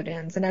episode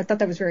ends. And I thought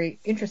that was very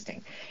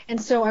interesting. And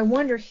so I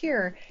wonder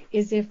here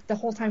is if the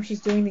whole time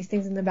she's doing these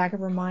things in the back of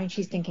her mind,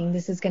 she's thinking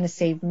this is going to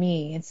save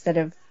me, instead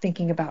of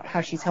thinking about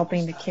how she's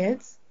helping the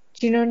kids.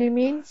 Do you know what I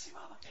mean?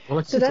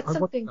 Well, so that's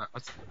something.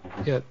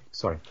 Yeah,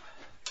 sorry.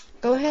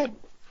 Go ahead.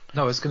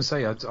 No, I was going to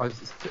say,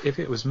 if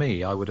it was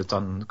me, I would have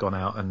gone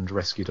out and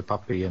rescued a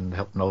puppy and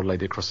helped an old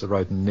lady across the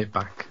road and nipped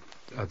back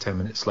 10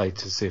 minutes later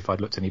to see if I'd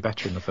looked any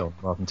better in the film,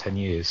 rather than 10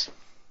 years.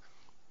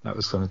 That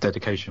was kind of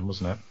dedication,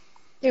 wasn't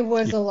it? It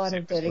was a lot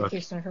of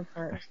dedication on her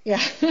part.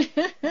 Yeah.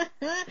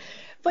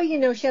 But,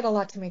 she had a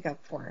lot to make up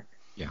for.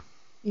 Yeah.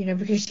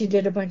 Because she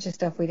did a bunch of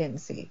stuff we didn't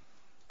see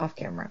off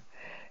camera.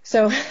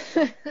 So,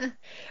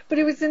 but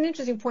it was an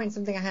interesting point,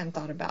 something I hadn't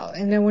thought about.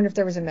 And I wonder if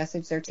there was a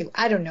message there too.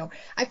 I don't know.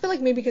 I feel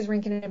like maybe because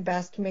Rankin and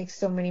Best makes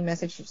so many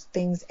message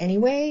things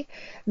anyway,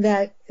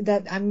 that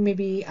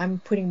I'm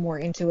putting more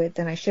into it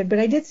than I should. But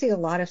I did see a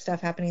lot of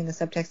stuff happening in the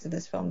subtext of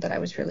this film that I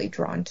was really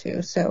drawn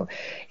to. So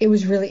it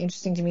was really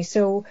interesting to me.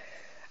 So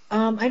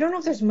I don't know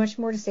if there's much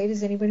more to say.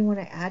 Does anybody want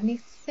to add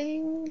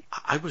anything?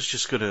 I was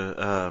just going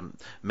to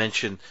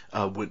mention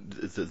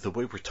the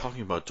way we're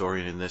talking about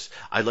Dorian in this.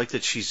 I like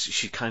that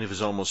she kind of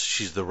is almost,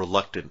 she's the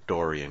reluctant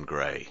Dorian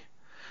Gray.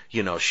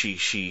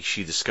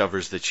 She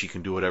discovers that she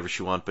can do whatever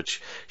she wants, but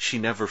she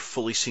never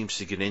fully seems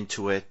to get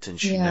into it, and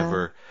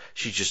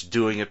she's just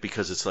doing it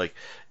because it's like,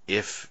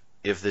 if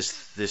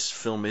this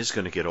film is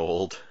going to get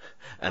old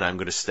and I'm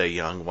going to stay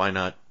young, why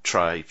not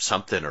try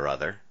something or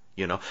other?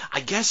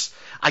 I guess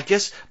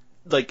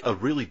like a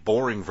really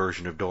boring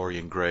version of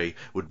Dorian Gray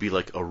would be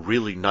like a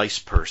really nice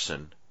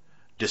person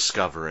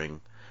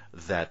discovering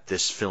that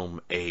this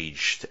film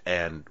aged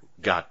and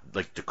got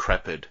like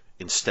decrepit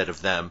instead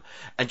of them,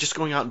 and just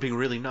going out and being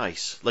really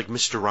nice, like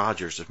Mr.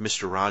 Rogers. If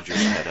Mr. Rogers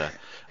had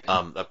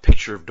a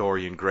picture of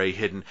Dorian Gray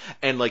hidden,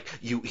 and like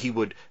he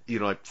would,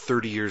 like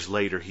 30 years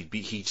later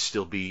he'd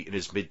still be in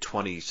his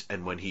mid-20s,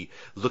 and when he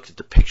looked at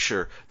the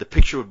picture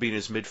would be in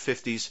his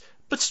mid-50s,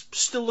 but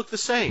still look the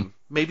same.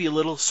 Maybe a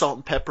little salt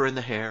and pepper in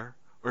the hair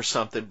or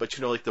something, but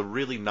like the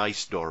really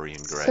nice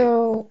Dorian Gray.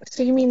 So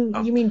you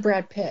mean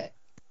Brad Pitt?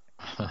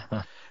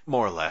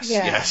 More or less,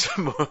 yes.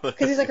 Because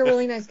he's like a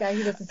really nice guy.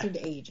 He doesn't seem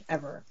to age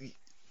ever.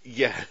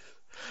 Yeah.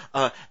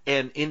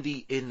 And in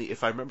the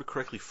if I remember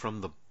correctly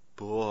from the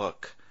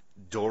book,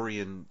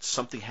 Dorian,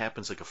 something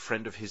happens, like a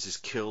friend of his is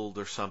killed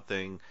or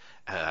something.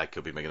 I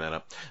could be making that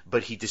up,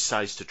 but he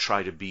decides to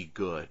try to be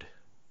good,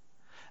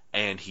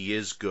 and he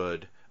is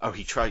good. Oh,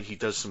 he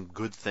does some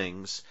good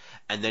things,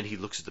 and then he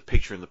looks at the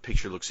picture, and the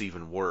picture looks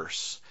even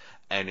worse.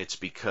 And it's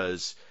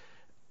because,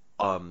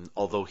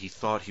 although he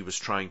thought he was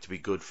trying to be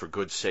good for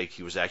good's sake,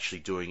 he was actually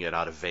doing it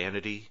out of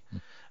vanity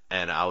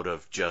and out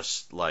of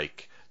just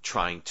like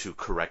trying to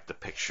correct the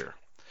picture,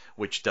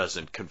 which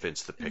doesn't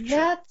convince the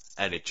picture,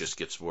 and it just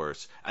gets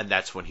worse. And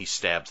that's when he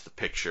stabs the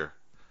picture.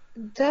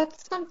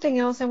 That's something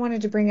else I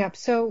wanted to bring up.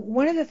 So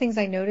one of the things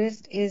I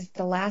noticed is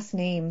the last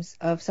names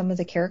of some of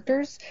the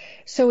characters.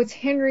 So it's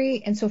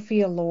Henry and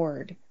Sophia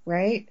Lord,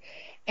 right?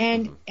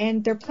 And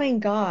they're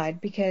playing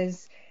God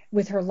because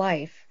with her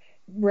life,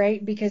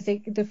 right? Because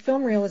the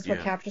film reel is what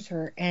captures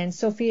her, and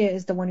Sophia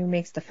is the one who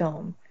makes the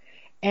film.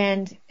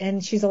 And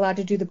she's allowed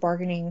to do the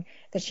bargaining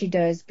that she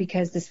does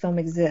because this film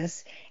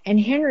exists. And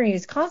Henry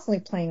is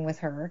constantly playing with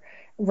her,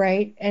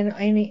 right?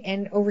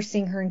 And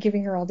overseeing her and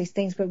giving her all these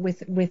things, but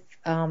with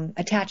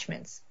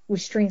attachments,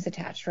 with strings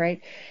attached,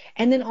 right?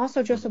 And then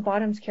also Joseph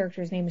Bottom's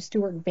character's name is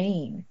Stuart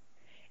Vane.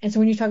 And so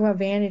when you talk about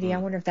vanity, I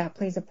wonder if that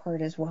plays a part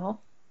as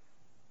well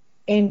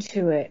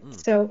into it.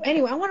 So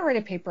anyway, I want to write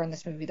a paper on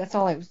this movie. That's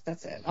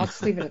it. I'll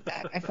just leave it at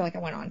that. I feel like I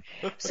went on.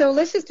 So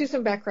let's just do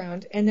some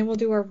background, and then we'll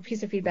do our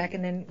piece of feedback,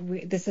 and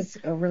then this is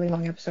a really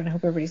long episode. I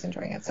hope everybody's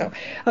enjoying it. So,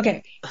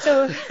 okay.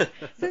 So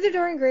Sins of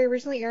Dorian Gray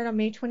originally aired on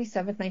May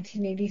 27th,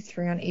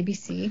 1983 on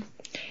ABC.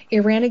 It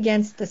ran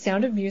against The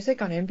Sound of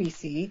Music on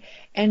NBC,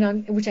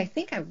 and which I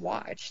think I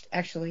watched,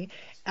 actually,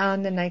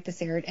 on the night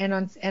this aired. And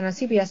on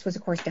CBS was,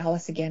 of course,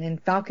 Dallas Again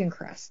and Falcon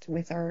Crest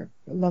with our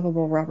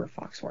lovable Robert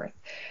Foxworth.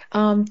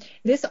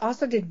 This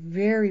also did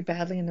very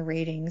badly in the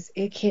ratings.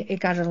 It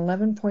got an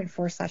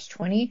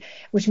 11.4/20,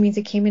 which means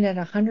it came in at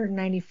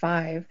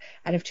 195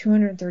 out of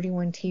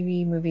 231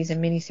 TV movies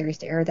and miniseries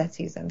to air that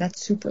season. That's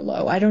super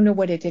low. I don't know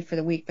what it did for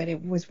the week, but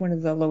it was one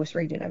of the lowest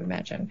rated, I would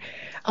imagine.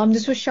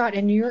 This was shot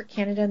in New York,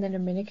 Canada, and the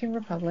Dominican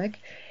Republic.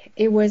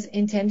 It was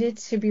intended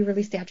to be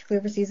released theatrically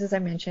overseas, as I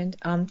mentioned.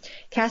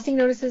 Casting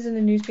notices in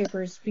the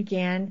newspapers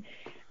began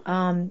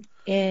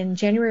in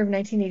January of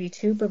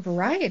 1982, but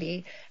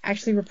Variety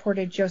actually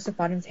reported Joseph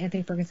Bottoms,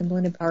 Anthony Perkins, and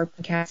Belinda Bauer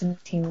being cast in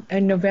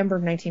November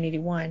of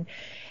 1981.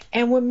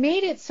 And what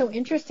made it so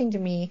interesting to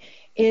me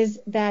is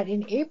that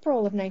in April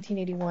of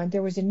 1981,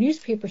 there was a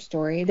newspaper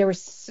story. They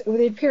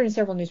appeared in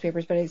several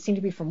newspapers, but it seemed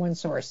to be from one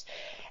source,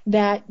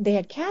 that they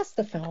had cast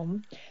the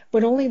film,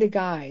 but only the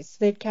guys.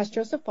 They'd cast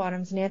Joseph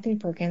Bottoms and Anthony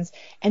Perkins,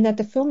 and that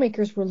the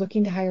filmmakers were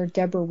looking to hire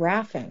Deborah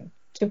Raffin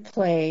to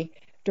play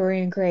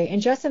Dorian Gray.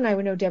 And Justin and I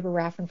would know Deborah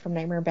Raffin from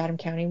Nightmare in Badham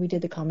County. We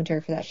did the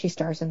commentary for that. She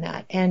stars in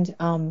that. And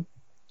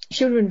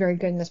she would have been very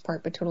good in this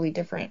part, but totally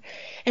different.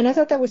 And I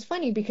thought that was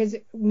funny because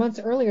months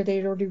earlier they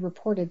had already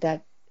reported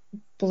that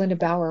Belinda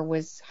Bauer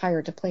was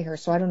hired to play her.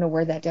 So I don't know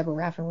where that Deborah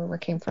Raffin rumor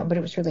came from, but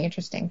it was really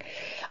interesting.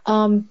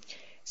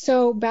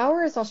 So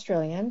Bauer is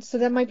Australian, so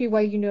that might be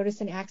why you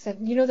notice an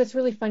accent. You know, that's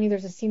really funny.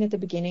 There's a scene at the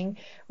beginning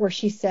where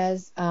she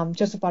says,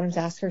 Joseph Bottoms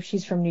asks her if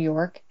she's from New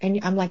York, and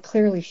I'm like,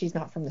 clearly she's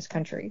not from this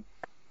country.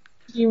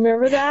 Do you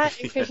remember that?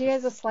 Because she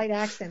has a slight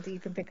accent that you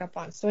can pick up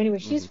on. So anyway,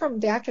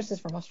 the actress is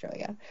from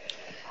Australia.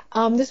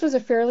 This was a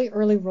fairly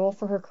early role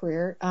for her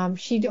career.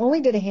 She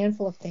only did a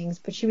handful of things,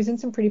 but she was in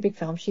some pretty big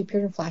films. She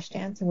appeared in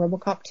Flashdance and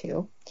RoboCop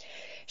 2.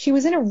 She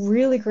was in a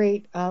really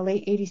great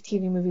late 80s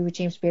TV movie with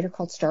James Spader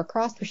called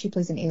Starcrossed, where she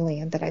plays an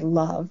alien that I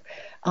love.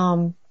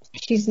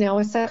 She's now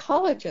a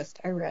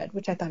psychologist, I read,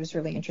 which I thought was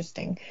really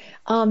interesting.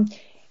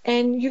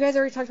 And you guys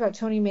already talked about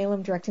Tony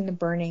Maylam directing The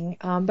Burning,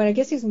 but I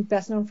guess he's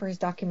best known for his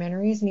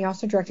documentaries, and he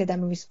also directed that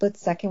movie Split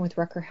Second with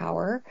Rutger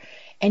Hauer,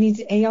 and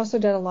he also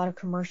did a lot of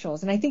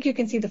commercials. And I think you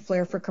can see the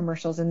flair for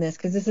commercials in this,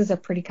 because this is a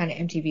pretty kind of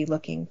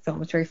MTV-looking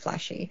film. It's very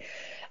flashy.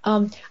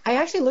 I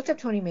actually looked up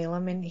Tony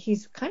Maylam, and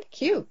he's kind of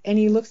cute, and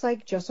he looks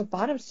like Joseph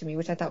Bottoms to me,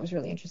 which I thought was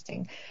really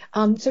interesting.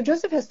 So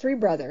Joseph has 3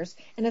 brothers,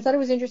 and I thought it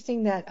was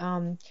interesting that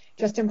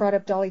Justin brought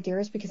up Dolly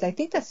Dearest, because I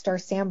think that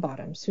stars Sam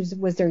Bottoms, who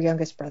was their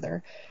youngest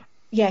brother.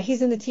 Yeah,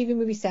 he's in the TV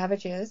movie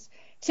Savages.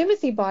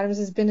 Timothy Bottoms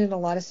has been in a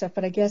lot of stuff,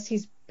 but I guess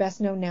he's best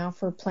known now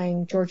for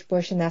playing George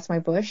Bush in That's My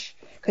Bush,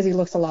 because he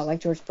looks a lot like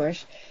George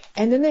Bush.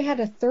 And then they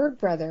had a third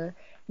brother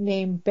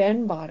named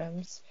Ben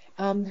Bottoms,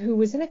 who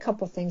was in a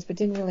couple things but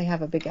didn't really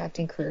have a big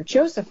acting career.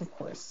 Joseph, of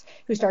course,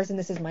 who stars in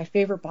This Is My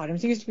Favorite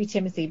Bottoms. He used to be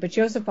Timothy, but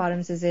Joseph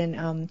Bottoms is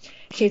in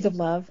Shades of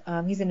Love.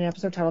 He's in an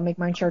episode titled Make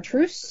Mine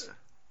Chartreuse.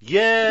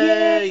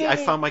 Yay! I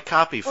found my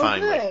copy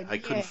finally. Good. I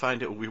couldn't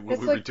find it when we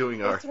were doing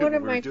It's one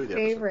of my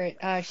favorite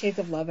Shades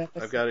of Love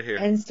episodes. I've got it here.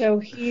 And so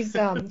he's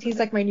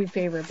like my new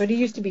favorite, but he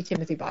used to be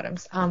Timothy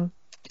Bottoms.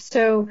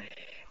 So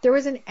there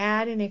was an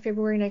ad in a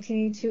February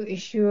 1982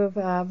 issue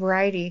of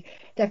Variety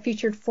that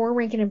featured 4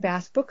 Rankin and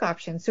Bass book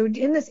options. So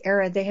in this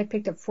era, they had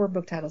picked up 4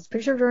 book titles: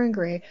 Picture of Dorian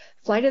Gray,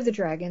 Flight of the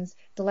Dragons,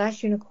 The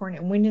Last Unicorn,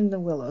 and Wind in the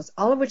Willows,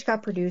 all of which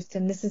got produced,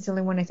 and this is the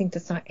only one I think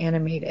that's not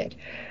animated.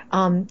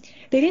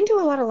 They didn't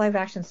do a lot of live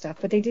action stuff,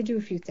 but they did do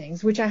a few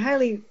things, which I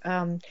highly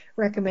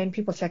recommend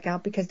people check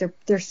out, because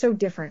they're so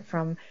different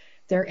from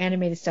their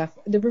animated stuff.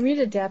 The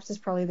Bermuda Depths is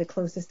probably the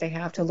closest they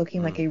have to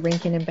looking like a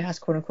Rankin and Bass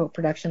quote-unquote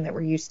production that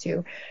we're used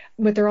to,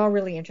 but they're all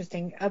really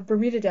interesting.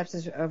 Bermuda Depths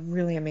is a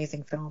really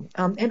amazing film,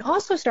 and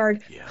also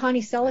starred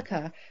Connie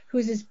Selica,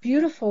 who's this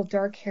beautiful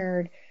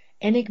dark-haired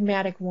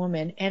enigmatic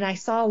woman, and I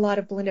saw a lot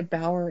of Belinda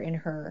Bauer in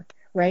her.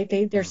 Right,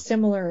 they're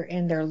similar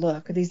in their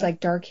look. These like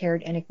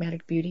dark-haired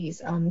enigmatic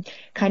beauties,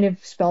 kind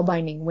of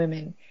spellbinding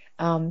women.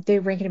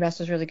 Rankin and Bass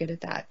was really good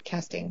at that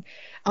casting.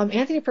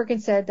 Anthony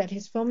Perkins said that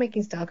his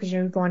filmmaking style, because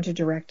he'd go on to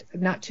direct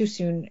not too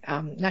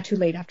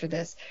late after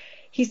this,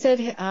 he said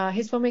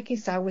his filmmaking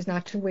style was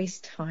not to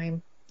waste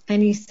time.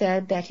 And he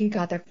said that he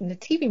got that from the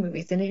TV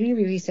movies. In an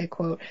interview, he said,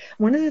 quote,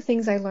 "One of the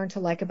things I learned to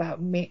like about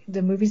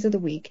the movies of the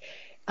week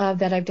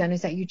that I've done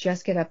is that you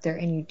just get up there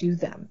and you do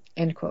them,"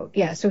 end quote.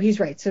 Yeah, so he's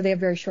right. So they have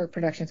very short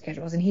production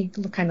schedules, and he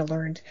kind of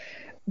learned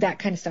that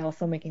kind of style of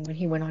filmmaking when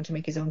he went on to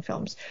make his own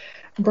films.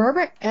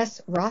 Barbara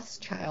S.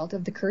 Rothschild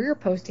of the Courier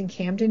Post in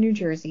Camden, New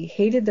Jersey,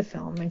 hated the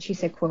film, and she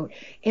said, quote,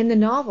 "In the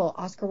novel,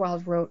 Oscar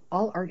Wilde wrote,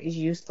 'All art is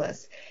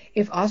useless.'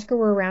 If Oscar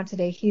were around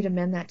today, he'd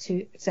amend that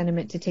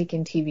sentiment to take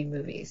in TV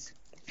movies."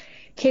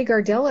 Kay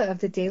Gardella of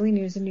the Daily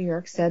News in New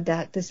York said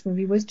that this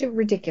movie was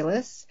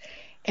ridiculous,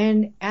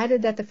 and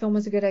added that the film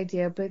was a good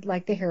idea, but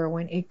like the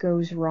heroine, it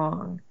goes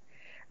wrong.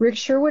 Rick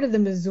Sherwood of the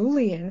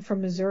Missoulian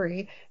from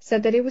Missouri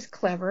said that it was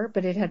clever,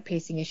 but it had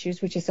pacing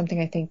issues, which is something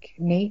I think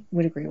Nate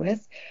would agree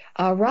with.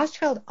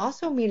 Rothschild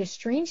also made a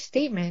strange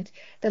statement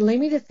that led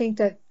me to think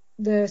that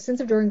The Sins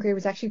of Dorian Gray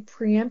was actually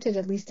preempted,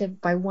 at least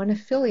by one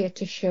affiliate,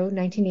 to show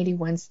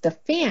 1981's The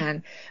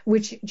Fan,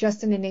 which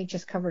Justin and Nate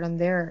just covered on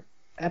their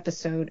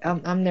episode,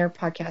 on their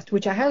podcast,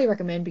 which I highly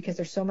recommend because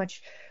there's so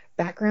much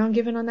background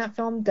given on that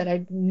film that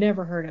I'd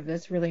never heard of.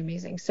 That's really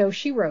amazing. So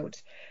she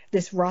wrote,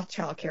 this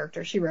Rothschild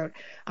character, she wrote,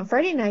 "On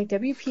Friday night,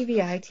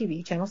 WPVI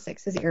TV, Channel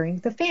 6, is airing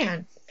The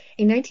Fan,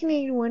 a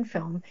 1981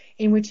 film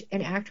in which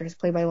an actress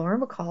played by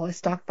Lauren Bacall is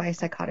stalked by a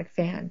psychotic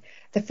fan.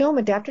 The film,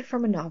 adapted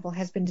from a novel,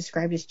 has been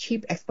described as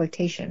cheap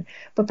exploitation,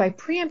 but by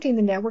preempting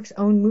the network's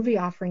own movie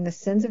offering The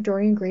Sins of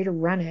Dorian Gray to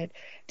run it,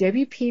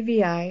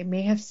 WPVI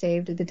may have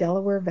saved the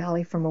Delaware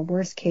Valley from a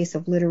worse case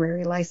of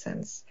literary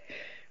license."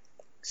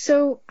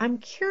 So I'm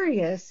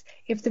curious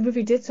if the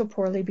movie did so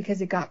poorly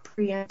because it got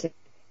preempted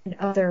in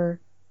other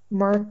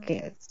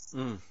markets.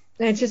 And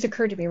it just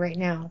occurred to me right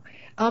now.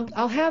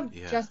 I'll have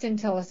Justin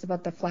tell us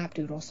about the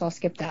flapdoodle, so I'll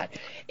skip that.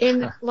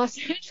 In Los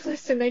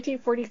Angeles in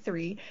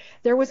 1943,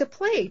 there was a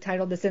play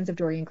titled The Sins of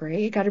Dorian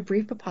Gray. It got a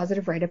brief but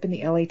positive write-up in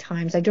the LA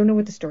Times. I don't know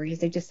what the story is.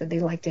 They just said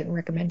they liked it and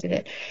recommended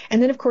it.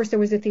 And then, of course, there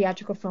was a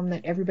theatrical film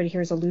that everybody here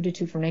has alluded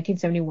to from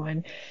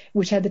 1971,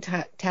 which had the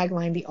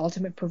tagline, The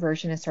Ultimate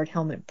Perversion, and starred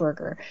Helmut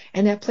Berger.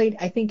 And that played,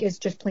 I think, is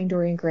just plain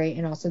Dorian Gray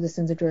and also The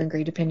Sins of Dorian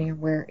Gray, depending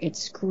on where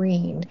it's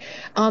screened.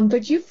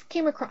 But you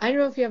came across, I don't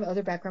know if you have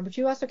other background, but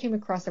you also came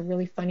across a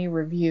really funny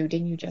review,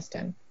 didn't you,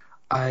 Justin?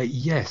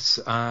 Yes,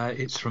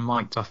 it's from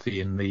Mike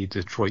Duffy in the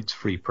Detroit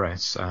Free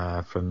Press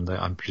from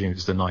I'm presuming it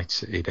was the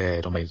night it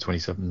aired on May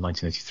 27,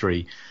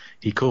 1983.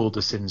 He called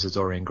The Sins of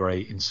Dorian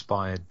Gray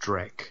inspired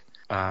dreck.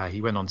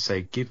 He went on to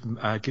say,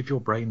 give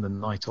your brain the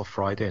night off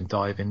Friday and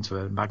dive into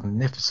a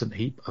magnificent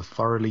heap of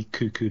thoroughly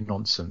cuckoo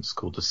nonsense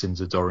called The Sins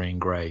of Dorian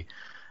Gray.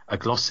 A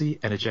glossy,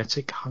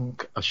 energetic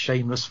hunk of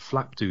shameless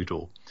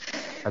flapdoodle.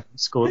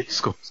 Scored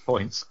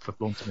points for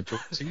flaunting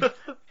adroity,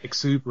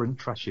 exuberant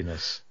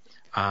trashiness.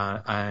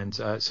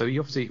 So he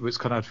obviously was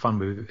kind of had fun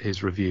with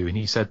his review, and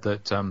he said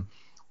that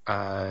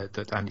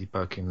Andy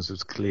Perkins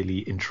was clearly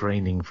in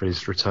training for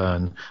his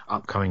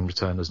upcoming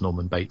return as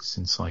Norman Bates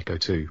in Psycho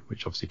 2,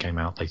 which obviously came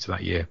out later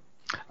that year.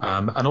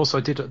 And also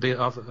I did the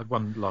other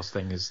one last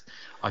thing is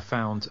I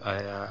found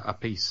a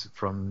piece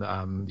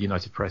from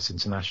United Press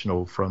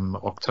International from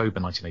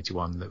October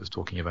 1981 that was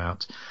talking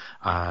about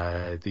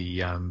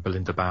the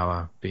Belinda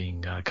Bauer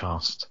being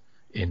cast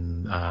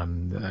in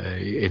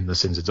The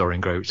Sins of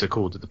Dorian Gray, which they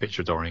called The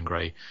Picture of Dorian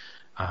Gray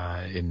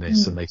in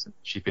this, and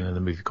she'd been in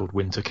a movie called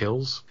Winter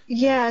Kills.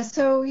 Yeah,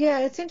 so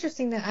it's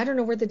interesting that I don't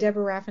know where the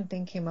Deborah Raffin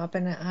thing came up,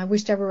 and I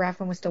wish Deborah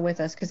Raffin was still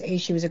with us because A,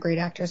 she was a great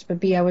actress, but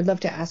B, I would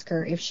love to ask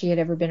her if she had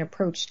ever been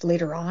approached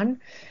later on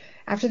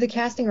after the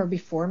casting or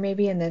before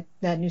maybe, and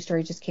that new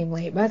story just came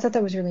late. But I thought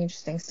that was really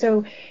interesting.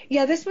 So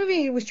yeah, this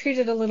movie was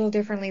treated a little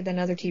differently than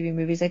other TV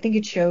movies. I think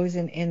it shows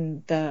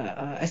in the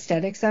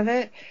aesthetics of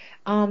it.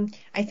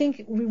 I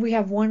think we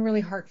have one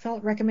really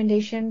heartfelt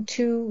recommendation: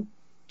 2,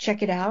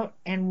 check it out,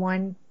 and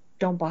 1,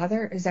 don't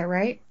bother. Is that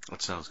right?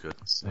 That sounds good.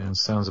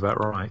 Sounds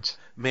about right.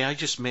 May I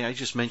just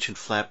mention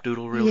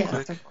flapdoodle real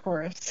quick? Yes, of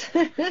course.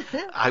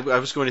 I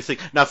was going to think.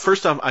 Now,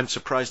 first, I'm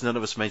surprised none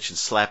of us mentioned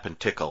Slap and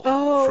Tickle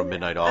from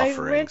Midnight Offerings.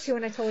 I meant to,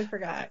 and I totally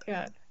forgot.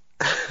 Yeah.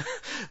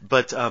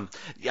 But I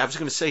was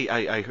going to say,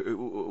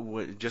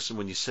 Justin,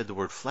 when you said the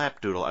word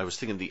flapdoodle, I was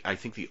thinking I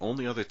think the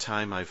only other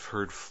time I've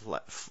heard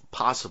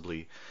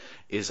possibly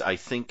is I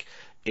think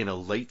in a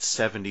late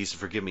 70s,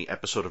 forgive me,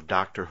 episode of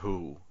Doctor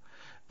Who.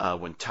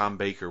 When Tom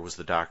Baker was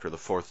the Doctor, the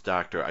 4th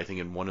Doctor, I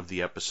think in one of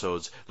the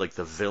episodes, like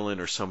the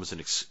villain or someone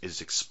is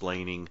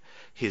explaining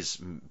his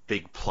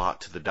big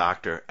plot to the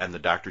Doctor, and the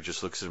Doctor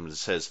just looks at him and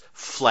says,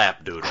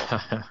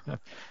 flapdoodle.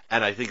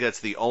 And I think that's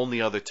the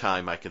only other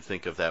time I can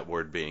think of that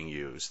word being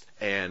used.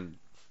 And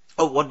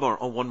one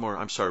more.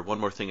 I'm sorry,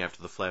 one more thing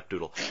after the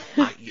flapdoodle.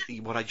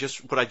 What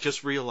I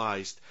just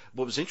realized,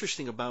 what was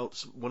interesting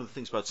about one of the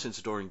things about Sins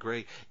of Dorian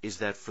Gray is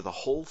that for the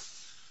whole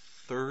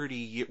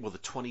the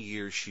 20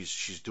 years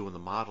she's doing the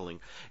modeling,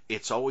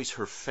 it's always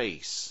her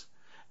face,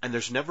 and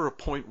there's never a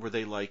point where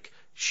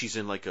she's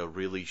in like a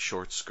really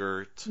short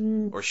skirt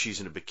or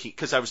she's in a bikini.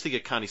 Because I was thinking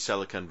of Connie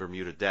Sellecca in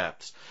Bermuda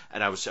Depths,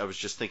 and I was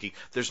just thinking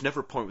there's never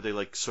a point where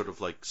they sort of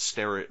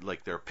stare at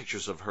there are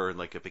pictures of her in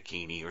like a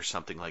bikini or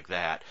something like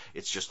that.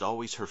 It's just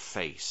always her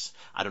face.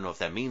 I don't know if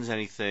that means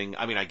anything.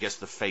 I mean, I guess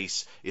the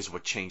face is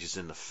what changes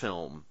in the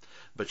film,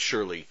 but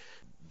surely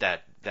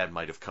that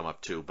might have come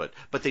up too, but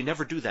they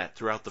never do that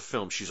throughout the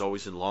film. She's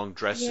always in long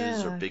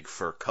dresses or big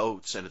fur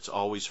coats, and it's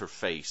always her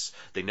face.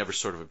 They never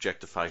sort of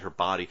objectify her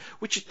body,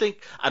 which you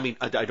think, I mean,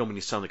 I don't mean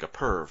to sound like a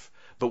perv,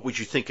 but would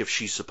you think if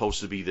she's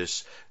supposed to be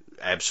this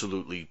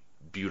absolutely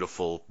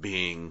beautiful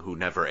being who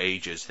never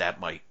ages, that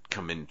might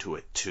come into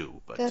it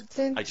too. But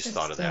I just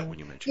thought of that when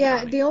you mentioned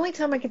Connie. The only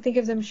time I can think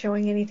of them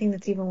showing anything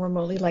that's even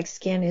remotely like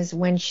skin is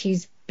when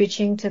she's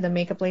bitching to the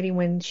makeup lady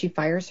when she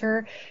fires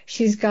her.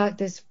 She's got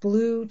this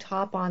blue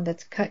top on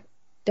that's cut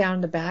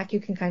down the back. You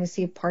can kind of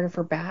see a part of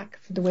her back,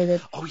 the way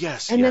that. Oh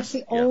yes. And that's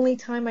the only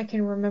time I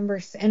can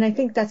remember, and I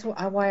think that's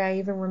why I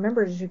even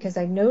remembered, is because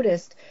I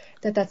noticed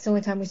that's the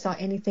only time we saw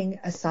anything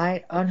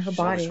aside on her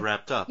body. She's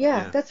wrapped up.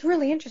 Yeah, that's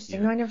really interesting.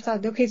 Yeah. No, I never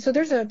thought. Okay, so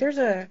there's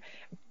a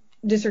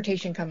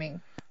dissertation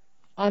coming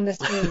on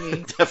this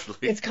movie.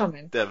 Definitely. It's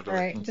coming. Definitely. All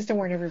right, just to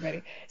warn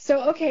everybody.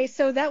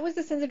 So that was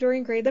The Sins of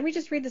Dorian Gray. Let me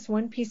just read this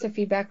one piece of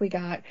feedback we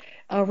got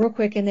real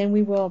quick, and then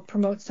we will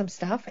promote some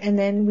stuff, and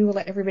then we will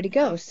let everybody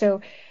go.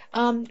 So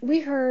we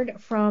heard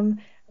from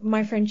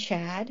my friend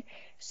Chad.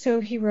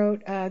 So he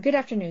wrote, good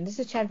afternoon. This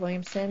is Chad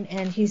Williamson,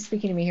 and he's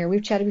speaking to me here.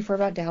 We've chatted before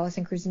about Dallas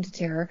and Cruising to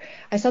Terror.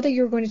 I saw that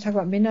you were going to talk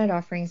about Midnight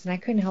Offerings, and I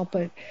couldn't help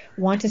but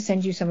want to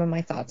send you some of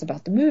my thoughts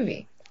about the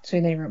movie. So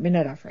then he wrote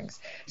Midnight Offerings.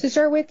 So to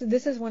start with,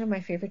 this is one of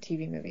my favorite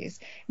TV movies.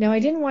 Now, I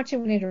didn't watch it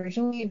when it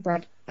originally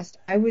broadcast.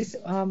 It was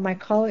my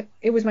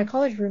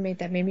college roommate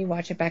that made me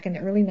watch it back in the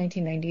early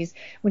 1990s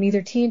when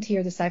either TNT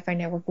or the Sci-Fi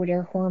Network would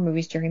air horror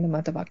movies during the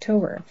month of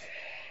October.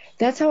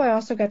 That's how I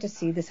also got to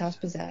see This House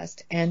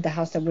Possessed and The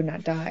House That Would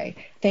Not Die,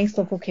 thanks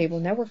local cable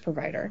network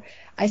provider.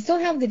 I still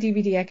have the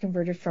DVD I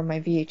converted from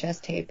my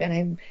VHS tape, and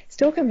I'm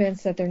still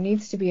convinced that there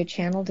needs to be a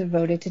channel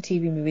devoted to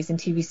TV movies and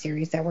TV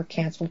series that were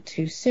canceled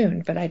too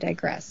soon, but I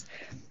digress.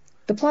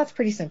 The plot's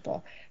pretty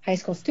simple. High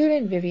school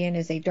student Vivian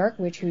is a dark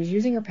witch who is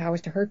using her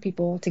powers to hurt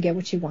people to get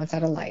what she wants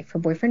out of life. Her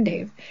boyfriend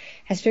Dave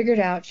has figured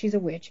out she's a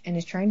witch and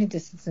is trying to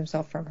distance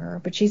himself from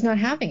her, but she's not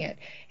having it.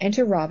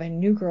 Enter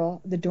Robin, new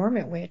girl, the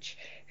dormant witch,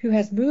 who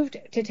has moved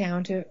to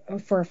town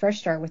for a fresh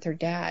start with her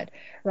dad.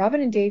 Robin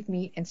and Dave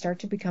meet and start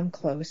to become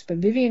close, but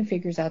Vivian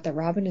figures out that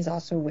Robin is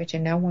also a witch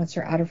and now wants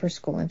her out of her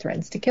school and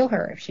threatens to kill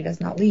her if she does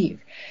not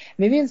leave.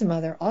 Vivian's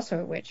mother, also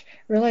a witch,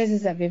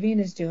 realizes that Vivian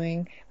is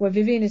doing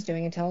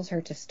and tells her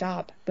to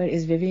stop, but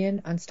is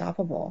Vivian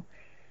unstoppable?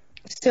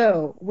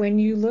 So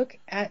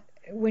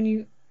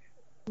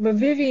but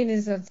Vivian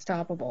is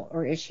unstoppable,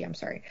 or is she? I'm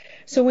sorry.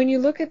 So when you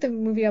look at the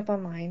movie up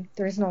online,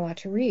 there isn't a lot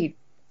to read.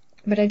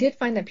 But I did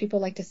find that people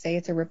like to say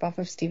it's a ripoff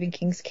of Stephen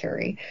King's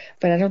Carrie,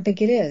 but I don't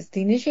think it is.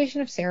 The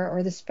initiation of Sarah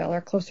or the spell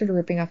are closer to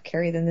ripping off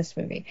Carrie than this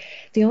movie.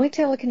 The only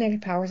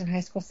telekinetic powers in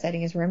high school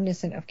setting is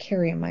reminiscent of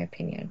Carrie, in my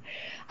opinion.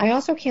 I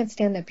also can't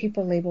stand that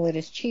people label it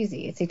as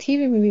cheesy. It's a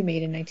TV movie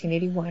made in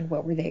 1981.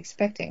 What were they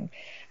expecting?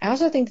 I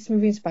also think this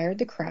movie inspired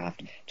The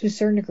Craft to a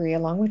certain degree,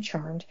 along with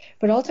Charmed,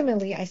 but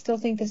ultimately I still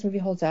think this movie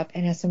holds up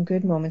and has some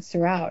good moments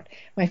throughout.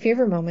 My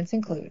favorite moments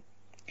include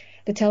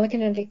the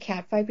telekinetic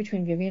catfight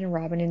between Vivian and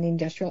Robin in the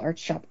industrial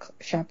arts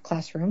shop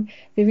classroom.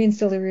 Vivian's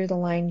delivery of the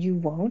line, "You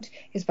won't,"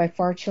 is by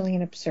far chilling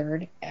and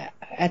absurd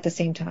at the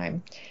same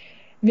time.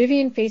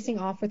 Vivian facing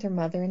off with her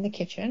mother in the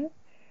kitchen.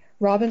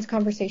 Robin's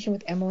conversation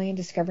with Emily and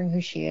discovering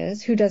who she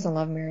is. Who doesn't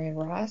love Marion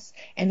Ross?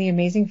 And the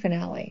amazing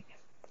finale.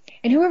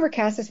 And whoever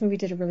cast this movie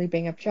did a really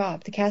bang-up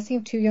job. The casting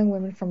of two young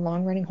women from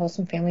long-running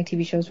wholesome family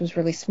TV shows was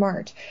really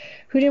smart.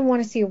 Who didn't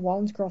want to see a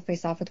Waltons girl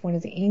face off with one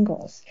of the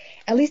Ingalls?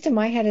 At least in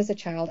my head as a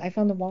child, I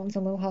found the Waltons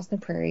and Little House on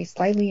the Prairie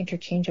slightly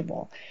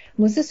interchangeable.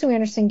 Melissa Sue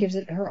Anderson gives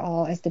it her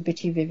all as the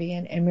bitchy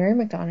Vivian, and Mary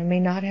McDonough may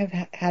not have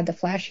had the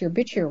flashier,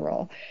 bitchier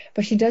role,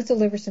 but she does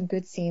deliver some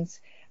good scenes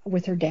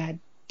with her dad,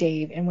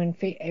 Dave, and when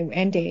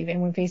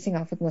facing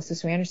off with Melissa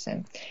Sue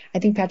Anderson. I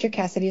think Patrick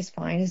Cassidy is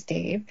fine as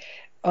Dave.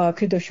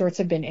 Could those shorts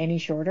have been any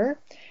shorter?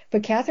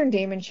 But Catherine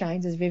Damon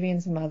shines as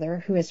Vivian's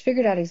mother, who has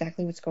figured out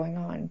exactly what's going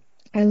on.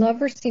 I love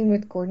her scene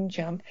with Gordon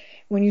Jump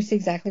when you see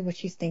exactly what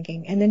she's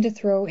thinking. And then to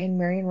throw in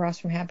Marion Ross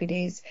from Happy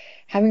Days,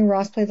 having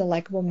Ross play the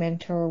likable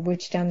mentor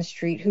witch down the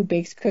street who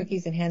bakes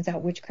cookies and hands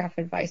out witchcraft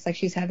advice like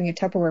she's having a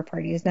Tupperware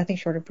party is nothing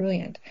short of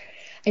brilliant.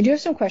 I do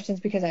have some questions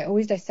because I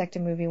always dissect a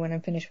movie when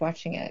I'm finished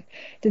watching it.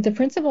 Did the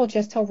principal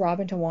just tell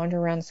Robin to wander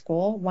around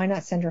school? Why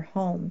not send her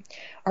home?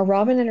 Are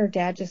Robin and her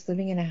dad just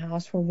living in a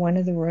house where one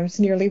of the rooms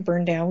nearly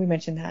burned down? We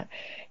mentioned that.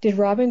 Did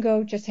Robin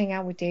go just hang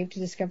out with Dave to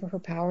discover her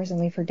powers and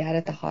leave her dad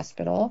at the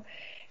hospital?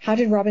 How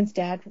did Robin's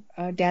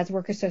dad's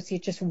work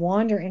associate just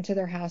wander into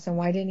their house, and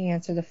why didn't he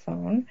answer the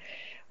phone?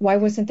 Why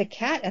wasn't the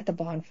cat at the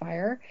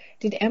bonfire?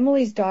 Did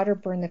Emily's daughter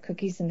burn the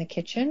cookies in the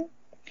kitchen?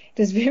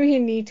 Does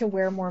Vivian need to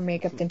wear more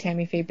makeup than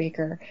Tammy Faye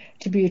Baker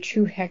to be a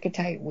true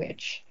Hecatite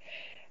witch?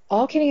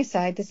 All kidding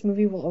aside, this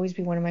movie will always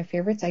be one of my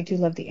favorites. I do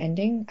love the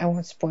ending. I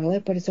won't spoil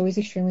it, but it's always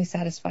extremely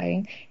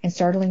satisfying and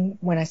startling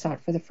when I saw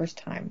it for the first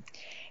time.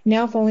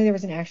 Now, if only there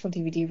was an actual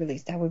DVD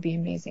release, that would be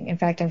amazing. In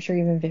fact, I'm sure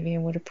even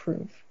Vivian would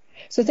approve.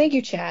 So thank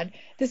you, Chad.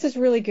 This is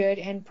really good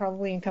and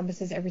probably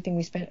encompasses everything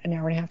we spent an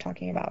hour and a half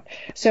talking about.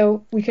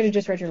 So we could have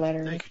just read your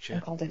letter and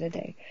called it a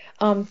day.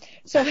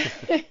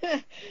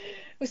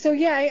 So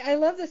yeah, I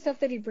love the stuff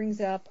that he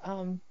brings up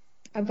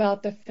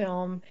about the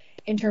film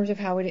in terms of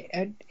how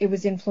it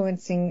was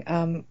influencing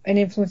an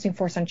influencing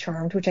force on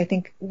Charmed, which I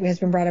think has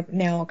been brought up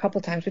now a couple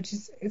times, which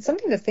is it's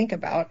something to think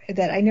about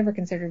that I never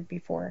considered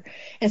before.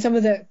 And some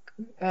of the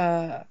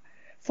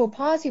faux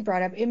pas he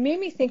brought up, it made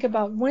me think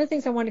about one of the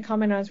things I wanted to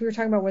comment on is we were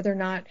talking about whether or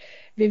not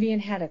Vivian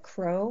had a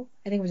crow.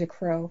 I think it was a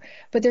crow.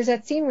 But there's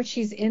that scene where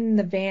she's in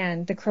the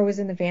van, the crow is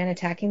in the van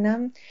attacking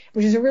them,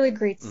 which is a really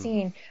great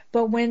scene.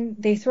 But when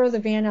they throw the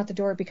van out the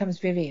door, it becomes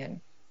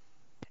Vivian.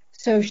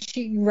 So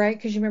she, right,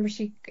 because you remember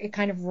it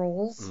kind of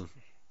rolls.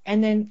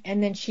 And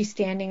then she's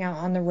standing out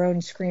on the road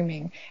and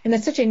screaming. And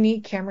that's such a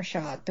neat camera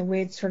shot, the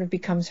way it sort of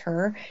becomes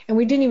her. And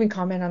we didn't even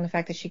comment on the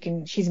fact that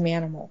she's an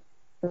animal.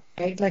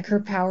 Right, like her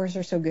powers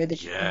are so good that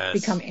she can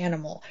become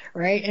animal,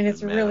 right? And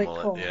it's really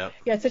cool. Yeah,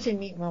 it's such a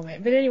neat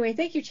moment. But anyway,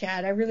 thank you,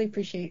 Chad. I really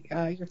appreciate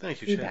your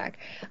feedback.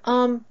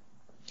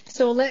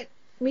 So let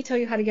me tell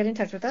you how to get in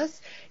touch with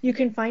us. You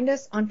can find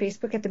us on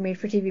Facebook at the Made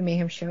for TV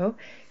Mayhem Show.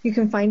 You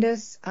can find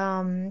us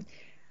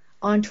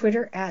on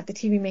Twitter at the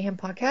TV Mayhem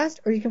Podcast,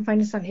 or you can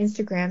find us on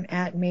Instagram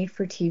at Made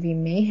for TV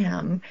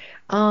Mayhem.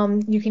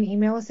 You can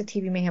email us at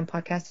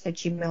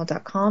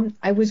tvmayhempodcast@gmail.com.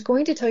 I was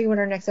going to tell you what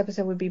our next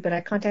episode would be, but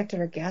I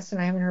contacted our guest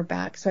and I haven't heard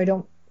back, so I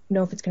don't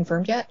know if it's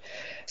confirmed yet.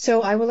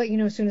 So I will let you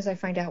know as soon as I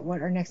find out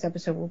what our next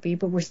episode will be.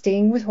 But we're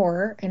staying with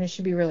horror, and it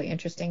should be really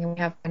interesting. And we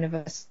have kind of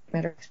a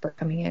matter expert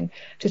coming in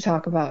to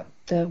talk about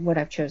what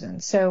I've chosen.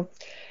 So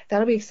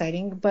that'll be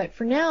exciting. But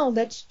for now,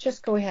 let's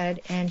just go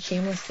ahead and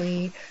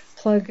shamelessly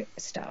plug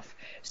stuff.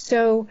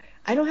 So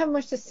I don't have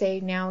much to say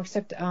now,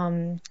 except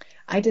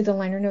I did the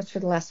liner notes for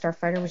The Last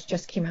Starfighter, which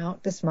just came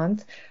out this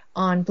month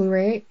on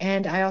Blu-ray,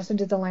 and I also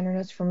did the liner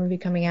notes for a movie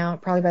coming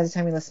out probably by the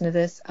time you listen to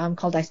this,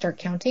 called I Start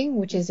Counting,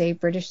 which is a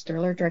British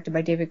thriller directed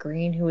by David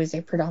Green, who is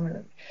a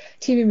predominant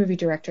TV movie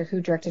director who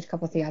directed a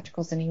couple of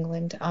theatricals in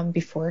England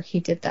before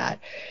he did that.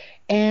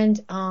 And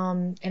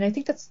I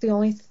think that's the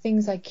only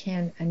things I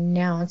can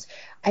announce.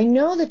 I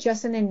know that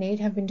Justin and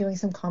Nate have been doing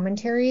some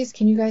commentaries.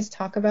 Can you guys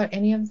talk about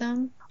any of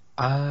them?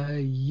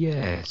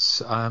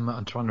 Yes.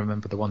 I'm trying to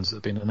remember the ones that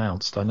have been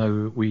announced. I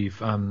know we've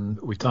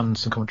done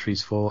some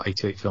commentaries for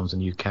 88 Films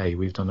in UK.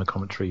 We've done a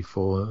commentary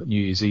for New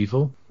Year's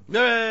Evil.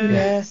 Yay!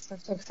 Yes, I'm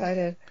so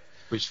excited.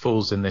 Which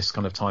falls in this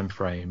kind of time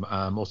frame.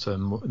 Also,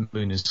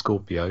 Moon in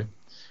Scorpio.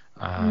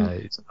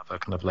 It's another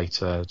kind of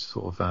later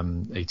sort of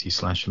 80s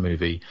slasher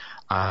movie.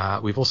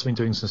 We've also been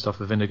doing some stuff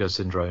with Vinegar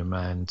Syndrome,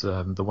 and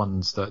the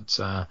ones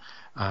that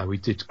we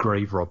did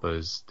Grave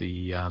Robbers,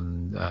 the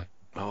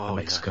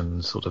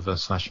Mexican sort of a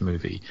slasher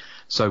movie.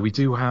 So we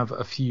do have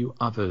a few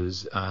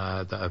others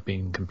that have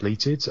been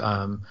completed.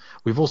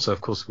 We've also,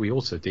 of course, we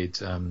also did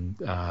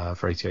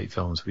for 88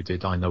 Films, we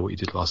did I Know What You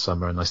Did Last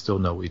Summer and I Still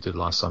Know What You Did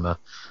Last Summer,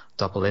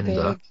 Double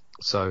Ender.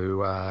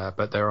 So,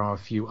 but there are a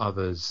few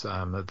others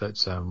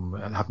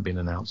that haven't been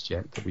announced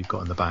yet that we've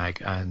got in the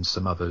bag, and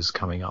some others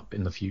coming up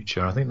in the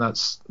future. I think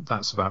that's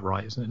about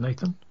right, isn't it,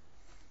 Nathan?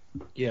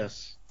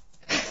 Yes.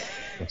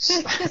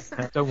 Yes.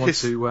 I don't want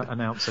to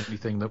announce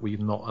anything that we're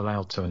not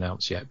allowed to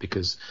announce yet,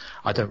 because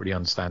I don't really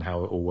understand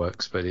how it all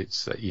works, but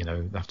it's you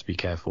have to be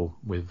careful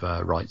with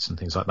rights and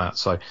things like that.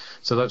 So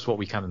that's what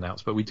we can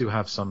announce, but we do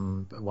have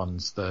some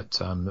ones that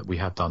we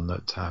have done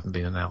that haven't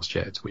been announced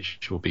yet,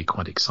 which will be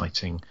quite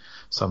exciting.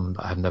 Some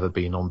that have never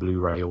been on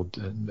Blu-ray or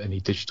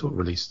any digital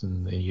release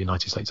in the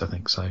United States, I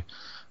think. So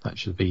that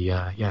should be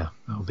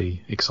that'll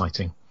be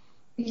exciting.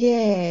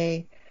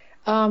 Yay.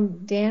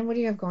 Dan, what do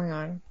you have going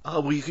on?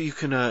 Well, you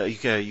can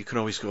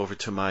always go over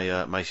to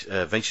my my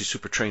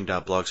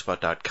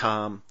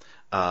eventuallysupertrain.blogspot.com,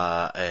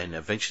 and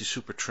Eventually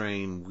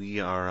Supertrain, we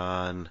are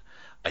on,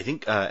 I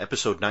think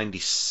episode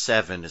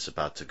 97 is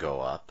about to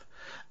go up,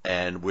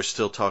 and we're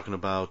still talking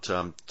about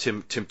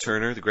Tim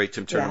Turner, the great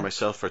Tim Turner, and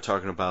myself are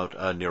talking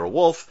about Nero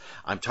Wolfe.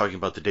 I'm talking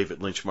about the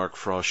David Lynch Mark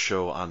Frost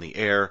show on the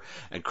air,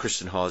 and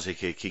Kristen Hawes,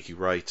 aka Kiki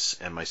Wrights,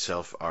 and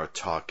myself are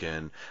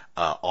talking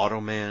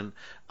Automan.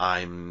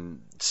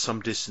 I'm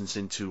some distance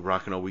into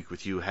Rockin' All Week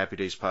with You, Happy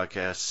Days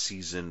podcast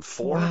season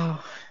 4, wow.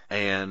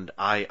 And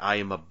I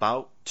am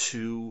about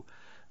to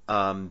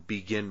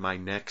begin my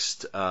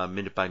next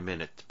minute by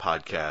minute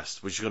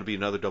podcast, which is going to be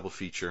another double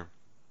feature.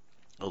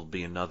 It'll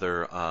be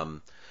another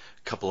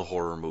couple of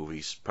horror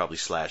movies, probably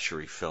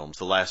slashery films.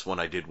 The last one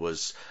I did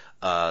was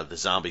the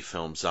zombie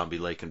film, Zombie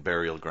Lake and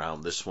Burial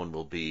Ground. This one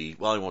will be,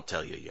 well, I won't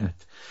tell you yet.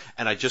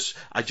 And I just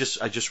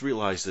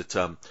realized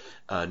that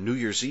New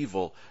Year's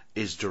Evil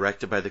is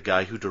directed by the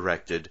guy who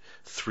directed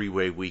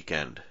Three-Way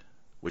Weekend,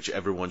 which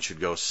everyone should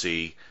go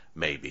see,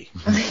 maybe.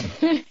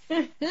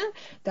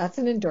 That's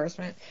an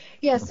endorsement.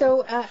 Yeah,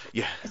 so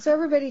so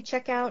everybody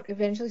check out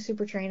Eventually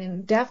Supertrain,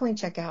 and definitely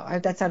check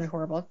out, that sounded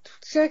horrible,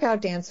 check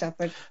out Dan's stuff,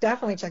 but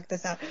definitely check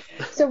this out.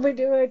 So we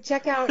do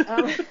check out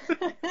The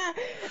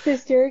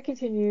Hysteria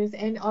Continues,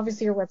 and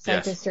obviously your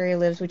website, The Hysteria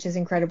Lives, which is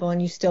incredible,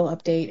 and you still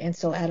update and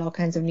still add all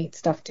kinds of neat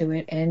stuff to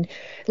it. And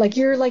like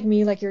you're like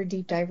me, like you're a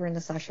deep diver in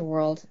the slasher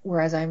world,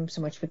 whereas I'm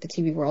so much with the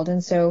TV world.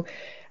 And so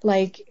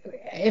like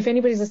if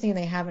anybody's listening and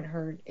they haven't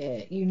heard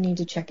it, you need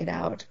to check it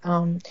out.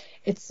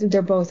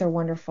 They're both are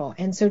wonderful.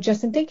 And so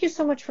Justin, thank you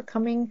so much for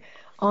coming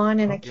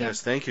on. And thank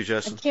you,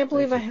 Justin. I can't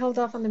believe I held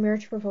off on the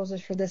marriage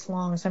proposals for this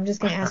long. So I'm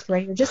just going to ask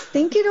right here, just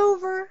think it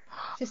over.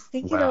 Just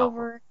think it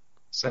over.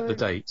 Set the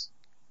date.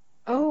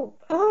 Oh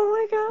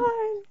my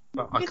God.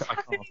 I can't,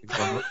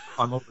 because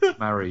I'm already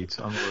married.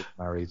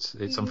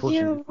 It's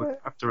unfortunate we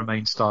have to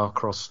remain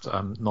star-crossed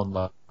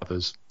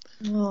non-lovers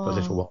for a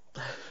little while.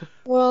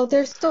 Well,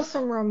 there's still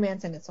some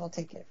romance in it, so I'll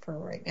take it for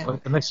right now.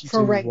 Well, unless you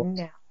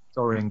now.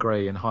 Dorian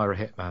Gray and hire a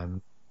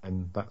hitman,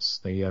 and that's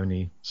the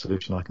only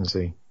solution I can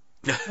see.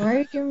 Why are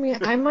you giving me?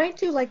 I might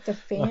do like The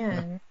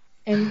Fan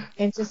and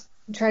just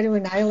try to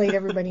annihilate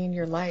everybody in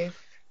your life.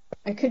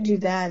 I could do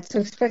that. So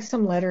expect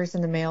some letters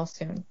in the mail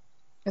soon.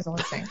 Is all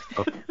I'm saying.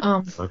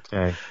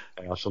 Okay,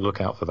 I shall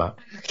look out for that.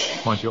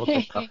 Okay. Mind you, it'll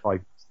take about 5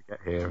 minutes to get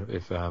here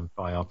if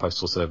by our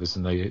postal service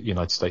and the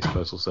United States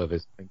Postal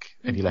Service. I think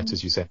any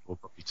letters you send will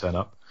probably turn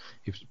up.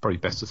 It's probably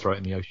best to throw it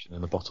in the ocean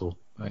in a bottle.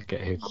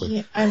 Get here quick.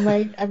 Yeah, I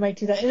might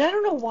do that. And I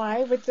don't know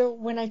why, but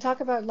when I talk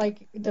about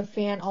like The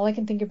Fan, all I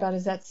can think about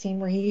is that scene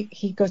where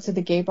he goes to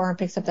the gay bar and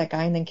picks up that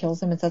guy and then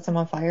kills him and sets him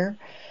on fire.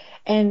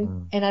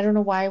 And I don't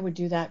know why I would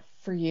do that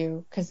for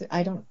you, because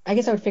I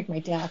guess I would fake my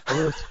death.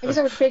 I'm like, I'm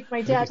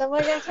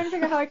trying to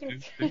figure out how I can.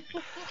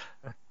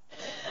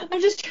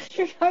 I'm just trying to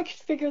figure out how I can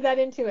figure that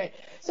into it.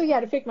 So yeah,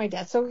 to fake my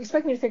death. So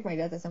expect me to fake my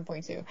death at some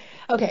point too.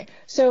 Okay.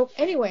 So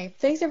anyway,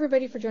 thanks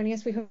everybody for joining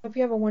us. We hope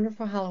you have a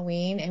wonderful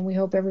Halloween, and we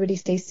hope everybody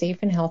stays safe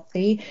and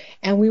healthy.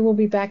 And we will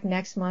be back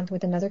next month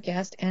with another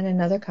guest and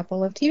another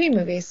couple of TV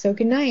movies. So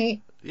good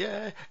night.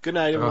 Yeah. Good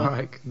night, everyone. All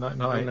right. Night.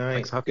 Good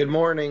night. Thanks. Good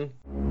morning.